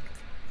D-ranked.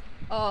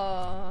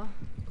 Oh.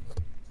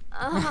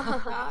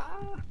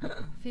 Oh.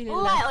 Feeling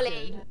All right, less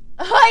Ollie. good.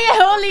 Oh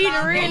yeah, Ollie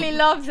really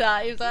loved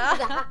that. He was like,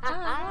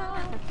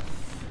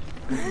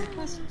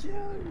 That's a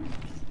joke.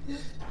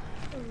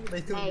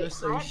 They thought you were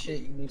so Hey, shit.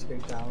 You need to go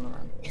down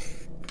on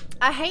it.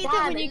 I hate that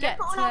Damn when it, you look get at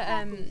all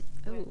our to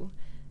buttons.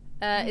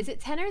 is it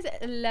 10 or is it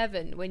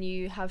 11 when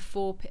you have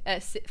 5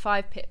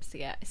 pips to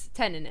get? It's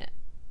 10 in it.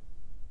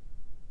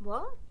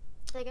 What?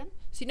 Say again.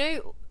 So you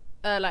know,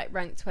 like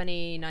rank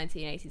 20,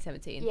 19, 18,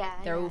 17. Yeah,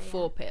 They're all yeah.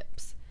 4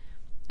 pips,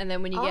 and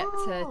then when you get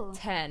Oh. to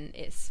 10,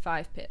 it's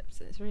 5 pips.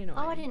 And it's really annoying.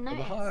 Oh, I didn't But know.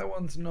 the higher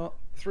one's not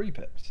 3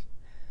 pips.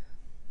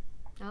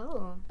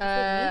 Oh.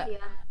 That's even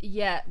easier.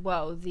 Yeah,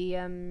 well, the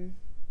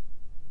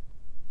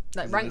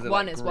like Is rank it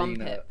 1 like is 1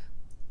 green, pip.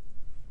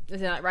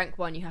 As in, like rank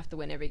 1, you have to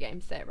win every game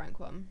to stay at rank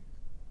 1.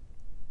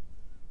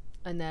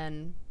 And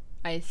then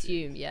I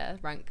assume, yeah,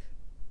 rank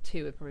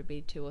 2 would probably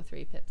be 2 or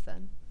 3 pips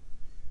then.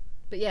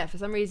 But yeah, for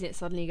some reason it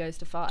suddenly goes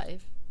to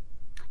 5.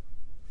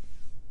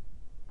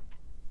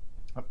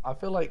 I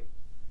feel like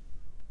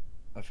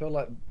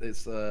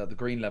it's the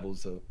green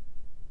levels are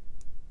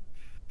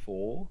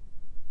 4.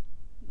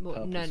 Well,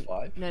 Purple's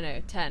 5?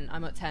 no, 10.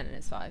 I'm at 10 and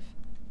it's 5.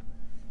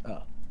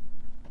 Oh.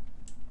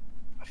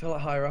 I feel like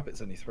higher up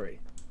it's only 3.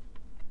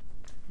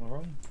 Am I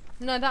wrong?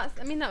 No, that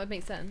would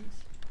make sense.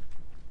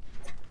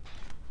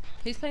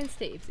 Who's playing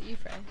Steve? Is it you,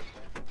 Frey?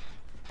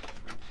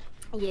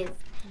 Yes.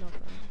 Love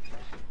them.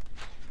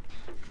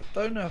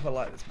 Don't know if I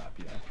like this map,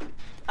 you know.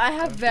 I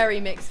have very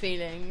mixed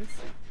feelings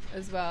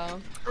as well.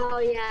 Oh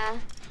yeah.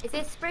 Is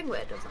this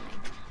Springwood or something?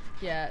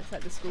 Yeah, it's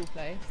like the school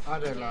place. I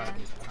don't Yeah. like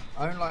it.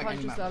 I don't like any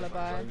Huntress map with,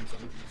 like, Lullaby. roads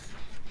on it.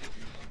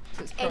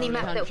 So it's Any probably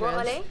map that what,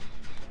 Huntress. Ollie?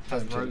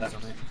 Has Hunter roads left.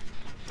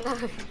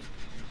 on it.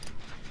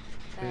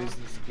 Who's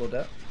this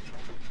Claudette?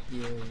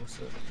 Yeah, what's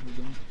up? What you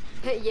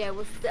doing? Yeah,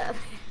 what's up?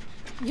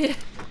 Yeah.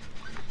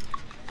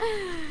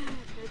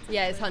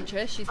 Yeah, it's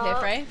Huntress. She's here, Oh.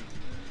 Frey.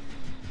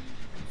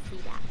 See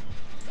that.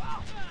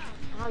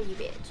 Oh, you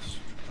bitch.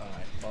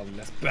 Alright, well,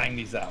 let's bang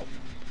these out.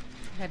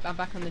 Okay, I'm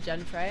back on the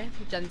Gen, Frey.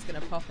 The Gen's gonna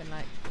pop in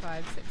like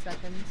 5-6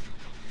 seconds.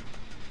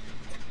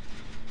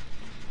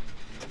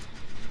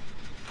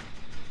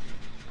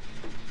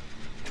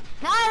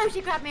 No,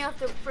 she grabbed me off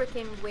the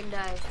freaking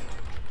window.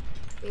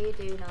 We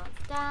do not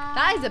stand.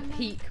 That is a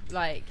peak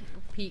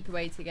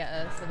way to get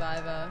a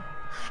survivor.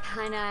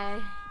 I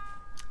know.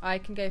 I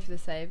can go for the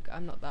save.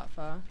 I'm not that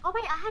far. Oh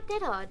wait, I had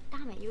Deadard.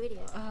 Damn it, you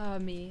idiot.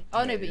 Me.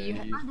 Oh no, but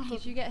Yeah,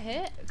 did you get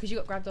hit? Because you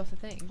got grabbed off the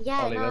thing.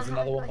 Yeah, Ollie, no, there's I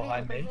another haven't one got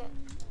hit, behind I got me. hit.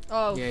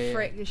 Oh Yeah.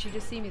 frick! Did she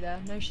just see me there?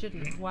 No, she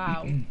didn't.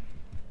 Wow.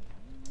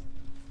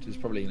 She's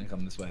probably gonna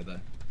come this way though,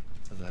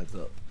 as a heads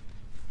up.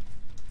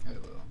 Oh,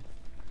 well.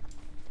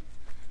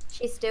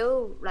 She's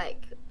still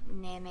like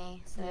near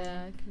me, so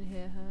Yeah, I can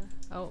hear her.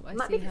 Oh, I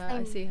Might see be the her. I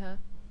same. see her.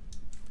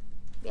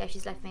 yeah,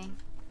 she's left me.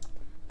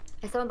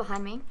 Is someone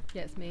behind me?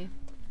 Yeah, it's me.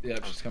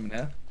 Yep, she's coming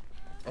here.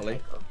 Ollie.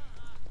 Okay, cool.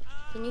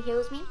 Can you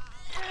heals me?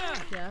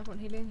 Yeah, want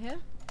healing here?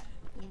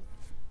 Yes.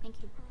 Thank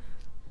you.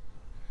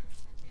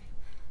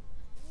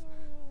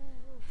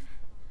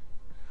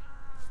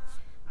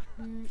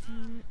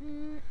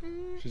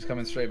 She's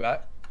coming straight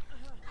back.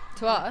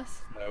 To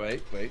us? No,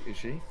 wait, is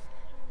she?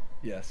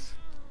 Yes.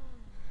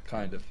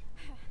 Kind of.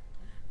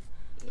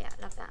 Yeah,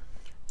 love that.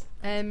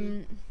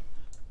 Kind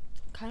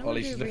of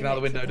Ollie, she's looking out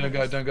the window.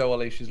 Don't go,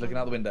 Ollie. She's looking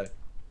out the window.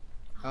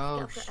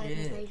 Oh, I've got urban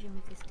shit. evasion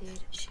with this dude.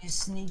 She's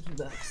sneaky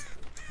bastard.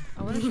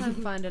 I want to try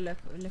and find a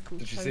little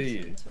Did she see you?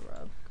 totem to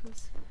rub.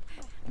 'Cause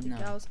the No.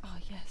 girls. Oh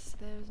yes,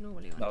 there's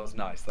normally one. That was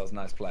nice. That was a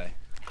nice play.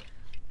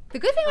 The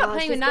good thing about Oh,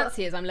 playing with she's got-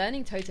 Nancy is I'm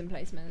learning totem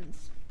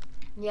placements.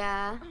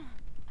 Yeah.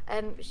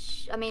 I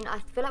mean, I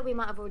feel like we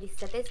might have already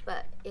said this,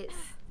 but it's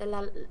the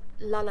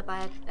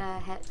lullaby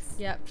hex.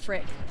 Yep,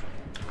 frick.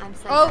 I'm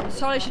so. Oh, bad at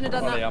sorry, I this shouldn't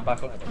have done Ollie, that. I'm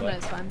back on it. by Oh, the no, way.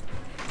 it's fine.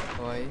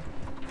 Boy.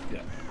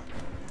 Yeah.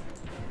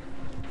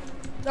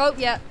 Oh,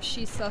 yeah,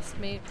 she sussed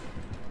me.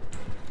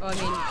 Oh, I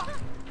mean, Ah.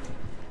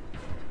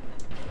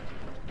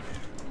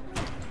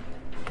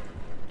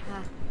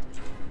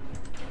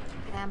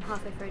 Okay, I'm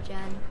halfway through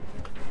gen.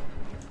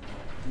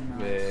 Nice.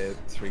 We're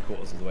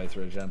 3/4 of the way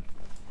through, Jen.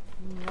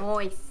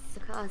 Nice.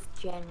 Look at us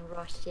gen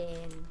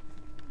rushing.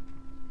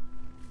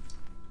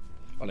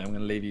 Ollie, I'm gonna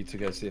leave you to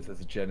go see if there's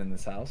a Jen in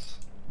this house.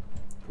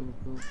 Cool,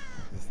 cool.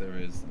 If there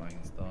is, then I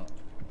can start.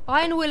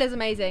 Iron Will is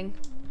amazing.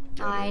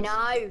 There I is.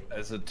 know.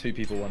 There's a 2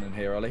 people one in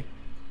here, Ollie.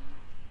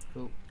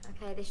 Cool.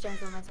 Okay, this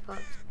gen's almost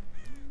popped.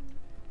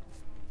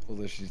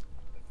 Although I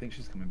think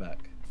she's coming back.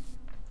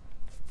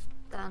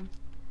 Done.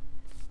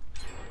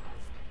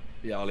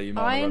 Yeah, Ollie, you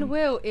might Iron run.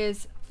 Will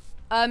is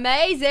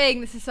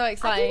amazing. This is so I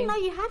exciting. didn't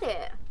know you had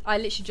it. I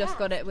literally just Yeah.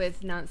 got it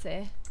with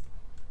Nancy.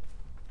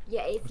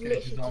 Yeah, it's Okay,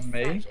 literally she's just on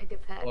me. such a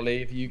good perk.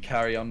 Ollie, if you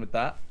carry on with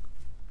that.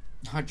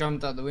 I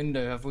jumped out the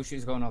window. I thought she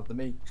was going after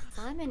me.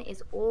 Simon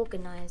is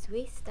organised.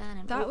 We stand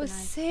and That was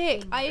organised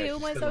sick. team. I Yeah, she's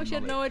almost still thought on she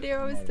had no Molly. idea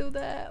I was Molly. still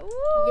there. Woo!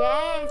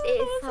 Yes, it is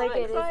That was so good,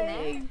 isn't it?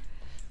 exciting.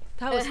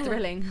 That was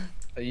thrilling.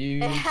 Are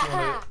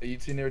you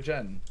too near a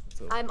Jen?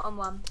 at all? I'm on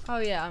one. Oh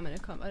yeah, I'm gonna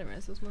come. I didn't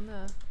realize there was one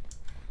there.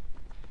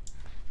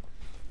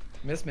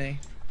 Miss me.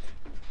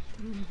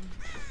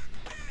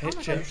 Hit Oh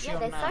my Jen. god, yeah,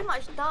 there's so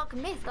much dark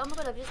mist. Oh my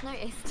god, I've just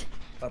noticed.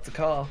 That's a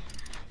car.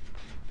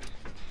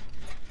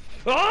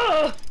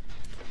 Ah!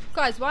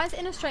 Guys, why is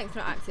inner strength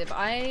not active?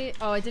 I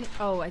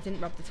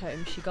didn't rub the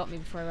totem. She got me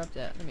before I rubbed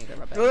it. Let me go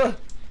rub it. Ah!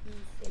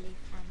 Silly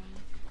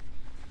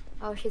Fanny.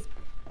 Oh,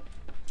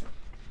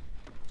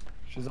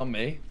 She's on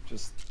me.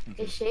 Just. in is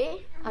case-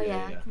 she? Oh Yeah,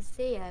 yeah, yeah. I can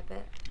see her,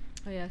 but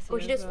Oh yeah, I see oh,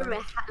 she her as just threw well.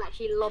 a like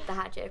she lobbed the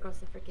hatchet across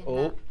the freaking.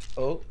 Oh,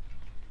 oh,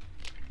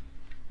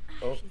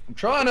 oh! I'm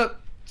trying to.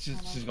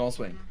 She's gonna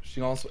swing.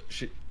 She's gonna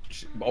swing.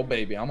 Oh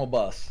baby, I'm a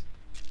bus.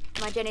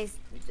 My Jenny's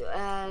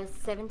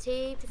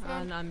 70%.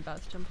 And I'm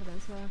about to jump on it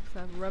as well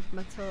because I've rubbed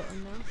my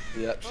totem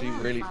now. Yep, she Oh,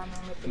 I'm really. fine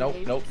then with the Nope,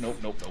 loops. nope, nope,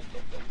 nope, nope, nope,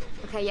 nope,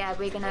 nope. Okay, yeah,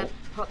 we're gonna Nope.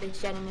 pop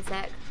this Jen in a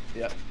sec.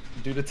 Yep,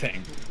 do the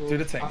ting. Do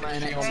the ting. I'm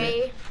at an She on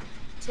me.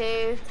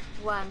 3, 2,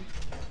 1.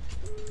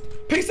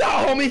 Peace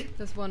out, homie.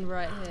 There's one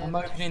right here. I'm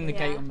opening the Yeah.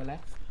 gate on the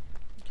left.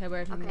 Okay,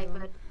 where have Okay, you gone?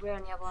 good. We're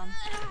on the other one.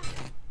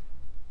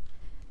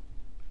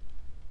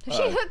 Has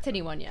she hooked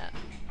anyone yet?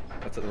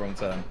 I took the wrong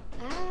turn.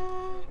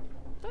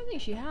 I don't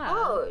think she has.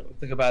 Oh, I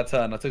took a bad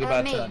turn. I took a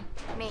bad me. turn.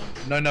 Me.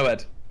 No,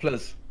 Ed.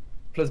 Please.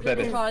 Please,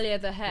 baby. Talia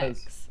the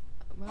Hex.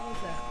 Where was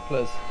it?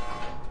 Please.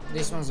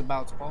 This one's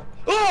about to pop.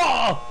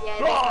 Oh! Yeah,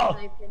 this Oh!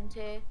 one's open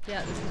too.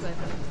 Yeah, this was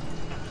open.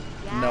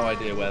 Yeah. No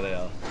idea where they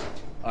are.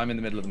 I'm in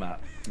the middle of the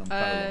map. And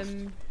I'm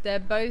kinda lost. They're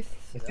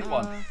both. Let's do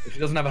one. If she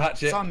doesn't have a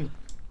hatchet, Some. if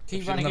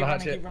Keep she running, doesn't keep have a running,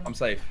 hatchet, keep running. I'm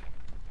safe.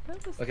 Where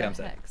was Okay, the I'm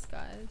safe. Hex,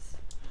 guys?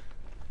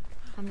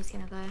 I'm just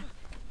gonna go.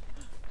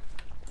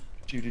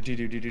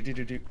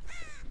 Do.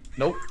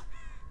 Nope.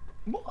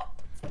 What?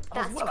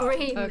 That's well.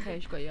 green. Okay,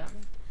 she got you out.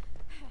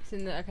 It's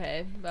in the.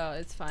 Okay, well,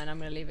 it's fine. I'm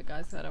gonna leave it,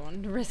 guys, 'cause I don't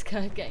want to risk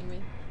her getting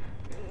me.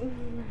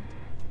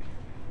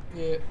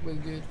 Yeah, we're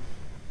good.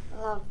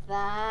 Love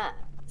that.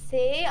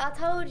 See, I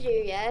told you,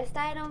 yeah.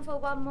 Staying on for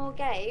one more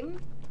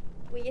game,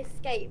 we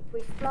escape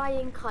with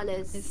flying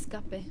colours. It's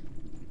Scuppy.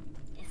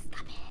 It's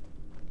coming.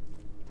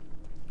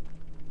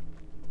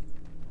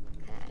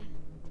 Okay.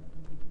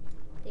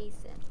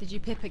 Decent. Did you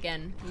pip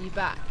again? Are you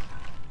back?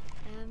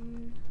 I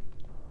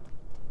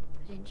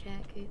didn't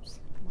check. Oops.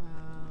 Wow.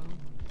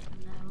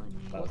 No, I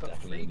knew. That was What the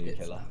definitely a freak new is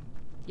killer.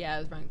 Yeah,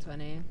 it was rank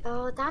 20.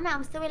 Oh, damn it,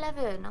 I'm still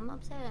 11. I'm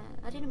upset.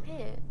 I didn't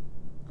pit.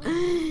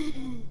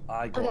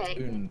 I got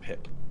Okay. un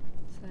pip.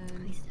 So,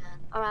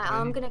 Alright,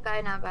 I'm gonna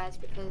go now, guys,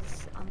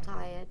 because I'm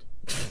tired.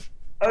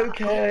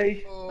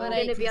 Okay. But I'm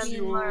I gonna be on see you.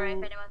 tomorrow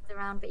if anyone's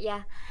around. But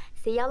yeah,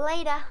 see y'all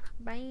later.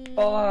 Bye.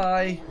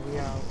 Bye.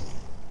 Yeah.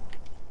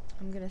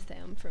 I'm gonna stay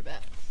on for a bit.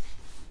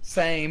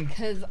 Same.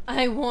 Because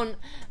I want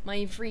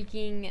my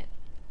freaking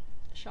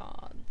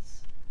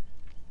shards.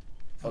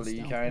 Ollie,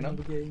 you carrying on?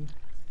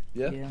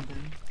 Yeah? Yeah, I'm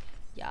doing.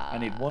 Yeah. I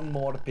need one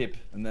more pip,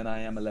 and then I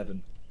am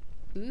 11.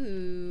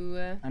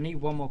 Ooh. I need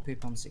one more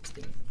pip on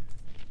 16.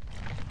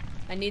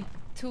 I need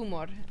 2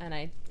 more, and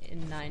I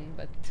in 9,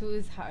 but 2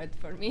 is hard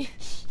for me.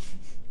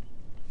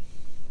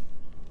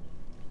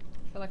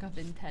 I feel like I've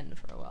been 10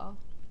 for a while.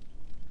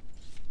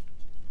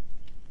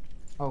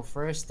 Oh,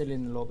 Freya's still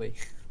in the lobby.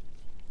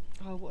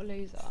 Oh, what a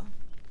loser.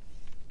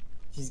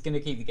 She's gonna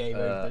keep the game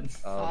open.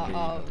 I'll leave.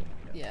 oh,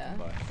 yeah.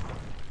 Bye.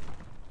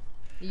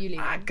 Are you leaving?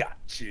 I got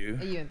you.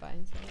 Are you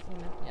inviting?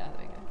 Yeah, there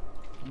we go.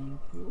 Thank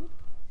you.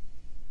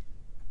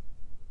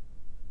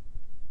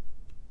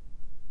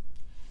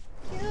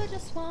 You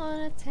just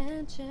want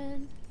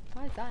attention.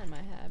 Why is that in my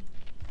head?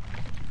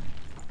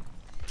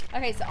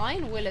 Okay, so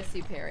Iron Will is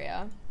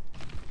superior.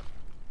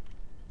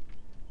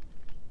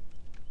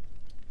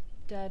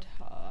 Dead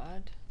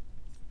hard.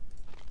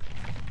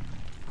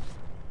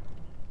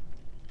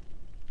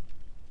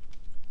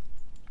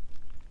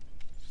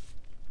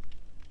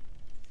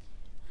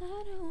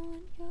 I don't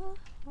want your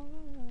heart.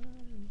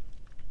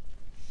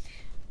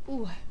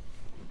 Ooh.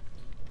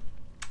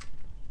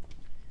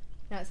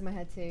 Now it's in my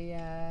head too,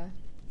 yeah.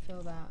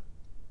 Feel that.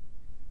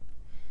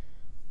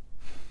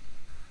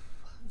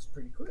 That's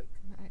pretty quick.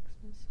 My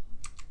Xmas.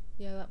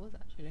 Yeah, that was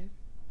actually.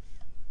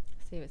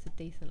 See if it's a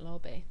decent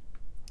lobby.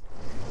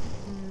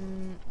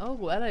 Oh,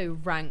 hello,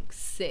 rank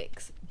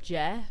 6,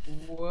 Jeff.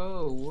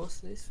 Whoa, what's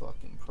this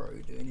fucking pro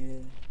doing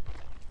here?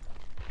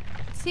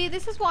 See,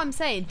 this is what I'm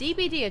saying.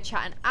 DBD are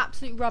chatting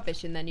absolute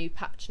rubbish in their new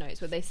patch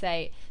notes where they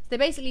say, so they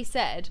basically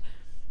said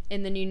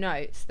in the new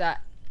notes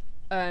that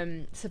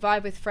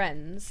Survive with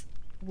Friends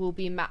will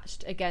be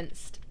matched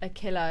against a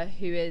killer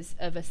who is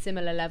of a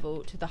similar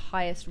level to the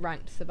highest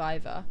ranked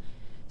survivor.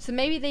 So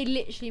maybe they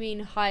literally mean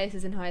highest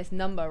as in highest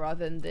number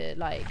rather than the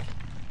like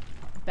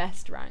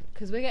best rank,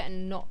 because we're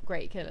getting not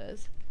great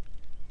killers.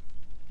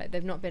 Like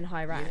they've not been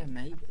high rank. Yeah,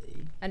 maybe.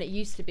 And it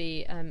used to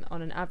be on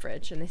an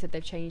average, and they said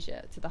they've changed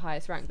it to the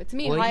highest rank. But to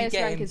me, Were you highest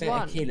rank getting is better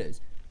 1.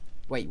 killers?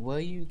 Wait, were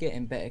you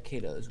getting better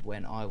killers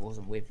when I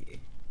wasn't with you?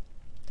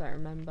 Don't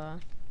remember.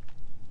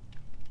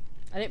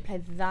 I didn't play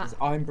that. 'Cause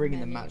I'm bringing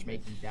the many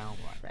matchmaking down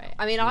right Frey. now.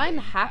 I mean, It's I'm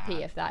getting happy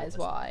bad, if that is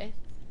honestly. why.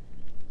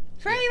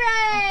 Frey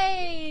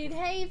Raid!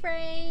 Hey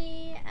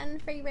Frey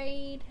and Frey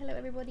Raid. Hello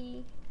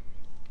everybody.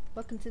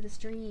 Welcome to the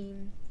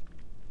stream.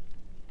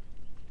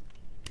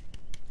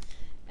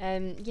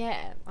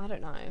 Yeah, I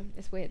don't know.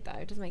 It's weird though.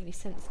 It doesn't make any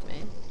sense to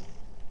me.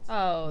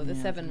 Oh, the Yeah,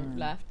 I 7 dunno.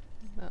 left.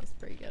 That's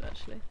pretty good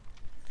actually.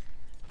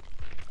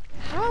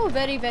 How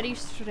very, very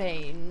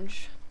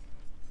strange.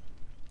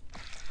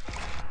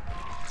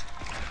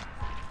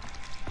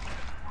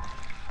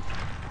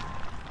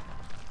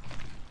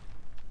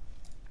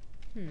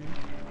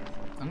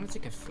 I'm gonna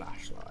take a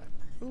flashlight.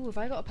 Ooh, have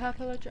I got a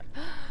purple adrenaline?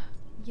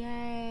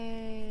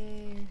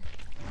 Yay!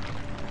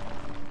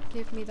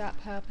 Give me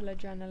that purple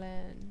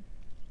adrenaline.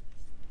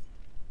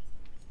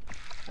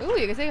 Ooh,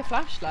 you can take a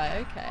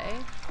flashlight, okay.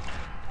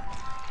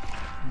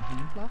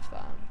 Love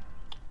that.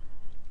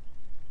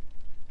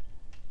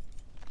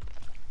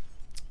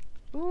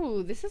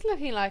 Ooh, this is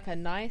looking like a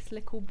nice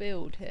little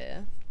build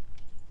here.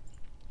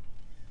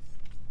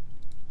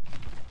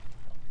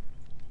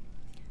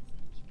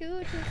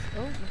 You just...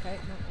 Oh, okay,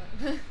 not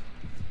that.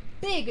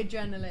 Big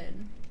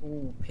adrenaline.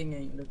 Ooh, ping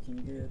ain't looking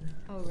good.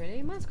 Oh,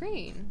 really? Mine's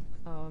green.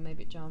 Oh,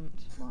 maybe it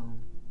jumped. Wow.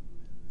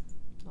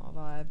 Not a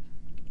vibe.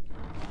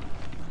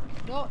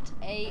 Not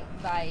a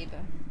vibe.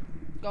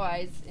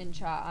 Guys, in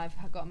chat,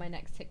 I've got my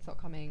next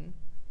TikTok coming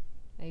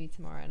maybe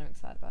tomorrow and I'm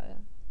excited about it.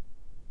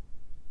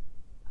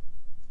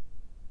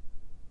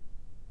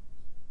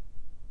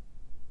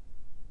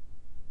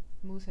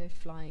 I'm also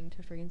flying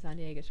to friggin' San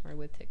Diego tomorrow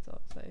with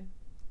TikTok, so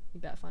you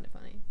better find it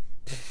funny.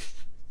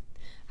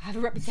 I have a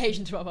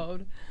reputation to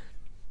uphold.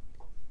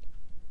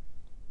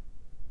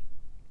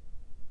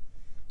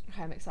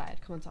 Okay, I'm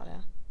excited. Come on,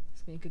 Talia.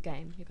 It's gonna be a good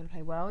game. You're gonna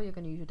play well, you're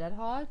gonna use your dead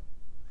hard.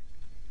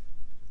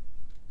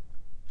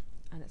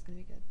 And it's gonna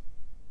be good.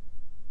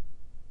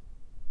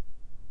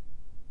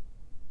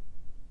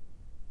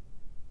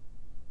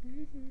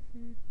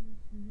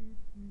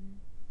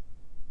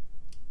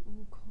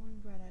 Ooh,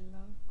 cornbread. I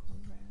love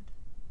cornbread.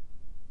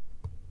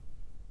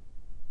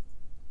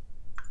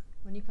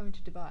 When are you coming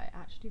to Dubai?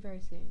 Actually,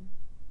 very soon.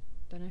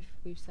 Don't know if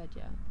we've said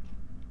yet,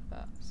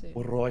 but soon.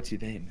 Alrighty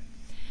then.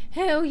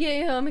 Hell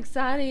yeah, I'm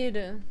excited.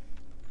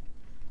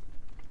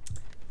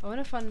 I want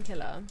a fun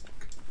killer.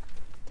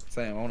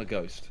 Same, I want a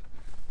ghost.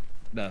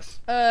 Nurse.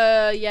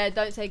 Yeah,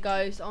 don't say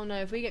ghost. Oh no,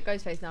 if we get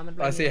Ghostface now, I'm gonna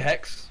blame I see you. a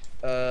hex.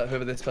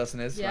 whoever this person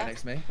is, Yeah. right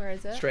next to me. Where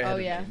is it? Straight ahead Oh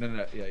of yeah. me.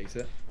 No, yeah, you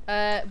see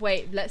it?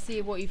 Wait, let's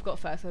see what you've got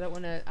first. I don't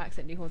want to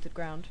accidentally haunted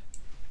ground.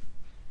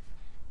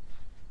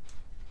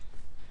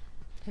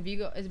 Have you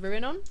got... Is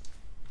Ruin on?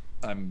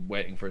 I'm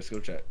waiting for a skill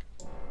check.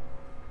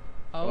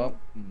 Oh. Well,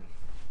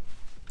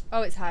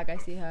 Oh, it's Hag. I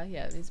see her.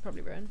 Yeah, it's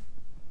probably Ruin.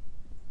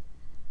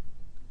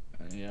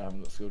 yeah, I haven't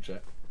got a skill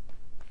check.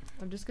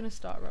 I'm just going to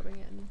start rubbing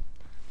it in.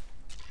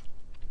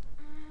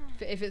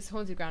 If it's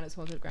haunted ground, it's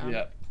haunted ground.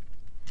 Yeah,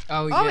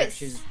 Oh, Oh, yeah, it's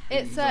she's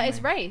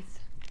it's Wraith.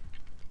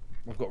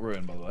 I've got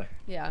ruin, by the way.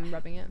 Yeah, I'm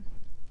rubbing it.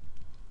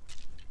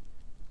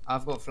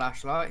 I've got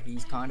flashlight.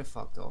 He's kind of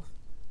fucked off.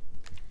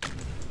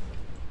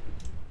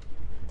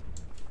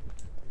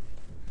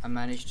 I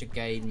managed to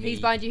gain me. He's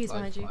behind you, he's like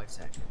behind you. 5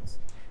 seconds.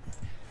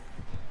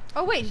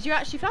 Oh wait, did you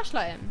actually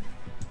flashlight him?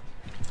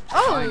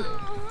 Kind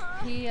Oh,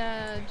 of. he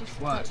just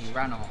What? He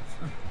ran off.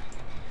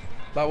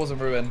 That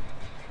wasn't ruin.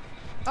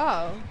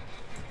 Oh,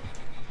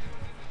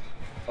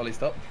 Ollie,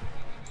 stop.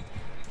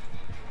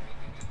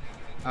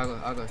 I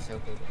got so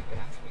good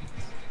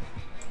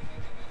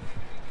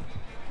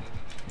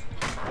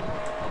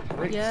afterwards.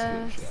 Great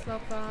yes, skill check.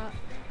 love that.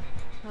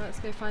 Now let's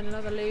go find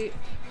another loot.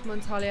 Come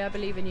on, Talia, I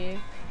believe in you.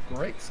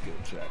 Great skill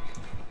check.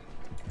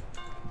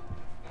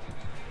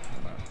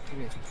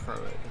 Maybe it's pro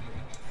over here.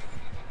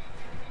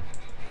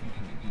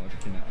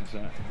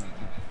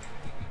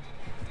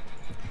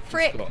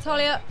 Frick, Got-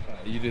 Talia.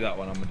 You do that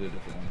one, I'm gonna do a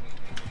different one.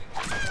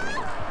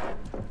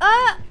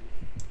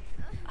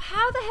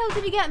 How the hell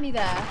did he get me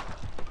there?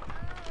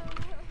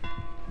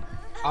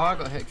 Oh, I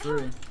got Hex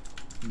Ruin.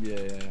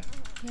 Yeah.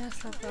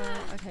 Yes, love that.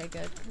 Okay,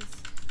 good.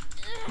 'Cause...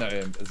 No,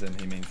 as in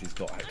he means he's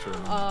got Hector.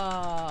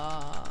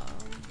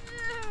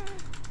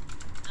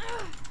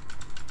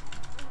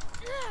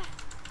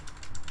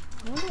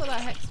 I wonder what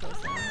that hex was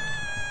then.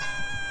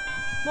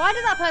 Why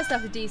did that person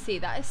have to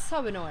DC? That is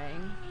so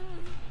annoying.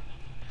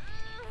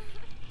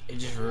 It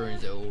just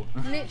ruins it all.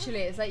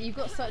 Literally, it's like you've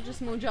got such a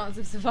small chance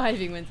of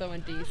surviving when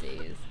someone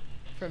DCs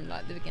from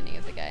like the beginning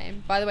of the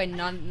game. By the way,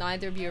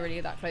 neither of you are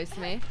really that close to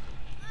me.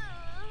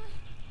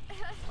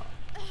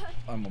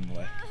 I'm on the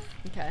way.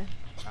 Okay.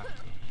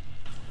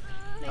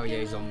 Oh yeah,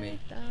 he's on me.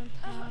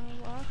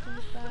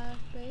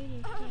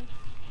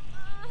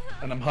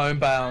 And I'm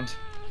homebound.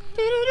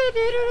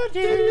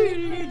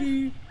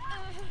 Fucking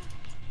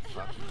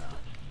hell.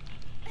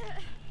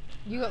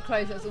 You got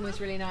close, that was almost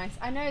really nice.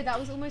 I know, that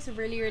was almost a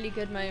really, really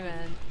good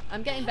moment.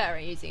 I'm getting better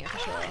at using it for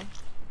sure.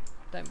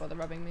 Don't bother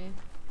rubbing me.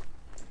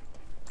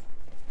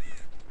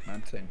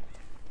 Man team.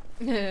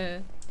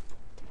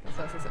 That's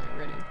also something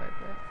really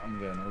inappropriate. I'm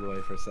going all the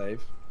way for a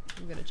save.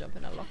 I'm gonna jump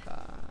in a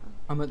locker.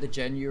 I'm at the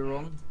gen you're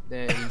on.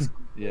 There he's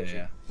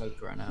Yeah. close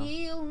right now.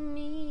 Heal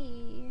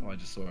me. Oh, I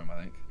just saw him,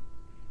 I think.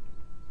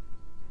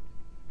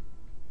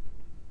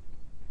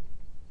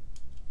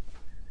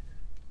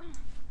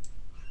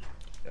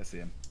 I see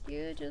him.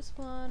 You just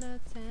want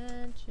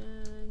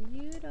attention.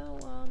 You don't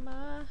want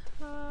my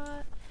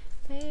heart.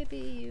 Maybe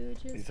you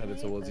just. He's headed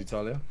hate towards the- you,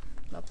 Talia.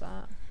 Love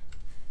that.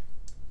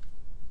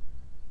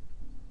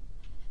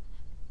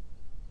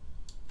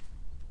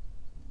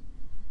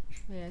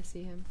 Oh, yeah, I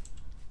see him.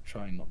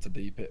 Trying not to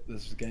deep it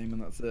this game,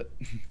 and that's it.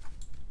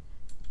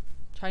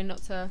 Trying not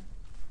to.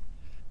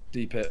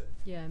 Deep it.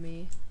 Yeah,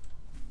 me.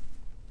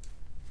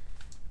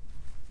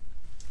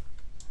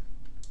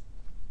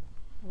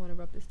 I want to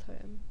rub this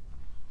totem.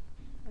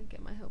 And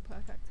get my heal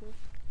perk active.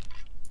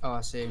 Oh,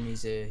 I see him.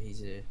 He's here. He's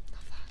here.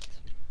 Love that.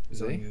 He's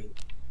Is on he? you.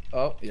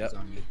 Oh, yeah. He's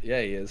on you.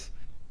 Yeah, he is.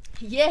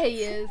 Yeah, he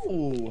is.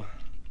 Ooh.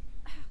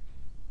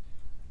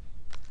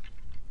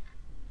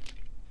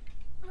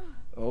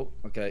 Oh,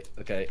 okay.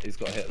 He's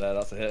got a hit there.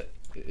 That's a hit.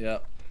 Yeah.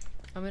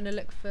 I'm gonna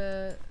look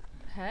for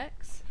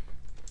Hex.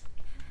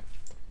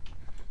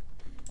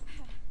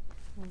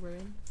 Or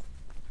Ruin.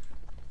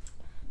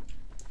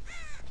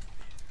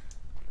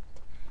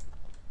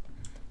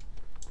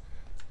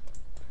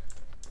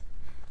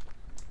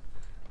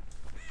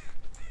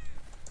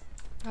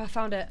 Oh, I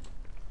found it.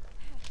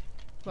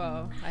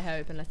 Well, I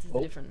hope, unless it's a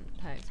Oh. different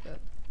Hex, but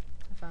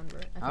I found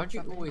it. How do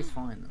you always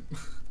find them?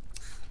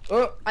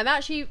 Oh. I'm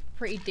actually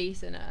pretty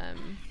decent at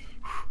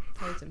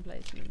totem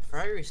placements.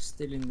 Freya is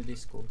still in the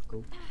Discord.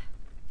 Cool.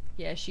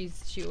 Yeah, she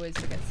always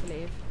forgets to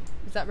leave.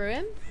 Is that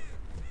Ruin?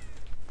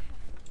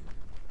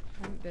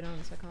 I haven't been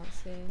on, so I can't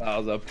see. That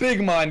was a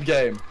big mind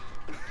game.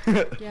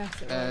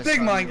 Yes, it was.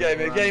 Big mind game.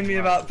 It gave me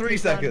about 3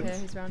 He's round here,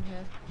 seconds. he's round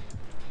here.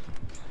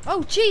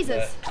 Oh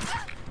Jesus!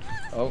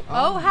 Oh.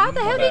 Oh, how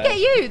the hell did he get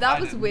you? That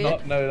was weird.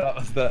 Not know that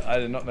was the. I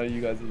did not know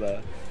you guys were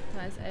there.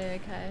 That is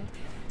A-okay.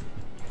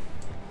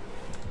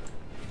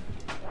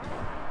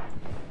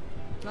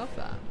 Love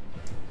that.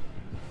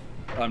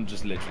 I'm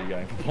just literally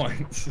going for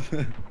points.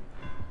 I'm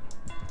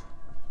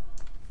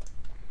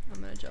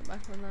gonna jump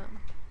back on that.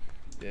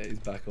 Yeah, he's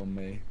back on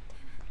me.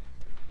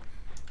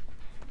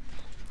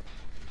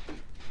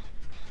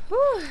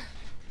 Whew.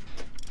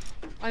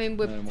 I mean,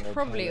 we're No more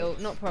probably all,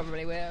 pilots. not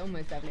probably, we're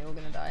almost definitely all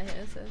gonna die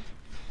here, so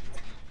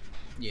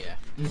Yeah.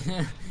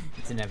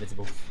 It's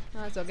inevitable.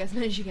 might as well get as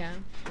many as you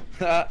can.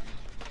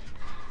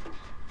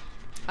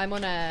 I'm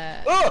on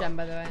a Oh! gem,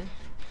 by the way.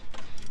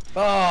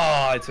 Oh,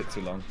 I took too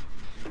long.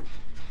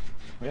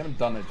 We haven't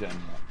done a gem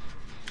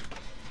yet.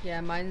 Yeah,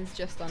 mine's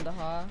just under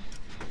half.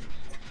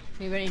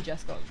 We've only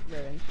just got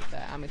ruined, to be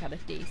fair, and we've had a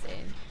DC.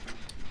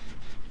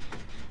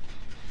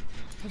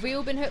 Have we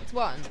all been hooked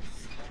once?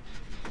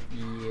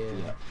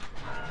 Yeah.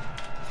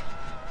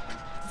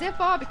 Does he have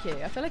barbecue?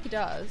 I feel like he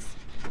does.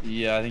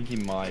 Yeah, I think he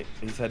might.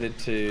 He's headed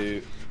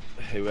to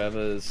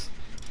whoever's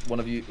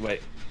one of you.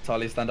 Wait,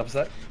 Talia, stand up a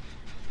sec.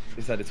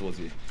 He's headed towards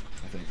you,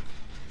 I think.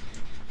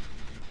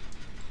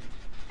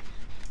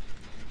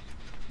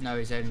 No,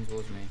 he's heading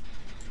towards me.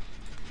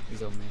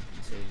 He's on me.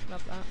 I see.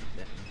 Love that.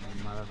 Yeah,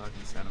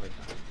 motherfucking son of a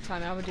gun.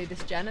 Time I will do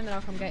this gen and then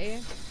I'll come get you.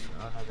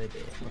 Son of a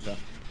bitch. Okay.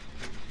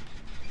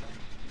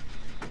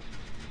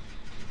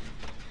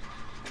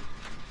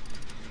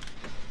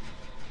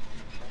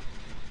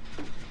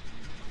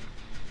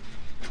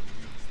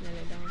 It's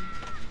nearly done.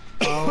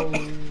 Oh.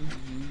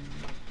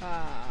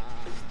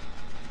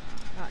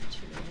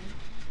 Actually.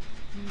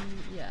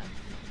 Yeah.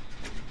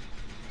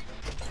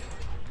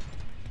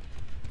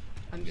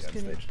 I'm just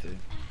Yeah, gonna. stage 2.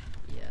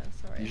 Yeah,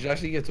 sorry. You should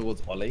actually go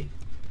towards Ollie.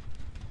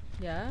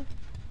 Yeah?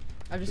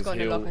 I've just Because got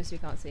in a he'll- locker so you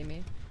can't see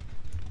me.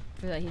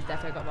 I feel like he's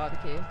definitely got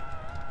barbecue.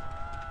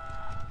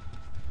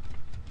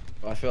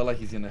 I feel like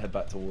he's gonna head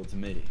back towards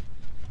me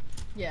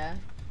Yeah.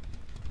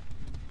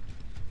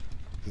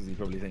 because he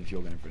probably thinks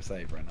you're going for a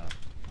save right now.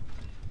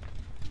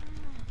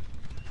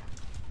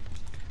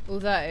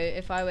 Although,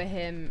 if I were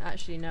him,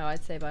 actually no,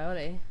 I'd say by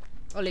Ollie.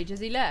 Ollie, has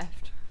he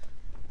left?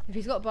 If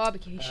he's got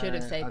barbecue, he should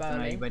have stayed by I don't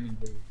know, Ollie. he went in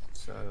blue,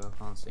 so I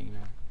can't see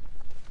now.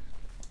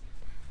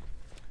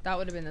 That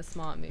would have been a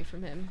smart move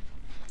from him.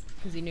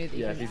 Because he knew that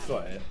Yeah, he if he's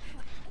got it.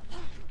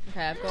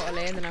 Okay, I've got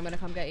Ollie and then I'm going to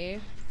come get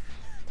you.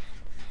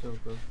 Cool,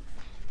 cool.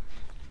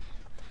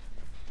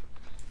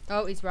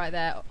 Oh, he's right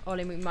there.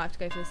 Ollie, we might have to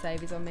go for the save.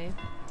 He's on me.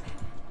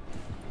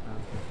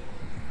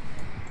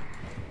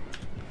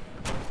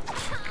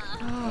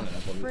 Oh,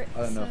 I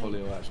don't know if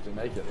Ollie will actually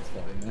make it this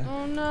far in there.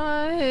 Oh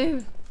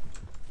no!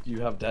 You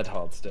have Dead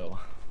Hard still.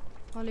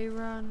 Ollie,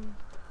 run.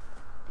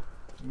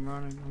 I'm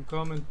running, I'm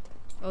coming.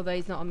 Although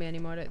he's not on me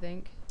anymore, I don't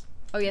think.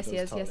 Oh, yes, he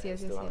Does is. Yes, Talia yes, yes,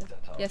 still yes. have Dead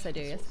Hard? Yes, I do,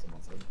 That's yes. what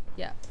someone said.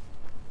 Yeah.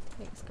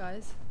 Thanks,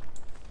 guys.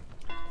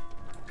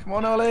 Come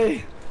on,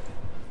 Ollie!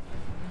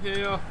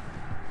 Here.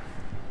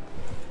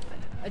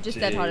 I just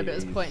dead hard, but it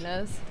was Jeez.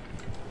 pointless.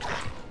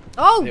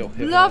 Oh, Heal,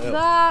 love heal.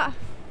 that!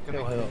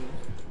 Heal, heal.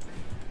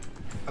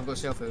 I've got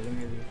self heal, let me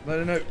heal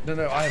you.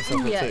 No, I have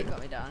something Yeah, too. it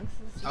got me down.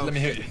 Oh, Let me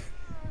hit you.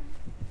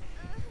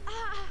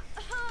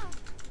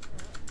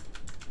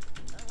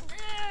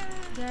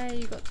 Yeah,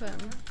 you got to him.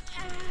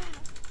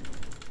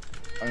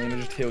 I'm gonna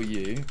just heal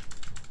you.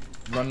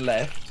 Run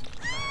left.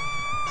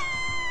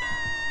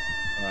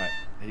 Alright,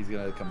 he's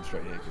gonna come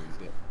straight here because he's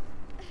got.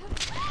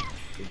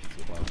 I think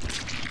he's got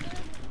barbecue.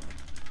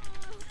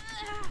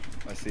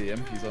 I see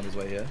him, he's on his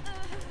way here.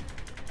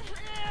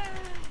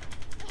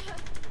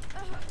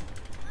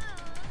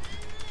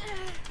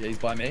 Yeah, he's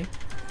by me.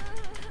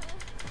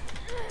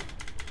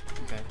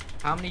 Okay.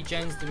 How many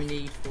gens do we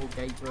need for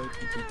gate to open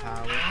to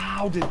power?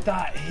 How did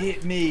that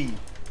hit me?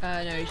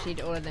 No, you should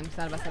need all of them because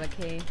none of us have a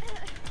key.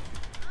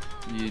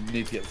 You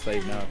need to get the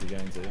save now if you're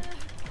going to.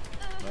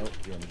 Well,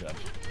 you're on the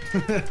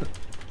judge.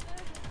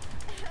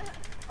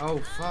 Oh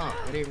fuck,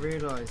 I didn't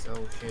realise.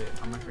 Oh shit,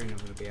 I'm afraid I'm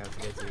gonna be able to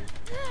get to you.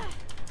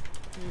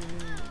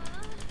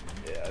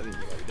 Yeah, I think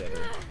you might be dead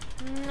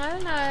here. I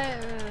don't know. Yeah,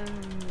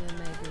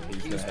 maybe.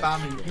 He's Keep gonna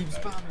spamming, head keep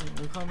straight back. spamming,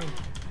 I'm coming.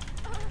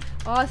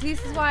 Oh, see,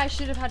 this is why I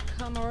should have had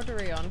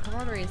camaraderie on.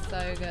 Camaraderie is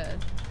so good.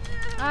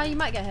 Ah, you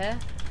might get here.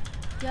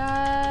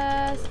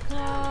 Yes, come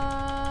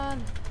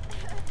on.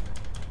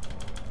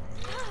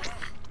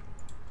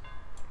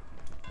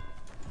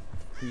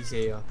 He's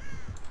here.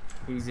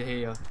 He's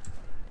here.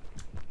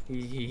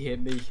 He hit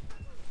me.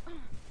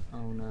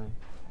 Oh no.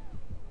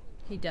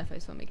 He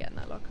defo saw me get in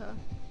that locker.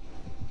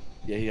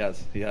 Yeah, he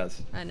has. He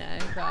has. I know,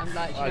 but I'm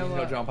like, I you know did not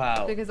what? jump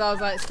out. Because I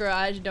was like, screw it,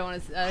 I actually don't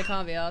want to, I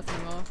can't be arsed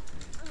anymore.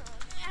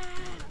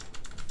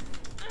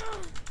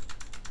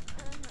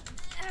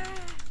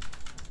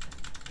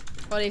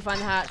 Ollie, find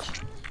the hatch.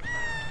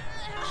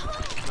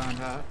 Found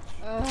her.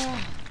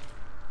 Ugh.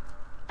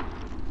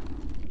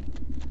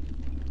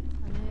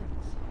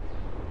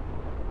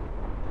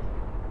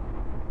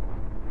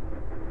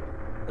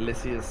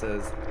 Alicia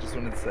says, just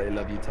wanted to say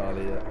love you,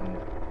 Talia and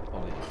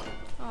Ollie.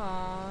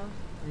 Aww.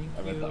 Thank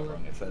I read that you.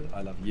 wrong. It said,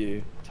 I love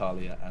you,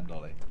 Talia and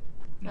Ollie.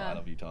 No, I Oh.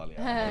 love you, Talia.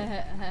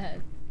 and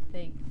Ollie.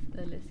 Thanks,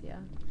 Alicia.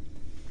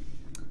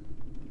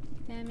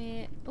 Damn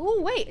it.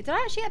 Oh, wait, did I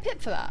actually get a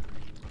pip for that?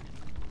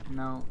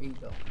 No, he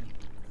got me.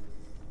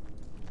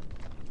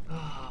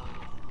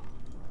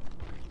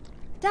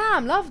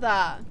 Damn, love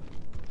that.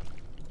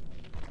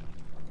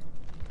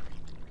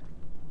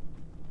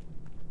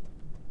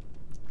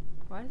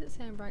 Why does it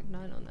say I'm rank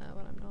 9 on there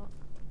when I'm not?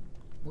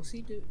 What's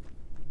he do?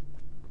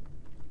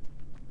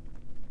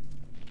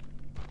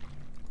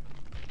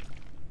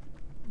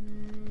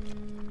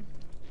 Mm.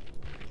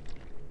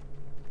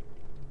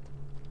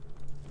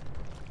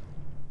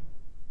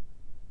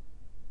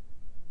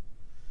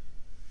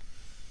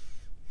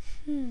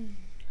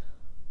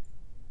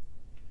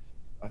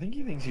 think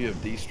he thinks you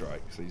have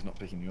D-strike, so he's not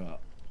picking you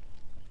up.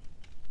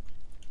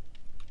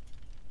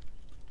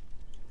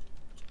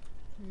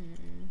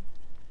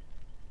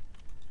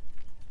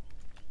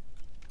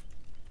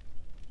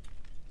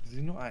 He's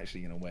not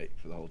actually going to wait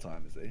for the whole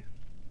time, is he?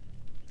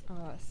 Oh,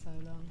 that's so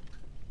long.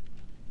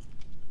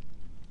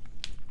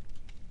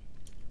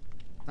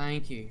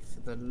 Thank you,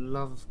 for the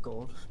love of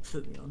God,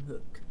 put me on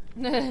hook.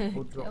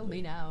 Or drop Tell me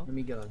me. now. Let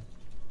me go.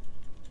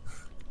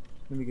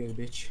 Let me go,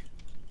 bitch.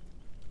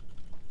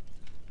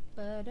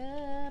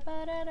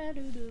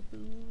 Ba-da-ba-da-da-doo-doo-boo.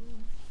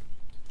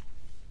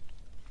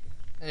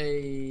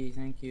 Hey,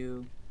 thank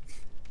you.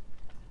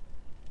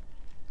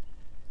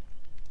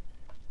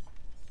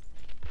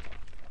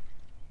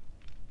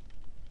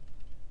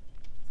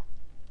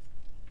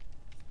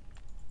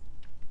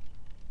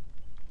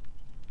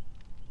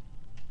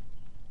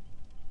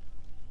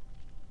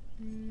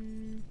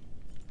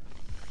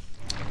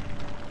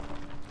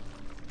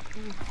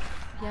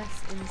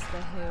 Yes,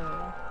 Insta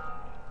Hill.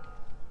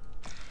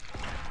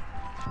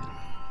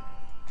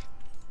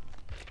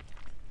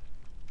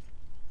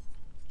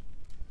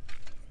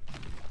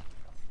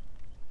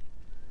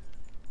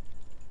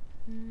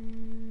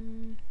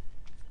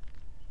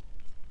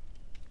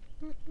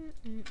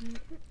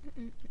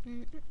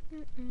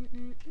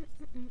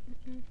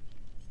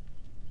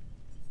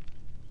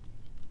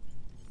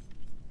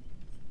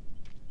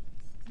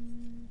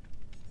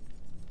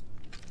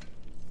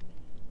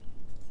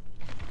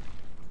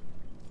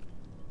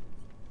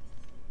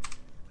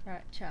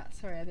 Right, chat.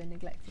 Sorry, I've been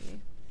neglecting you.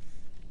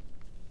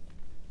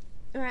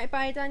 Alright,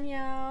 bye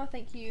Danielle.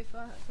 Thank you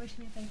for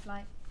wishing me a safe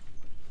flight.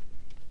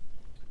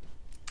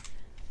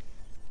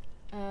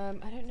 I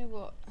don't know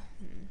what.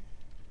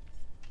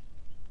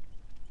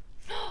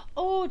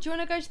 Oh, do you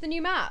want to go to the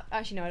new map?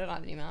 Actually, no, I don't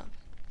like the new map.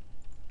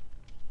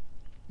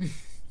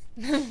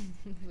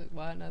 Like,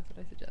 why on earth would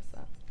I suggest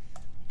that?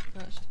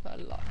 Let's just put a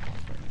lot more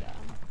fruit down.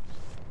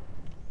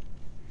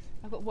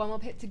 I've got one more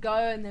pit to go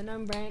and then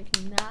I'm rank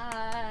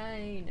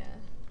 9.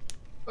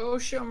 Oh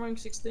shit, I'm rank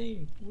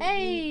 16.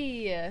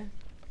 Hey!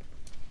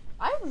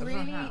 I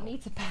really how?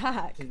 need to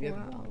pack. Did you get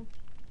Wow. one?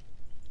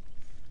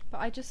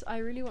 But I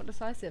really want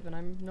decisive and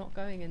I'm not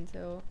going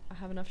until I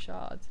have enough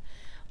shards.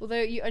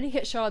 Although you only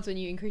get shards when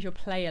you increase your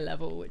player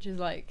level, which is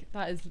like,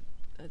 that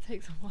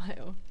takes a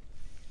while.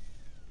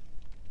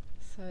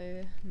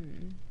 So,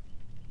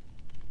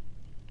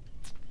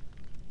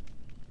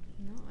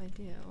 not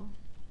ideal.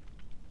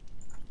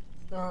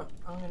 Alright,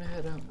 I'm gonna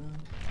head out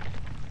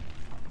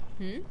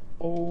now.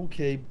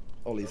 Okay,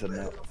 Ollie's heading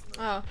out.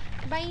 Oh,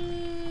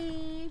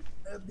 bye!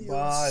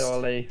 Bye,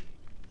 Ollie.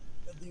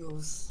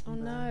 Adios. Oh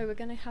no, we're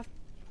gonna have,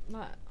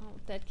 like,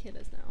 dead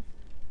killers now.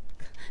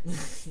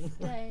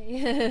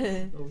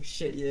 Yay! Oh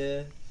shit,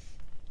 yeah.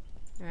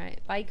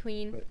 Alright, bye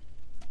queen. Wait.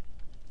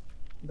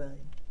 Bye.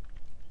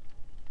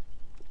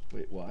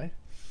 Wait, why?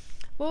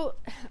 Well,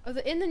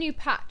 in the new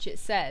patch it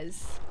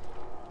says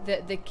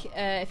that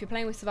if you're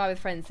playing with Survive with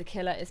Friends, the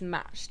killer is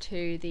matched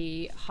to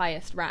the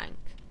highest rank,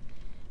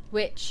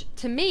 which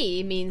to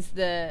me means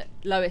the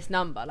lowest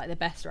number, like the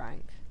best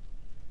rank.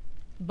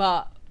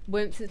 But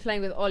since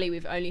playing with Ollie,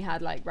 we've only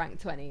had like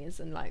rank 20s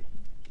and like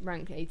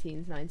rank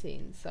 18s,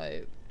 19s,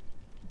 so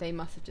they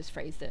must have just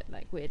phrased it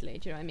like weirdly.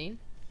 Do you know what I mean?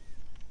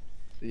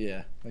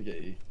 Yeah, I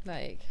get you.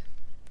 Like,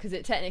 because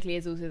it technically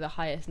is also the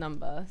highest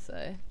number,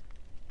 so.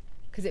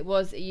 Because it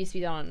used to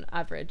be done on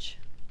average,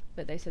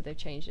 but they said they've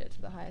changed it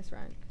to the highest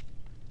rank.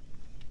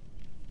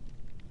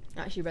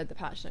 I actually read the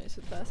patch notes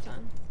for the first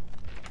time.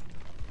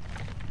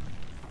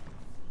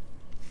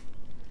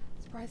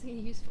 Surprisingly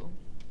useful.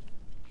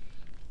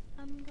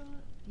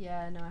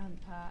 Yeah, no, I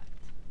haven't packed.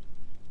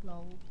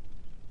 Lol.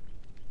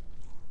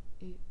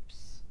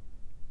 Oops.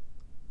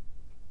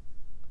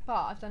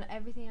 But I've done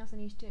everything else I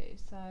need to do,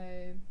 so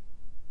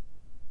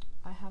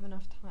I have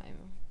enough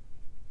time.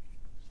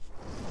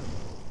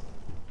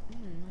 I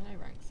know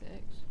rank 6.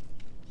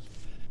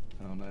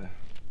 Oh no.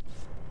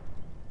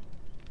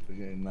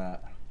 Forgetting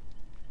that.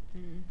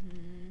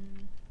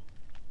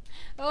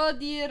 Oh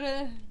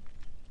dear.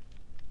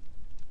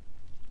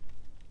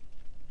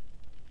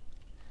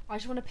 I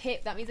just want to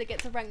pip. That means I get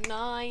to rank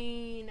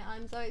 9.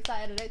 I'm so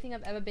excited. I don't think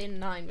I've ever been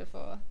 9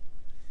 before.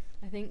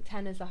 I think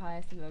 10 is the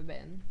highest I've ever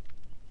been.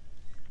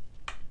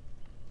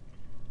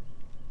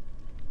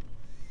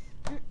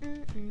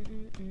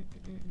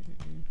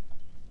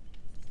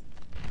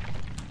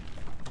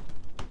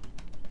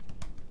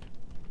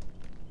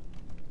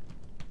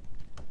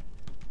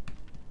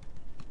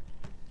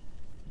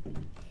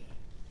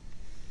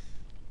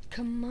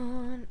 Come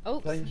on.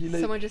 Oh, Thank you,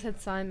 Luke. someone just had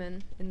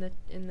Simon in the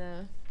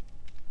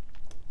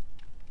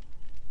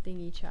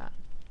thingy chat.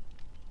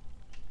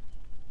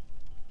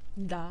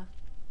 Da.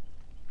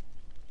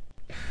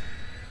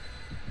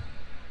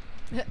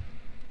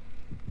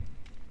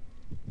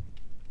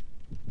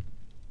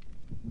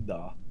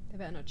 Duh. They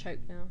better not choke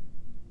now.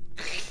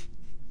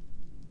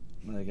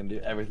 They're gonna do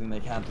everything they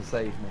can to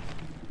save me.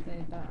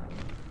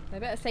 They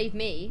better save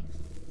me.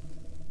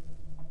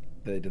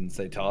 They didn't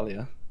say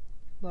Talia.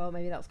 Well,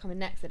 maybe that's coming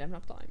next. They don't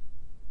have time.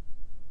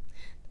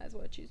 That's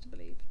what I choose to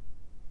believe.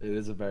 It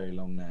is a very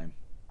long name.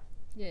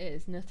 Yeah, it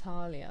is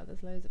Natalia.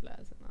 There's loads of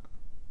letters in that.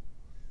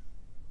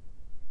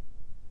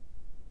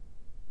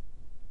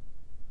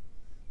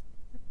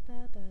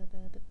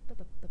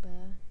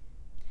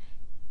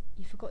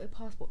 You forgot your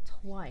passport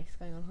twice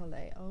going on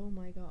holiday. Oh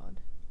my god.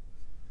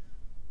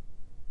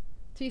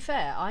 To be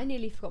fair, I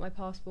nearly forgot my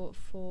passport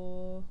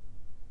for...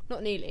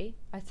 Not nearly.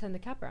 I turned the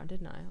cab around,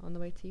 didn't I? On the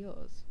way to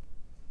yours.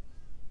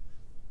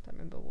 Don't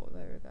remember what they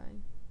were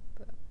going.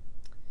 But...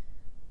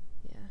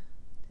 yeah.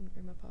 Didn't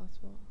bring my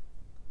passport.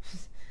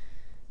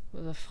 It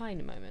was a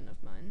fine moment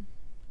of mine.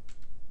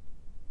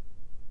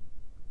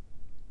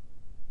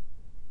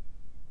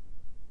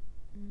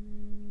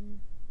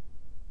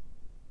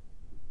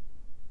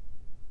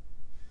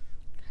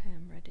 Okay,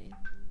 I'm ready.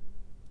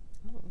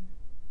 Oh.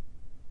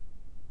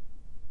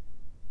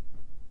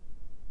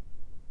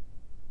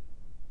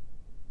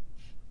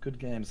 Good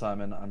game,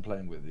 Simon. I'm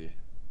playing with you.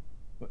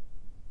 What?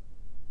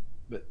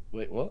 But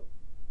wait, what?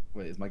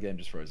 Wait, is my game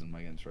just frozen?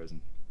 My game's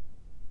frozen.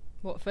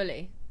 What,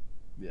 fully?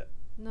 Yeah.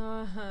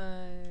 No.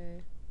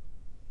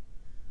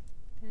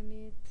 Damn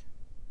it.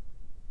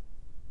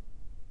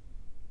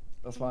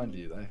 That's fine for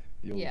you though.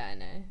 Yeah, I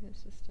know.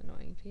 It's just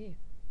annoying for you.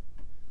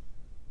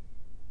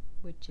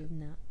 Which is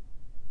not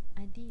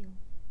ideal,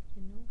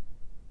 you know?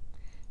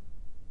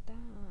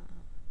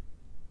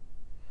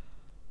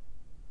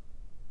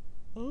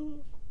 Oh,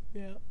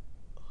 yeah.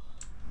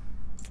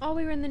 Oh,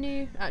 we were in the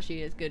new...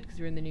 Actually, it's good because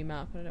we're in the new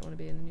map, but I don't want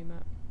to be in the new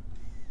map.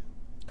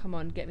 Come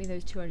on, get me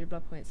those 200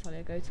 blood points,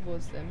 Talia. Go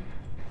towards them.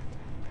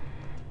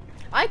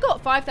 I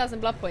got 5,000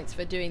 blood points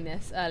for doing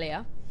this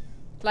earlier.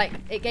 Like,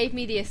 it gave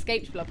me the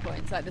escaped blood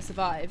points, like the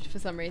survived for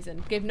some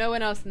reason. Gave no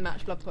one else in the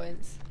match blood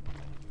points.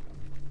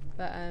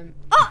 But,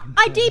 oh!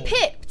 I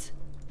de-pipped!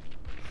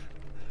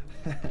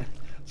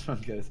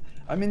 Someone goes,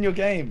 I'm in your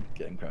game.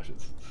 Game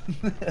crashes.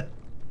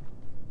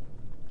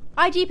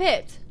 I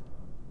de-pipped.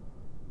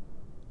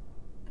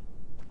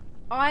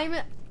 I'm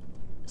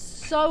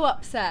so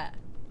upset.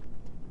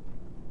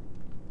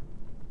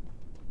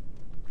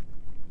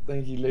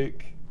 Thank you,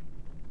 Luke.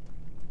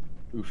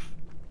 Oof.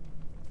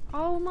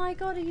 Oh my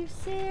god, are you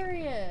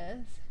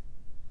serious?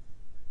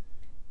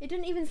 It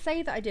didn't even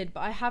say that I did,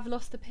 but I have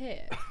lost a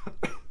pip.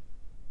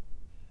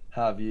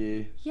 Have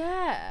you?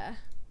 Yeah.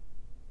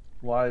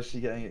 Why is she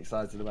getting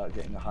excited about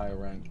getting a higher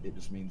rank? It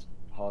just means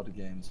harder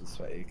games with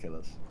sweatier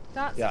killers.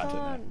 That's Yeah, I don't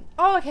fun. know.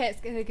 Oh, okay,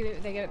 it's, they give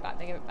it back,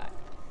 they give it back.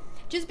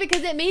 Just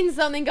because it means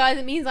something, guys,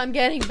 it means I'm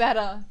getting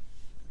better.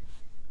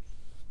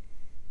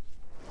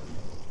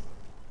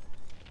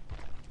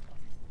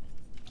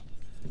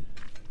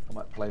 I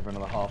might play for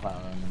another half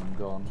hour and then I'm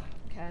gone.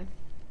 Okay.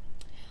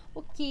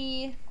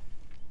 Okay.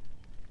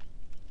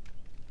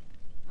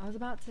 I was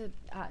about to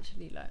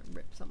actually like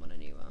rip someone a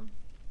new one.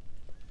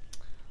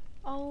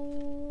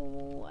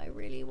 Oh, I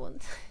really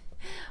want.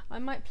 I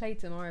might play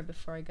tomorrow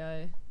before I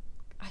go.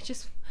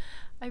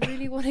 I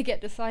really want to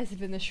get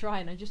decisive in the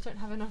shrine. I just don't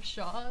have enough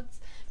shards.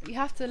 But you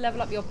have to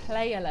level up your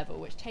player level,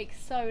 which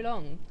takes so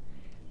long.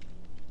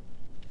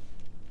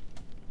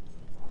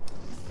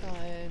 So.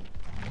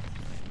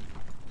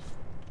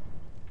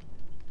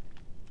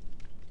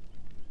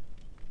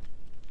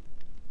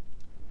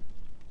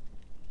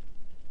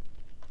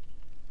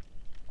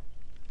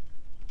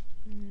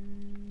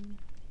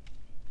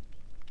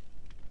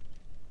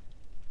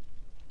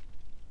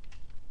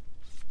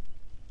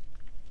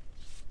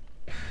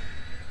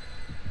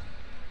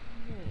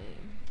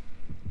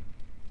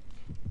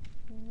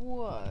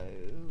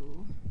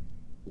 Whoa.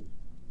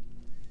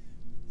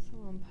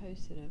 Someone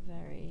posted a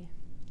very...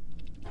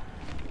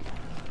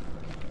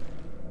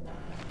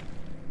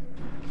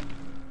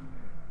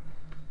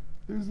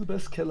 Who's the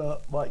best killer?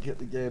 Might get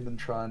the game and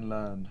try and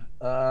learn.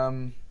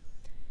 I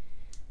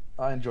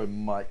enjoy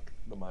Mike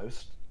the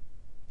most.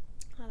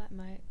 I like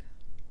Mike.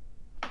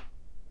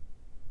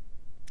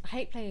 I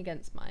hate playing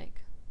against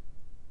Mike.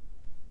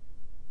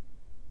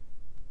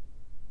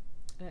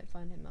 I don't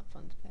find him that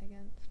fun to play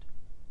against.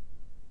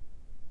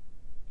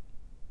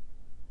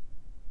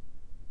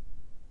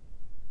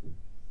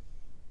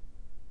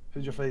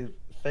 Who's your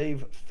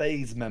fave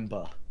phase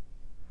member?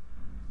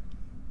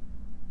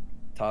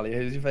 Talia,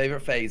 who's your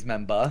favourite phase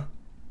member?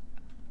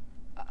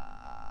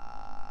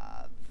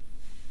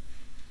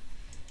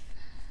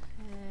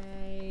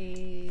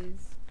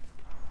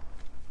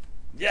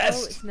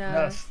 Yes! Oh, it's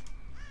Nurse.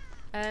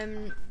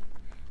 Yes.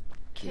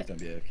 Please don't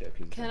be okay.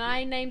 Please Can don't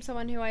I name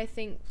someone who I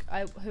think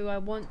who I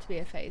want to be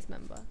a phase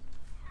member?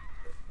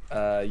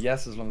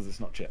 Yes, as long as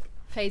it's not Chip.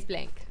 Phase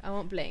Blink. I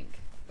want Blink.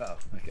 Oh,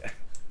 okay.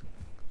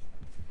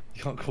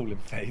 You can't call him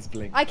Phase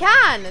Blink. I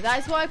can!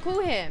 That's what I call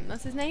him.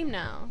 That's his name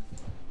now.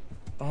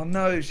 Oh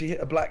no, she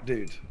hit a black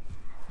dude.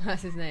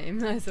 That's his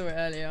name. I saw it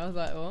earlier. I was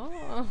like,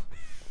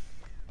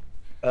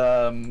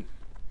 what?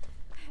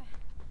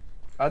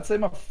 I'd say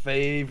my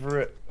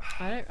favourite...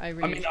 I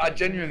really I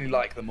genuinely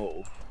like them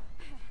all.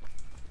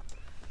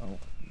 Oh,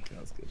 okay,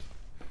 that's good.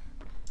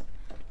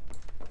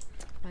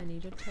 I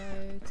need a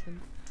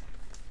totem.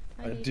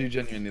 I do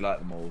genuinely like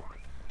them all.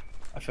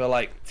 I feel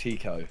like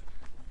Tico,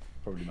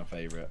 probably my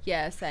favourite.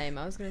 Yeah, same.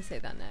 I was going to say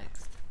that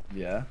next.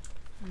 Yeah?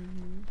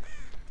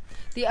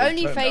 The Well,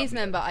 only tone phase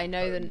down member I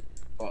know that.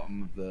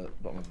 bottom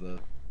of the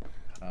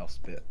house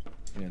bit,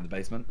 you know, in the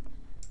basement.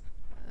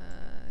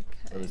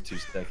 So Okay. there's 2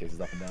 staircases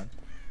up and down.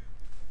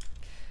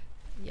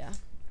 Yeah.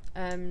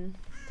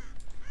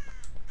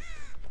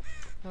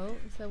 Oh,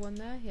 is there one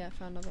there? Yeah, I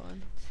found another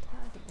one.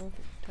 That's an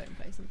awful totem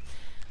placement.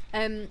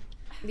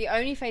 The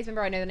only phase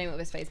member I know the name of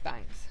is Phase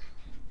Banks.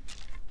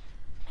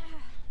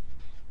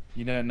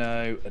 You don't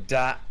know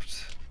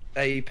Adapt,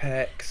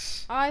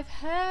 Apex. I've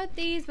heard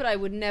these, but I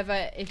would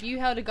never. If you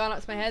held a gun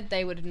up to my head,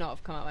 they would not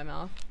have come out of my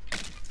mouth.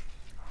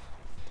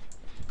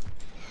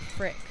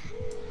 Frick.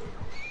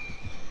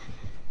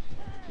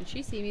 Did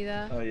she see me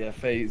there? Oh yeah,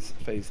 Phase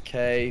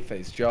K,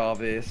 Phase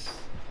Jarvis.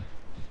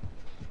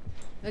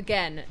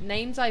 Again,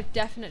 names I've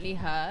definitely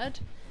heard,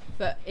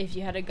 but if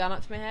you had a gun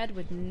up to my head,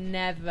 would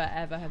never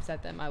ever have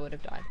said them. I would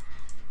have died.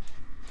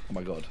 Oh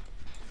my god.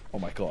 Oh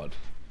my god.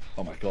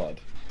 Oh my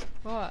god.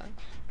 What?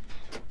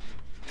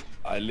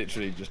 I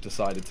literally just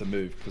decided to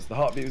move because the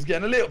heartbeat was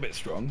getting a little bit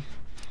strong,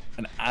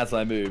 and as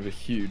I move, a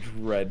huge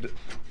red,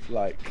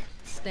 like,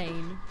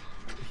 Stain.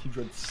 a huge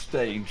red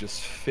stain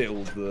just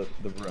filled the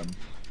room.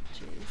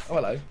 Jeez. Oh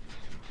hello.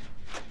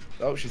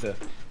 Oh, she's here.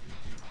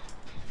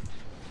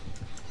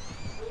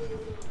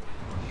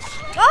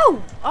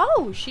 Oh!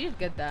 Oh! She did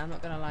good there, I'm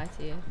not gonna lie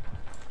to you.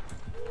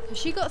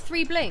 She got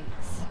 3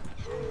 blinks.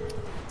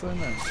 Don't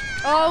know.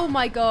 Oh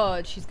my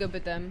god, she's good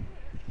with them.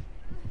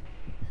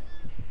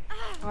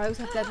 Oh, I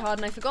also have Dead Hard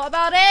and I forgot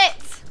about it!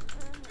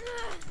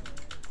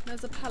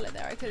 There's a pallet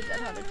there, I could have Dead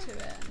Harded to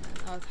it.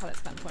 Oh, the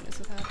pallet's kind of pointless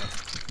without it.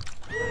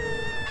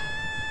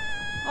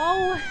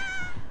 Oh!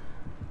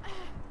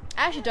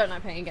 I actually don't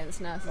like playing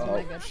against nurses, oh my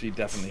Oh, god. she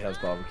definitely has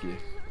barbecue.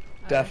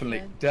 Oh,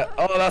 Definitely. okay.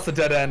 Oh, that's a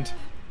dead end.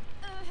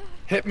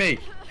 Hit me.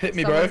 Hit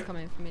me, Someone's bro.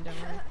 coming for me, don't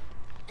worry.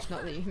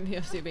 Not that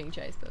you're still being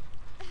chased, but...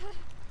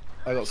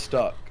 I got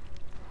stuck.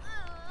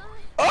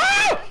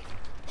 Oh!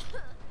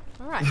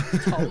 Alright,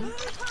 Tom.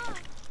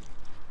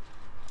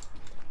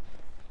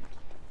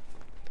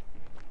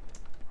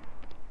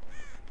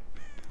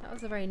 That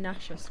was a very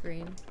Nasher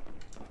screen.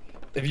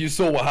 If you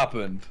saw what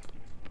happened.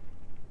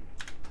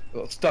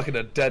 Got stuck in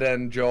a dead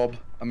end job.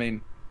 I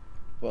mean,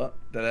 what?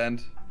 Dead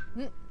end?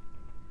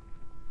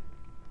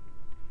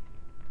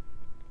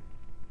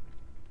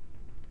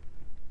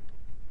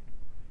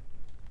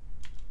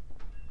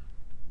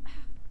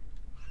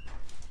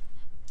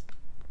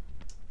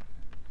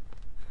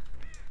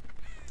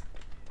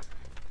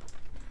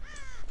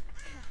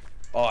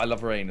 Oh, I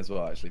love Rain as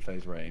well, actually.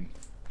 Phase Rain.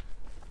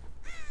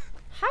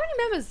 How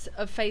many members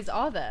of Phase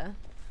are there?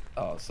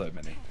 Oh, so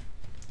many.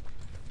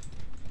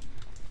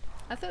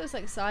 I thought it was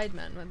like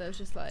Sidemen, where there was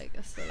just like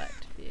a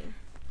select few.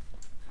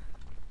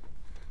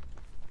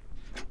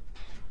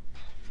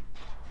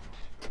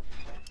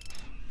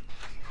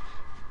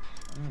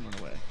 I'm gonna run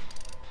away.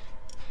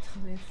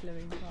 Tom is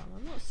slewing Tom.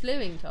 I'm not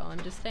slewing Tom,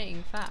 I'm just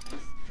stating facts.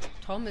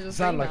 Tom is a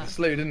Sound screamer. like a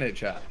slew, didn't it,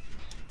 chat?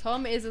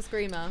 Tom is a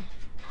screamer.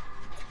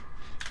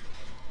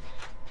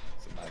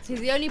 It's a mad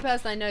He's the only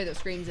person I know that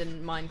screams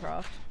in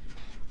Minecraft.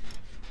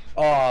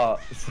 Oh,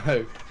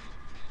 so,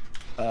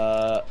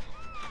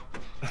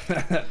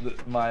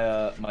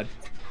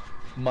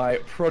 my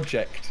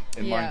project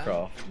in Yeah.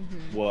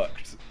 Minecraft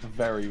worked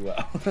very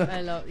well.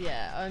 I love,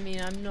 yeah, I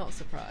mean, I'm not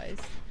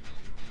surprised.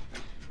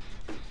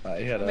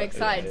 He had I'm a-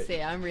 excited yeah, to see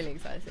it, I'm really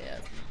excited to see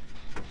it.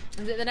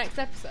 Is it the next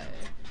episode?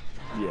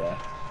 Yeah.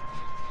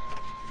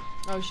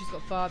 Oh, she's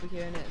got barbecue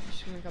in it, so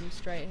she's gonna come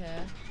straight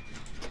here.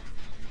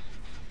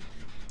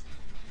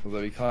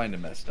 Although he kind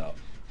of messed up.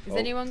 Is Oh,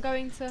 anyone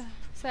going to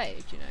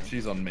save, do you know?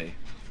 She's on me.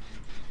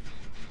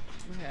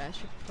 Okay, I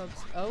should probably...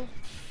 Oh,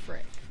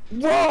 frick.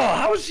 Whoa!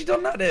 How has she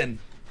done that then?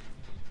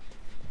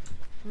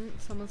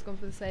 Someone's gone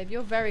for the save.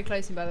 You're very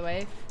close, by the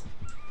way.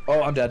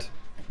 Oh, I'm dead.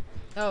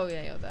 Oh,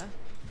 yeah, you're there.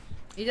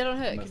 You dead on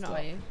I hook, messed you're not,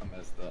 up. are you? I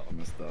messed up. I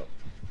messed up.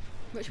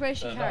 Which way is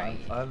she carrying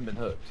you? I haven't been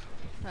hooked.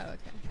 Oh,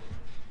 okay.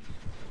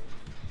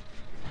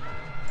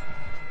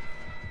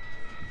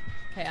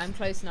 Okay, I'm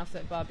close enough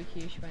that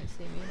barbecue, she won't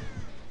see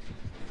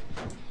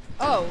me.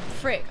 Oh,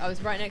 frick, I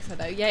was right next to her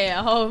though.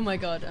 Yeah, oh my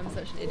god, I'm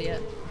such an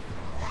idiot.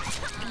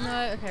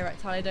 No, okay, right,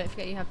 Talia, don't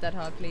forget you have Dead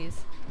Hard,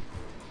 please.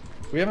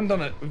 We haven't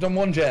done it. We've done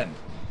 1 gen.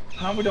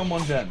 How have we done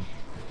 1 gen?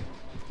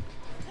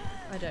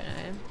 I don't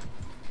know.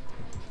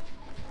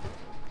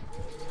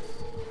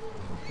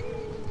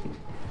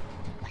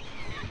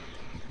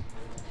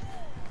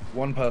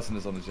 One person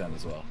is on the gen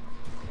as well.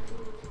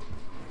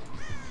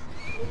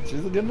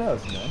 She's a good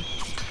nurse, you know.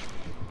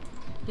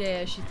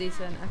 Yeah, she's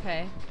decent,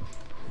 okay.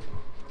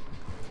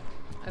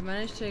 I've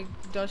managed to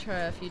dodge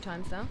her a few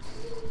times now.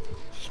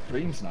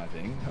 Stream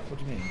sniping? What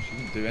do you mean? She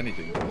didn't do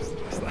anything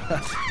just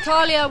that.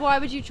 Talia, why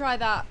would you try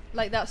that?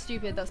 Like, that's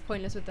stupid, that's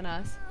pointless with the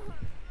nurse.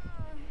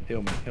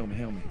 Heal me, heal me,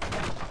 heal me.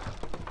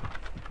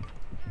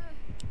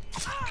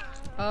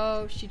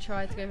 Oh, she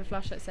tried to go for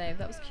flashlight save.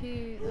 That was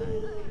cute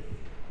though.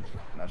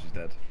 Now she's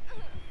dead.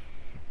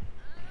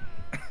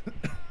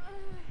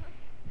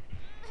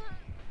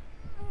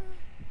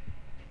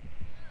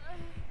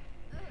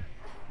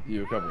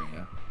 You recovering,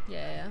 yeah?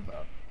 Yeah, yeah.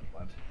 Oh, never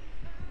mind.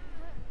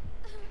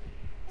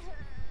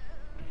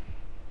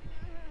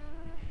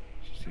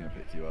 think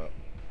I'll pick you up.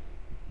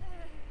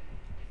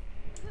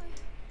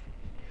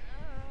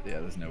 Yeah,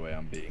 there's no way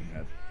I'm beating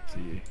her to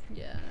you.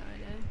 Yeah,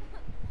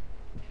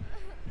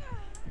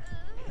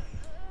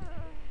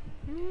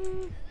 I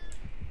know.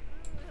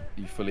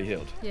 You fully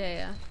healed?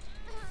 Yeah.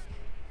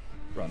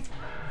 Run.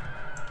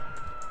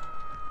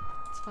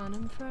 It's fun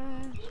and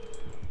fresh.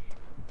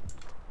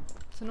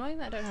 It's annoying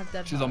that I don't have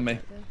dead She's hearts on me.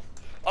 like this.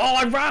 Oh,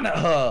 I ran at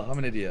her! I'm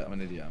an idiot.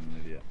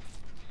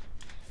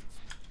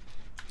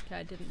 Okay,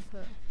 I didn't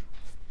put.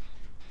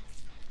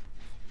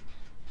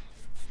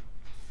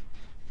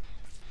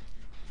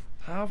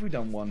 How have we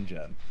done one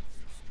gen?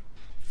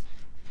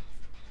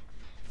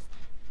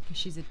 Because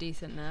she's a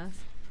decent nurse.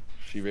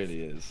 She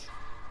really is.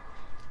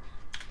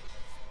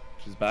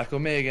 She's back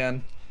on me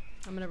again.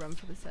 I'm gonna run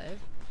for the save.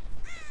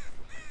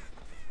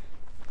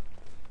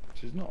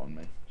 She's not on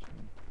me.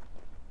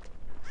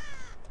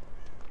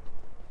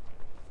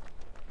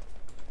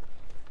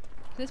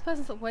 This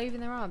person's not waving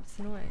their arms. It's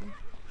annoying.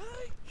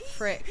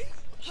 Frick.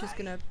 She's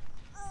gonna.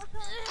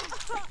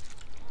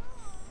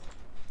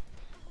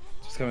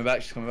 She's coming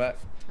back. She's coming back.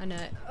 I know.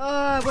 Oh,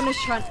 I want to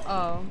try.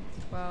 Oh,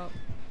 well.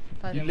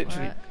 That You didn't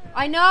literally- work.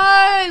 I know!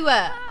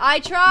 I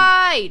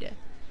tried!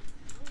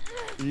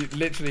 You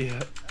literally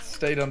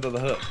stayed under the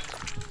hook.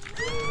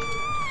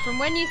 From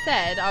when you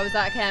said, I was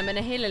like, okay, I'm going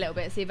to heal a little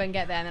bit, see if I can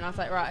get there. And then I was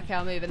like, right, okay,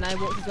 I'll move. And then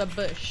I walked into a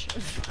bush.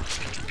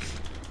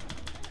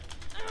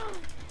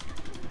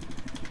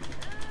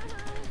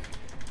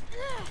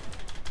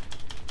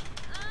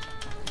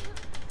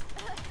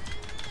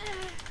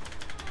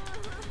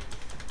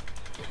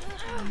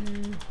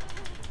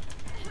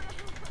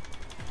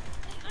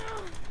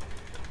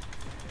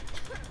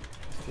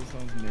 This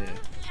one's near.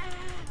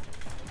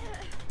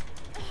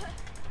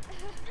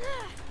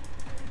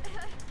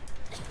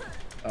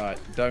 Alright,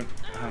 don't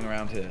hang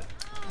around here.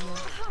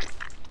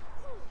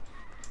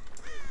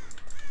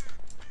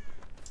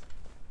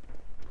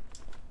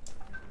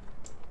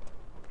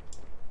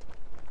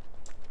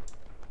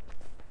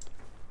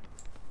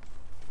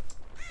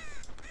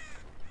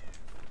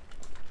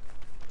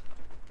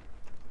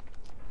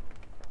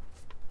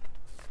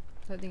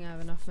 I don't think I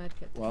have enough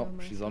medkit to Well, heal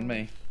she's myself. on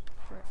me.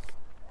 Frick.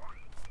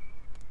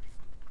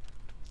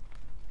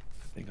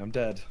 I think I'm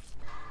dead.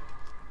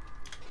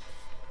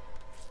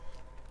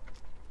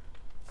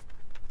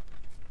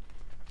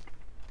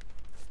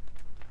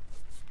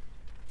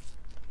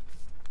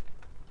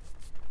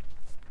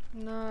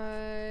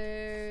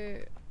 No,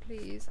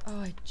 please.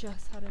 Oh, I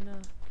just had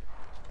enough.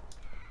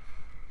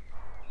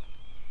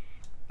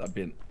 That'd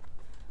be.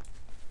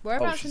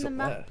 Whereabouts she's in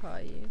the up map there.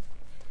 are you?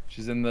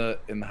 She's in the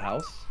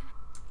house.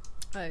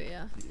 Oh,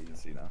 yeah. You can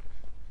see now.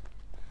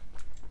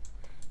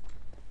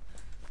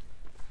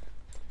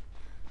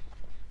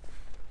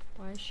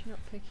 Why is she not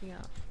picking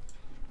up?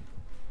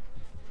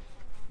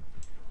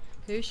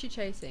 Who is she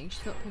chasing?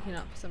 She's not picking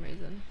up for some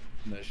reason.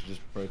 No, she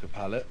just broke a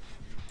pallet.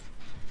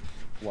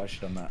 Why has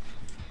she done that?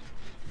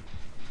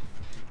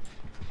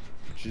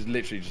 She's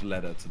literally just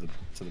led her to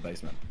the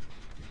basement.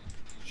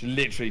 She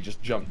literally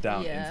just jumped down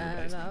into the Yeah,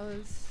 basement. that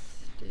was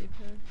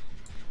stupid.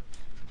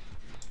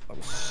 That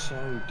was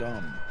so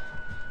dumb.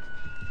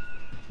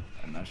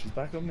 And now she's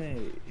back on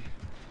me.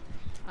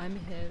 I'm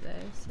here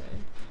though, so.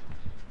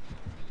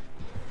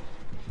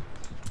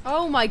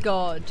 Oh my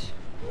god!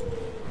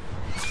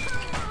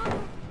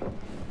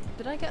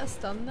 Did I get a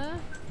stun there?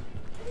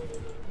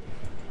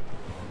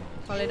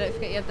 Carly, don't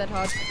forget you have dead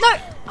hard. No!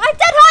 I'm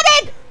dead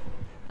hearted!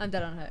 I'm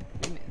dead on hook.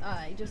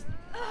 I just.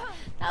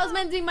 That was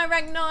meant to be my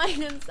rank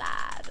 9 and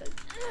sad.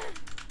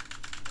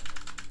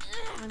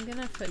 I'm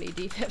gonna fully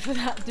deep it for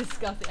that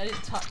disgusting. I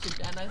didn't touch it,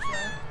 Jen, I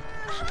swear.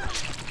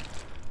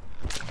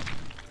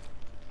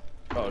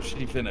 Oh,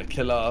 she finna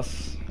kill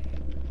us.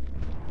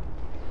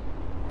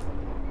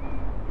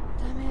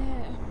 Damn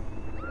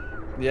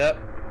it. Yep.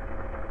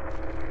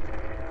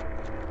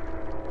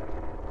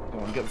 Come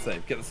on, get the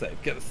save, get the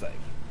save, get the save.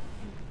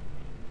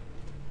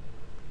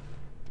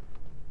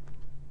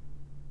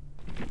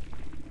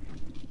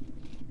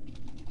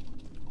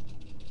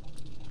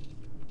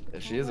 Yeah,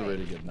 she is a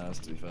really good nurse,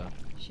 to be fair.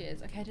 She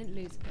is. Okay, I didn't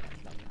lose a bit.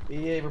 I love that.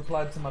 EA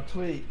replied to my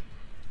tweet.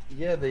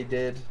 Yeah, they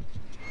did.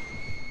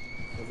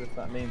 As if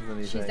that means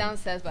anything. She's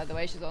downstairs, by the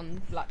way. She's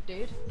on Black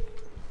Dude.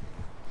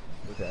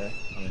 Okay,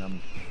 I mean,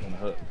 I'm on a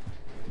hook.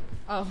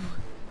 Oh.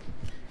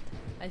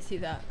 I see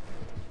that.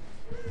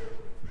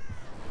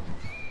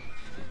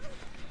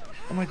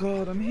 Oh my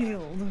god, I'm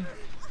healed.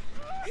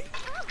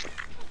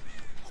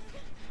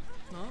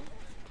 What?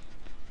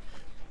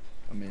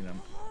 I mean,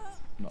 I'm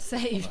not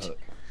Saved. on a hook.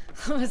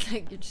 I was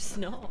like, you're just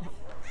not.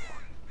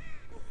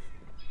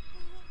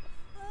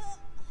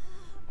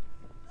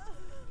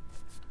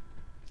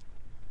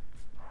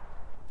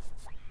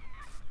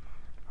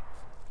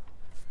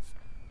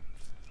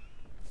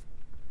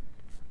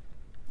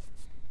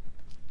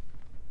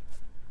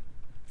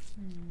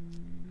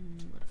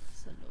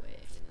 That's annoying.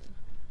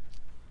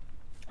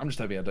 I'm just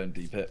hoping I don't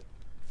deep it.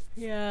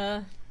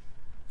 Yeah.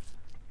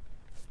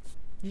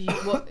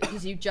 What?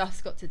 Because you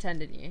just got to 10,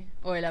 didn't you?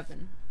 Or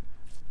 11?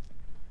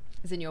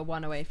 As in you're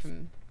 1 away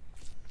from.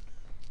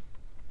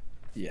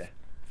 Yeah.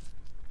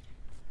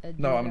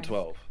 No, I'm Adidas.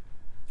 12.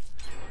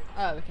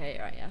 Oh, okay,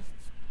 right, yeah.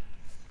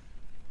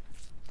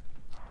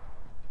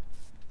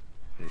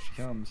 Here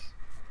she comes.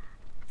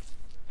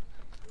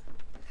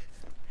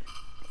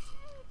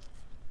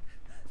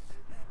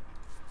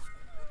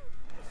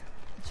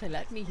 So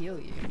let me heal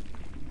you.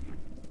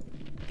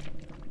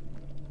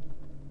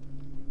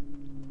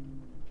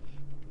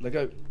 Let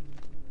go.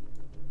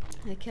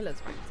 The killer's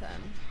my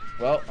turn.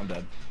 Well, I'm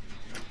dead.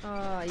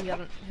 Oh, you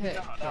got a hook.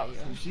 Yeah, you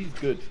are. She's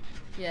good.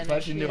 Yeah, If no, I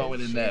actually she knew I is.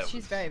 went in She's- there, She's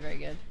was- very, very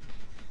good.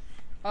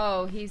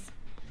 Oh, he's...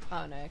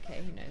 Oh, no,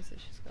 okay, he knows that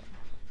she's got...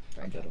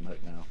 Very I'm dead good. on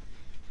hook now.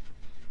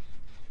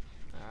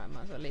 Alright,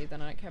 might as well leave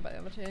then. I don't care about the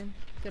other two.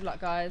 Good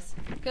luck, guys.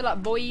 Good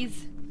luck,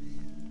 boys.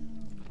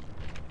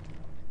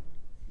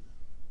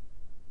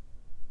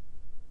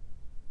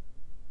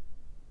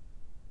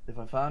 If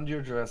I found your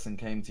address and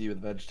came to you with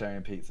a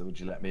vegetarian pizza, would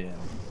you let me in?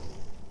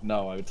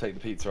 No, I would take the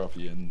pizza off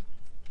you and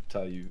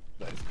tell you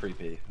that it's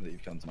creepy that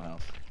you've come to my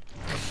house.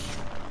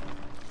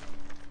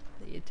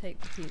 That you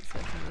take the pizza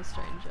from a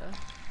stranger.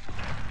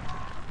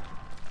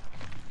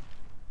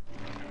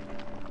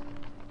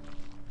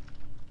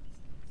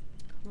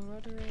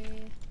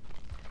 Camaraderie.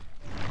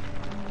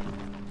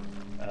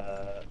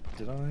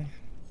 Did I?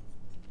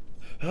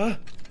 Huh?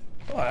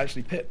 Oh, I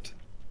actually pipped.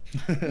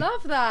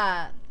 Love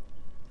that!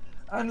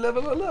 I'm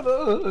level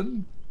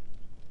 11!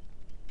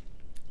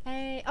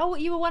 Hey, oh,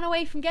 you were one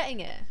away from getting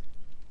it.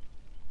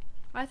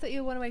 I thought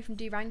you were one away from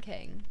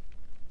deranking.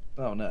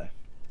 Oh no.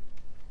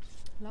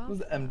 Love What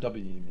does that. MW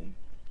mean?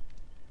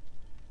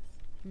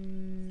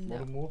 No.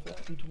 Modern Warfare?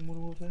 Are you talking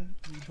Modern Warfare?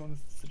 Are you trying to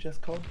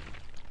suggest COD?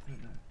 I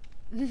don't know.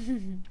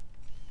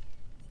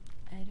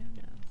 I don't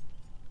know.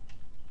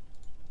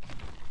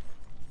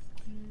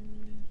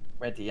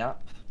 Ready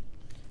up.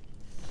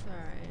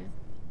 Sorry.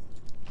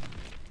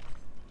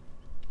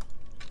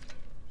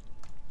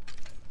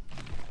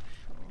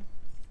 Sure.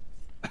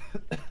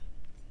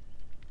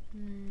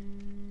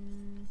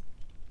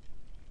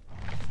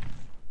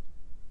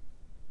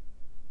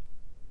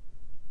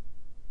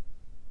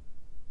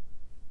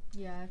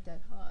 Yeah, I've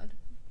dead hard.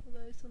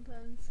 Although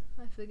sometimes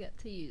I forget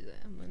to use it,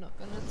 and we're not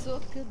gonna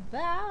talk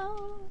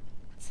about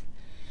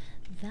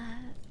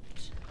that.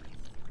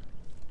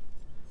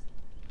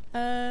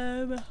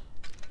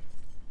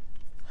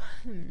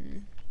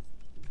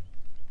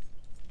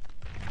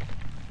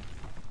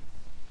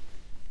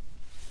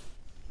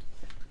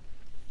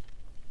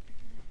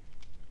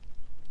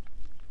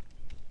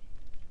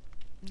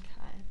 Okay,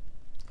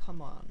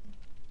 come on.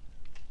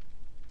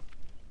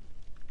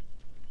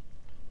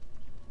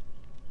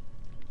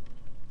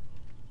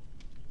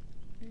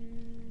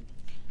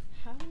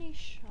 How many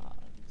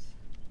shards?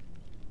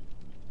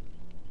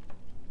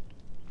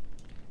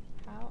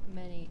 How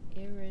many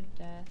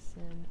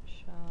iridescent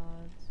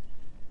shards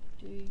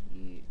do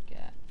you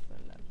get for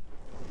level?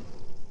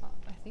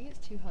 I think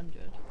it's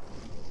 200.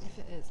 If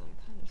it is, I'm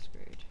kind of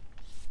screwed.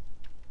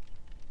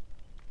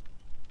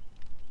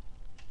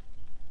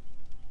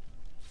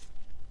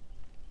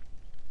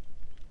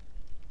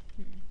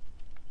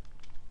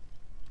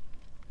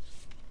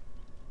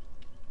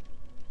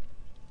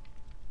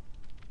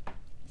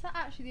 Is that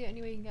actually the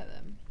only way you can get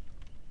them?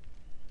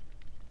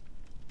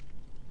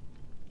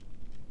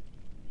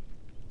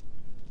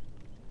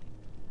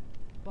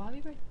 Why have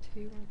we broke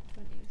 2 rank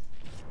 20s?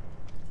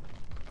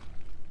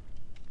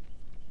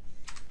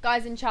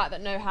 Guys in chat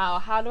that know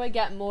how do I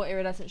get more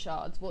iridescent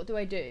shards? What do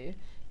I do?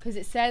 Because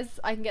it says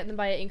I can get them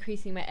by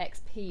increasing my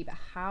XP, but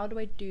how do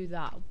I do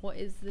that? What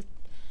is the...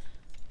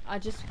 I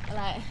just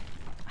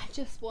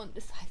want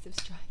decisive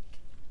strike.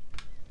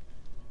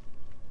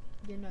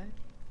 You know?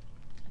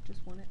 I just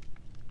want it.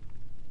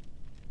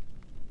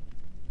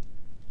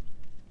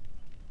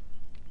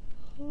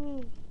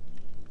 Oh.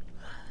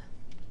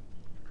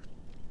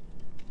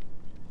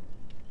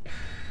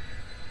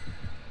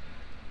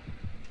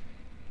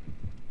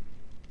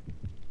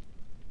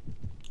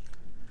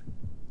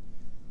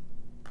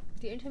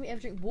 The only time I ever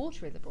drink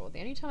water is abroad. The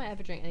only time I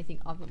ever drink anything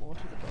other than water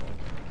is abroad.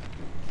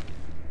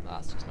 Well,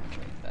 that's just not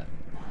true, but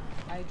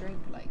I drink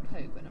like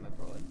Coke when I'm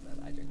abroad,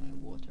 but I drink like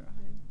water at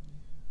home.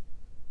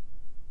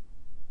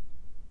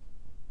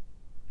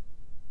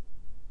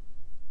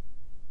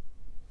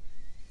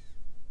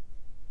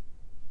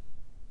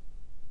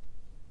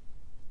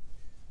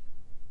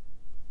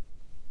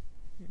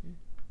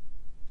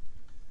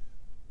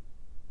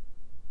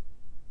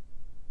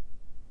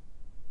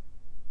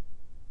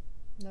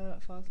 No,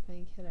 like fast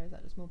playing killer, is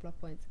that just more blood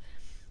points?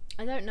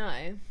 I don't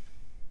know.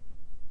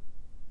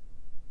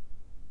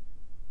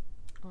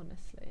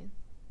 Honestly,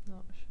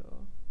 not sure.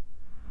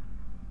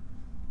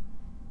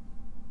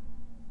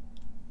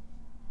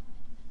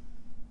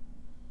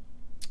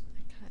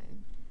 Okay.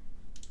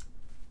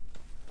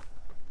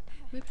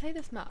 We play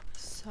this map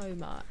so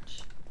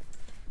much.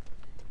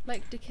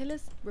 Like, do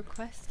killers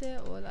request it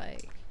or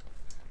like?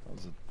 That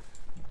was a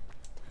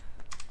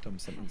dumb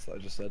sentence that I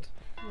just said.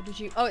 What did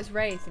you? Oh, it's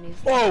Wraith and he's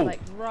Whoa! like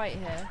right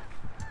here.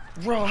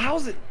 Bro,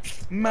 how's it?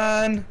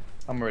 Man!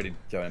 I'm already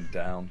going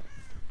down.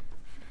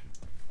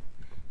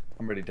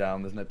 I'm already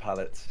down, there's no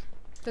pallets.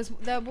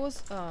 There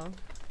was. Oh.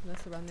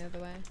 Unless I run the other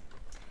way.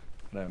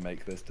 I don't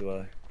make this, do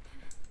I?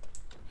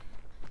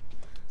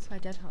 That's why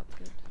Dead Heart's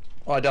good.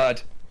 Oh, I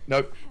died.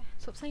 Nope.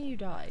 Stop saying you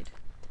died.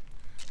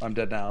 I'm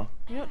dead now.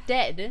 You're not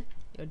dead.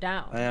 You're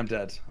down. I am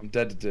dead. I'm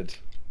dead.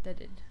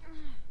 Deaded.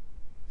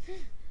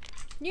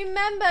 New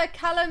member,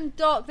 Callum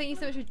Doc. Thank you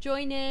so much for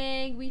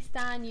joining. We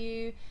stan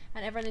you.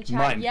 And everyone in chat.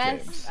 Mind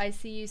yes, games. I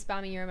see you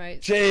spamming your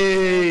emotes.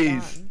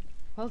 Jeez.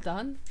 Well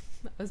done.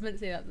 I was meant to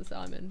say that to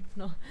Simon.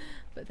 No,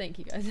 but thank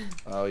you guys.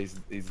 Oh, he's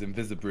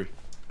invisible.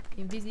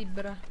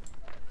 Invisible.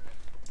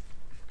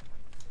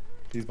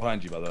 He's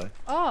behind you, by the way.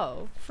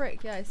 Oh,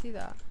 frick. Yeah, I see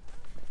that.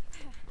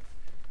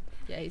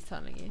 Yeah, he's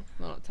tunneling you.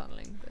 Well, not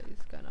tunneling, but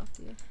he's going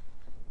after you.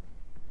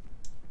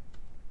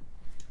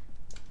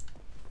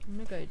 I'm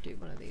gonna go do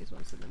one of these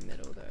ones in the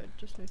middle. They're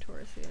just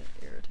notoriously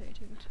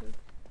irritating to.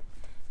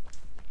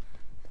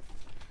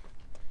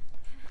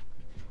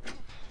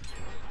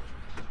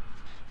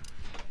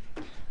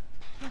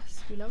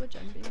 Yes, we love a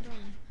gen being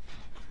done.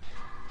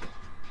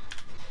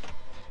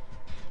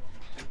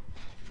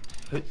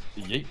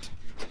 Yeet.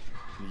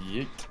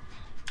 Yeet.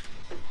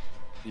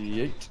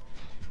 Yeet.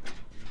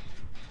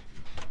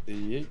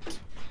 Yeet.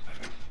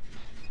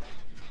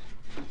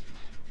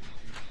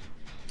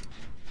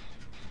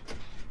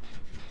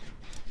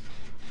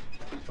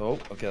 Oh,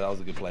 okay, that was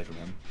a good play from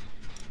him.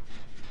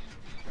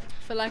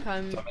 I feel like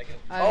I'm. Did I make it?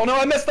 Oh no,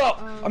 I messed up!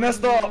 Oh, I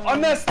messed up! I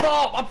no. messed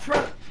up! I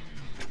pressed.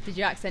 Did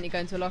you accidentally go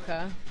into a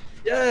locker?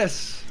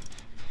 Yes!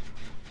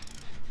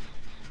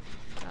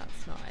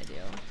 That's not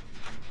ideal.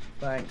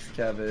 Thanks,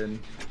 Kevin.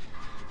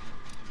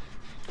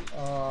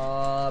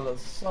 Ah,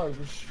 that's so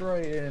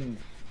frustrating.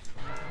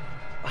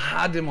 I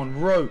had him on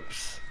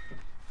ropes.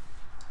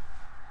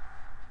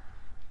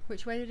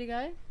 Which way did he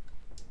go?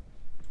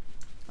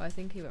 Oh, I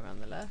think he went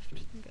around the left. I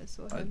think I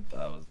saw him.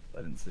 I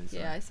didn't see.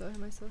 Sorry. Yeah, I saw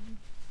him. I saw him.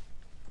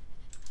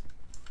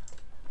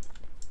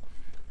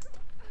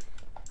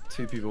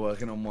 Two people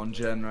working on one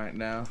gen right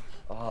now.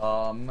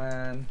 Oh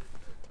man.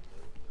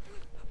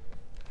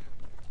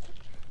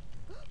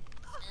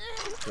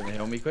 Can you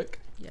heal me quick?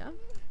 Yeah.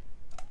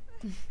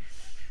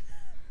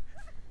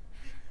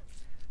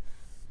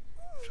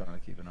 Trying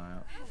to keep an eye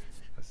out.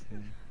 I see.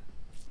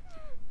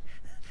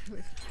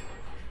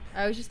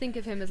 I always just think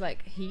of him as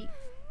like heat.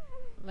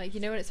 Like,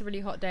 you know when it's a really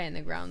hot day and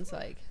the ground's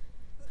like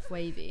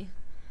wavy.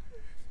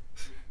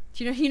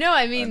 Do you know what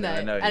I mean I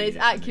though? know And you it's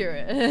do.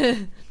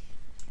 accurate.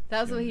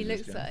 That's You what wanna he do this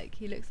looks gen? like.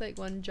 He looks like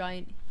one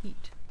giant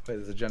heat. Wait,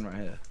 there's a gen right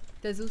here.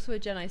 There's also a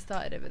gen I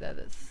started over there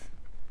that's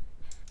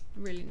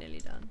really nearly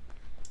done.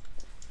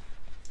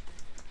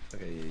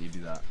 Okay, yeah, you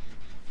do that.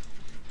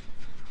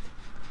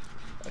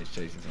 Oh, he's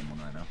chasing someone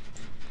right now.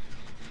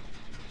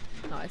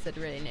 No, I said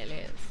really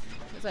nearly.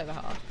 It's over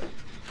half, but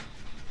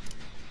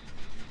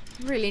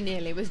really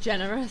nearly was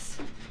generous.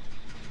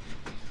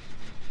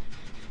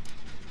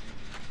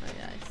 Oh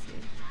yeah, I see.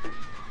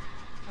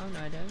 Oh no,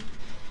 I don't.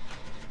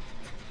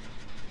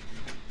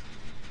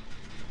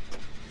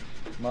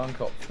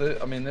 Mancop,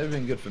 I mean, they've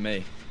been good for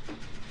me.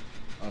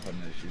 I've had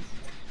no issues.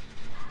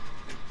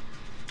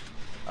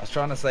 I was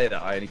trying to say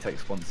that I only take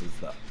sponsors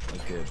that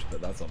are good,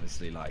 but that's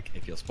obviously like,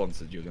 if you're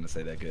sponsored, you're going to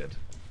say they're good.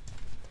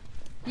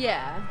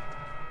 Yeah.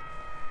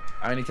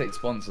 I only take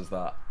sponsors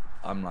that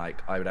I'm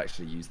like, I would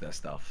actually use their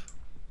stuff.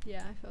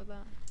 Yeah, I feel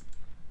that.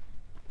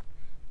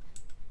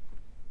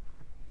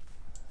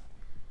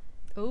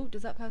 Oh,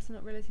 does that person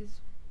not realise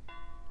he's...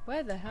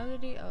 Where the hell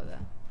did he... Oh, there.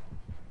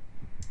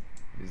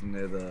 He's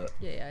near the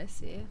Yeah, I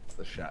see.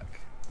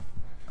 shack.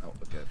 Oh,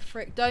 okay.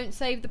 Frick, don't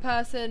save the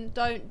person.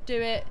 Don't do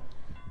it.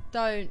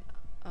 Don't.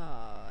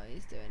 Oh,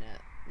 he's doing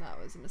it. That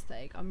was a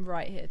mistake. I'm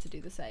right here to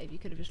do the save. You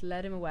could have just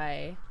led him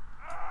away.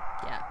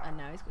 Yeah, and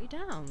now he's got you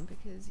down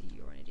because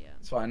you're an idiot.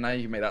 It's fine, now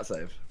you can make that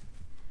save.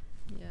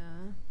 Yeah.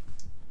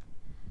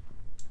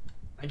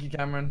 Thank you,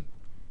 Cameron.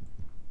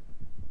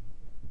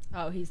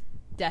 Oh, he's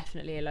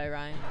definitely a low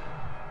rank.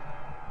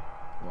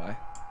 Why?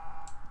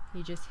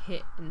 He just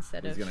hit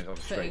instead He's of going to go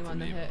putting straight him for on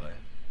the me, hook. by the way.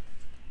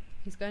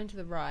 He's going to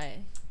the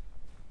right.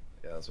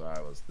 Yeah, that's where I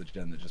was. The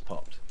gen that just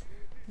popped.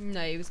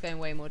 No, he was going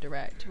way more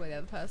direct where the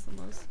other person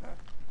was.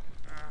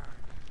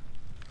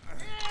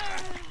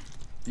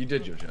 You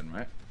did your gen,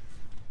 right?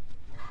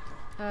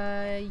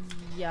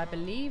 Yeah, I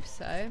believe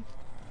so.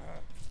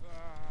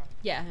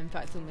 Yeah, in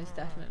fact, almost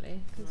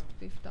definitely, because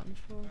we've done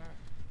 4.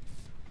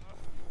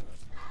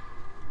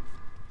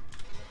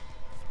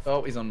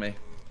 Oh, he's on me.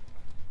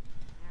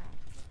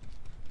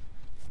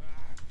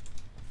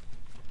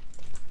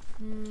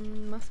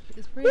 Must be.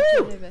 It's pretty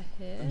Woo! good over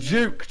here.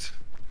 Juked!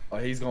 Oh,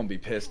 he's going to be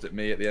pissed at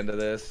me at the end of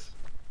this.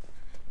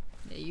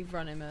 Yeah, you've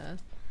run him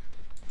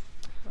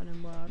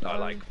wild. No,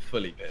 like,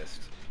 fully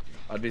pissed.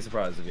 I'd be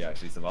surprised if he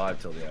actually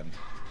survived till the end.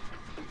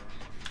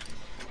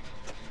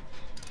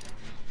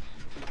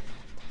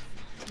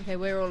 Okay,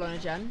 we're all on a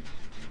gen.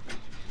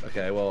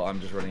 Okay, well, I'm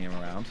just running him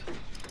around.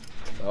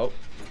 Oh.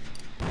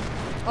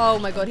 Oh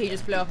my god, he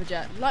just blew up a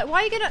jet. Like,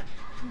 why are you gonna...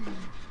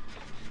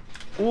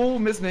 Oh,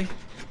 missed me.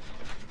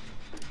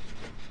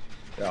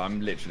 Yeah,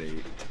 I'm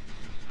literally...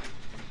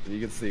 You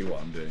can see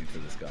what I'm doing to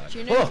this guy. Do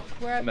you know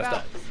Oh, I messed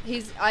up.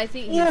 He's. I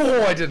think. He's,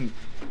 Oh, I didn't.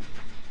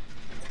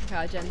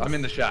 Okay, I'm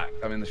in the shack.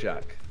 I'm in the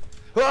shack.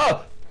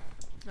 Ah!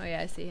 Oh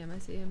yeah, I see him. I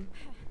see him.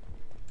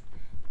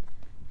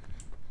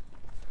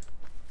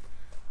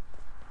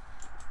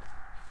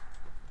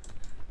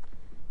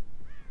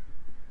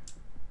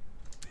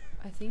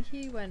 I think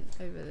he went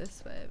over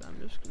this way, but I'm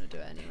just gonna do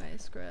it anyway.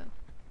 Screw it.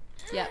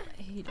 Yep,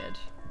 he did.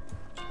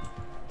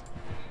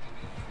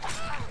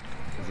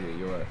 Is he?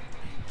 You're right.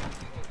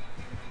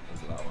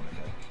 Is it that one?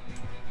 Okay.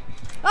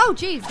 Oh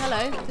jeez,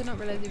 hello. Did not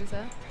realise he was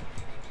there.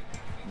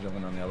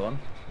 Jumping on the other one.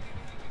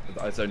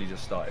 It's only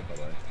just started, by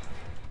the way.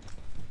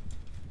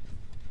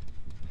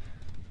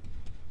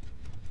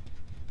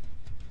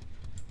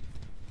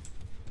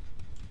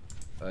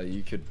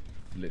 You could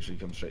literally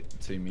come straight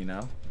to me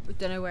now.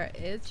 Don't know where it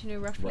is. Do you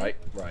know roughly?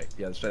 Right.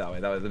 Yeah, straight that way.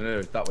 That way.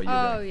 No, that way.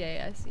 Oh You're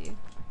yeah, I see you.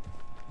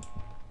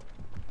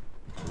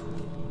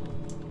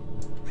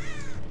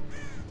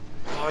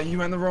 Oh, you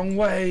went the wrong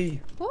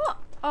way. What?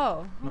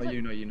 Oh. Not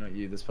you. Not you. Not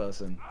you. This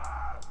person.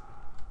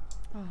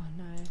 Oh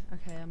no.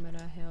 Okay, I'm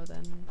gonna heal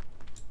then.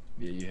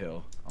 Yeah, you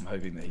heal. I'm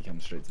hoping that he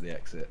comes straight to the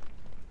exit.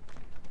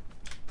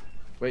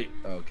 Wait.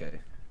 Okay.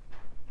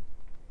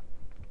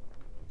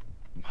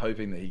 I'm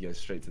hoping that he goes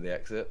straight to the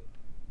exit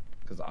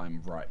because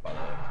I'm right by the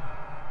way.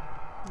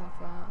 Not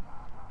far.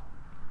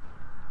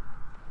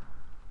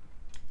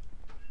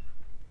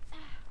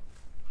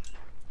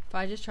 If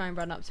I just try and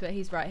run up to it,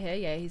 he's right here.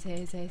 Yeah, he's here.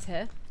 He's here. He's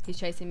here. He's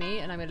chasing me,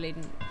 and I'm gonna lead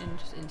him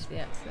just into the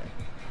exit.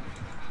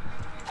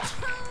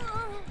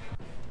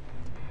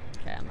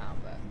 Okay, I'm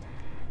out, but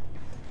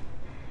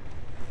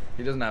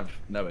He doesn't have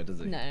Noah, does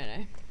he?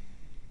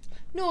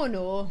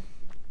 No.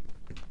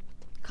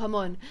 Come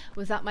on.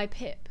 Was that my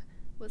pip?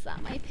 Was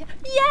that my pip?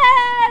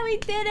 Yeah, we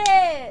did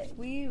it.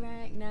 We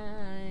ranked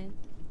 9.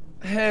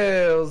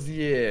 Hells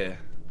yeah.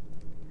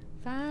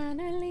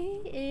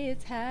 Finally,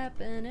 it's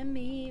happened to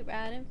me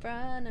right in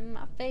front of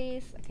my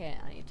face. Okay,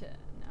 I need to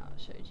now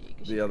show you.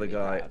 The other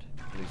guy.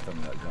 Please tell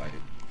me that guy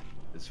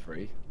is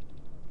free.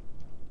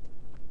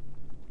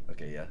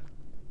 Okay, yeah.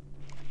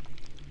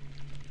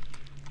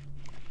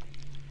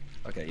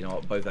 Okay, you know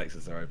what? Both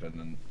exits are open,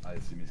 and I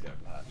assume he's going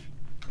for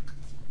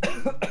the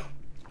hatch.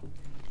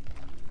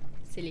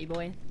 Silly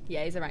boy.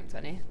 Yeah, he's a rank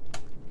 20.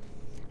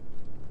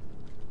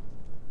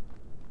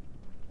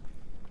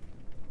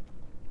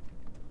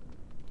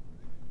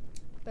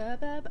 I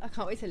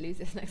can't wait to lose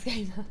this next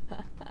game.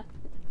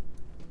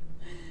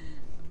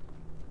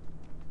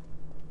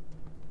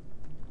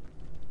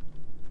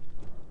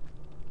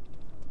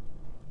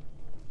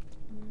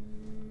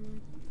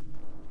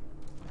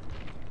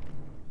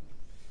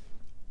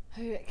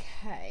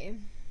 Okay.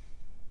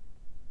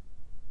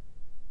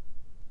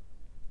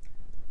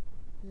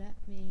 Let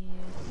me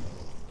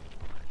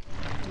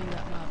do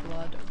that my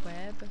blood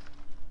web.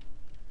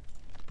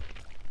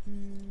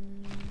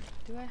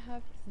 Do I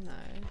have no?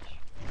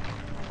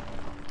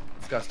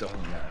 This guy still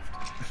hasn't left.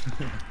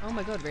 Oh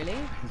my god, really?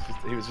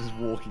 He was just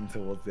walking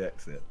towards the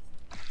exit.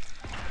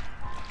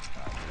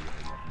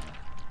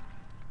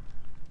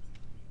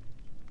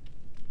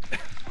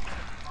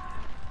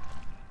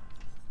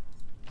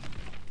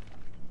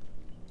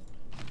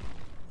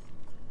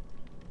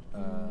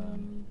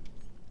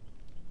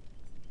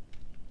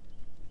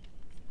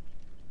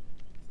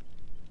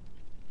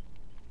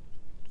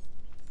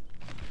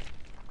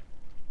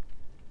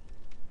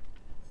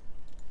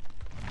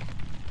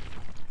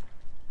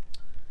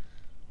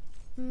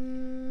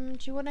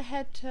 Do you want to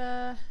head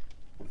to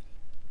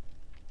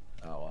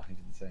Oh, he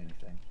didn't say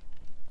anything.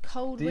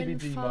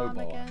 Coldwind DVD Farm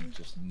Mobile, again? I'm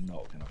just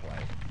not gonna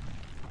play.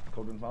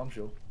 Coldwind Farm,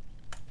 sure.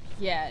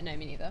 Yeah, no,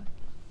 me neither.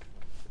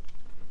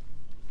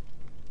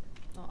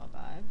 Not a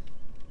vibe.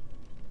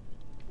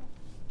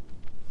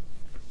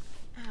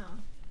 Ow.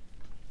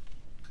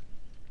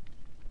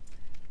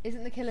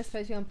 Isn't the killer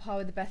supposed to be on par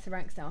with the better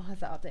ranks now?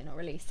 Has that update not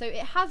released? So it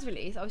has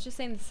released. I was just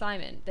saying to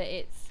Simon that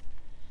it's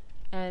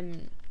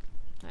I'm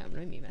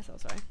gonna mute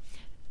myself, sorry.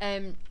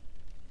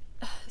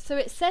 So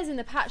it says in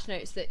the patch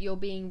notes that you're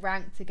being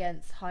ranked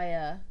against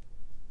higher.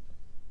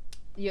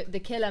 The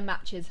killer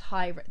matches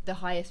the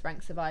highest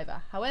ranked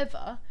survivor.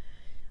 However,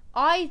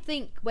 I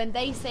think when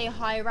they say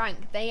high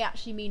rank, they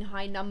actually mean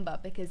high number,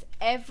 because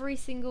every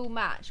single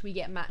match we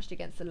get matched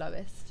against the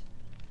lowest,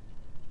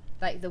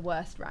 like the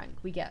worst rank.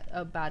 We get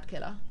a bad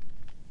killer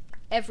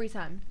every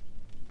time.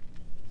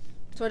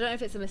 So I don't know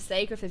if it's a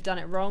mistake or if they've done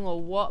it wrong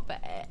or what,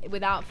 but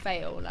without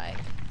fail, like,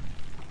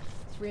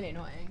 it's really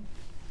annoying.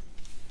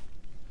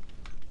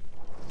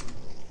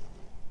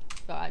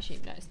 But actually,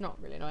 no, it's not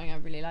really annoying. I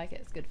really like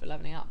it. It's good for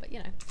leveling up, but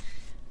you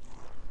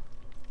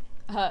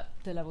know.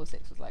 The level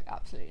 6 was like,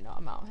 absolutely not.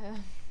 I'm out here.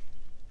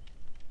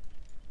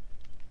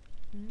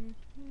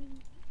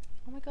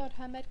 Oh my god,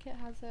 her medkit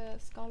has a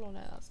skull on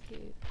it. That's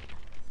cute.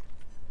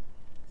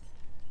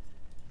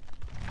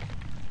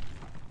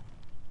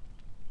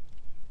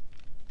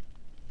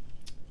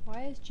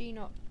 Why is G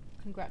not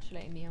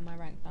congratulating me on my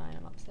rank 9?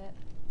 I'm upset.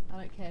 I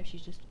don't care if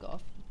she's just got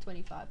off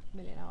 25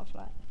 million hour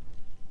flight.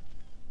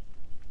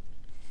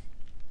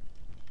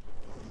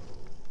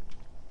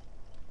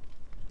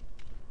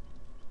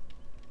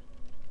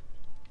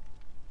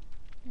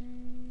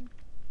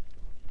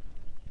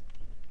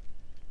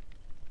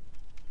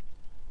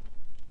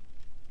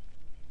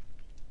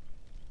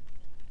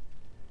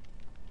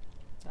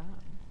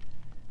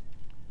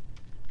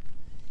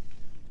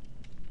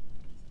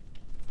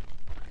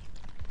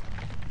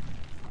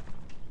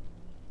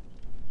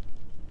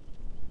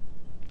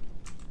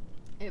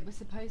 It was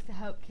supposed to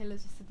help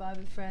killers to survive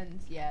with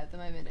friends. Yeah, at the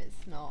moment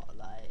it's not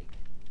like.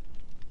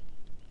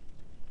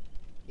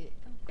 Oh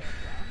god,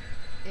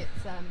 wow.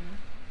 It's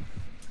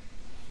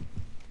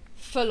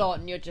full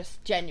on. You're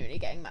just genuinely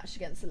getting matched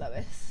against the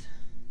lowest.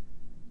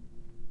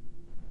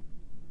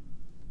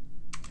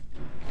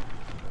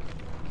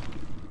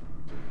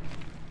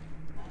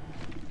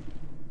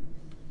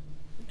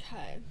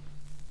 Okay.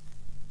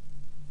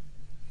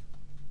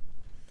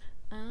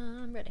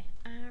 I'm ready.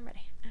 I'm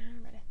ready.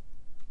 I'm ready.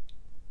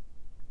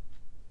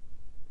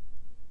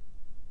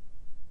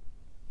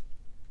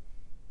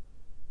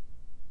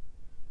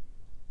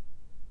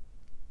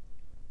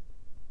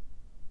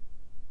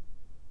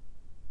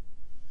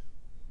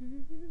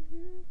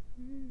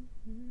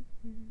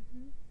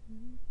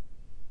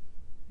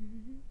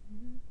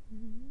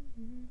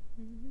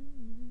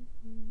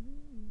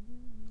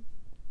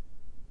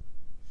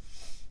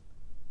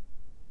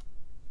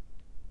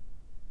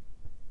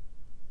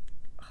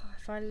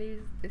 If I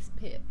lose this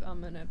pip,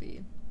 I'm gonna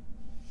be.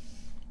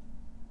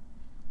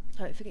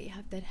 Don't forget you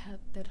have dead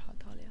heart,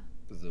 Talia.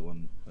 There's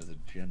a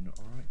gen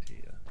right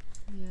here.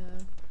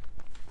 Yeah.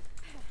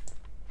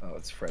 Oh,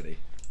 it's Freddy.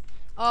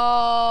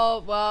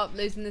 Oh well,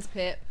 losing this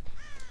pip.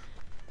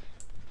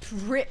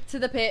 Rip to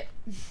the pip.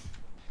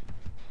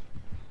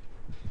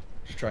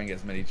 Just try and get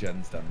as many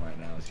gens done right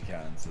now as you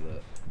can, so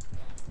that.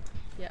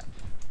 Yeah.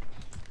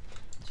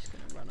 Just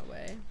gonna run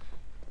away.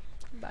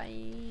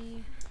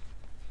 Bye.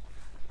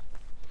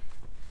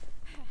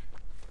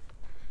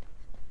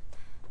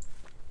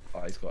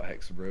 Oh, he's got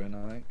Hex Ruin,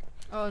 I think.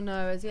 Oh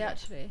no, is he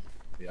actually?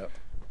 Yep.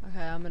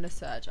 Okay, I'm gonna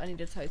search. I need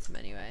a totem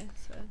anyway,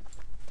 so.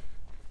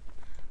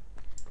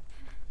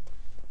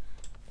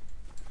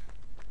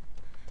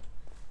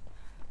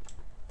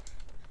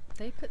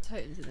 They put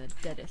totems in the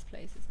deadest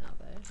places now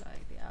though,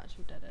 like the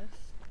actual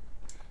deadest.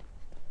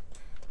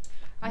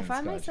 I And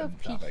find Sky myself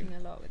Gen tapping. peeking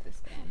a lot with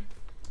this game.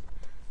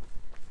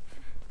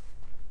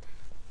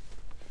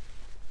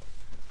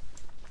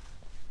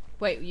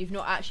 Wait, you've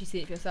not actually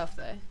seen it for yourself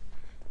though?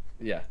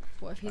 Yeah.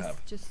 What if he's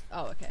have. just...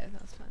 Oh, okay,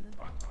 that's fine then.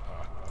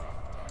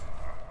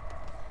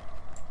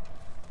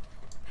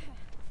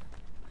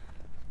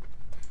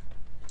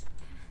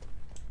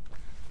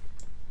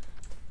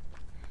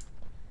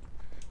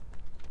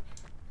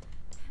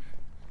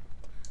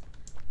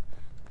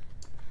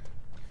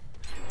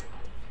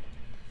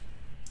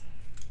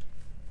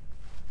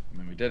 I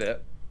mean, we did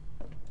it.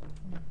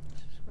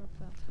 Just rub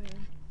that through.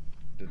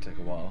 Did take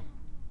a while.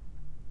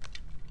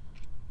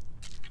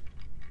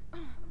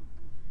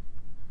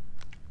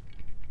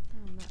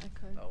 Damn, that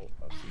echo. Oh,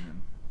 I've seen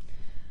him.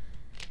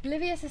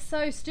 Oblivious is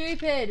so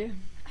stupid!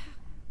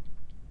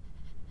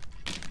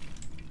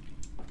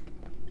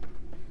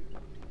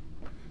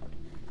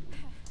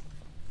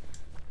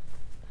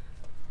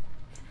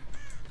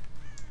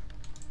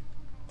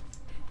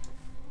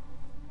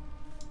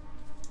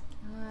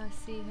 Ah, I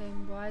see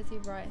him. Why is he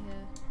right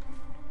here?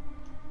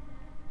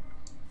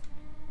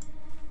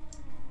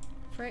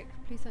 Frick,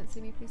 please don't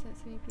see me, please don't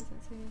see me, please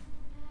don't see me.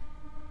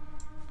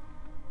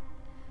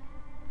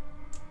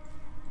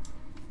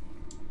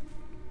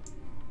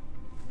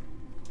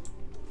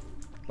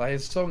 Like,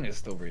 his song is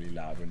still really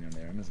loud when you're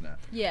near him, isn't it?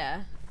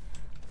 Yeah.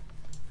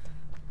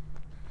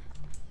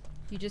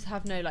 You just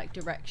have no like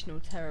directional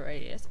terror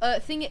radius.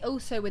 Thing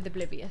also with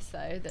Oblivious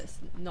though, that's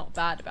not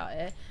bad about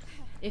it.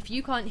 If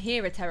you can't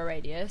hear a terror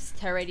radius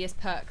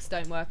perks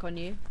don't work on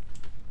you.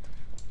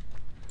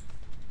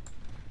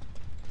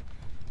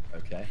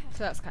 Okay.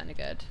 So that's kind of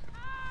good.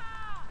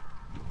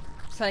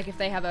 So like if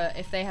they have a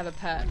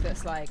perk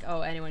that's like,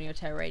 oh, anyone in your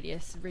terror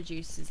radius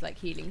reduces like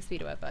healing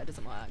speed or whatever, it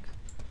doesn't work.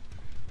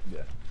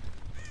 Yeah.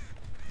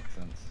 Makes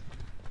sense.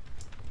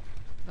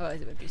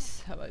 Otherwise it would be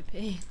so OP.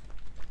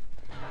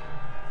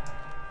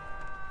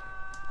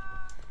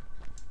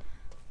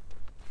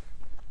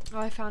 Oh,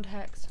 I found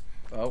Hex.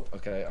 Oh,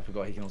 okay. I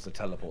forgot he can also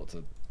teleport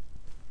to.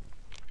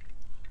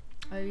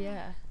 Oh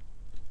yeah.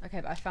 Okay,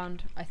 but I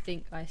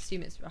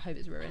assume I hope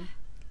it's Ruin.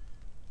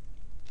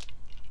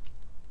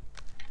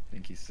 I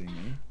think he's seen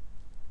me.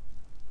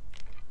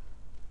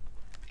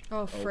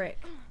 Oh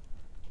frick.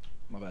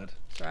 My bad.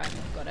 It's alright,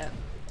 I've got it.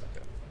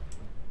 Okay.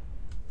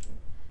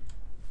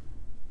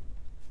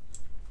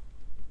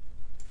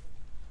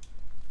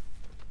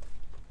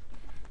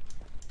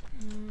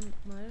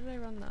 Why did I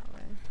run that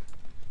way?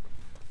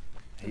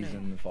 He's No.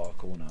 in the far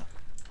corner.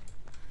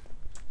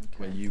 Okay.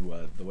 Where you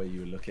were, the way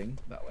you were looking,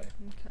 that way.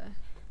 Okay.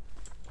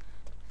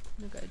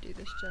 I'm gonna go do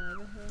this gen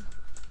over here.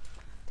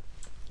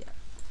 Yeah.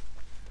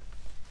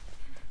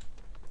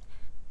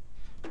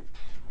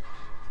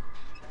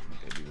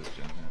 Okay, do this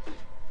gen here.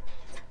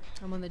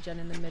 I'm on the gen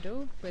in the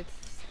middle with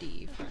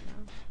Steve right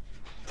now.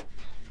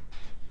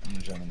 I'm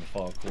the gen in the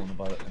far corner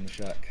by in the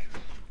shack.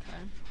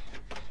 Okay.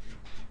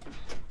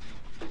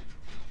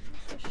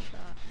 What's the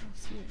shot? I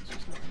assume it's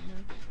just not in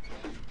there.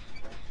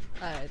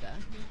 Oh, there.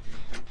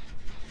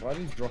 Why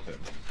did he drop him?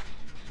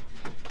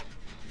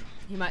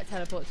 He might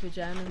teleport to a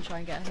gen and try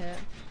and get hit.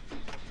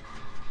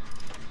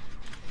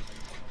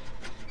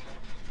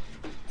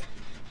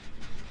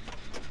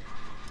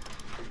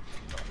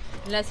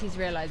 Unless he's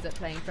realised that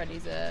playing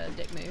Freddy's a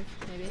dick move,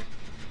 maybe.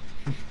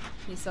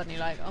 He's suddenly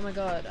like, oh my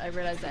god, I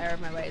realised the error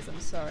of my ways, I'm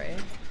sorry.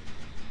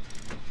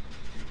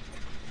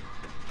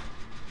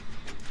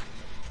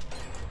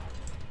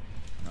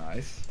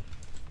 Nice.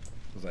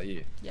 Was that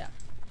you? Yeah.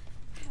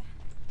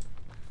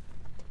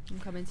 I'm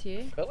coming to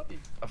you.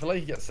 I feel like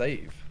you get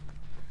save.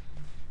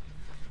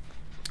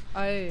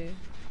 Oh.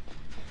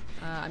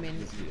 I mean,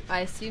 This is you. I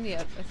assume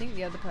I think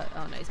the other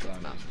oh no, he's got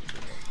some out.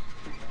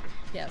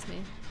 Yeah, it's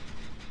me.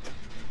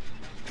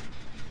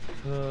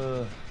 Do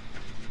you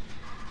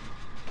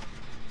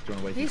want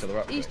to wake each other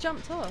up? He's quick?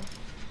 jumped off.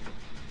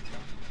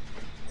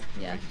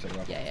 Yeah. Wake each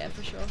other up. Yeah,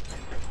 for sure.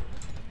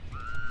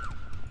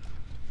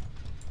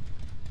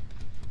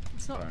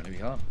 It's not. Apparently we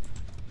can't.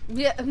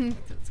 Yeah,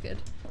 that's good.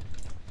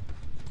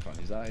 Can't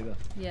use that either.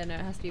 Yeah, no,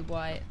 it has to be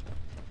white.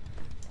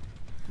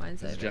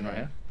 Mine's There's over a gen right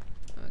here.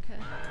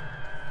 Okay.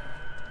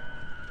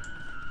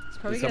 It's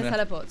probably There's gonna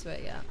someone teleport to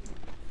it, yeah.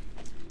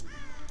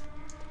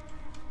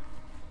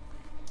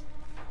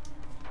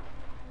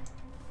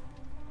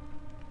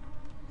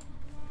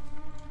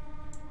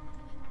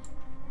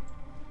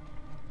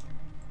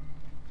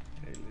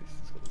 Okay, at least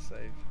it's got the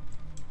save.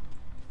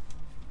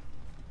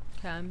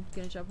 Okay, I'm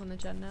gonna jump on the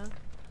gen now.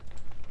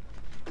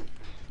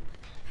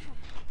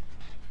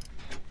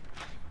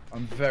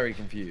 I'm very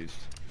confused.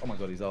 Oh my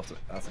god, he's after.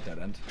 That's a dead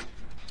end.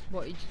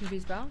 What, you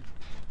confused about?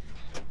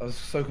 I was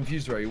so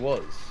confused where he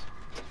was.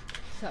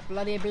 It's that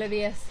bloody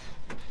oblivious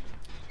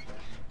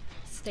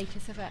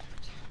status effect.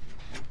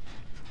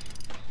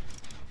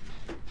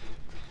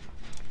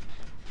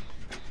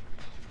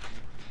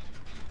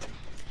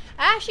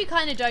 I actually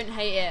kind of don't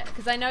hate it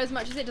because I know as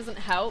much as it doesn't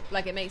help,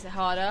 like it makes it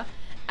harder.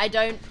 I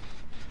don't.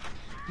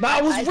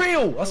 That was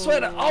real! I swear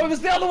to. Ooh. Oh, it was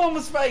the other one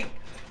was fake!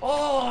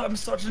 Oh, I'm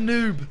such a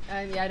noob.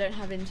 Yeah, I don't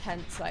have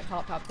intense like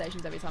heart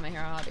palpitations every time I hear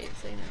a heartbeat.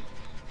 So you know.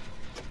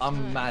 I'm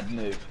a mad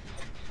noob.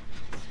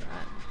 That's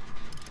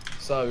right.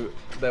 So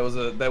there was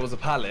a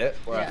pallet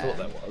where I Yeah. thought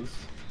there was,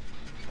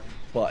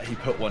 but he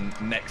put one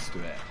next to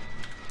it.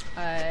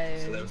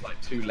 So there was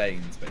like 2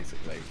 lanes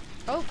basically.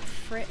 Oh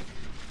frick!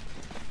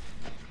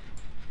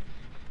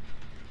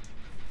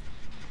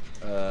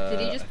 Did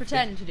he I just think-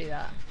 pretend to do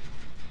that?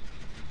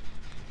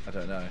 I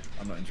don't know.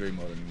 I'm not in dream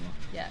world anymore.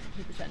 Yeah,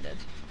 he pretended.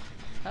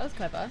 That was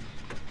clever.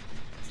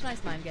 It's a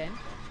nice mind game.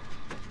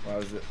 Why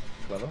was it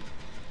clever?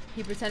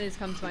 He pretended to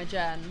come to my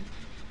gen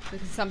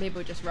because some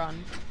people just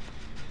run.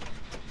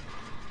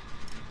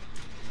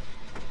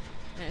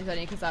 And it was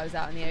only because I was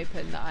out in the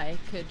open that I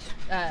could.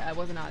 I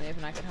wasn't out in the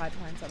open. I could hide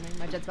behind something.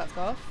 My gen's about to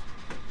go off.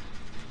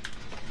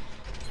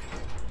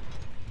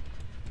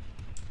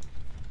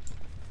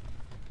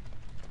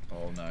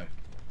 Oh no.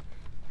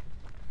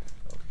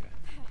 Okay.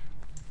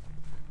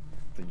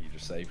 I think you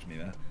just saved me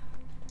there.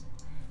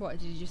 What?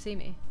 Did you just see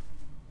me?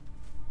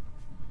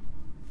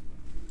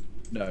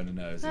 No.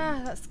 As in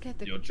That scared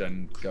the. your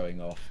gen going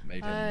off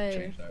made him Oh.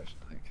 change direction,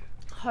 I think.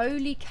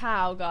 Holy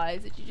cow,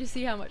 guys! Did you just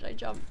see how much I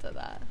jumped at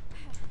that?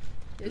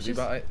 It's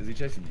Is he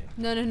chasing you?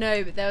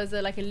 No. But there was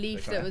like a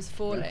leaf Okay. that was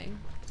falling.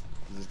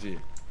 Is this you?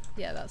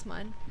 Yeah, that's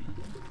mine.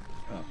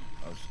 Oh,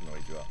 I was just gonna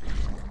wake you up.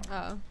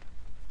 Oh.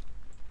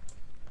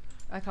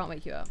 I can't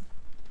wake you up.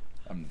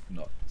 I'm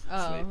not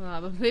Oh, asleep.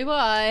 probably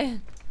why.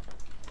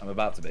 I'm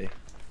about to be.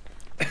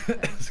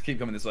 Just keep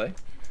coming this way.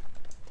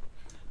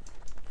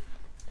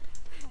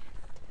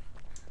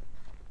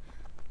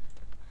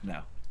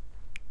 Now.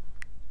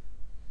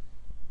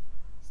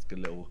 It's a good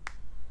little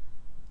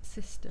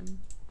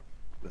System.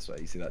 this way.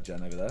 You see that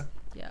gen over there?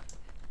 Yeah.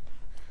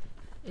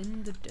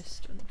 In the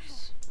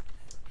distance.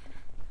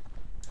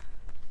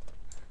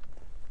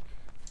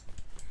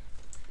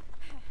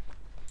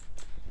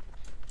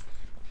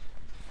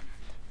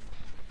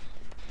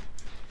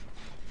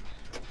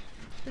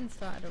 It's been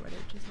started already,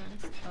 which is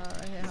nice.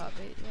 I hear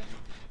heartbeat,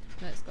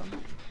 yeah. No, it's gone.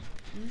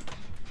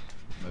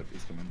 Nope,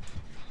 he's coming.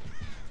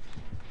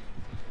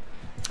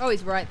 Oh,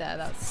 he's right there.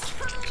 That's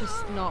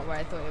just not where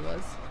I thought he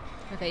was.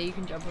 Okay, you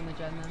can jump on the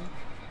gen then.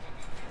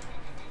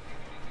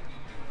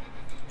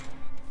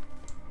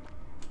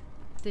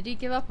 Did he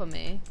give up on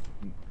me?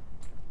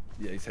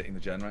 Yeah, he's hitting the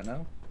gen right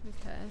now.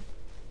 Okay.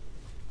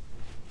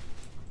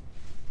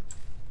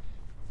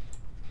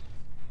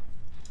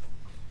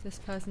 This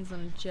person's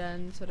on a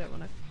gen, so I don't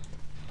want to.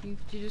 You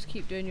just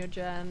keep doing your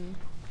gen.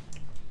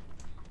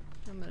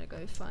 I'm gonna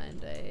go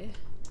find a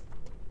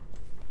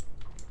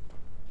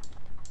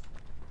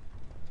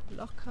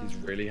locker. He's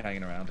really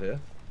hanging around here.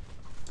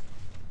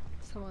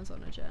 Someone's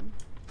on a gen.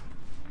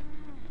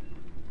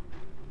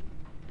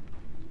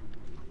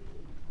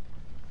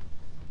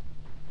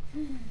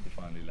 He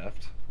finally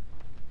left.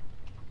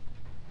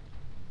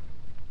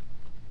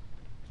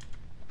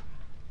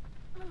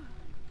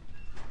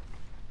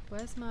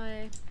 Where's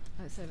my...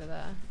 Oh, it's over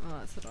there. Oh,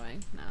 that's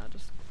annoying. Now I'll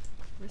just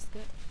risk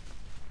it.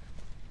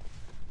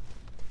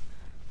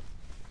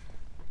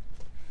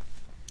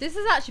 This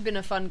has actually been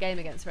a fun game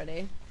against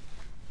Freddy.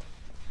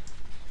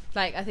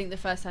 Like, I think the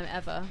first time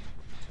ever.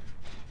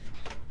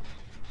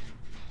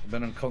 I've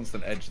been on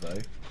constant edge though.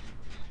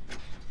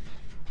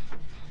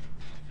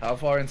 How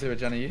far into a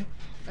gen are you?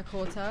 A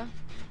quarter.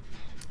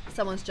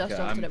 Someone's just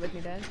Okay, dropped it with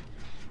me though.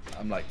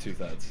 I'm like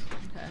 2/3.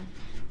 Okay.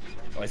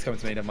 Oh, he's coming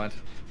to me. Never mind.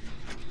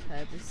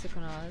 Okay, we'll stick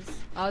on ours.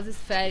 Ours is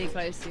fairly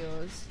close to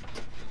yours.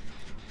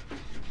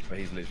 But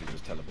he's literally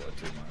just teleported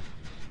to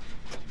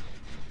mine.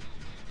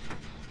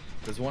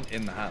 There's one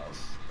in the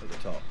house at the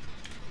top.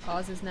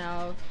 Ours is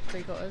now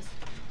 3/4.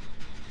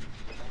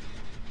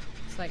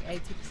 It's like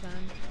 80%.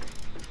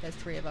 There's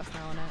 3 of us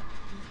now on it.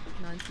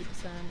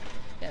 90%.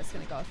 Yeah, it's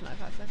gonna go off in like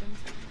 5 seconds.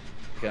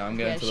 Okay, I'm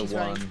going Yeah, to she's the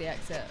running one. to the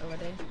exit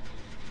already.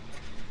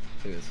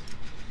 Who is?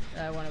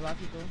 One of our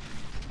people.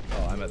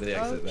 Oh, I'm at the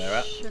exit they're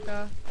at.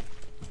 Sugar.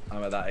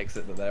 I'm at that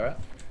exit that they're at.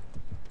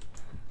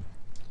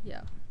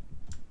 Yeah.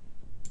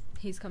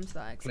 He's come to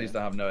that exit. Please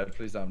don't have Node.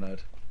 Please don't have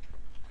Node.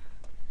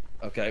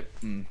 Okay.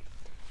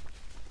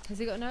 Has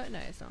he got no? No,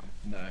 it's not.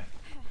 No.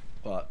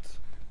 But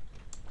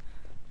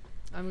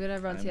I'm gonna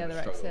run to I'm the gonna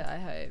other exit, struggle. I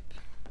hope.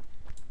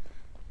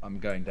 I'm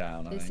going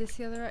down. I Is think. this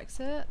the other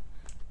exit?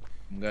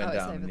 I'm going Oh, it's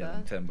down over and getting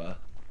there. timber.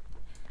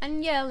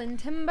 And yelling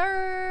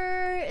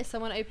timber! Is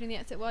someone opening the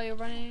exit while you're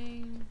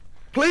running?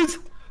 Please!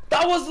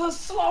 That was the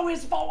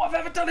slowest vault I've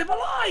ever done in my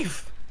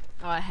life!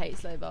 Oh, I hate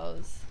slow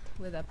bowls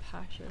with a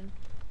passion.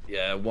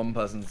 Yeah, one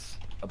person's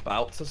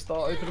about to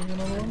start opening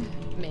another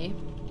one. Me.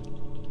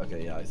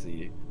 Okay, yeah, I see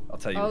you. I'll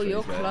tell you Oh, which way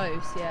you're he's going.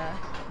 close, yeah.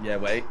 Yeah,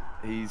 wait.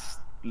 He's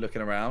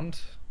looking around.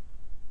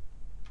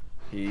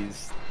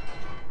 He's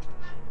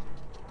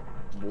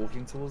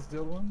walking towards the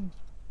other one.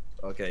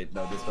 Okay,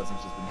 no, this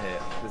person's just been hit.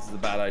 This is a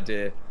bad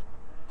idea.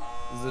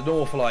 This is an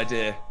awful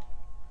idea.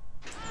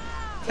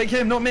 Take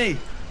him, not me!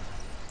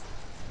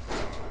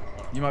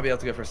 You might be able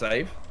to go for a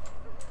save.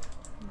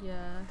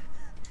 Yeah.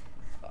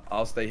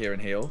 I'll stay here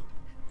and heal.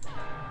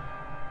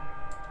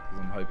 Because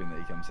I'm hoping that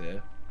he comes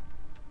here.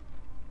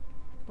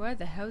 Where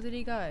the hell did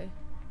he go?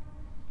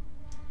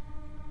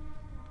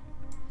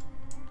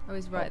 Oh,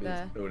 he's right Probably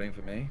there. this building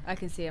for me. I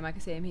can see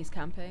him, he's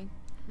camping.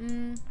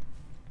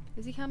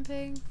 Is he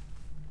camping?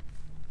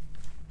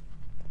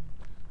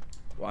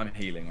 Well, I'm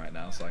healing right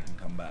now, so I can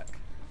come back.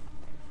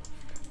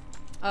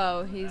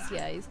 Oh, he's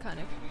kind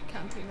of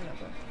camping a little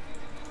bit.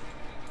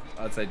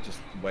 I'd say just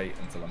wait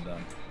until I'm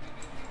done.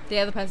 The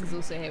other person's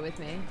also here with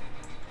me.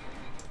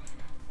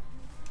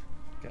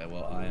 Okay,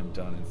 well, I am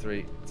done in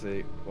 3,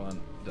 2,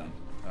 1, done.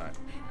 Alright.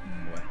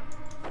 Away.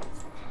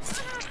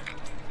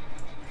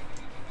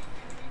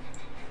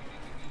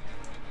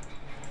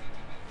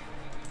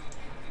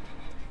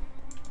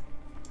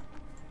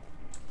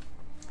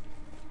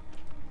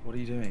 What are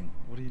you doing?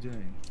 What are you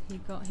doing?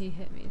 He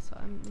hit me, so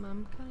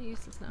I'm kind of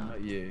useless now.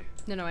 Not you.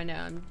 No, I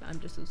know. I'm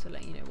just also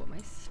letting you know what my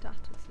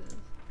status is.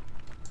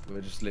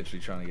 We're just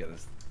literally trying to get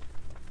this.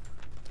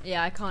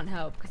 Yeah, I can't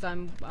help because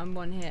I'm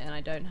 1 hit and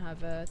I don't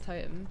have a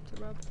totem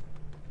to rub.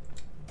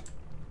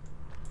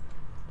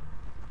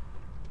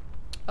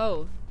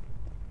 Oh.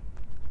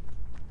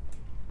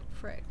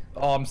 Frick.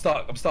 Oh, I'm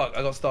stuck. I'm stuck.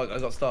 I got stuck. I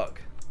got stuck.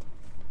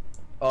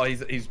 Oh,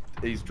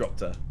 he's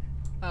dropped her.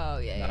 Oh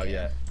yeah. No,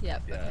 yeah.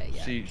 Yep. Yeah. Okay.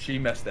 Yeah. She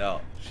messed it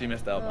up. She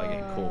messed it up by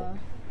getting caught.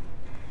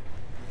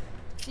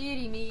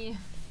 Dearie me.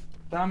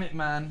 Damn it,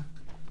 man.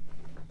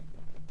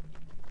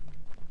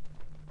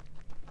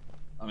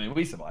 I mean,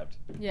 we survived.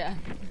 Yeah.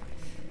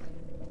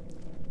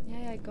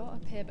 Yeah, I got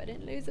up here, but I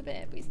didn't lose a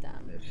bit. We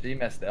stand. She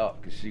messed it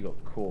up because she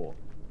got caught.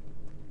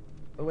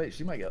 Oh wait,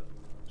 she might get.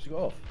 She got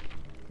off.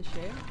 Is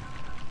she?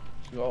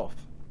 She got off.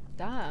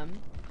 Damn.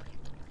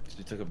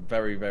 She took a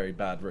very, very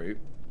bad route.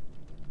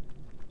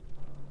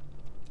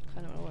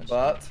 Kind of want to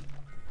watch. But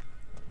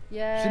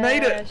Yeah. she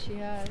made it! She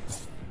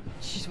has.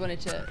 She just wanted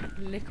to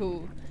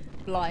lickle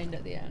blind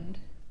at the end.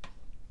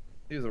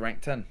 he was a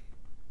rank 10.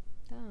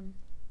 Damn.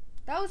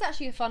 That was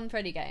actually a fun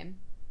Freddy game.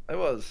 It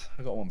was.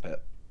 I got 1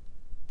 pit.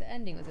 The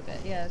ending was a bit,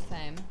 yeah,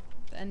 same.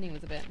 The ending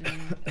was a bit,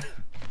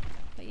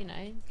 but you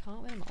know,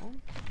 can't win them all.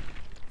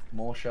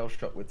 More shell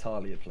shock with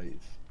Talia,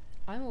 please.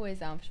 I'm always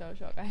down for Shell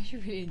Shock. I actually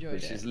really enjoyed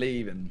But it. she's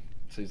leaving.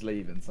 She's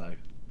leaving, so. What do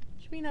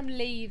you mean I'm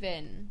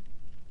leaving?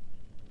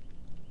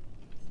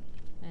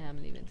 I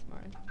am leaving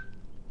tomorrow.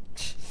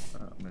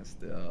 I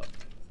messed it up.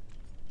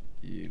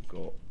 You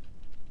got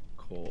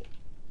caught.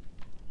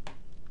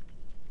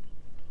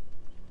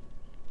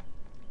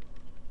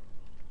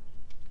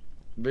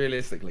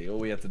 Realistically, all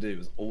we had to do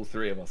was all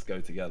 3 of us go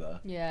together.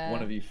 Yeah.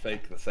 One of you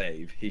fake the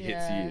save, he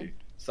Yeah. hits you,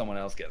 someone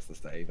else gets the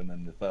save, and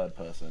then the 3rd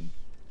person,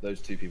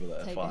 those 2 people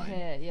that Take are a fine,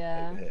 hit,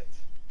 yeah. take the hit.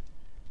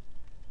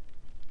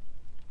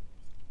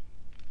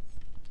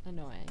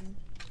 Annoying.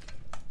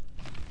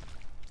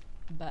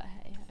 But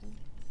hey ho.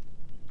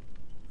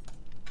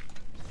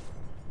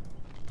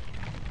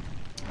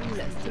 Ooh,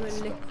 let's do a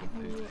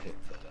Who little.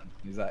 hits her then?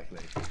 Exactly.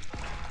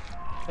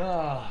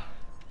 Ah,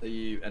 are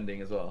you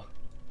ending as well?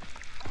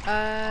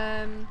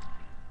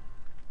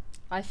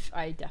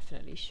 I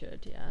definitely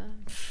should, yeah.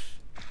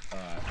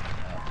 Alright,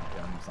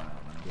 yeah, I'm signing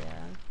up now.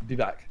 Yeah. Be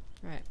back.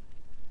 Right.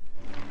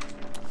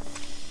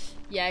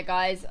 Yeah,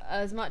 guys,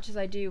 as much as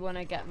I do want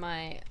to get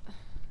my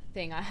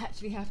thing, I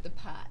actually have to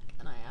pack,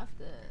 and I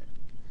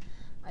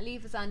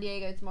leave for San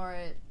Diego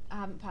tomorrow. I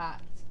haven't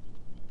packed.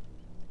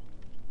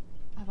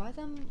 Have I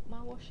done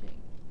my washing?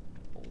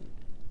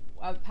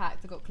 I've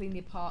packed. I've got to clean the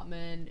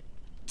apartment,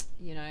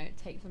 you know,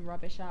 take some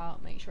rubbish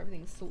out, make sure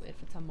everything's sorted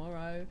for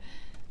tomorrow.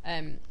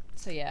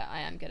 So yeah,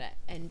 I am gonna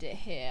end it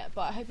here,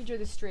 but I hope you enjoy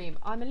the stream.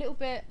 I'm a little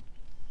bit...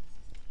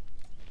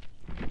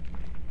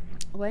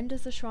 When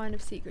does the Shrine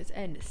of Secrets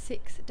end?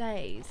 6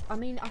 days. I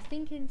mean, I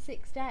think in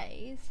 6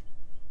 days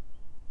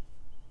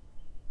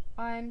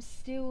I'm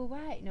still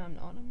away. No, I'm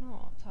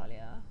not,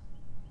 Talia.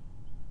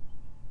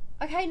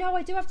 Okay, no,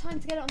 I do have time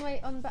to get it on the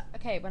way on back.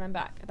 Okay, when I'm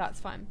back, that's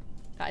fine.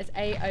 That is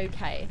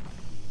a-okay.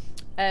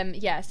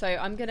 Yeah, so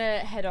I'm gonna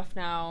head off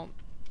now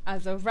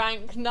as a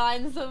rank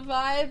 9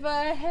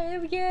 survivor.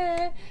 Hell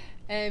yeah.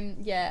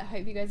 Yeah,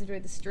 hope you guys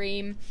enjoyed the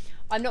stream.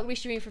 I'm not gonna be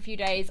streaming for a few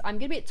days. I'm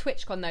gonna be at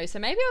TwitchCon though, so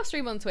maybe I'll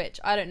stream on Twitch.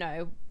 I don't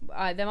know.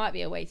 There might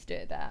be a way to do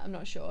it there. I'm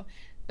not sure.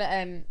 But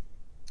I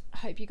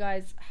hope you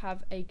guys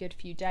have a good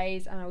few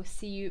days, and I will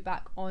see you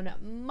back on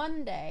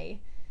Monday.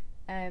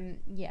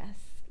 Yes,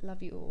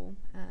 love you all,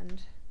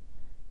 and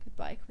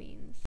goodbye, queens.